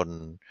จน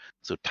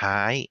สุดท้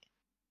าย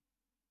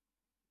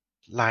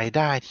รายไ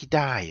ด้ที่ไ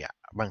ด้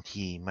บาง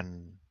ที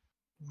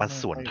มัน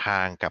สวนท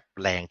างกับ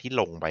แรงที่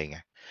ลงไปไง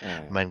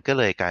มันก็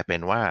เลยกลายเป็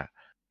นว่า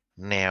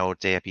แนว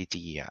JRPG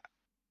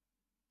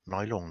น้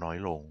อย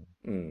ลง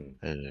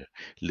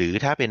หรือ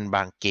ถ้าเป็นบ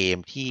างเกม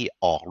ที่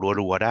ออก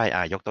รัวๆได้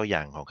ยกตัวอย่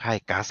างของค่าย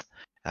กัส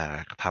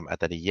ทำอั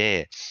ตติเย่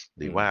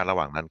หรือว่าระห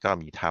ว่างนั้นก็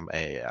มีทำ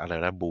อะไร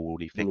นะบู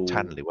รีเฟค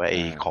ชั่นหรือว่า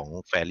ของ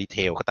แฟรี่เท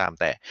ลก็ตาม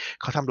แต่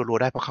เขาทำรัว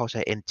ๆได้เพราะเขาใ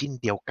ช้เอนจิน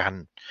เดียวกัน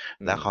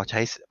แล้วเขาใ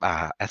ช้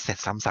แอสเซท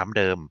ซ้ำๆ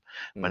เดิม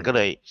มันก็เ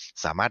ลย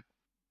สามารถ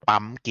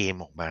ปั๊มเกม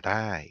ออกมาไ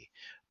ด้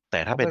แต่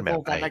ถ้าเป็นแบบโฟ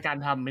กัสในการ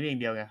ทำไม่ได้อย่า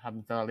งเดียวไงท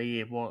ำสตอรี่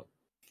พวก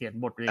เขียน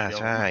บทอย่างเดียว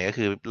ใช่ก็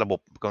คือระบบ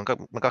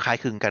มันก็คล้าย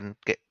คลึงกัน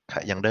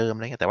อย่างเดิมอะ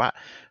ไรเงี้ยแต่ว่า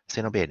เซ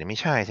โนเบดเนี่ยไม่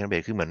ใช่เซโนเบ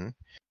ดคือเหมือน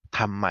ท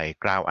ำใหม่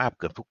กราวอัพ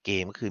เกือบทุกเก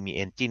มก็คือมีเ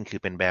อนจินคือ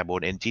เป็นแบร์โบ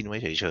นเอนจินไว้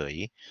เฉย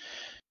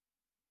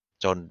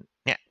ๆจน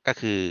เนี่ยก็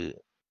คือ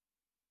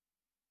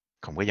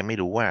ผมก็ยังไม่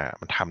รู้ว่า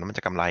มันทำแล้วมันจ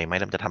ะกำไรไหมแ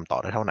ล้วมันจะทำต่อ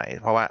ได้เท่าไหร่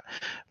เพราะว่า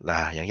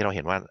อย่างที่เราเ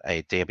ห็นว่าไอ้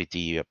JRPG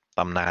แบบต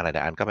ำนานอะไรแ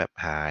ต่อันก็แบบ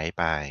หาย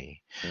ไป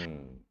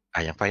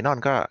อย่างไฟนอล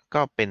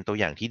ก็เป็นตัว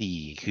อย่างที่ดี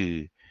คือ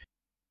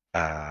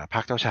ภา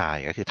คเจ้าชาย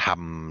ก็คือท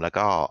ำแล้ว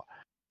ก็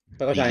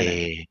ดีเล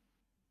ย์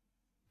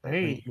เฮ้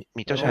ย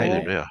มีเจ้าชาย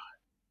อื่นด้วยเหรอ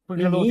เพิ่ง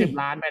ทะลุ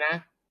10 ล้านไปนะ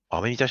อ๋อ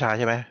ไม่มีเจ้าชาย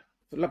ใช่ไหม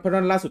แล้วเพราะ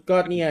นั้นล่าสุดก็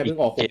นี่ไงเพิ่ง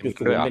ออก เกม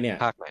ด้วย 6.0 ไปเนี่ย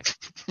ภาคไหน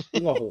เ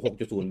พิ่งออก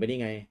 6.0 ไป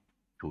นี่ไง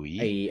ถุย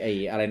ไอ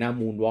อะไรนะ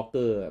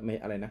Moonwalker ไม่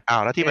อะไรนะ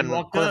แล้วที่มัน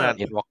Endwalker โฆษณา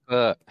เอ็ดวอล์กเก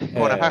อร์ โ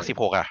ฆษณาภาค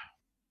16อ่ะ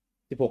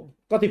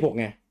 16ก็16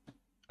ไง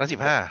แล้ว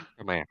15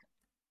 ทำไมอะ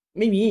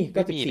ไม่มี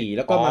ก็ ไม่มี 14แ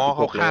ล้วก็มา เ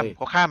ขา 16 ข้าม เลย เ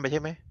ขาข้ามไปใช่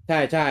ไหม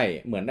ใช่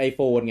เหมือน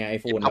iPhone ไง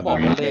iPhone เขาบอก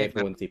แบบ เลข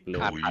iPhone 10 เล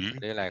ย ขาด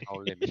หรืออะไรเขา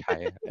เลยไม่ใช้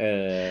อะ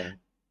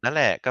นั่นแ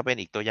หละก็เป็น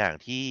อีกตัวอย่าง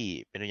ที่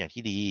เป็นตัวอย่าง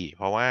ที่ดี เ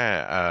พราะว่า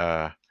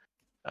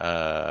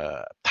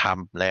ท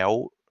ำแล้ว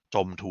จ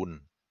มทุน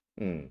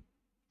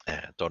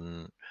จน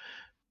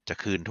จะ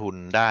คืนทุน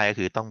ได้ก็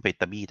คือต้องไป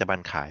ตะบี้ตะบั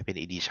นขายเป็น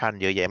อีดิชั่น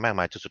เยอะแยะมาก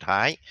มายจนสุดท้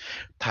า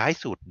ย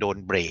สุดโดน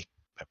เบรก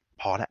แบบ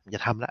พอละอย่า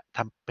ทำละ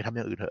ไปทำอ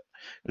ย่างอื่นเถอะ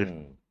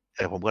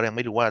ผมก็ยังไ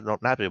ม่รู้ว่า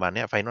หน้าปัจจุบันเ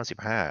นี้ยไฟนอล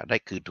15ได้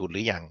คืนทุนห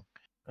รือยัง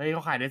เฮ้ยเข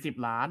าขายได้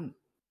10 ล้าน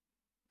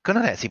ก็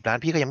นั่นแหละ10 ล้าน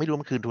พี่ก็ยังไม่รู้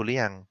มันคืนทุนหรื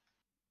อยัง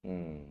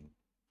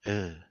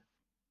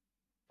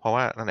เพราะ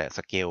ว่านั่นแหละส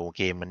เกลเ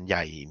กมมันให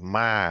ญ่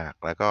มาก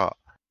แล้วก็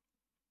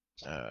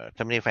ถ้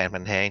าไม่ได้แฟนพั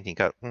นธุ์แท้จริง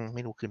ๆก็ไ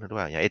ม่รู้คืนทุนหรือเ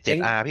ปล่าอย่าง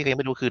7R พี่ก็ยัง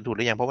ไม่รู้คืนทุนห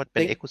รือยังเพราะว่าเป็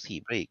น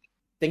Exclusive ด้วยอีก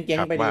เจ๊ง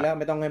ๆไปดีแล้ว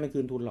ไม่ต้องให้มันคื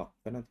นทุนหรอก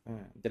ก็น่า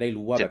จะได้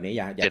รู้ว่าแบบนี้อ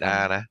ย่า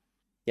 7R นะ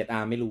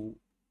 7R ไม่รู้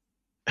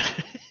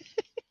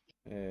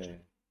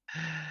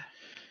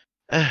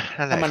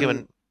นั่นแหละคือมัน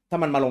ถ้า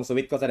มันมาลงส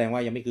วิตก็แสดงว่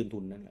ายังไม่คืนทุ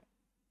นนั่นแหละ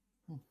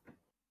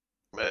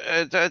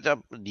จะ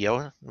เดี๋ยว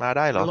มาไ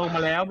ด้เหรอลงม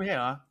าแล้วไม่ใช่เ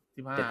หรอ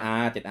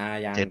 7R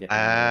ยัง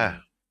 7R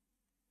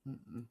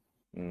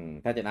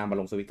ถ้า 7R มา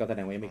ลงสวิตก็แสด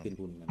งว่ายังไม่คืน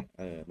ทุน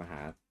มาหา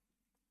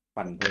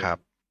ปั่นเพิ่มครั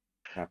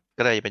บ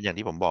ก็เลยเป็นอย่าง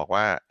ที่ผมบอก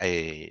ว่า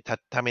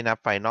ถ้าไม่นับ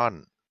ไฟนอล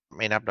ไ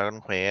ม่นับ Dragon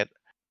Quest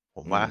ผ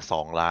มว่า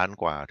2 ล้าน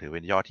กว่าถือเ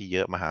ป็นยอดที่เย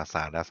อะมหาศ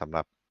าลแล้วสำห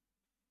รับ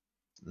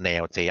แน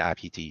ว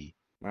JRPG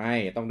ไม่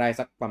ต้องได้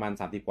สักประมาณ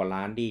30 กว่า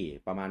ล้านดิ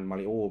ประมาณ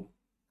Mario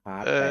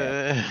Kart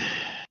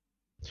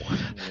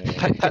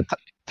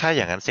ถ้าอ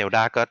ย่างนั้นเซลด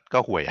าก็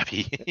ห่วยอ่ะ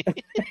พี่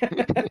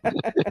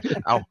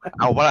เ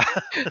อาปะล่ะ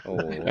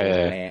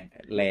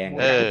แรง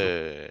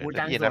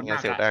พี่นับงั้น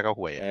เซลดาก็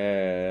ห่วย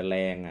แร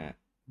งอ่ะ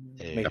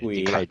ไม่คุย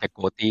ใครจะโก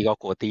ตี้ก็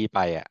โกตี้ไป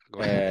อ่ะ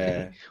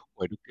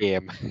ห่วยทุกเก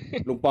ม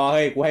ลุงปอเ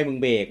ฮ้ยกูให้มึง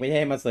เบรกไม่ใช่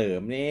มาเสริ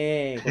มนี่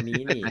คน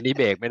นี้นี่อันนี้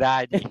เบรกไม่ได้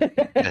ดิ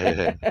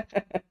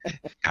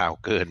ข่าว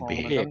เกินเบร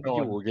กไม่อ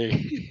ยู่ไง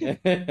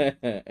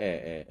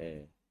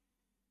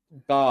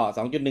ก็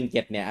 2.17 เ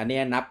นี่ยอันนี้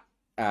นับ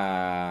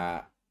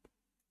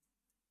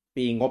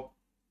ปีง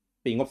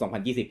บ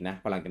2020นะ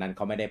พอหลังจากนั้นเข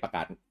าไม่ได้ประก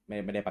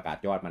าศ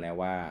ยอดมาแล้ว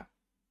ว่า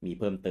มี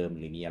เพิ่มเติม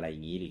หรือมีอะไรอย่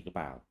างนี้หรือเ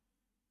ปล่า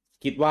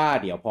คิดว่า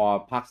เดี๋ยวพอ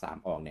ภาค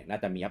3ออกเนี่ยน่า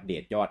จะมีอัปเด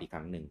ตยอดอีกค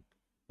รั้งหนึ่ง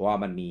เพราะว่า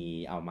มันมี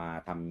เอามา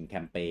ทำแค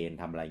มเปญ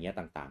ทำอะไรเงี้ย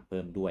ต่างๆเ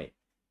พิ่มด้วย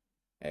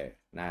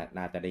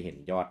น่าจะได้เห็น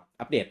ยอด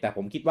อัปเดตแต่ผ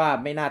มคิดว่า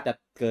ไม่น่าจะ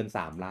เกิน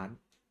3 ล้าน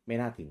ไม่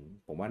น่าถึง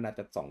ผมว่าน่าจ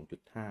ะ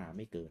 2.5 ไ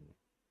ม่เกิน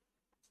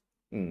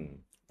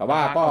แต่ว่า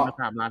ก็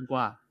3 ล้านก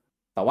ว่า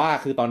แต่ว่า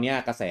คือตอนนี้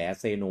กระแส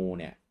เซโน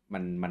เนี่ย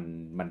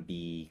มัน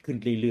ดีขึ้น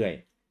เรื่อย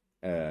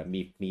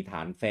ๆมีฐ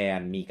านแฟน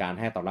มีการ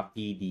ให้ตอบรับ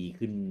ที่ดี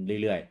ขึ้น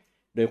เรื่อย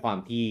ๆโดยความ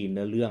ที่เ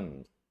นื้อเรื่อง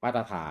มาต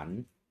รฐาน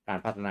การ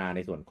พัฒนาใน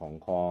ส่วนของ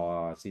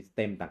core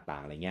system ต่า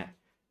งๆอะไรเงี้ย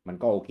มัน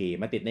ก็โอเค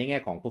มันติดในแง่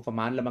ของ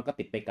performance แล้วมันก็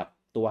ติดไปกับ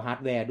ตัวฮาร์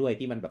ดแวร์ด้วย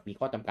ที่มันแบบมี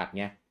ข้อจำกัด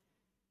ไง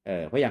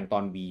เพราะอย่างตอ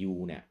น Wii U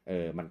เนี่ย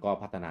มันก็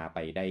พัฒนาไป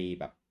ได้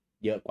แบบ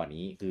เยอะกว่า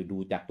นี้คือดู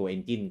จากตัว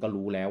engine ก็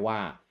รู้แล้วว่า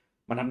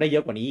มันทำได้เยอ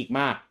ะกว่านี้อีก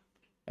มาก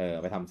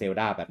ไปทำเซล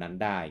ดาแบบนั้น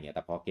ได้เนี่ยแ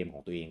ต่พอเกมขอ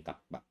งตัวเองกับ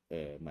แบบ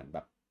เหมือนแบ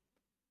บ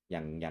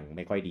ยังไ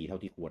ม่ค่อยดีเท่า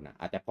ที่ควร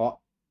อาจจะเพราะ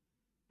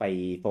ไป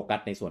โฟกั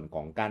สในส่วนข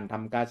องการท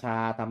ำกาชา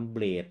ทำเบ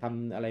ลดท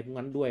ำอะไรพวก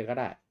นั้นด้วยก็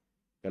ได้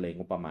ก็เลย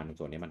งบประมาณใน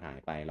ส่วนนี้มันหาย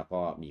ไปแล้วก็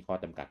มีข้อ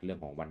จำกัดเรื่อง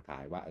ของวันขา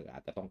ยว่าอา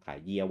จจะต้องขาย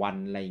เยียร์วัน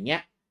อะไรเงี้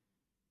ย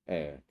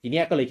ทีเ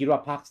นี้ยก็เลยคิดว่า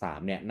ภาค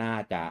3เนี่ยน่า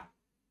จะ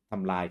ท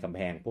ำลายกำแพ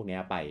งพวกนี้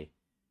ไป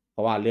เพร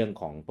าะว่าเรื่อง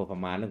ของ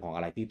performance เรื่องของอ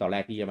ะไรที่ตอนแร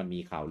กที่มันมี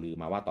ข่าวลือ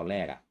มาว่าตอนแร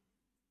ก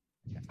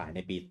ขายใน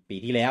ปี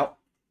ที่แล้ว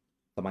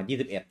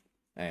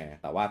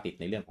2021แต่ว่าติด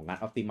ในเรื่องของการ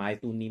optimize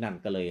นู่นนี่นั่น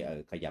ก็เลย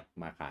ขยับ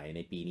มาขายใน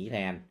ปีนี้แท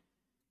น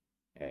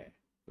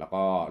แล้ว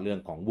ก็เรื่อง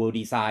ของ world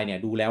design เนี่ย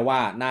ดูแล้วว่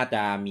าน่าจ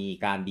ะมี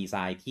การดีไซ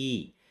น์ที่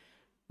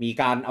มี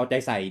การเอาใจ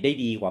ใส่ได้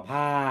ดีกว่าภ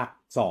าค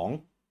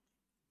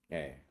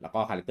2แล้วก็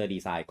character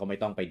design ก็ไม่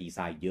ต้องไปดีไซ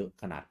น์เยอะ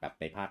ขนาดแบบ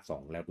ในภาค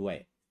2แล้วด้วย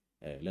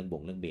เรื่อง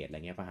เบสอะไรเ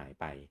งี้ยก็หาย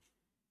ไป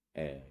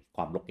ค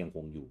วามรกยังค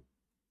งอยู่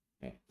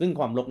ซึ่ง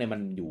ความรกเนี่ยมั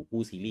นอยู่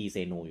คู่ซีรีส์เซ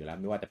โนอยู่แล้ว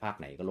ไม่ว่าจะภาค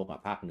ไหนก็รก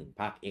ภาค1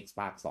ภาค X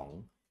ภาค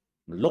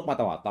2มันรกมา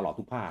ตลอด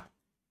ทุกภาค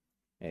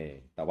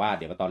แต่ว่าเ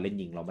ดี๋ยวตอนเล่น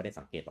ยิงเราไม่ได้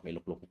สังเกตตรงไอ้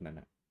ลกๆพวกนั้น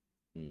นะ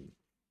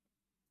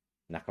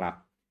นะครับ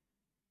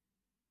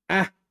อ่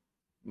ะ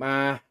มา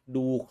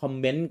ดูคอม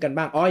เมนต์กัน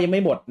บ้างยังไ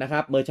ม่หมดนะครั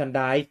บเมอร์ชันไ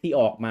ดส์ที่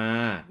ออกมา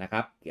นะค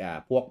รับ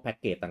พวกแพ็ก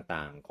เกจ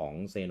ต่างๆของ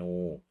เซโน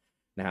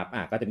นะครับ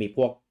ก็จะมีพ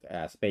วก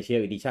สเปเชียล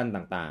อีดิชั่น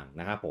ต่างๆ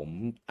นะครับผม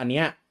อันเ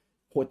นี้ย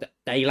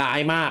ใจร้าย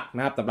มากน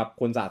ะครับสำหรับ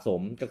คนสะส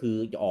มก็คือ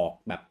จะออก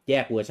แบบแย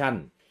กเวอร์ชัน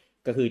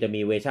ก็คือจะ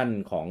มีเวอร์ชัน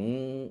ของ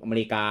อเม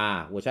ริกา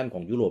เวอร์ชันข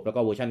องยุโรปแล้ว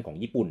ก็เวอร์ชันของ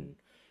ญี่ปุ่น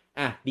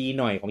ดี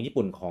หน่อยของญี่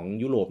ปุ่นของ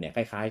ยุโรปเนี่ยค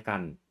ล้ายๆกั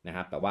นนะค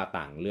รับแต่ว่า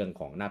ต่างเรื่อง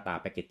ของหน้าตา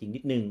แพคเกจจิ้งนิ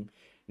ดนึง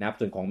นะครับ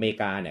ส่วนของอเมริ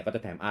กาเนี่ยก็จ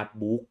ะแถมอาร์ต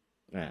บุ๊ก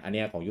อัน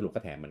นี้ของยุโรป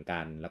ก็แถมเหมือนกั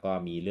นแล้วก็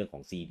มีเรื่องขอ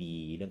ง CD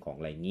เรื่องของ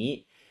อะไรอย่างนี้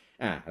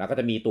แล้วก็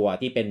จะมีตัว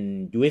ที่เป็น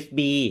USB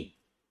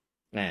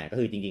ก็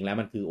คือจริงๆแล้ว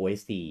มันคือ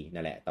OSC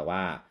นั่นแหละแต่ว่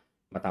า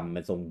มาทำเ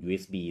ป็นทรง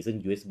USB ซึ่ง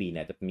USB เ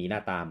นี่ยจะมีหน้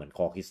าตาเหมือนค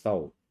อคริสตัล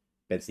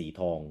เป็นสี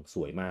ทองส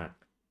วยมาก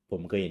ผ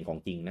มเคยเห็นของ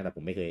จริงนะแต่ผ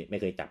มไม่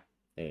เคยจับ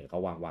เขา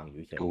วางอยู่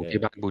เฉยๆดู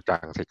ที่บ้านบูจั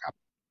งสิครับ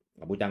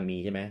บูจังมี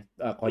ใช่ไหม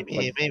ไม่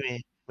มีไ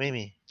ม่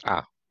มี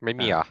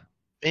เหรอ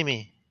ไม่มี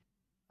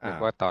นึก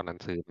ว่าตอนนั้น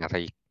ซื้อมาซะ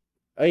อีก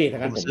ถ้า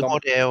งั้นผมซื้อโม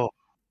เดล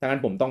ถ้างั้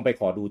นผมต้องไป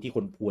ขอดูที่ค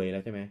นพวยแล้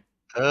วใช่ไหม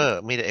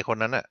มีแต่ไอคน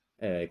นั้นอ่ะ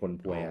ไอคน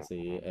พวย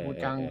ซื้อบู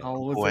จังเขา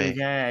ซื้อ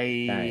แค่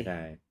ใ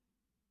ช่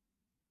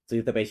ซื้อ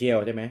สเปเชียล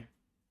ใช่ไหม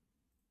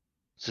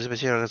ซื้อสเปเ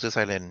ชียลแล้วก็ซื้อไซ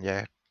เลนแย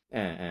ก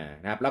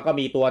นะครับแล้วก็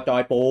มีตัวจอ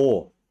ยโป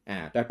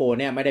จอยโป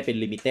เนี่ยไม่ได้เป็น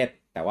ลิมิเต็ด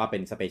แต่ว่าเป็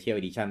นสเปเชียล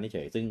อีดิชั่นเฉ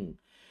ยซึ่ง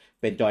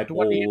เป็นจอยโป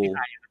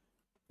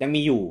ยัง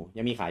มีอยู่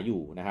ยังมีขายอ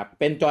ยู่นะครับ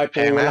เป็นจอยโป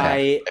ลาย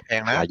แพ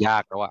งนะหายา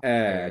กแล้ว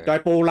จอย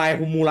โปลาย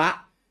ฮูมูระ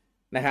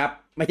นะครับ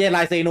ไม่ใช่ล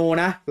ายเซโน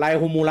นะลาย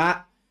ฮูมูระ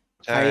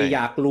ใครอย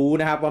ากรู้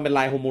นะครับว่าเป็นล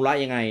ายฮูมูระ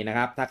ยังไงนะค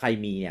รับถ้าใคร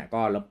มีเนี่ย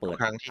ก็ลองเปิด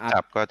ครั้งที่จั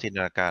บก็จินต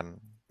นาการ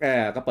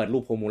ก็เปิดรู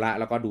ปฮูมูระ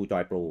แล้วก็ดูจอ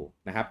ยโปร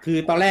นะครับคือ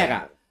ตอนแร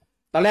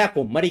กผ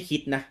มไม่ได้คิ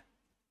ดนะ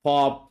พอ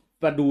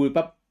มาดู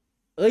ปั๊บ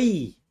โอ้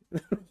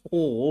โห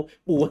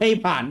ปู่ให้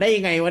ผ่านได้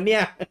ยังไงวะเนี่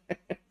ย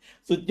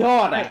สุดยอ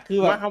ดคือ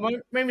แบบเขา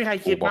ไม่มีใคร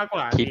คิดมากก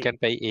ว่าคิดกัน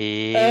ไปเอ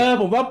ง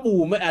ผมว่าปู่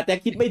มันอาจจะ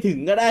คิดไม่ถึง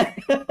ก็ได้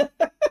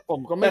ผ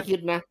มก็ไม่คิด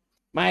นะ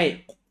ไม่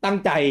ตั้ง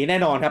ใจแน่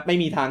นอนครับไม่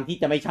มีทางที่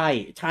จะไม่ใ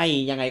ช่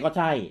ยังไงก็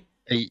ใช่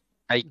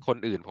ไอคน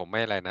อื่นผมไ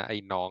ม่อะไรนะไอ้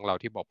น้องเรา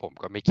ที่บอกผม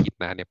ก็ไม่คิด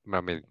นะเนี่ยมั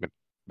น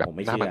แบบผมไ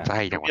ม่เชื่อมันใจ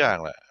ทุกอย่าง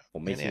แหละผ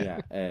มไม่เชื่อ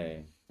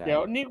เดี๋ย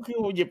วนี่คือ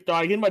หยิบจอ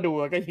ยขึ้นมาดู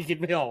ก็คิด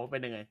ไม่ออกเป็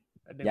นยังไง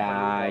อย่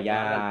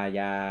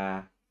า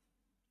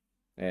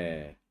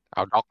เอ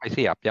าด็อกไปเ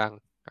สียบยัง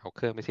เอาเค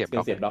รื่องไปเสียบ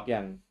ด็อก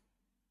ยัง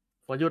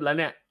พอหยุดแล้ว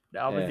เนี่ยเดี๋ย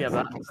วเอาไปเสียบแ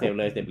ล้วเสียบ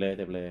เลย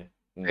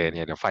เ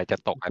นี่ยเดี๋ยวไฟจะ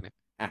ตกอันนี้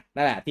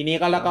นั่นแหละทีนี้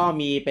ก็แล้วก็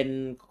มีเป็น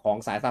ของ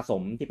สายสะส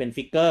มที่เป็น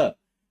ฟิกเกอร์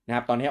นะค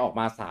รับตอนนี้ออก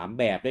มา3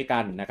แบบด้วยกั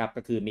นนะครับ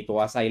ก็คือมีตัว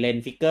ไซเลน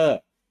ฟิกเกอร์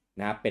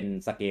นะครับเป็น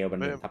สเกลเป็น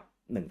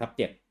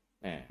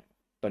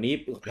1/7ตัวนี้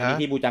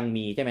ที่บูจัง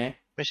มีใช่ไหม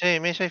ไม่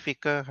ใช่ฟิก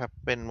เกอร์ครับ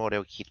เป็นโมเด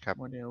ลคิดครับ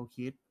โมเดล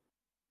คิด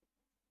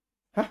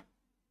ฮะ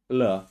เ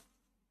หรอ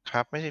ค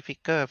รับไม่ใช่ฟิก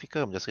เกอร์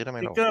ผมจะซื้อทำไม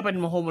หรอฟิกเกอร์เป็น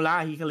โฮมุระ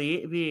ฮิคาริ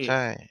พี่ใ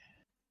ช่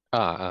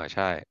ใ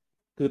ช่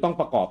คือต้อง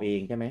ประกอบเอง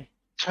ใช่ไหม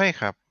ใช่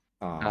ครับ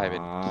ใช่เป็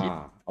นคิด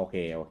โอเค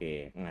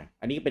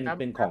อันนี้เป็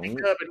นของฟิก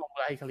เกอร์เป็นโฮมุ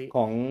ระฮิคาริข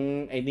อง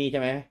ไอ้นี่ใช่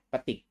ไหมพลา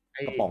สติก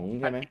กระป๋อง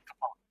ใช่ไหม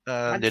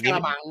เดี๋ยวนี้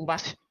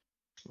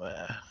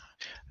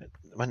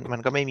มั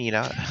นก็ไม่มีแ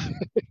ล้ว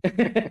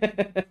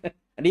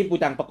อันนี้ปู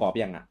จังประกอบ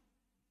ยัง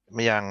ไ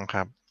ม่ยังค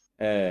รับ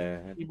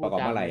ประกอบ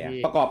เมื่อไหร่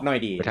ประกอบหน่อย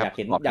ดีอยากเ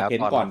ห็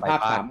นก่อนภาค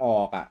3อ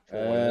อก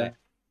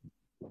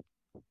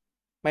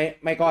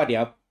ไม่ก็เดี๋ย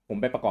วผม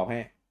ไปประกอบให้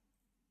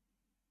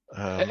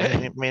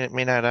ไ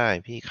ม่น่าได้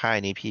พี่ค่าย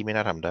นี้พี่ไม่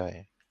น่าทำได้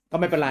ก็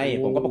ไม่เป็นไร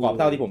ผมก็ประกอบ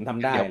เท่าที่ผมท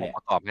ำได้แหละ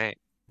ประกอบให้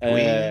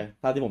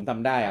เท่าที่ผมท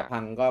ำได้พั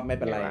งก็ไม่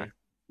เป็นไร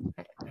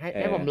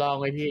ให้ผมลอง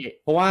เลยพี่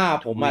เพราะว่า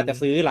ผมอาจจะ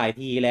ซื้อหลาย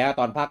ทีแล้ว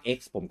ตอนภาค X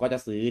ผมก็จะ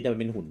ซื้อจะ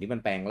เป็นหุ่นที่มัน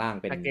แปลงร่าง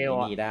เป็น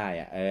นี่ได้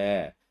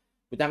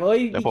กูจัง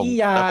พี่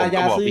อย่า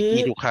ซื้อ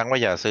ทุกครั้งว่า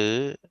อย่าซื้อ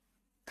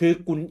คือ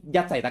คุณ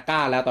ยัดใส่ตะกร้า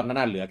แล้วตอนนั้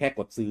นเหลือแค่ก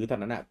ดซื้อเท่า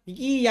นั้น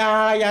พี่อ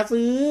ย่า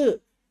ซื้อ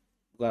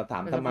ก็ถา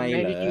มทำไมเ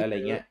หรออะไร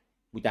เงี้ย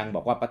กูจังบ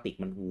อกว่าปฏิก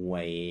มันห่ว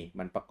ย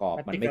มันประกอบ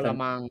มันไม่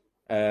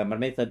มัน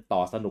ไม่ต่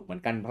อสนุกเหมือ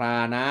นกันพรา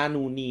นะ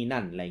นู่นนี่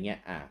นั่นอะไรเงี้ย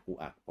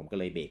ผมก็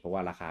เลยเบรกเพราะว่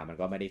าราคามัน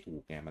ก็ไม่ได้ถู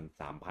กไงมัน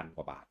 3,000 ก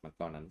ว่าบาทมัน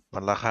ตอนนั้นมั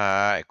นราคา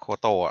โค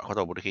โต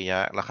ะบุตคิยะ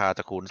ราคาจ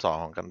ะคูณ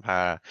2ของกันพา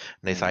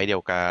ในไซส์เดีย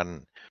วกัน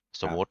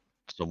สมม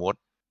ติ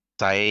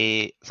ไซ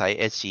ส์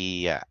SG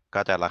ก็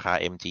จะราคา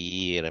MG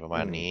อะไรประม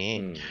าณนี้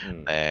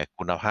แต่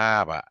คุณภา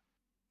พ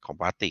ของ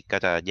พลาสติกก็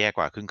จะแย่ก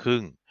ว่าครึ่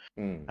ง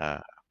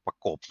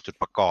จุด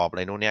ประกอบอะไ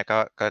รนู้นเนี่ย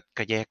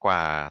ก็แย่กว่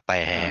าแต่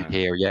ดีเท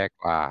ลแย่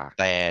กว่า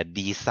แต่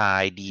ดีไซ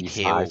น์ดีเท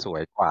ลสว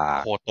ยกว่า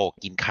โคโตะ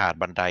กินขาด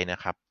บันไดนะ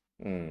ครับ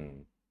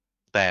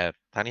แต่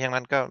ทั้งนี้ทั้ง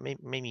นั้นก็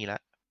ไม่มีแล้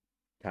ว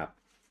ครับ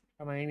ท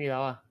ำไมไม่มีแล้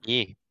ว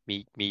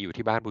มีอยู่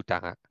ที่บ้านบูจั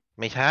ง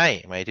ไม่ใช่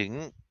หมายถึ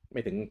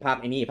งภาค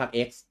ไอ้นี่ภาค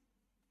X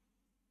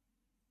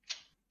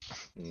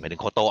หมายถึง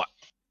โคโตะ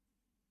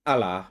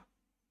เหรอ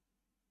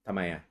ทำไม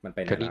มันเ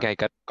ป็นก็นี่ไง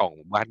ก็กล่อง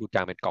บ้านบู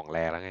จังเป็นกล่องแร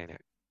แล้วไงเนี่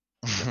ย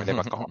ไม่ได้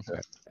ประกอบเล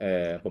ย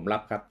ผมรั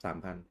บครับ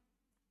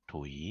 3,000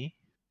 ถุย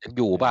ยังอ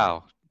ยู่เปล่า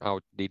เอา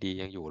ดี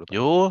ๆยังอยู่หรือเปล่าอ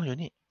ยู่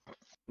นี่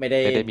ไม่ได้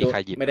ไม่ได้มีใคร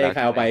หยิบ ไม่ได้ใค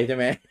รเอาไป แล้ว ใช่ไ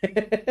หม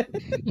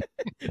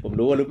ผม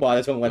รู้ว่าลูกบอลจ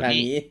ะชงมาทาง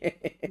นี้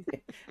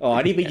อ๋อ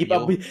นี่ไปหยิบเอ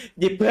า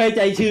หยิบเพื่อให้ใ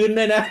จชื้น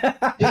ด้วยนะ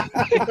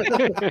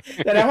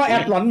แสดงว่าแอ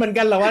ปหลอนเหมือน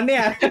กันเหรอวะเนี่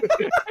ย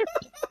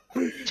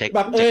เช็ค แบ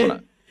บ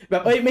แบ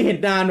บไม่เห็น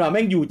นานว่ะแ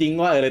ม่งอยู่จริง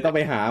ว่าเลยต้องไ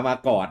ปหามา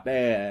กอด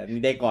นี่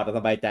ได้กอดส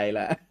บายใจล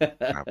ะ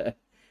ครับ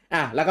อ่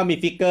ะแล้วก็มี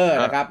ฟิกเกอร์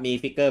นะครับ มี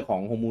ฟิกเกอร์ขอ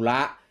งโฮมูร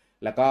ะ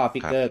แล้วก็ฟิ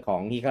กเกอร์ขอ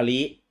งฮิคา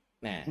ริ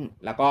นะ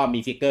แล้วก็มี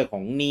ฟิกเกอร์ขอ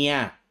งเนีย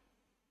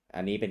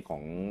อันนี้เป็นขอ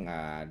ง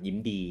ยิ้ม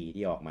ดี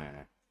ที่ออกมา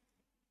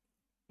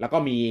แล้วก็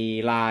มี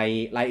ล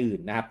ายอื่น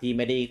นะครับ ที่ไ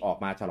ม่ได้ออก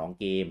มาฉลอง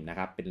เกมนะค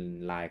รับ เป็น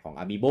ลายของ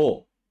Amiibo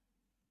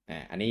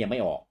อันนี้ยังไม่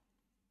ออก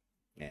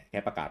แค่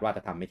ประกาศว่าจ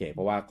ะทำไม่เฉยเพ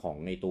ราะว่าของ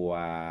ในตัว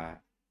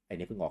ไอ้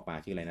นี่เพิ่งออกมา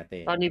ชื่ออะไรนะเ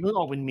ต้ ตอนนี้เพิ่ง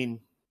ออกเป็นมิน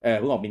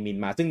เพิ่งออกมิน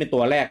มาซึ่งเป็นตั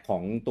วแรกขอ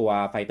งตัว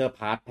Fighter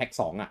Pass แพ็ค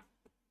2อ่ะ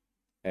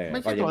ไ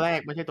ม่ใช่ตัวแรก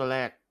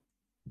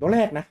ตัวแร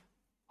กนะ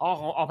อ๋อ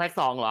ของออกแพ็ค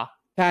2เหรอ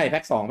ใช่แพ็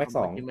ค2ไ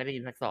ม่ได้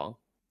ยินแพ็ค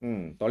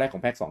2ตัวแรกขอ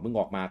งแพ็ค2เพิ่ง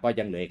ออกมาก็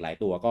ยังเหลืออีกหลาย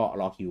ตัวก็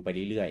รอคิวไป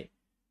เรื่อย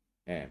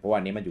ๆเพราะว่า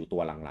นี้มันอยู่ตั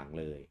วหลังๆ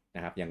เลยน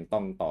ะครับยังต้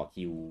องต่อ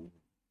คิว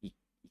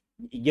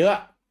อีกเยอะ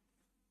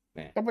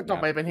ก็ต่อ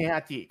ไปเป็นเฮอ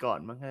าจิก่อน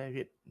มั้งใช่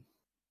ผิด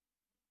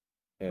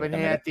เป็นเ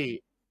ฮอาจิ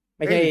ไ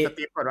ม่ใช่ส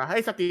ตีฟก่อนวะให้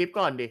สตีฟ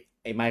ก่อนดิ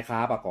ไอ้ไมค์ครา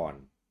ฟก่อน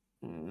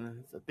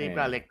สตีฟ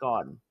กับเล็กก่อ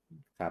น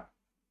ครับ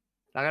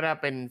แล้วก็จะ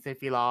เป็นเซ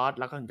ฟิรอส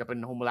แล้วก็ถึงจะเป็น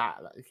โฮมุระ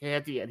เฮอ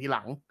าจิที่ห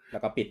ลังแล้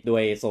วก็ปิดด้ว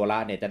ยโซล่า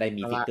เนี่ยจะได้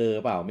มีฟิกเกอร์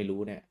เปล่าไม่รู้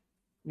เนี่ย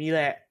มีแห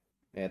ละ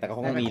แต่ก็ค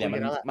งมีเนี่ย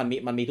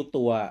มันมีทุก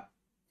ตัว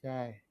ใช่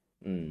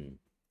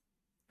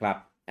ครับ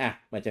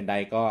เมอร์แชนได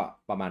ก็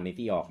ประมาณนี้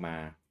ที่ออกมา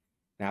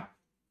นะครับ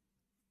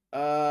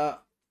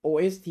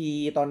OST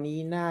ตอนนี้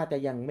น่าจะ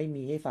ยังไม่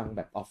มีให้ฟังแ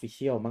บบ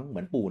Official มั้งเหมื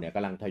อนปู่เนี่ยก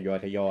ำลังทย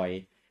อย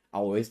เอ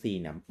า OST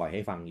เนี่ยปล่อยใ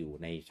ห้ฟังอยู่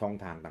ในช่อง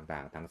ทางต่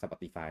างๆทั้ง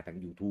Spotify ทั้ง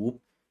YouTube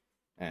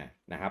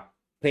นะครับ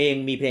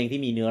มีเพลงที่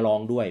มีเนื้อร้อ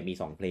งด้วยมี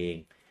2เพลง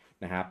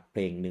นะครับเพ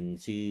ลงหนึ่ง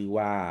ชื่อ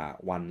ว่า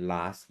One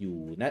Last You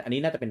อันนี้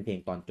น่าจะเป็นเพลง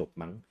ตอนจบ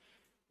มั้ง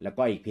แล้ว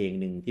ก็อีกเพลง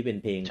หนึ่งที่เป็น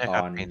เพลงต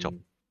อน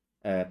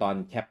ตอน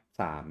แคป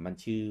3มัน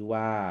ชื่อ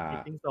ว่า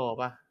Drifting Soul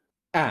ป่ะ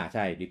ใ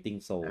ช่ Drifting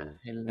Soul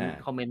เห็น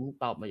คอมเมนต์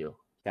ตอบมาอยู่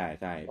ใ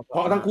ช่เพร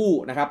าะทั้งคู่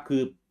นะครับคื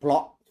อเพรา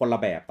ะคนละ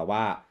แบบแต่ว่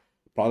า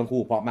เพราะทั้ง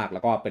คู่เพราะมากแล้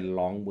วก็เป็น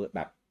ร้องแ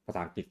บบภาษ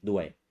าอังกฤษด้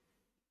วย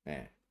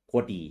โค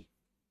ตรดี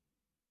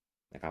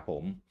นะครับผ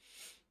ม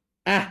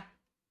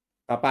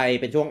ต่อไป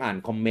เป็นช่วงอ่าน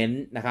คอมเมน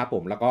ต์นะครับผ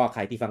มแล้วก็ใค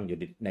รที่ฟังอยู่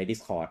ใน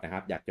Discord นะครั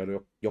บอยากจะ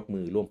ยก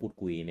มือร่วมพูด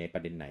คุยในปร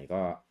ะเด็นไหน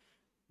ก็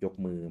ยก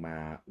มือมา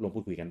ร่วมพู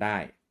ดคุยกันได้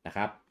นะค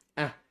รับ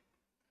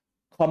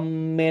คอม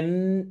เมน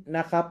ต์น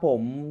ะครับผ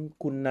ม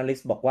คุณนาริส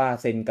บอกว่า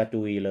เซ็นกระ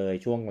จุยเลย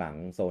ช่วงหลัง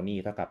Sony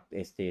เท่ากับ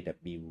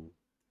SJW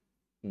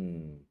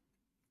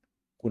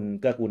คุณ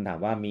เกื้อกูลถาม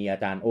ว่ามีอา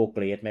จารย์โอเก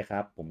รดไหมครั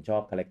บผมชอ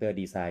บคาแรคเตอร์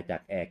ดีไซน์จา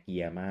กแอร์เกี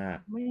ยร์มาก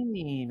ไม่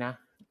มีนะ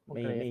ไ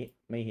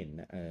ม่เห็น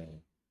นะ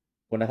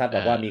คุณณทัศน์บ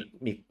อกว่า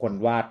มีคน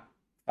วาด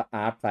อ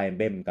าร์ตไฟเ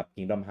บมกับ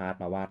Kingdom Hearts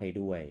มาวาดให้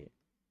ด้วย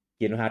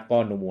Kingdom Hearts ก็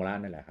โนมูระ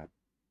นั่นแหละครับ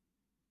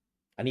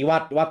อันนี้วา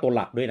ดตัวห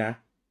ลักด้วยนะ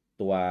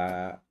ตัว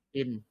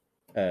จิน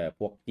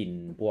พวกจิน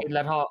พวกแล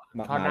ะท่อ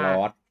หน้า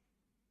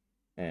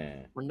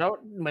มันแล้ว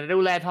เหมือนดู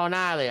แลท่อห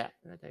น้าเลยอ่ะ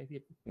เข้าใจผิ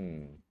ด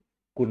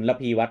คุณละ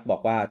พีวัฒน์บอ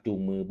กว่าจูง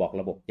มือบอก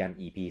ระบบยัน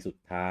EP สุด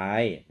ท้า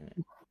ย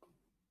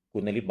คุ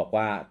ณนฤทธิ์บอก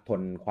ว่าท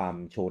นความ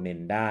โชเน็น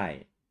ได้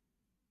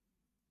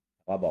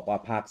ว่าบอกว่า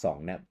ภาค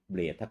2เนี่ยเบ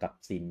ลดเท่ากับ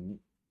ซิน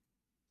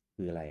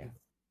คืออะไร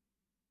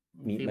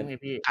มีมัน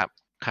พี่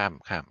ข้าม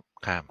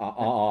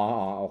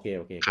โอเค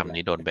คำ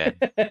นี้โดนแบน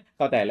เ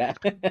ข้าใจแล้ว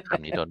ค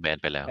ำนี้โดนแบน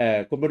ไปแล้ว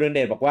คุณบรนเด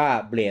ชบอกว่า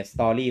เบลดส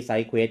ตอรี่ไซ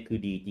ด์เควสคือ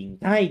ดีจริง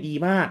ใช่ดี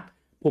มาก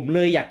ผมเล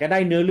ยอยากจะได้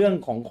เนื้อเรื่อง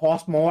ของคอ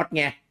สมอส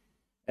ไง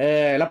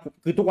แล้ว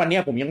คือทุกวันนี้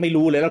ผมยังไม่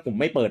รู้เลยแล้วผม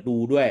ไม่เปิดดู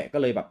ด้วยก็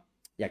เลยแบบ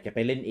อยากจะไป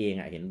เล่นเอง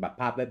เห็นแบบ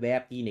ภาพแว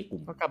บๆที่ในกลุ่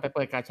มก็กลับไปเ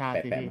ปิดกาชา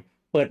สิพี่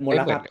เปิดหมดแ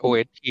ล้วครับ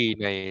OST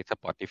ใน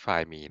Spotify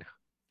มีนะ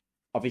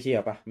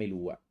Official ป่ะไม่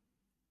รู้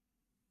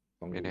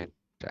ไม่แน่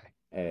ใจ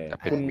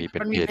มันมีเ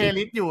พลย์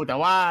ลิสต์อยู่แต่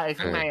ว่าไอ้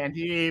ข้างในอัน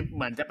ที่เ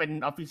หมือนจะเป็น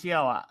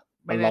Official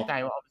ไม่แน่ใจ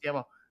ว่า Official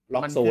ป่ะ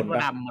มันขึ้นว่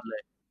าดำหมดเล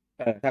ย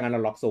ถ้างั้นเร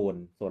าล็อกโซน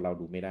เรา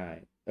ดูไม่ได้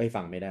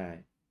ฟังไม่ได้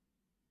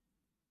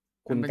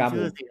คุณกาห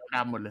มูสีด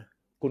ำหมดเลย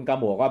คุณกา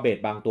หมูก็เบส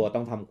บางตัวต้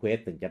องทำเควส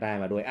ถึงจะได้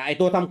มาด้วยไอ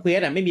ตัวทำเควส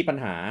ไม่มีปัญ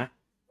หา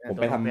ผม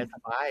ไปทำ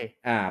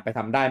ไปท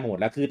ำได้หมด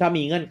แล้วคือถ้า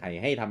มีเงื่อนไข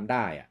ให้ทำไ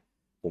ด้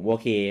ผมโอ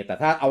เคแต่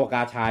ถ้าเอาก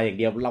าชาอย่าง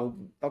เดียวเรา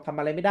ต้องทำ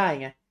อะไรไม่ได้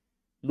ไง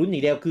ลุ้นอย่า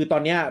งเดียวคือตอ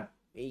นเนี้ย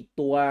ไอ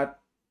ตัว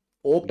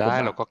โอ๊บได้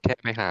เราก็แค่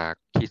ไปหา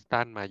คริส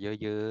ตัลมาเยอะ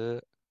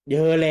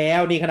แล้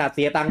วนี่ขนาดเ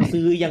สียตังค์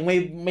ซื้อยัง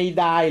ไม่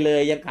ได้เล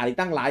ยยังขาย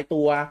ตั้งหลาย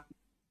ตัว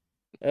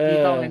พี่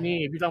ต้อง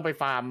พี่ต้องไป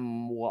ฟาร์ม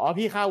วัว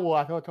พี่ฆ่าวัว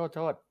โ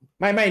ทษ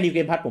ไม่นิวเก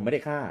มพัทผมไม่ไ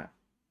ด้ฆ่า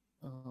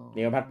นิ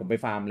วเกมพัทผมไป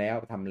ฟาร์มแล้ว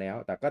ทำแล้ว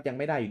แต่ก็ยัง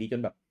ไม่ได้อยู่ดีจ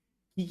นแบบ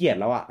ขี้เกียจ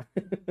แล้ว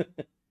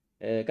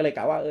ก็เลยก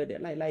ะว่าเดี๋ย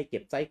วไล่เก็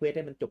บไซด์เควสใ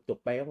ห้มันจบ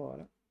ไปก็พอ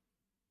แล้ว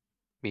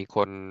มีค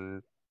น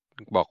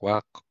บอกว่า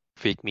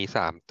ฟิกมี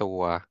3ตัว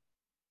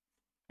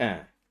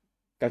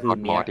ก็คือ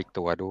มีอีก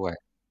ตัวด้วย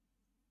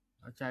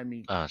ใช่มี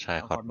ใช่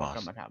คอร์ดม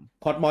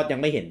อสยัง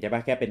ไม่เห็นใช่ป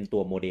ะแค่เป็นตั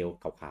วโมเดล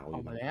ขาวๆอ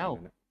ยู่ออกแล้ว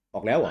อ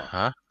อกแล้วเหรอ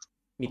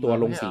มีตัว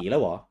ลงสีแล้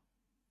วเหรอ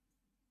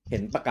เห็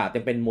นประกาศ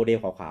ยังเป็นโมเดล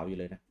ขาวๆอยู่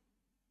เลยนะ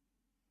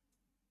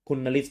คุณ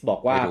นลิสบอ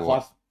กว่า ไม่รู้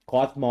ค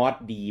อสมอส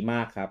ดีม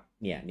ากครับ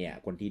เนี่ย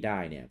คนที่ได้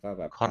เนี่ยก็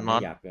แบบ คอน ทำ ม ให้ อ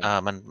ส อยากเลย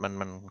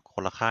มันค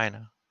นละค่ายน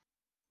ะ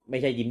ไม่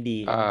ใช่ยิ้มดี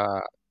เอ่ ใช่ไหม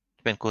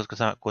อ เป็น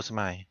กูส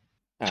มาย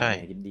ใช่ เ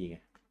นี่ยยิ้มดีไง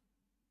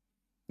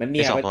มัน ไอ เ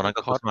นี่ย สองตัวนั้น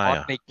ก็ ค กู อส สมาย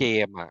ในเก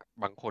มอ่ะ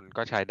บางคน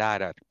ก็ใช้ได้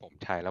แต่ผม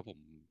ใช้แล้วผม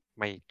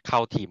ไม่เข้า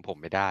ทีมผม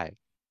ไม่ได้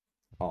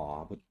อ๋อ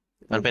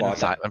มันเป็น พอจ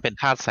ะ สายมันเป็น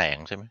ธาตุแสง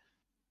ใช่ไหม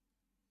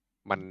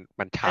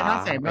มัน ใช้ ช้า ถ้า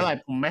แสงเมื่อไหร่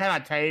ผมไม่ถนั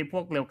ดใช้พ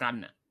วกเร็วกัน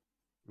อ่ะ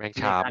แม่ง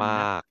ช้าม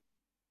าก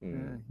อื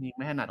ม ยิงไ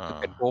ม่ถนัด อ่า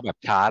เป็นพวกแบบ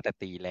ช้าแต่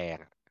ตีแรง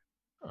อะ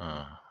อ่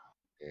า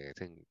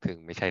ซึ่ง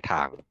ไม่ใช่ท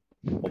าง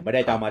ผมไม่ไ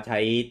ด้ ครั จะ บ เอามาใช้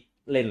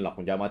เล่นหรอกผ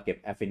มจะเอามาเก็บ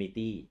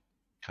Affinity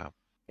ครับ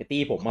ไอ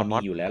ตี้ผม คอนม มี อ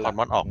ส อยู่แล้ว ค ล่ะ อน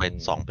มอสออกไป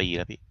2 ปีแ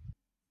ล้วพี่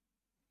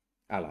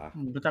เหรอ ผ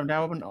มจำได้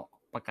ว่ามันออก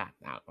ประกาศ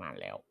นาน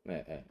แล้ว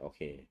โอเ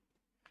ค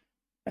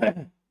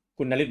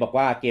คุณนฤทธิ์บอก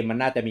ว่าเกมมัน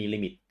น่าจะมีลิ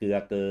มิตเกลือ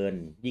เกิน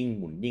ยิ่ง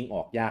หมุนยิ่งอ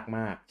อกยากม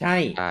าก ใช่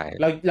ใช่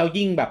เรา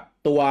ยิ่งแบบ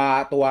ตั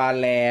ว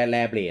แร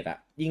เบลดอะ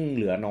ยิ่งเ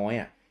หลือน้อย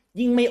อะ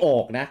ยิ่งไม่ออ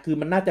กนะ คือ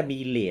มันน่าจะมี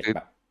เลทแบ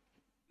บ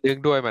เรื่อง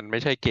ด้วยมันไม่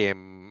ใช่เกม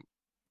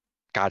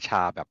กาช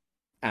าแบบ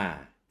อ่า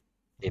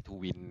A to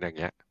win อย่าง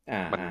เงี้ย อ่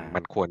า มั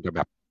นควรจะแบ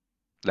บ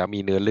แล้วมี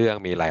เนื้อเรื่อง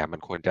มีอะไรมั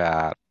นควรจะ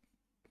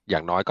อย่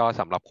างน้อยก็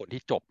สำหรับคน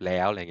ที่จบแล้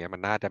วอะไรเงี้ยมั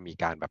นน่าจะมี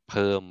การแบบเ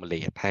พิ่มเร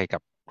ทให้กั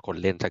บคน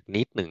เล่นสัก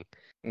นิดหนึ่ง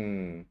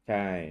ใ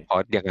ช่ เพรา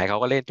ะอย่างไรเขา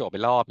ก็เล่นจบไป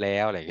รอบแล้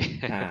วอะไรเงี้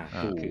ย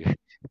ถูก คือ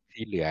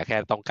ที่เหลือแค่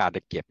ต้องการจ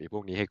ะเก็บไอ้พ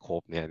วกนี้ให้คร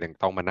บเนี่ยยัง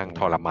ต้องมานั่ง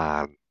ทรมา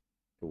น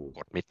ถูก ก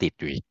ดไม่ติด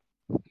อยู่อีก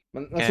มั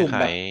น แก้ สุ่ม ไข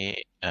แบบ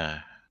แก้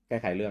แก้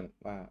ไขเรื่อง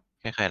ว่า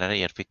แก้ไขรายละเ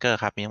อียดฟิกเกอร์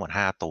ครับมีทั้งหมด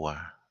5 ตัว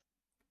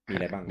มีอ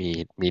ะไรบ้าง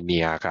มีเนี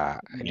ยกับ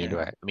อันนี้ด้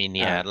วย มีเ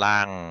นีย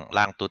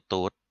ร่าง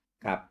ตูด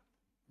ครับ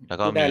แล้ว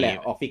ก็ พูดได้ มี แหละ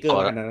ออกฟิกเกอร์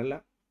มาขนาดนั้นแล้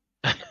ว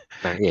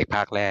นางเอกภ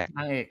าคแรก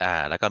นางเอก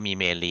แล้วก็มี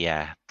เมเลีย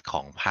ข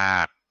องภา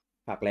ค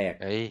ภาคแรก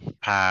เอ้ย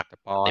ภาค ส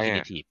ปอยล์อะ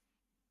definitive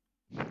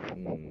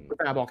แ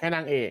ต่บอกแค่น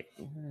างเอก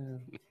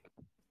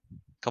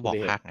ก็บอก พู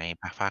ดดิ ภาคไง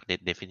ภาค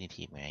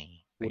definitive ไง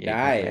พูดไ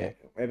ด้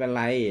ไม่เป็นไ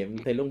ร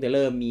เทเล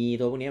อร์มี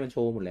ตัวพวกนี้มันโช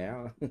ว์หมดแล้ว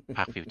ภ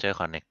าค future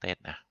connected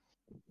นะ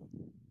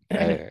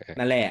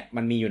นั่นแหละ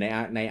มันมีอยู่ใน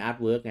อาร์ต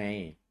เวิร์กไง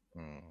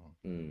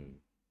อืม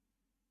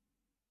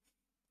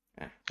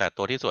แต่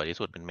ตัวที่สวยที่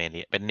สุดเป็นเมเลี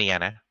ยเป็นเนีย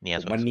นะเนีย ผ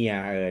ส ม วย ว่า สุด เนี่ย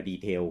ดี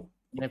เทล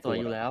ในตัว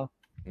อยู่แล้ว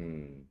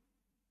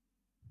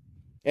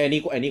อัน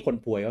นี้คน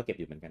พวยก็เก็บ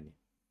อยู่เหมือนกันนี่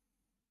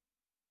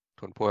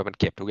ทุนพวยมัน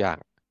เก็บทุกอย่าง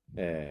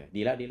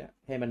ดีแล้ว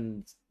ให้มัน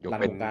ยก รัน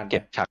เป็น วงการ เก็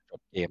บฉากจ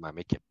บเกมมาไ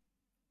ม่เก็บ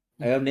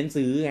เน้น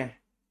ซื้อไง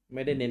ไ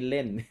ม่ได้เน้นเ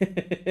ล่น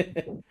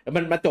มั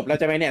นมาจบแล้ว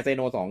ใช่ไหมเนี่ยเซโ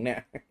น2เนี่ย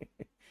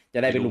จะ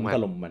ได้ไปลุมถ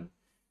ล่มมัน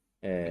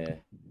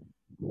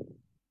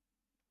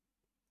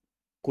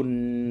คุณ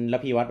ละ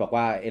พีวัฒน์บอก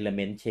ว่า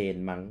Element Chain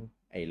มั้ง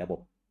ไอ้ระบบ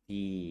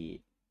ที่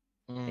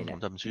ผม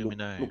จำชื่อไม่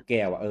ได้ ลูกแ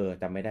ก้ว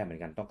จำไม่ได้เหมือ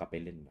นกันต้องกลับไป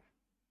เล่น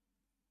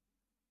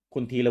คุ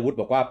ณธีรวุฒิ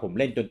บอกว่าผม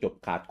เล่นจนจบ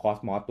ขาดคอส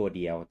มอสตัวเ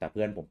ดียวแต่เ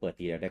พื่อนผมเปิด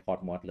ทีเดียวได้คอส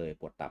มอสเลย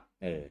ปวดตับ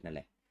นั่นแห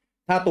ละ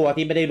ถ้าตัว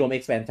ที่ไม่ได้รวม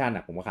expansion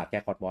ผมก็ขาดแค่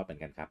คอสมอสเหมือ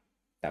นกันครับ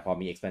แต่พอ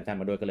มี expansion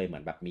มาด้วยก็เลยเหมื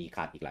อนแบบมีข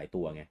าดอีกหลาย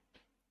ตัวไง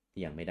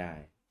ที่ยังไม่ได้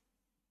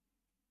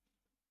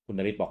คุณน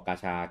ฤทธิ์บอกกา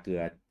ชาเก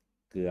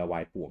ลือวา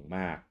ยป่วงม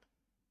าก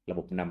ระบ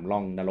บนำร่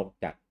องนรก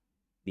จัด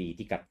ดี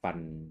ที่กัดฟั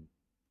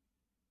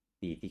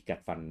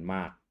นม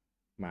าก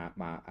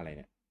มาอะไรเ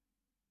นี่ย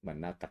เหมือน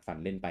กัดฟัน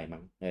เล่นไปมั้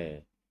ง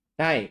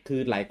ใช่คือ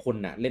หลายคน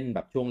น่ะเล่นแบ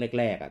บช่วง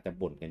แรกๆจะ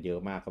บ่นกันเยอะ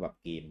มากเขาแบบ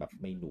เกมแบบ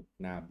ไม่หนุก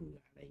น่าเบื่อ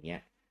อะไรเงี้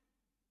ย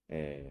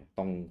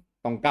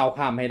ต้องก้าว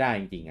ข้ามให้ได้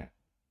จริง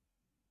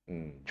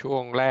ๆช่ว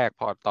งแรก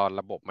พอตอน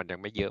ระบบมันยัง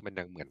ไม่เยอะมัน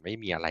ยังเหมือนไม่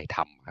มีอะไรท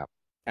ำครับ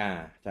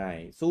ใช่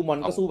สู้มอน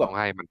ก็สู้แบบต้อง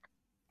ให้มัน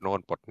โน่น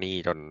ปลดหนี้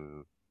จ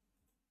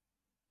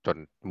น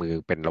มือ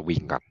เป็นระวิ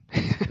งก่อน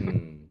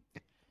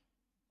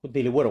คุณ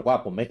ธีรวุฒิบอกว่า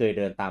ผมไม่เคยเ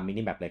ดินตามมิ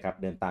นิแมปเลยครับ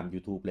เดินตาม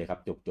YouTube เลยครับ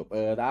จบ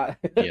ได้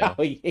เดี๋ยว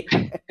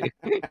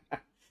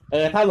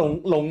ถ้า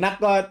หลงนัก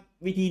ก็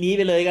วิธีนี้ไ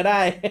ปเลยก็ได้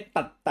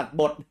ตัด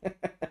บท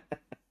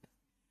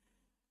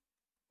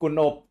คุณ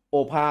โอ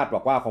ภาสบ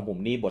อกว่าของผม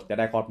นี่บทจะ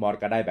ได้คอร์สมอส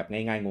ก็ได้แบบ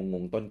ง่ายๆง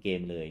งๆต้นเก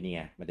มเลยนี่ไ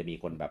งมันจะมี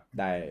คนแบบ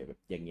ได้แบบ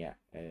อย่างเงี้ย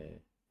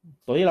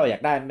ตัวที่เราอยา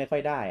กได้ไม่ค่อ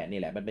ยได้นี่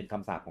แหละมันเป็นค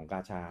ำสาปของกา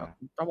ชา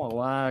ต้องบอก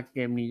ว่าเก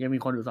มนี้จะมี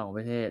คนอยู่2ป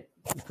ระเภท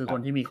คือคน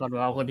ที่มีคอร์ส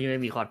เราคนที่ไม่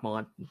มีคอร์สมอ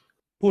ส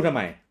พูดทำไ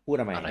ม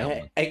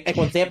ไอ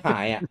คนเซฟหา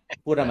ย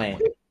พูดทำไม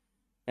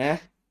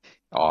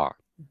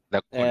แล้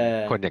ว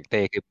คนอย่างเ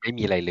ต้คือไม่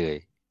มีอะไรเลย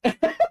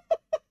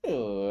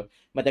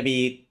มันจะมี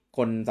ค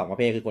น2ประ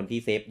เภทคือคนที่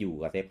เซฟอยู่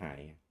กับเซฟหาย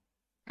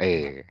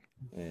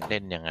เล่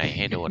นยังไงใ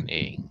ห้โดนเอ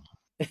ง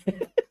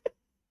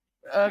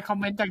คอม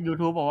เมนต์จาก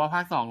YouTube บอกว่าภ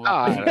าค2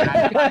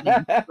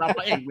เราพ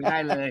ระเอกไม่ได้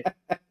เลย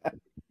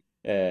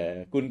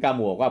คุณกาห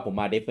มูบอกว่าผม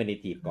มา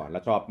definitive ก่อนแล้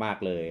วชอบมาก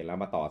เลยแล้ว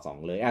มาต่อ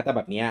2เลยถ้าแ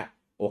บบเนี้ย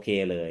โอเค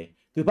เลย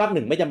คือภาค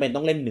1ไม่จำเป็น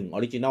ต้องเล่น1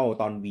 original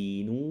ตอน V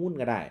นู้น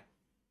ก็ได้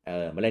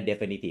มาเล่น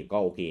definitive ก็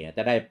โอเคจ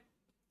ะได้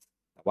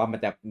แต่ว่ามัน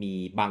จะมี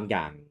บางอ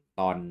ย่าง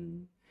ตอน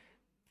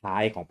ท้า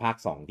ยของภาค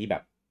2ที่แบ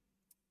บ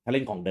ถ้าเ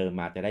ล่นของเดิม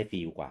มาจะได้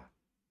ฟีลกว่า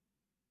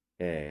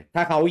ถ้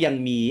าเขายัง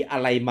มีอะ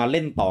ไรมาเ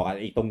ล่นต่อ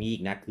อีกตรงนี้อี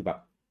กนะคือแบบ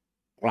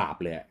กราบ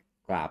เลย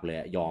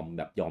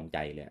ยอมใจ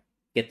เลย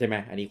เก็ตใช่ไหม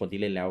อันนี้คนที่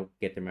เล่นแล้ว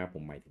เก็ตใช่ไหมผ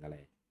มหมายถึงอะไร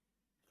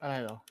อะไร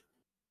เหรอ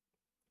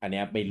อันเนี้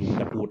ยไม่รู้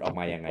จะพูดออก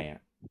มายังไงอ่ะ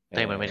เ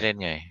ต้มันไม่เล่น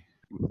ไง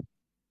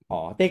อ๋อ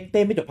เ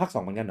ต้ไม่จบภาค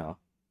 2เหมือนกันเหรอ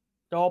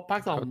จบภา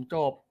ค 2ผมจ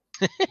บ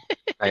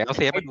ไหนเอาเ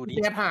ซฟมาดูดิ เ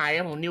ซฟหาย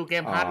ผมนิวเก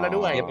มพัทแล้ว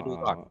ด้วย เซฟไปดู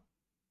ก่อน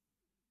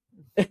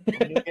ผ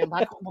มนิวเกม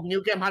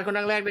พัทคน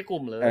แรกในก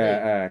ลุ่มเลย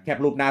แคป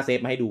รูปหน้าเซฟ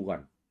มาให้ดูก่อน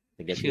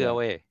ถึงจะ เชื่อเ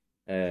ว้ย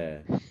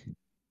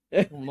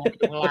ผมลงไป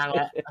ข้างล่างแ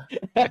ล้ว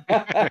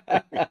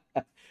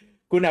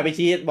คุณอภิ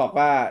ชิตบอก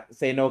ว่าเ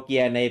ซโนเกี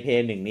ยในเพ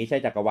ย์หนึ่งนี้ใช่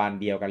จักรวาล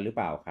เดียวกันหรือเป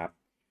ล่าครับ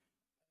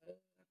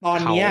ตอน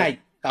เนี้ย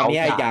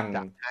ยัง จ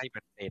ะให้มั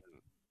นเป็น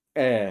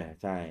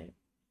ใช่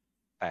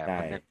แต่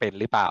มันยังเป็น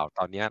หรือเปล่า ต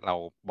อนเนี้ยเรา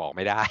บอกไ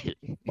ม่ได้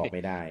บอกไ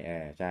ม่ได้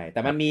ใช่ แต่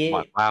มันมี ห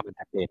วังว่ามัน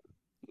จะเป็น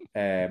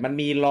มัน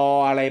มีรอ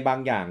อะไรบาง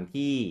อย่าง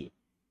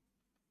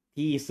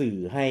ที่สื่อ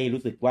ให้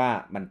รู้สึกว่า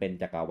มันเป็น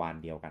จักรวาล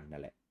เดียวกันนั่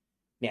นแหละ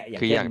เนี่ยอย่า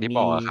ง คืออย่างที่บ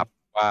อกครับ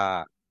ว่า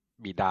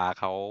บิดา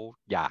เขา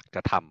อยากจ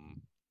ะท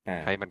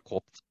ำให้มันคร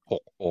บ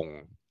6 องค์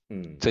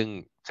ซึ่ง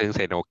เซ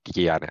โนเ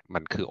กียเนี่ยมั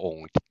นคืออง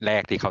ค์แร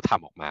กที่เขาท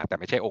ำออกมา แต่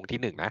ไม่ใช่องค์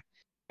ที่1นะ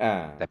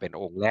แต่เป็น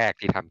องค์แรก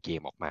ที่ทำเก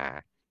มออกมา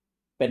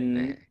เป็น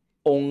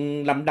องค์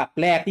ลำดับ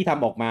แรกที่ท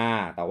ำออกมา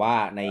แต่ว่า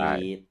ใน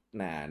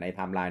ไท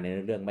ม์ไลน์ใน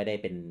เรื่องไม่ได้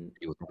เป็น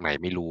อยู่ตรงไหน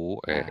ไม่รู้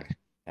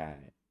ใช่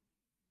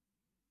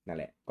นั่น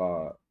แหละก็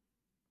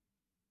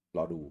ร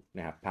อดูน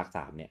ะครับภาค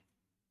 3เนี่ย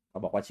เขา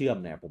บอกว่าเชื่อม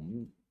เนี่ยผ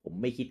ม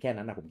ไม่คิดแค่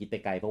นั้นนะผมคิดไป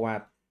ไกลเพราะว่า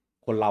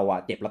คนเรา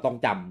เจ็บแล้วต้อง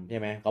จำใช่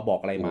ไหมเขาบอก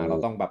อะไรมาเรา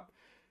ต้องแบ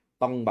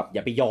บอ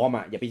ย่าไปยอม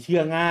อย่าไปเชื่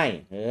อง่าย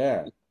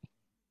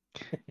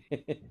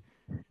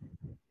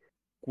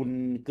คุณ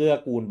เกื้อ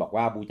กูลบอก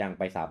ว่าบูจัง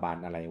ไปสาบาน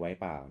อะไรไว้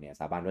เปล่าเนี่ย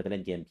สาบานว่าจะเล่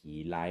นเกมผี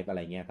ไลฟ์อะไร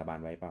เงี้ยสาบาน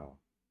ไว้เปล่า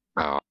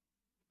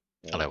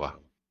อะไรวะ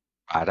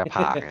อาจจะผ่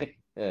าไง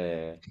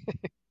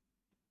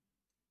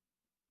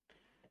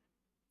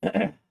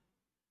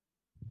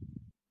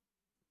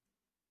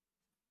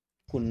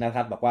คุณณ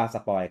ทัศน์บอกว่าส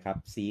ปอยครับ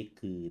ซีด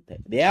คือ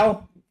เดี๋ยว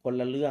คน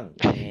ละเรื่อง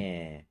แหม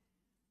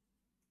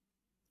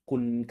คุ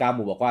ณกาห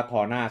มูบอกว่าทอ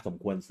หน้าสม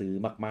ควรซื้อ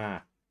มาก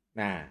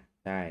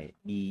ๆใช่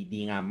ดี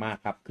งามมาก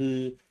ครับคือ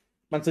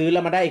มันซื้อแล้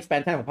วมันได้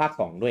expansion ของภาค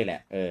 2ด้วยแหล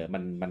ะ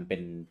มันเป็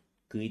น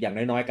คืออย่าง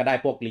น้อยๆก็ได้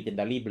พวก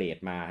legendary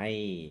blade มาใ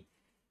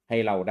ห้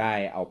เราได้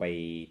เอาไป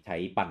ใช้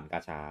ปั่นกา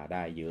ชาไ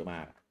ด้เยอะม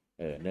าก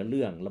เนื้อเ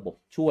รื่องระบบ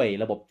ช่วย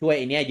ไ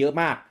อเนี้ยเยอะ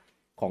มาก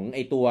ของไอ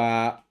ตัว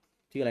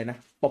ชื่ออะไรนะ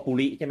ปอปุ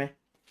ริใช่ไหม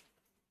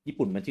ญี่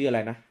ปุ่นมันชื่ออะไร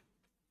นะ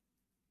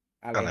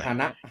อะไรฮา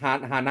นะ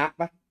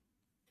ปะ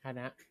ฮา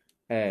นะ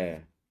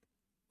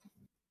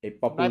ไอ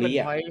ปอปุริ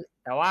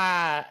แต่ว่า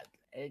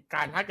ก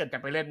ารถ้าเกิดจะ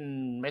ไปเล่น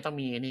ไม่ต้อง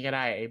มีนี่ก็ไ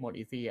ด้ไอโหมด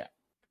อีซี่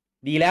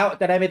ดีแล้ว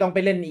จะได้ไม่ต้องไป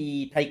เล่นอี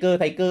ไทเกอ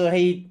ร์ใ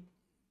ห้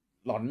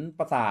หลอน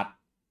ประสาท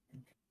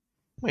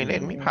ไม่เล่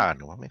นไม่ผ่านห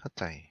รอวะไม่เข้า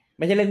ใจไ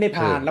ม่ใช่เล่นไม่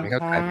ผ่านร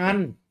ำคาญ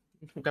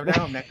จำได้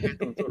ผมนะ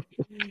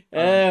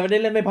ไม่ได้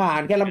เล่นไม่ผ่า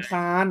นแค่รำค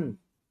าญ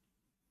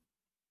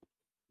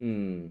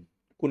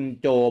คุณ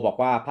โจบอก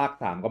ว่าภาค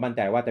 3ก็มั่นใ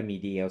จว่าจะมี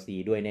DLC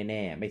ด้วยแ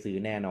น่ๆไม่ซื้อ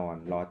แน่นอน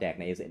รอแจก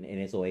ใน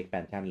NSO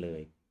Expansion เล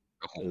ย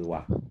ว่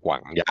ะหวั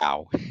งยาว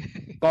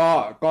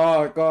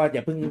ก็อย่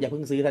าเ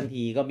พิ่งซื้อทัน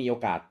ทีก็มีโอ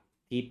กาส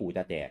ที่ปู่จ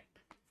ะแจก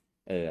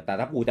แต่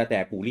ถ้าปู่จะแจ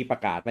กปู่รีบปร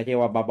ะกาศไม่ใช่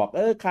ว่ามาบอก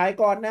ขาย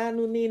ก่อนนะ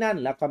นู่นนี่นั่น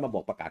แล้วก็มาบ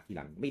อกประกาศทีห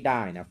ลังไม่ได้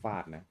นะฟา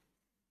ดนะ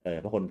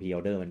เพราะคนพรีอ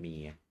อเดอร์มันมี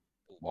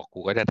บอกกู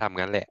ก็จะทำ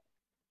งั้นแหละ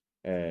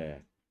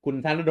คุณ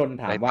ธนดล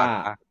ถามว่า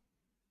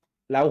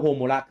แล้วโฮ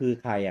มูระคือ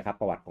ใครครับ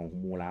ประวัติของโฮ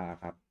มูระ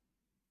ครับ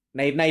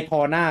ในทอ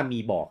หน้ามี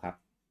บอกครับ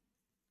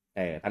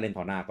ถ้าเล่นท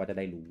อหน้าก็จะไ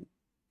ด้รู้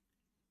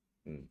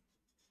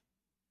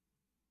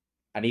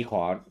อันนี้ข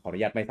ออนุ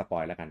ญาตไม่สปอ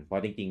ยแล้วกันเพรา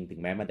ะจริงๆถึง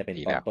แม้มันจะเป็น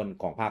ตอนต้น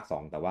ของภาค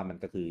 2แต่ว่ามัน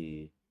ก็คือ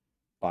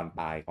ตอน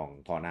ปลายของ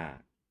ทอหน้า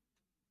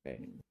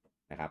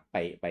นะครับ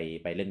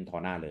ไปเล่นทอ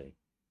หน้าเลย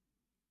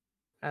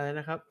อะไร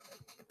นะครับ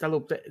สรุ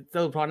ป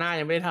ทอหน้า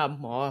ยังไม่ได้ท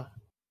ำหมอ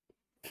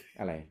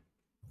อะไร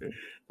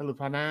สรุป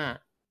ทอหน้า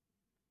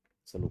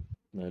สรุป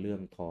เนื้อเรื่อ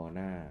งทอห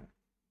น้า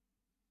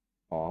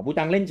บู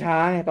จังเล่นช้า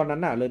ไงตอนนั้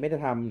นน่ะเลยไม่ได้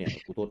ทำเนี่ย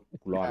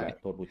กูรอดแล้ว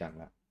โทษบูจัง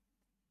ละ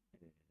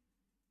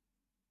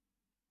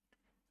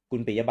คุ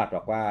ณปิยบัตรบ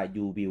อกว่า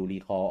you will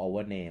recall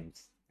our names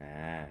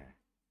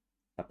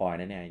สปอย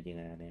นะเนี่ยจริงๆ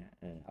นะเนี่ย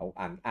เอา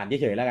อ่าน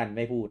เฉยๆแล้วกันไ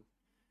ม่พูด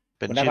เ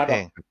ป็นชื่อเพล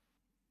ง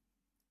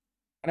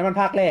อันนั้นมัน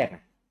ภาคแรกน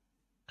ะ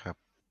ครับ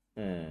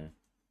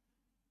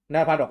หน้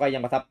าพัดบอกว่ายั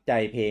งประทับใจ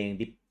เพลง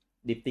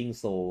Drifting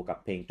Soul กับ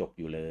เพลงจบ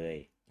อยู่เลย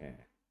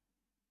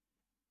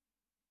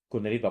คุ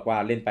ณนฤทธิ์บอกว่า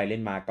เล่นไปเล่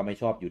นมาก็ไม่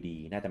ชอบอยู่ดี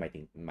น่าจะหมาย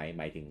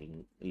ถึง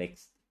เล็ก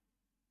ซ์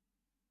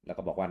แล้ว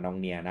ก็บอกว่าน้อง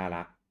เนียน่า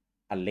รัก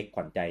อันเล็กข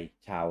วัญใจ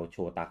ชาวโช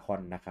ตาคอ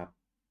นนะครับ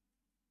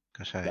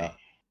ก็ใช่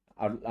เ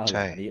อา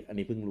อัน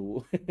นี้เพิ่งรู้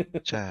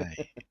ใช่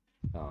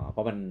เพร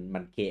าะมั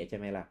นเกะใช่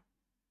ไหมล่ะ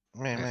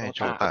ไม่โ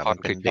ชตามัน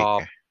เป็นเด็ก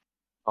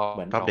เห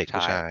มือนชอบเด็ก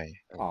ผู้ชาย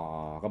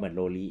ก็เหมือนโ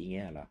รลีอย่างเ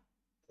งี้ยเหรอ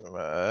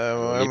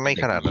ไม่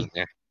ขนาดนั้นไ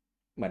ง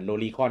เหมือนโร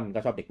ลีคอนก็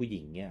ชอบเด็กผู้หญิ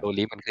งเงี้ยโร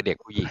ลีมันคือเด็ก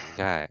ผู้หญิง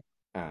ใช่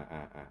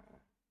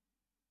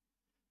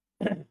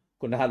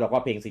คุณณทัศน์บอกว่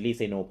าเพลงซีรีส์เ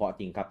ซโนเพราะ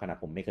จริงครับขนาด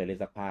ผมไม่เคยเล่น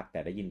สักภาคแต่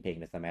ได้ยินเพลง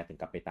ในสมัยถึง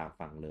กลับไปตาม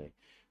ฟังเลย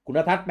คุณณ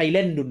ทัศน์ไปเ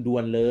ล่นด่ว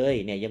นๆเลย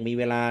เนี่ยยังมี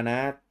เวลานะ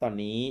ตอน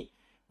นี้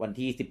วัน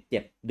ที่17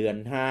 เดือน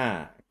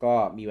 5ก็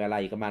มีเวลา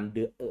อีกประมาณเ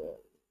ดือน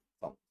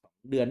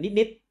2 เดือน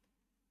นิด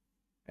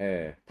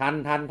ๆทั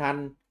น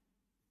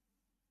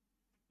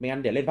ไม่งั้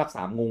นเดี๋ยวเล่นภาค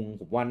3งง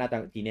ผมว่าน่าจะ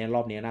ทีนี้ร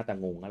อบนี้น่าจะ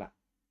งงแล้วล่ะ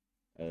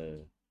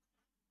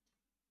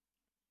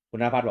คุณ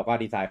ณภัทรบอกว่า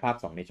ดีไซน์ภาค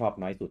2นี่ชอบ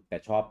น้อยสุดแต่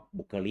ชอบ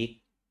บุคลิก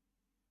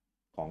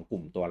ของก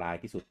ลุ่มตัวร้าย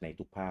ที่สุดใน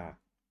ทุกภาค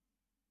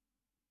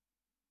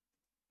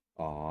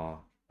อ๋อ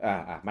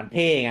มันเ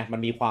ท่ไงมั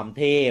นมีความเ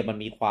ท่มัน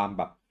มีความแ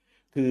บบ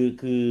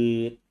คือ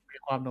มี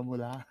ความโนมุ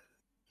ระ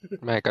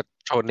ไม่ก็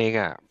โชเนง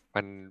อ่ะ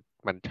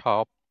มันชอ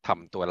บท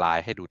ำตัวลาย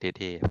ให้ดูเ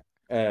ท่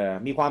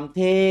มีความเ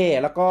ท่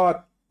แล้วก็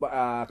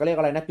ก็เรียก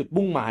อะไรนะจุด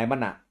มุ่งหมายมัน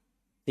อะ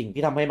สิ่ง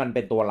ที่ทำให้มันเ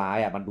ป็นตัวร้าย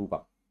อะมันดูแบ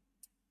บ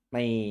ไ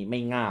ม่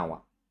ง่าวอ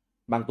ะ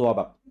บางตัวแ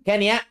บบแค่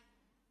เนี้ย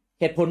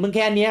เหตุผลมึงแ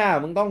ค่เนี้ย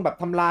มึงต้องแบบ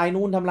ทำลาย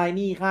นู่นทำลาย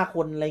นี่ฆ่าค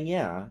นอะไรเงี้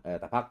ย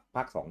แต่ภ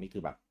าค2นี่คื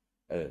อแบบ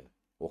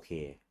โอเค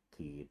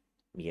คือ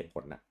มีเหตุผ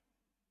ลนะ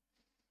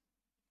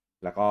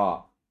แล้วก็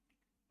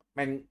แ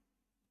ม่ง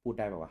พูด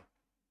ได้ป่าวะ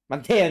มัน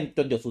เท่จ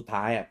นหยดสุด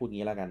ท้ายอ่ะพูด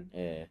งี้แล้วกัน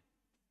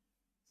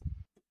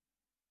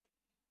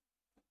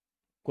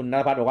คุณณ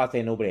ภัทรบอกว่าเซ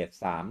โนเบรด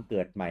3เ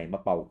กิดใหม่มา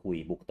เป่าคุย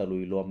บุกตะลุ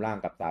ยรวมร่าง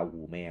กับซาหู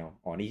แมว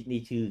อ๋อนี่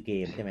ชื่อเก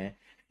มใช่ไหม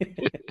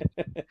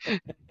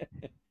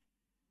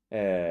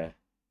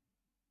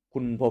คุ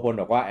ณโพพล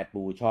บอกว่าแอด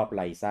บูชอบไ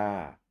ลซ่า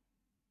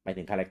หมาย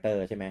ถึงคาแรคเตอ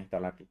ร์ใช่ไหมต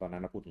อนนั้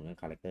นเราพูดถึงเรื่อง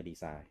คาแรคเตอร์ดี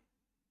ไซน์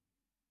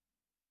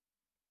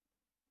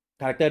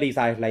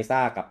ไลซ่า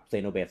กับเซ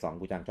โนเบรด2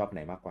กูจังชอบไหน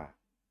มากกว่า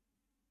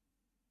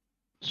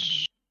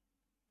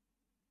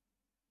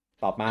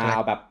ตอบมาเอ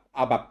าแ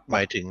บบหม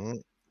ายถึง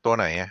ตัว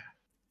ไหนอ่ะ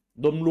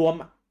รวม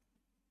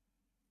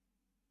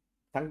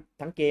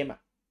ทั้งเกมอ่ะ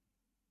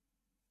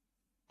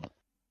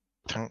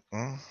ทั้ง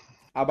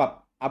เอา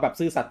แบบ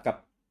ซื่อสัตย์กั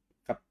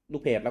บลู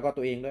กเพจแล้วก็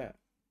ตัวเองด้วย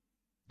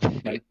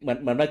เหมือน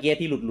เมื่อกี้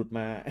ที่หลุดม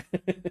า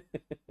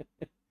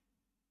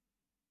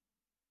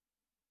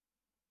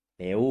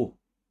เร็ว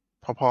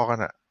พอๆกัน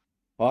อ่ะ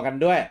พอกัน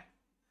ด้วย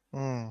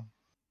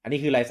อันนี้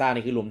คือไลซ่า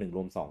นี่คือรวม1ร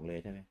วม2เลย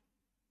ใช่ไหม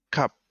ค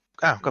รับ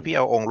ก็พี่เ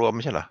อาองค์รวมไ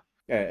ม่ใช่เหรอ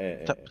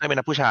ถ้าเป็น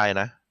นักผู้ชาย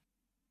นะ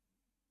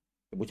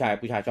ผู้ชา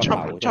ยชอบเ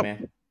ต่าใช่ไหม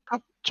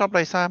ชอบไล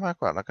ซ่ามาก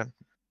กว่าแล้วกัน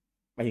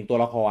หมายถึงตัว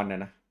ละครน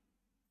ะ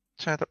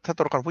ใช่ถ้า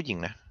ตัวละครผู้หญิง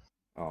นะ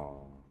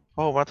เพร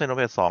าะว่าเซโนเ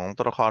บต2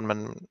ตัวละครมัน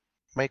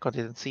ไม่คอน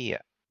สิสเทนซี่อ่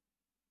ะ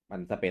มัน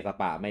สเปซส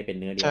ปะไม่เป็น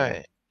เนื้อเดียว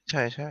ใ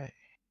ช่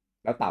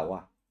แล้วเต่าอ่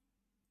ะ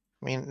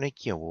ไม่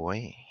เกี่ยวโว้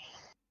ย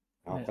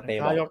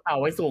เขายกเต่า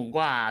ไว้สูงก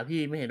ว่าพี่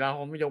ไม่เห็นว่าเข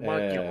าไม่ยกมา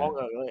เกี่ยวข้อง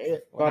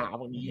ก็ถาม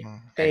ตรงนี้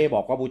เต้บ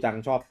อกว่าบูจัง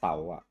ชอบเต่า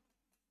อ่ะ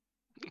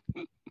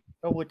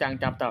ก็บูจัง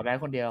จับเต่าได้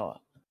คนเดียวอ่ะ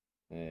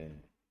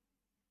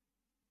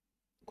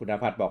คุณณ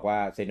ภัทรบอกว่า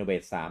เซโนเบ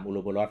ต3อุโร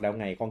โบรอสแล้ว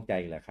ไงข้องใจ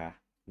เหรอคะ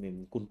นี่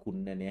คุ้น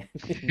ๆนะเนี่ย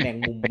แมง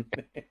มุม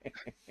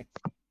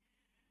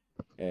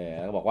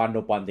ก็บอกว่าโน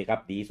ปอนสิครับ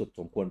ดีสุด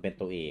สมควรเป็น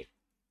ตัวเอก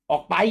ออ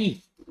กไป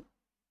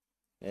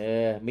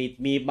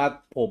มีมา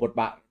โผล่บท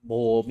บาท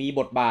มี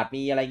บทบาท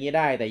มีอะไรเงี้ย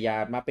ได้แต่อย่า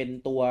มาเป็น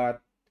ตัว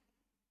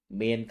เ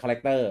มนคาแรค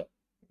เตอร์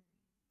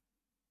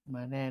ม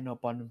าแน่โน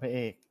ปอนเป็นพระเอ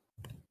ก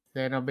เซ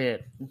โนเ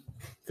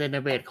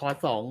บตคอร์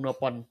ส2โน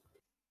ปอน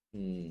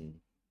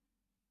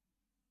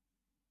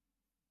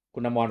คุ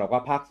ณอมรบอกว่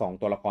าภาค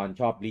2ตัวละคร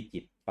ชอบลิจิ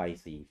ตไฟ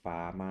สีฟ้า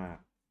มาก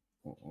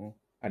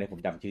อันนี้ผม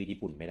จำชื่อญี่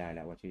ปุ่นไม่ได้แ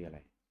ล้วว่าชื่ออะไร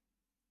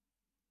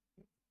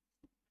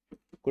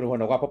คุณพล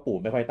บอกว่าพ่อปู่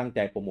ไม่ค่อยตั้งใจ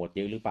โปรโมทเ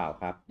ยอะหรือเปล่า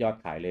ครับยอด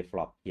ขายเลยฟล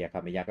อปเฮียค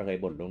าเมยะก็เคย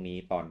บ่นเรื่องนี้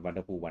ตอนวันเด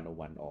อร์ฟูล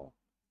101ออก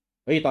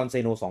ตอนเซ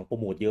โน2โปร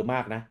โมทเยอะม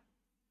ากนะ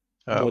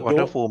วันเ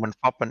ดอร์ฟูลมัน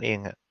ฟลอปมันเอง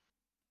อะ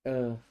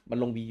มัน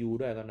ลง VU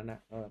ด้วยตอนนั้นนะ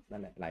นั่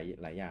นแหละห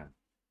ลายอย่าง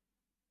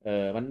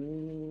มัน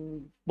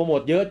โปรโม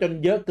ทเยอะจน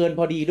เยอะเกิน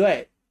พอดีด้วย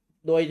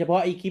โดยเฉพาะ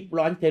ไอคลิป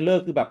ร้อนเทเลอ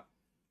ร์คือแบบ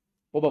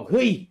ผมบอกเ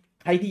ฮ้ย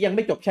ใครที่ยังไ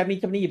ม่จบแชปนี้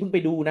เพิ่งไป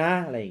ดูนะ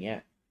อะไรอย่างเงี้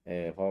ย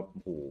พอ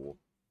โห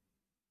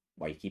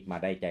บ่อยคลิปมา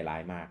ได้ใจร้า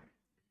ยมาก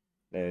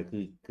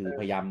คือ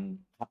พยายาม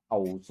คัดเอา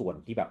ส่วน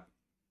ที่แบบ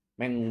แ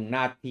ม่งห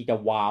น้าที่จะ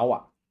ว้าวอ่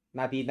ะห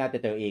น้าที่น่าจะ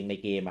เจอเองใน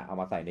เกมอ่ะเอา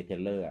มาใส่ในเท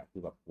เลอร์อ่ะคื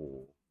อแบบโห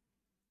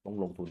ต้อง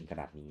ลงทุนข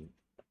นาดนี้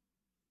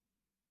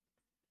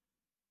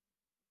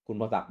คุณ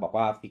พศักดิ์บอก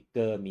ว่าฟิกเก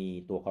อร์มี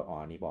ตัว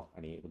นี่บอกอั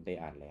นนี้คุณเต้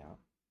อ่านแล้ว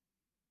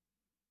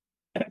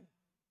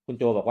คุณ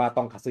โจบอกว่า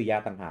ต้องคัตสึยะ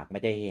ต่างหากไม่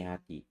ใช่เฮฮา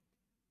จิ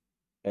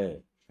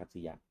คัตสึ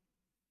ยะ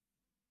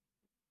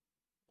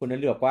คุณนั่น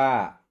เลือกว่า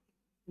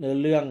เนื้อ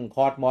เรื่องค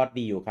อร์สมอส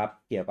ดีอยู่ครับ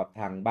เกี่ยวกับ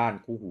ทางบ้าน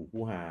คู่หู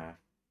คู่หา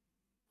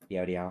เดี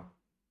ยว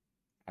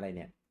อะไรเ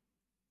นี่ย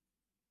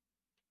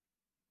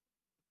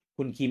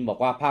คุณคิมบอก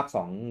ว่าภาค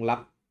2รับ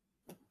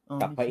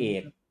กับพระเอ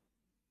ก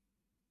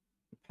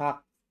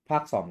ภา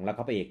ค2รับ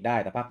พระเอกได้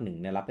แต่ภาค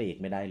1เนี่ยรับพระเอก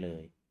ไม่ได้เล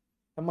ย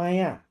ทำไม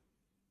อ่ะ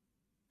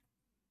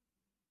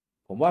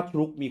ผมว่าท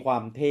รุกมีควา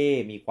มเท่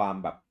มีความ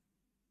แบบ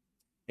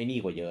ไอ้นี่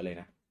กว่าเยอะเลย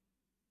นะ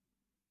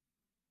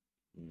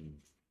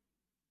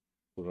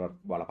คุณ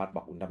วรพัฒน์บ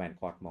อกอุลตร้าแมน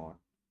คอสมอส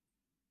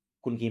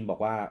คุณคิมบอก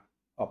ว่า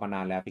ออกมาน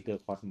านแล้วฟิกเกอ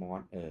ร์คอสมอ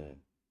ส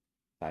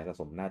สายสะ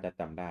สมน่าจะ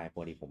จำได้พ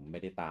อดีผมไม่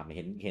ได้ตาม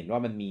เห็นว่า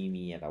มัน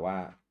มีแต่ว่า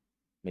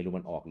ไม่รู้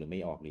มันออกหรือไม่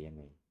ออกหรือยัง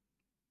ไง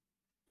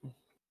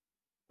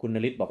คุณน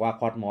ฤทธิ์บอกว่า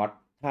คอสมอส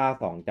ภา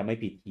ค2จะไม่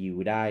ผิดฮิว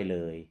ได้เล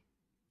ย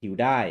ฮิว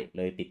ได้เ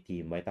ลยติดที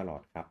มไว้ตลอ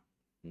ดครับ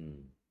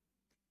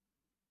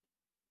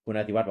คุณ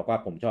อาทิวัฒน์บอกว่า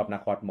ผมชอบนั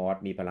กคอสมอส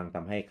มีพลังท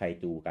ำให้ไค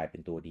จูกลายเป็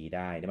นตัวดีไ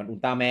ด้นี่มันอุล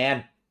ตร้าแมน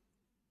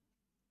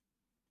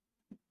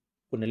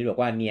คุณนริบอก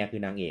ว่าเนียคื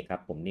อนางเอกครั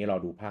บผมนี่รอ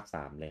ดูภาค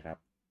3เลยครับ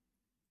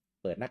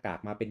เปิดหน้ากาก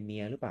มาเป็นเนี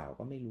ยหรือเปล่า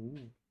ก็ไม่รู้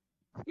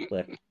เ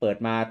ปิด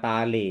มาตา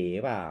เหล่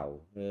เปล่า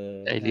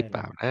ใช่หรือเป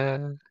ล่านะ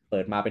เปิ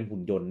ดมาเป็นหุ่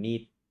นยนต์นี่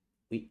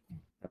วิ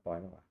สปอย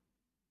ล์มากกว่า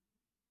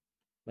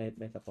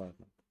ไม่สปอยล์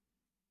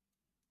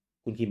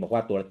คุณคิมบอกว่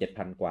าตัวละ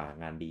 7,000 กว่า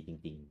งานดีจ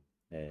ริง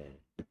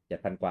ๆ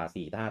7,000 กว่า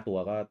 4-5 ตัว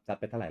ก็ซัด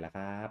ไปเท่าไหร่ละค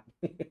รับ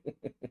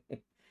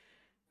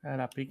ระ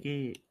ดับพิก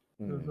กี้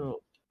สู้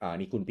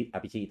นี่คุณอ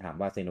ภิชีถาม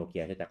ว่าเซโนเกี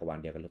ยใช่จักรวาล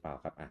เดียวกันหรือเปล่า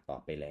ครับตอ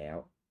บไปแล้ว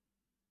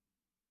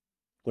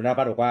คุณรา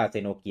พัฒน์บอกว่าเซ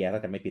โนเกียถ้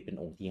าจะไม่ผิดเป็น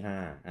องค์ที่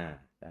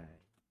5ใช่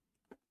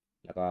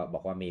แล้วก็บ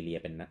อกว่าเมเลีย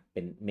เป็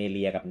นเมเ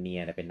ลียกับเนี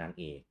ยเป็นนาง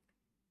เอก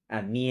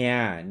เ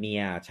นี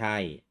ยใช่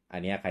อั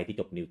นนี้ใครที่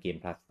จบ New Game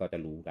Plus ก็จะ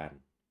รู้กัน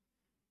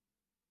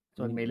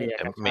ส่วนเมเลียเ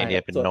ป็นนกเมเลี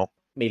ยเป็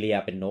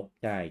นนก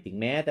ใช่ถึง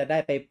แม้จะได้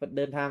ไปเ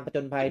ดินทางผจ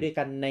ญภัยด้วย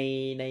กันใ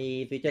น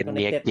Future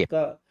Connected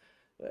ก็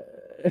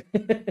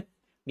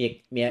เ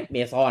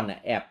มียซ่อน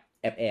แอ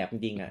บจ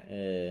ริง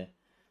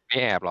ไม่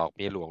แอบหรอกเ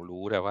มียหลวง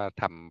รู้แต่ว่า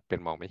ทำเป็น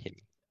มองไม่เห็น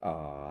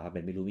ทำเ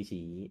ป็นไม่รู้วิ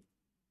ชี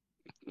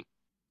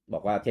บอ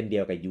กว่าเช่นเดี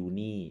ยวกับยู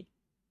นี่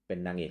เป็น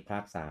นางเอกภา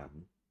ค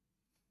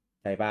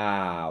3ใช่เปล่า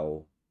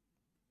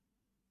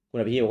คุณ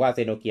อภิชิตบอกว่าเซ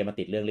โนเกียมา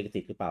ติดเรื่องลิขสิ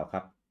ทธิ์หรือเปล่าค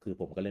รับคือ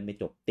ผมก็เล่นไม่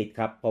จบติดค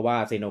รับเพราะว่า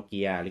เซโนเ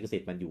กียลิขสิ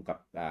ทธิ์มันอยู่กับ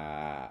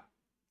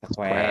สแค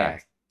วร์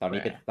ตอนนี้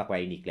เป็นสแคว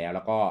ร์อินิกแ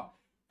ล้วก็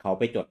เขา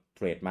ไปจดเท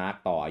รดมาร์ก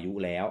ต่ออายุ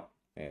แล้ว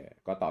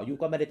ก็ต่ออายุ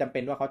ก็ไม่ได้จำเป็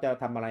นว่าเขาจะ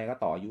ทำอะไรก็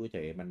ต่ออายุเฉ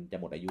ยมันจะ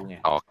หมดอายุไง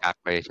ต่อกัก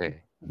ไปเฉย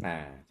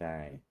ใช่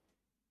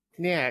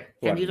เนี่ยแ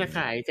ทนที่จะข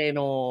ายเซโน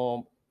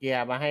เกีย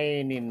มาให้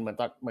นินเหมือน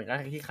กับ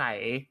ที่ขา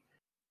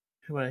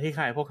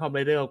ยพวกคอมไร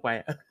เดอร์ออกไป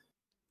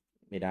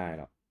ไม่ได้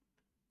หรอก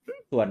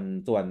ส่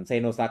วนเซ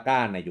โนซาก้า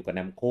เนี่ยอยู่กับ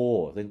นัมโค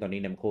ซึ่งตอนนี้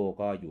นัมโค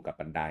ก็อยู่กับ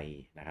บันได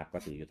นะครับก็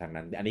ถืออยู่ทาง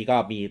นั้นอันนี้ก็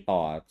มี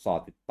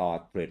ติดต่อ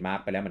เทรดมาร์ก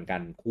ไปแล้วเหมือนกั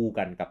นคู่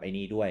กันกับไอ้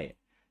นี้ด้วย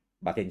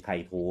บาเทนไค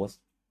โทส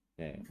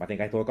บาเทน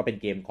ไคโทสก็เป็น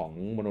เกมของ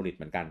โมโนลิท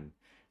เหมือนกัน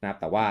นะครับ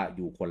แต่ว่าอ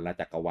ยู่คนละ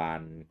จักรวา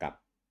ลกับ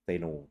เซ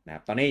โนนะครั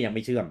บตอนนี้ยังไ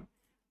ม่เชื่อม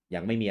ยั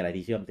งไม่มีอะไร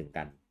ที่เชื่อมถึง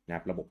กันนะค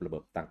รับระบ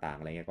บต่างๆ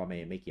อะไรเงี้ยก็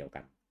ไม่เกี่ยวกั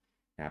น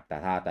นะครับแต่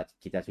ถ้า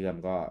คิดจะเชื่อม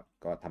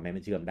ก็ทำให้มั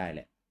นเชื่อมได้แห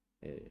ละ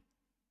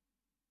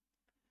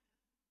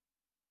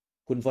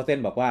คุณโฟเซน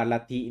บอกว่าลั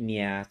ทธิเนี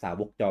ยสา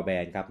วกจอแบ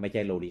นครับไม่ใ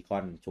ช่โลลิคอ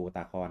นโชต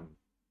าคอน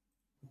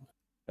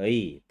เฮ้ย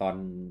ตอน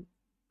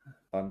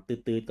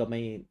ตื้อๆก็ไ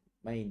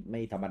ม่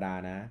ธรรมดา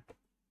นะ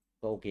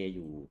ก็โอเคอ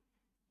ยู่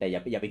แต่อย่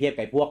าไปเทียบ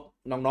กับพวก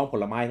น้องๆผ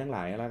ลไม้ทั้งหล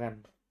ายแล้วกัน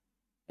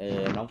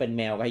น้องเป็นแ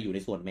มวก็ให้อยู่ใน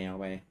ส่วนแมว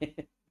ไป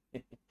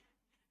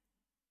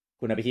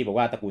คุณอภิชิตบอก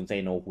ว่าตระกูลไซ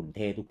โนหุ่นเ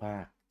ท่ทุกภา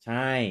คใ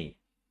ช่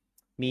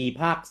มี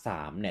ภาค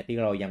3เนี่ยที่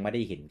เรายังไม่ไ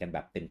ด้เห็นกันแบ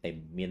บเต็ม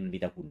มี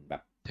แต่หุ่นแบ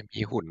บจะมี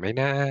หุ่นไหม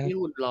นะมี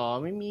หุ่นหรอ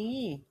ไม่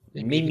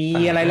มี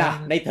อะไรล่ะ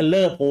ในเทเล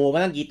อร์โผล่มา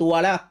ตั้งกี่ตัว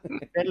แล้ว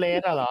เล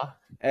สเหรอ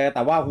แ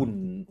ต่ว่า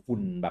หุ่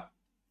นแบบ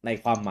ใน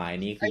ความหมาย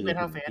นี้คือหุ่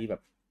นที่แบ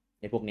บ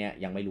ไอ้พวกเนี้ย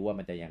ยังไม่รู้ว่า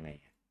มันจะยังไง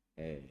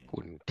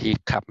หุ่นที่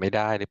ขับไม่ไ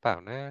ด้หรือเปล่า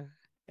นะ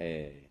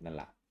นั่นแ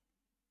หละ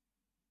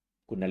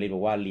คุณนฤทธิ์บอ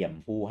กว่าเหลี่ยม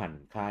ผู้หั่น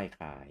ค่าย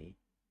ขาย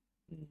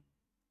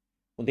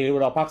คุณธีรว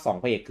รภาค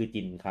2พระเอกคือ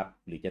จินครับ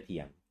หรือจะเถี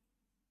ยง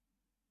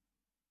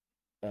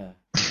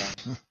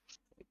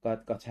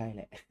ก็ใช่แ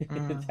หละ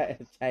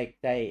ใ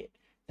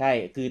ช่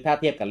คือถ้า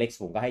เทียบกับเล็กซ์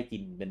ผมก็ให้จิ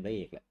นเป็นพระเอ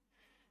กแหละ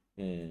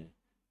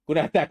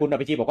แต่คุณอ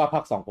ภิชิตบอกว่าภ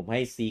าค2ผมใ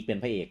ห้ซีกเป็น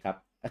พระเอกครับ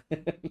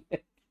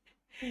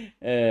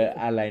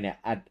อะไรเนี่ย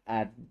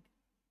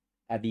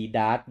อาดิด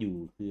าสอยู่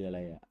คืออะไร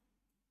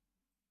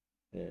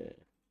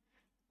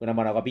คุณอม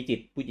รกับพิจิต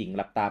รผู้หญิงห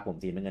ลับตาผม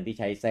สีน้ำเงินที่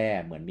ใช้แส้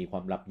เหมือนมีควา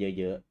มลับ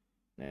เยอะ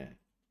ๆนะ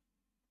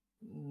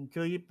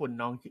ชื่อญี่ปุ่น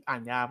น้องอ่า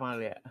นยากมาก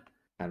เลย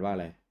อ่านว่าอะ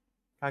ไร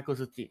ทากุ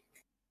สุจิ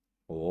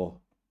โอ้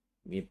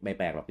ไม่แ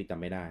ปลกหรอกพี่จำ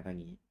ไม่ได้ทั้ง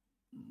นี้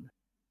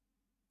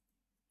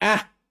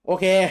โอ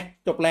เค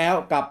จบแล้ว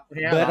กับ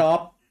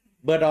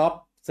Bird of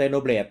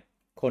Xenoblade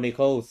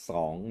Chronicles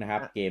 2นะครั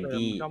บเกม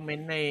ที่คอมเมน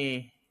ต์ใน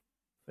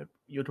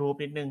YouTube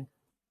นิดนึง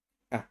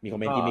มีคอม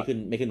เมนต์ที่ไม่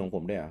ขึ้นของผ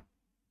มด้วยเหรอ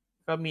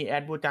ก็มีแอ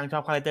ดบูจังชอ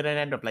บคาแรคเตอร์แ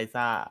น่นๆดอทไล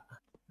ซ่า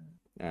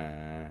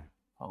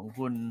ของ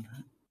คุณ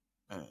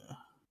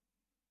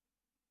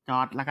จอ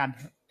ร์ดละกัน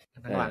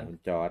ข้างหลัง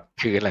จอร์ด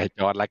คืออะไรจ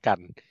อร์ดละกัน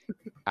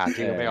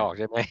ชื่อไม่ออก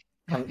ใช่ไหม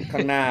ข้า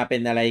งหน้าเป็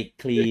นอะไร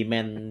คลีแ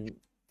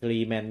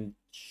มน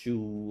ชู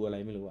อะไร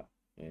ไม่รู้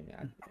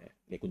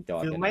เรียกคุณจอ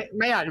ร์ดคือ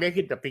ไม่อยากเรียก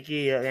ผิดกับพิก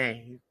กี้เยอะไง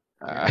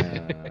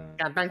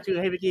การตั้งชื่อ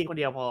ให้พิกกี้คน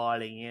เดียวพออะ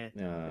ไรเงี้ย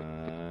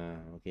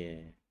โอเค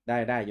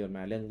ได้โยนม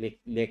าเรื่องเ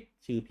รียก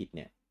ชื่อผิดเ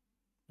นี่ย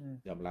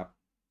ยอมรับ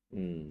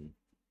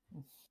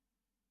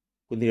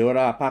คุณธีรวั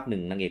ฒน์ภาค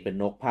1นางเอกเป็น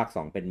นกภาค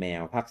2เป็นแม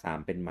วภาค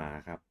3เป็นหมา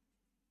ครับ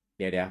เ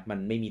ดี๋ยวมัน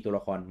ไม่มีตัวล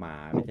ะครหมา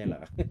ไม่ใช่เหร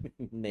อ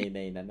ใน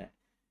นั้นน่ะ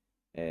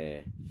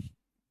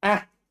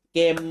เก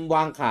มว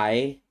างขาย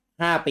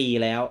5 ปี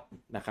แล้ว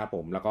นะครับผ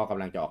มแล้วก็ก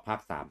ำลังจะออกภาค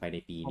3ภายใน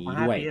ปีนี้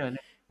ด้วย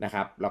นะค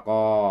รับแล้วก็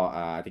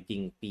จริ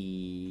งๆ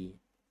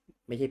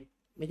ปี ไม่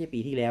ใช่ปี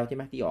ที่แล้วใช่ไห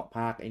มที่ออกภ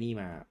าคไอ้นี่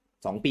มา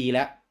2 ปีแ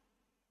ล้ว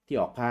ที่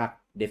ออกภาค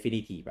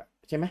Definitive อะ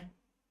ใช่ไหม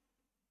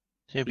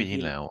ใช่ปี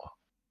ที่แล้ว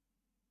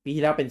ปี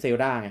ที่แล้วเป็นเซล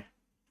ดาไง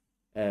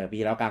ปี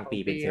แล้วกลางปี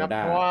เป็นเซลดา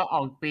เพราะว่าอ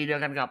อกปีเดีย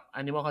วกันกับ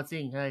Animal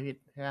Crossing ใช่ไหมพี่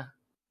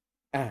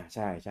ใ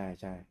ช่ใ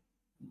ช่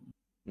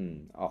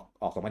อ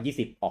อก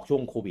2020ออกช่ว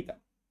งโควิดอ่ะ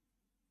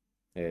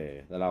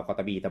แล้วเราก็ต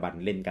ะบีตะบัน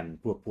เล่นกัน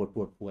พ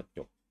วดจ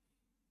บ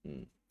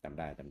จำ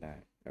ได้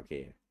โอเค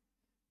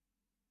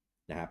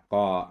นะครับ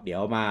ก็เดี๋ย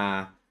วมา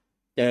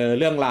เจอ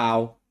เรื่องราว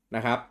น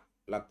ะครับ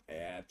แล้ว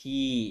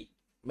ที่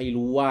ไม่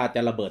รู้ว่าจ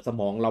ะระเบิดส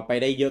มองเราไป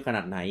ได้เยอะขน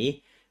าดไหน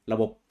ระ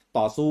บบ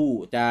ต่อสู้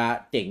จะ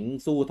เจ๋ง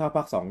สู้เท่าภ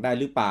าค2ได้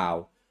หรือเปล่า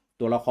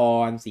ตัวละค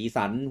รสี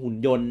สันหุ่น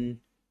ยนต์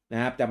น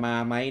ะครับจะมา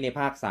ไหมใน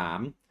ภาค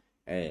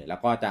3แล้ว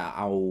ก็จะเ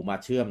อามา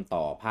เชื่อม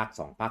ต่อภาค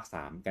2ภาค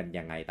3กัน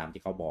ยังไงตาม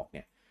ที่เขาบอกเ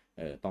นี่ย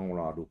ต้อง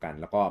รอดูกัน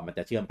แล้วก็มันจ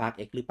ะเชื่อมภาค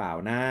X หรือเปล่า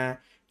นะ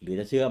หรือ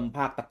จะเชื่อมภ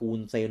าคตระกูล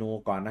เซโน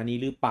ก่อนหน้านี้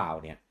หรือเปล่า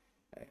เนี่ย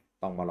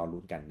ต้องมารอ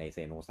ลุ้นกันในเซ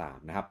โน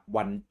3นะครับ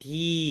วัน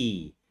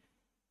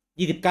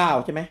ที่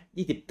29ใช่ไหม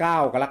29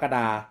กรกฎ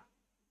าคม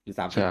หรือ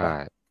30ใช่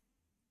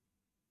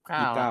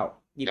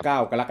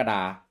29กรกฎ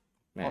า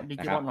คมดิ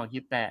จิมอนของ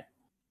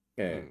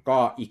28ก็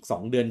อีก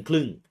2 เดือนค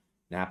รึ่ง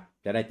นะครับ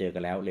จะได้เจอกั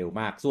นแล้วเร็ว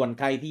มากส่วน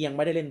ใครที่ยังไ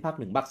ม่ได้เล่นภาค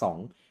1ภาค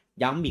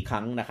2ย้ำอีกค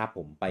รั้งนะครับผ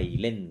มไป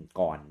เล่น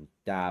ก่อน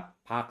จะ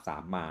ภาค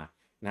3มา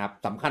นะครับ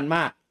สำคัญม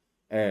าก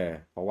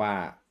เพราะว่า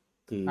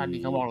คืออันนี้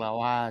เขาบอกแล้ว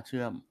ว่าเ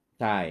ชื่อม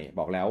ใช่บ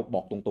อกแล้วบ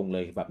อกตรงๆเล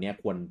ยแบบนี้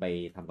ควรไป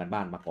ทำกันบ้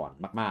านมาก่อน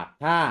มาก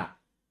ๆถ้า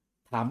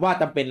ถามว่า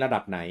จำเป็นระดั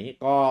บไหน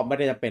ก็ไม่ไ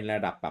ด้จำเป็นร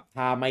ะดับแบบ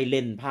ถ้าไม่เ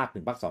ล่นภาค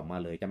1ภาค2มา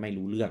เลยจะไม่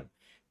รู้เรื่อง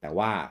แต่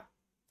ว่า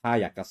ถ้า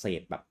อยากจะเส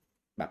พแบ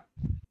บ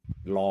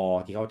รอ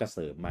ที่เขาจะเส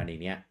ริมมาใน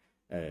เนี้ย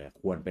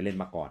ควรไปเล่น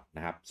มาก่อนน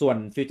ะครับส่วน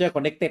Future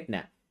Connected เ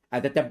นี่ยอา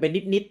จจะจำเป็น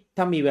นิดๆ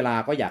ถ้ามีเวลา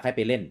ก็อยากให้ไ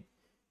ปเล่น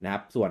นะครั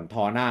บส่วนท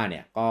อหน้าเนี่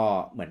ยก็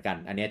เหมือนกัน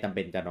อันนี้จำเ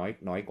ป็นจะ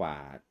น้อยกว่า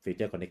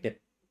Future Connected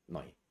ห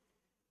น่อย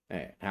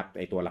ครับไ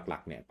อตัวหลั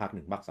กๆเนี่ยภาค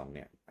1ภาค2เ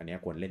นี่ยอันนี้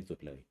ควรเล่นสุด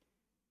เลย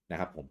นะ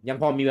ครับผมยัง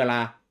พอมีเวลา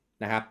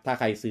นะครับถ้า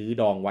ใครซื้อ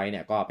ดองไว้เ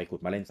นี่ยก็ไปขุด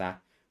มาเล่นซะ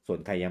ส่วน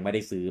ใครยังไม่ไ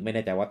ด้ซื้อไม่แ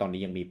น่ใจว่าตอน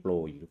นี้ยังมีโปร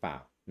อยู่หรือเปล่า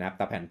นะครับแ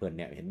ต่แผ่นเพลินเ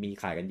นี่ยเห็นมี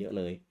ขายกันเยอะ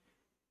เลย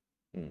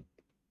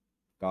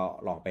ก็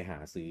ลองไปหา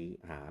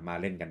มา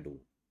เล่นกันดู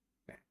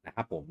นะค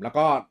รับผมแล้ว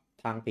ก็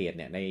ทางเพจ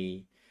เนี่ยใน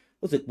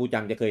รู้สึกบูจั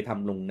งจะเคยท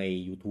ำลงใน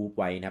YouTube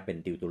ไว้นะเป็น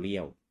ติวตอเรี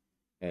ยล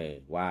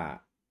ว่า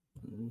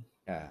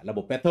ระบ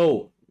บ Battle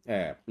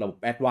ระบบ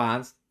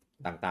Advance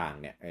ต่างๆ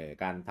เนี่ย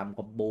การทำค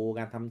อมโบ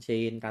การทำเช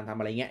นการทำ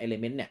อะไรเงี้ย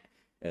Element เนี่ย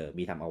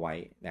มีทำเอาไว้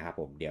นะครับ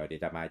ผมเดี๋ยว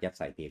จะมายัดใ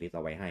ส่เพลย์ลิสต์เอ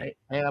าไว้ใ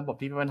ห้ระบบ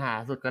ที่มีปัญหา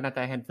สุดก็น่าจ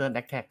ะ Hanson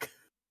Attack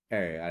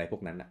อะไรพว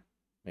กนั้นอ่ะ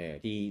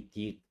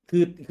ที่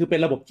คือเป็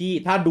นระบบที่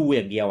ถ้าดูอ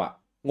ย่างเดียวอ่ะ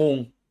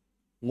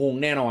งง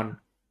แน่นอน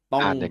ต้อ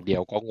งอย่างเดีย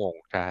วก็งง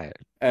ใช่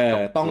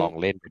ต้องลอง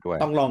เล่นไปด้วย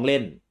ต้องลองเล่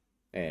น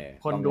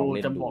คนดู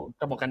จะ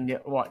บอกกันเยอ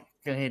ะว่า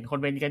จะเห็นคน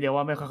เป็นกันเดียว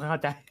ว่าไม่ค่อยเข้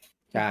าใจ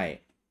ใช่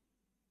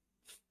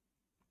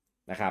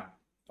นะครับ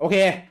โอเค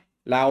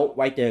แล้วไ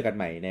ว้เจอกันใ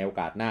หม่ในโอ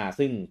กาสหน้า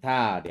ซึ่งถ้า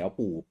เดี๋ยว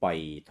ปู่ปล่อย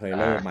เทรลเ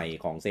ลอร์ใหม่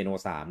ของเซโน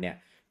3เนี่ย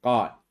ก็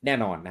แน่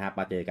นอนนะครับ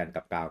มาเจอกัน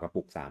กับกาวกระ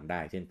ปุก3ได้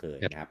เช่นเคย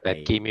นะครับแต่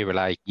กี้มีเว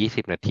ลาอีก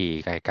20 นาที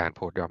ในการโพ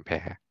สต์ยอมแพ้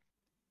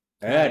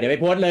เดี๋ยวไป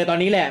โพสต์เลยตอน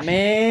นี้แหละแ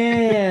ม่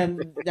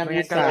ยังมี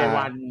สาย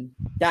วัน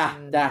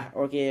จ้ะโ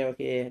อเค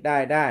ไ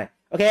ด้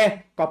โอเค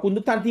ขอบคุณ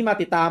ทุกท่านที่มา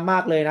ติดตามมา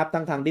กเลยนะครับ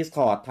ทั้งทาง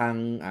Discord ทาง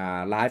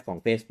ไลฟ์ของ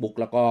Facebook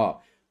แล้วก็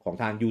ของ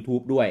ทาง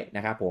YouTube ด้วยน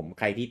ะครับผม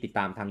ใครที่ติดต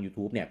ามทาง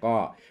YouTube เนี่ยก็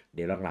เ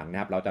ดี๋ยวหลังๆนะ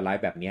ครับเราจะไล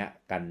ฟ์แบบนี้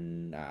กัน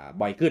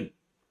บ่อยขึ้น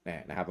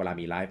นะครับเวลา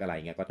มีไลฟ์อะไรเ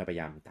งี้ยก็จะพยา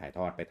ยามถ่ายท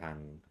อดไปท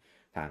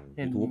าง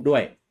YouTube ด้ว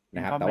ยน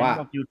ะครับแต่ว่า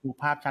YouTube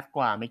ภาพชัดก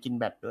ว่าไม่กิน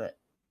แบตด้วย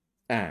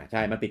ใ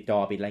ช่มันปิดจอ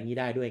ปิดอะไรงี้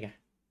ได้ด้วยไง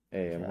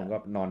บางคนก็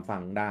นอนฟั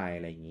งได้อ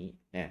ะไรอย่างนี้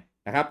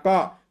นะครับก็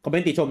คอมเม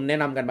นต์ติชมแนะ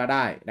นำกันมาไ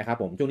ด้นะครับ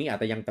ผมช่วงนี้อาจ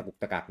จะยังตะกุก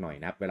ตะกักหน่อย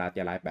นะครับเวลาจ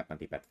ะไลฟ์แบบมัล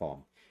ติแพลตฟอร์ม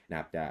นะค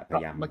รับจะพย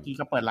ายามเมื่อกี้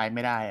ก็เปิดไลฟ์ไ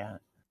ม่ได้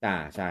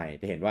ใช่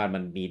จะเห็นว่ามั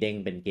นมีเด้ง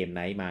เป็นเกมไ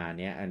นท์มา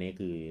เนี้ยอันนี้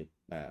คือ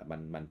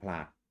มันพลา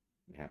ด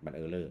นะครับมันเอ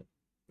อร์เลอร์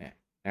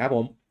นะครับผ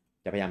ม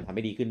จะพยายามทำใ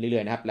ห้ดีขึ้นเรื่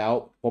อยๆนะครับแล้ว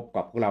พบ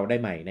กับพวกเราได้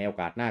ใหม่ในโอ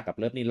กาสหน้ากับ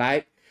เลิฟนี่ไล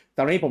ฟ์ต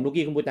อนนี้ผมลู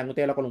กี้คุณบูจังคุณเ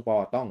ต้แล้วก็ลุงปอ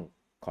ต้อง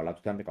ขอลา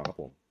ทุกท่านไปก่อนครับ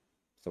ผม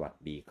สวัส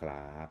ดีค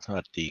รับส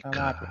วัสดีค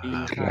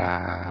รั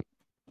บ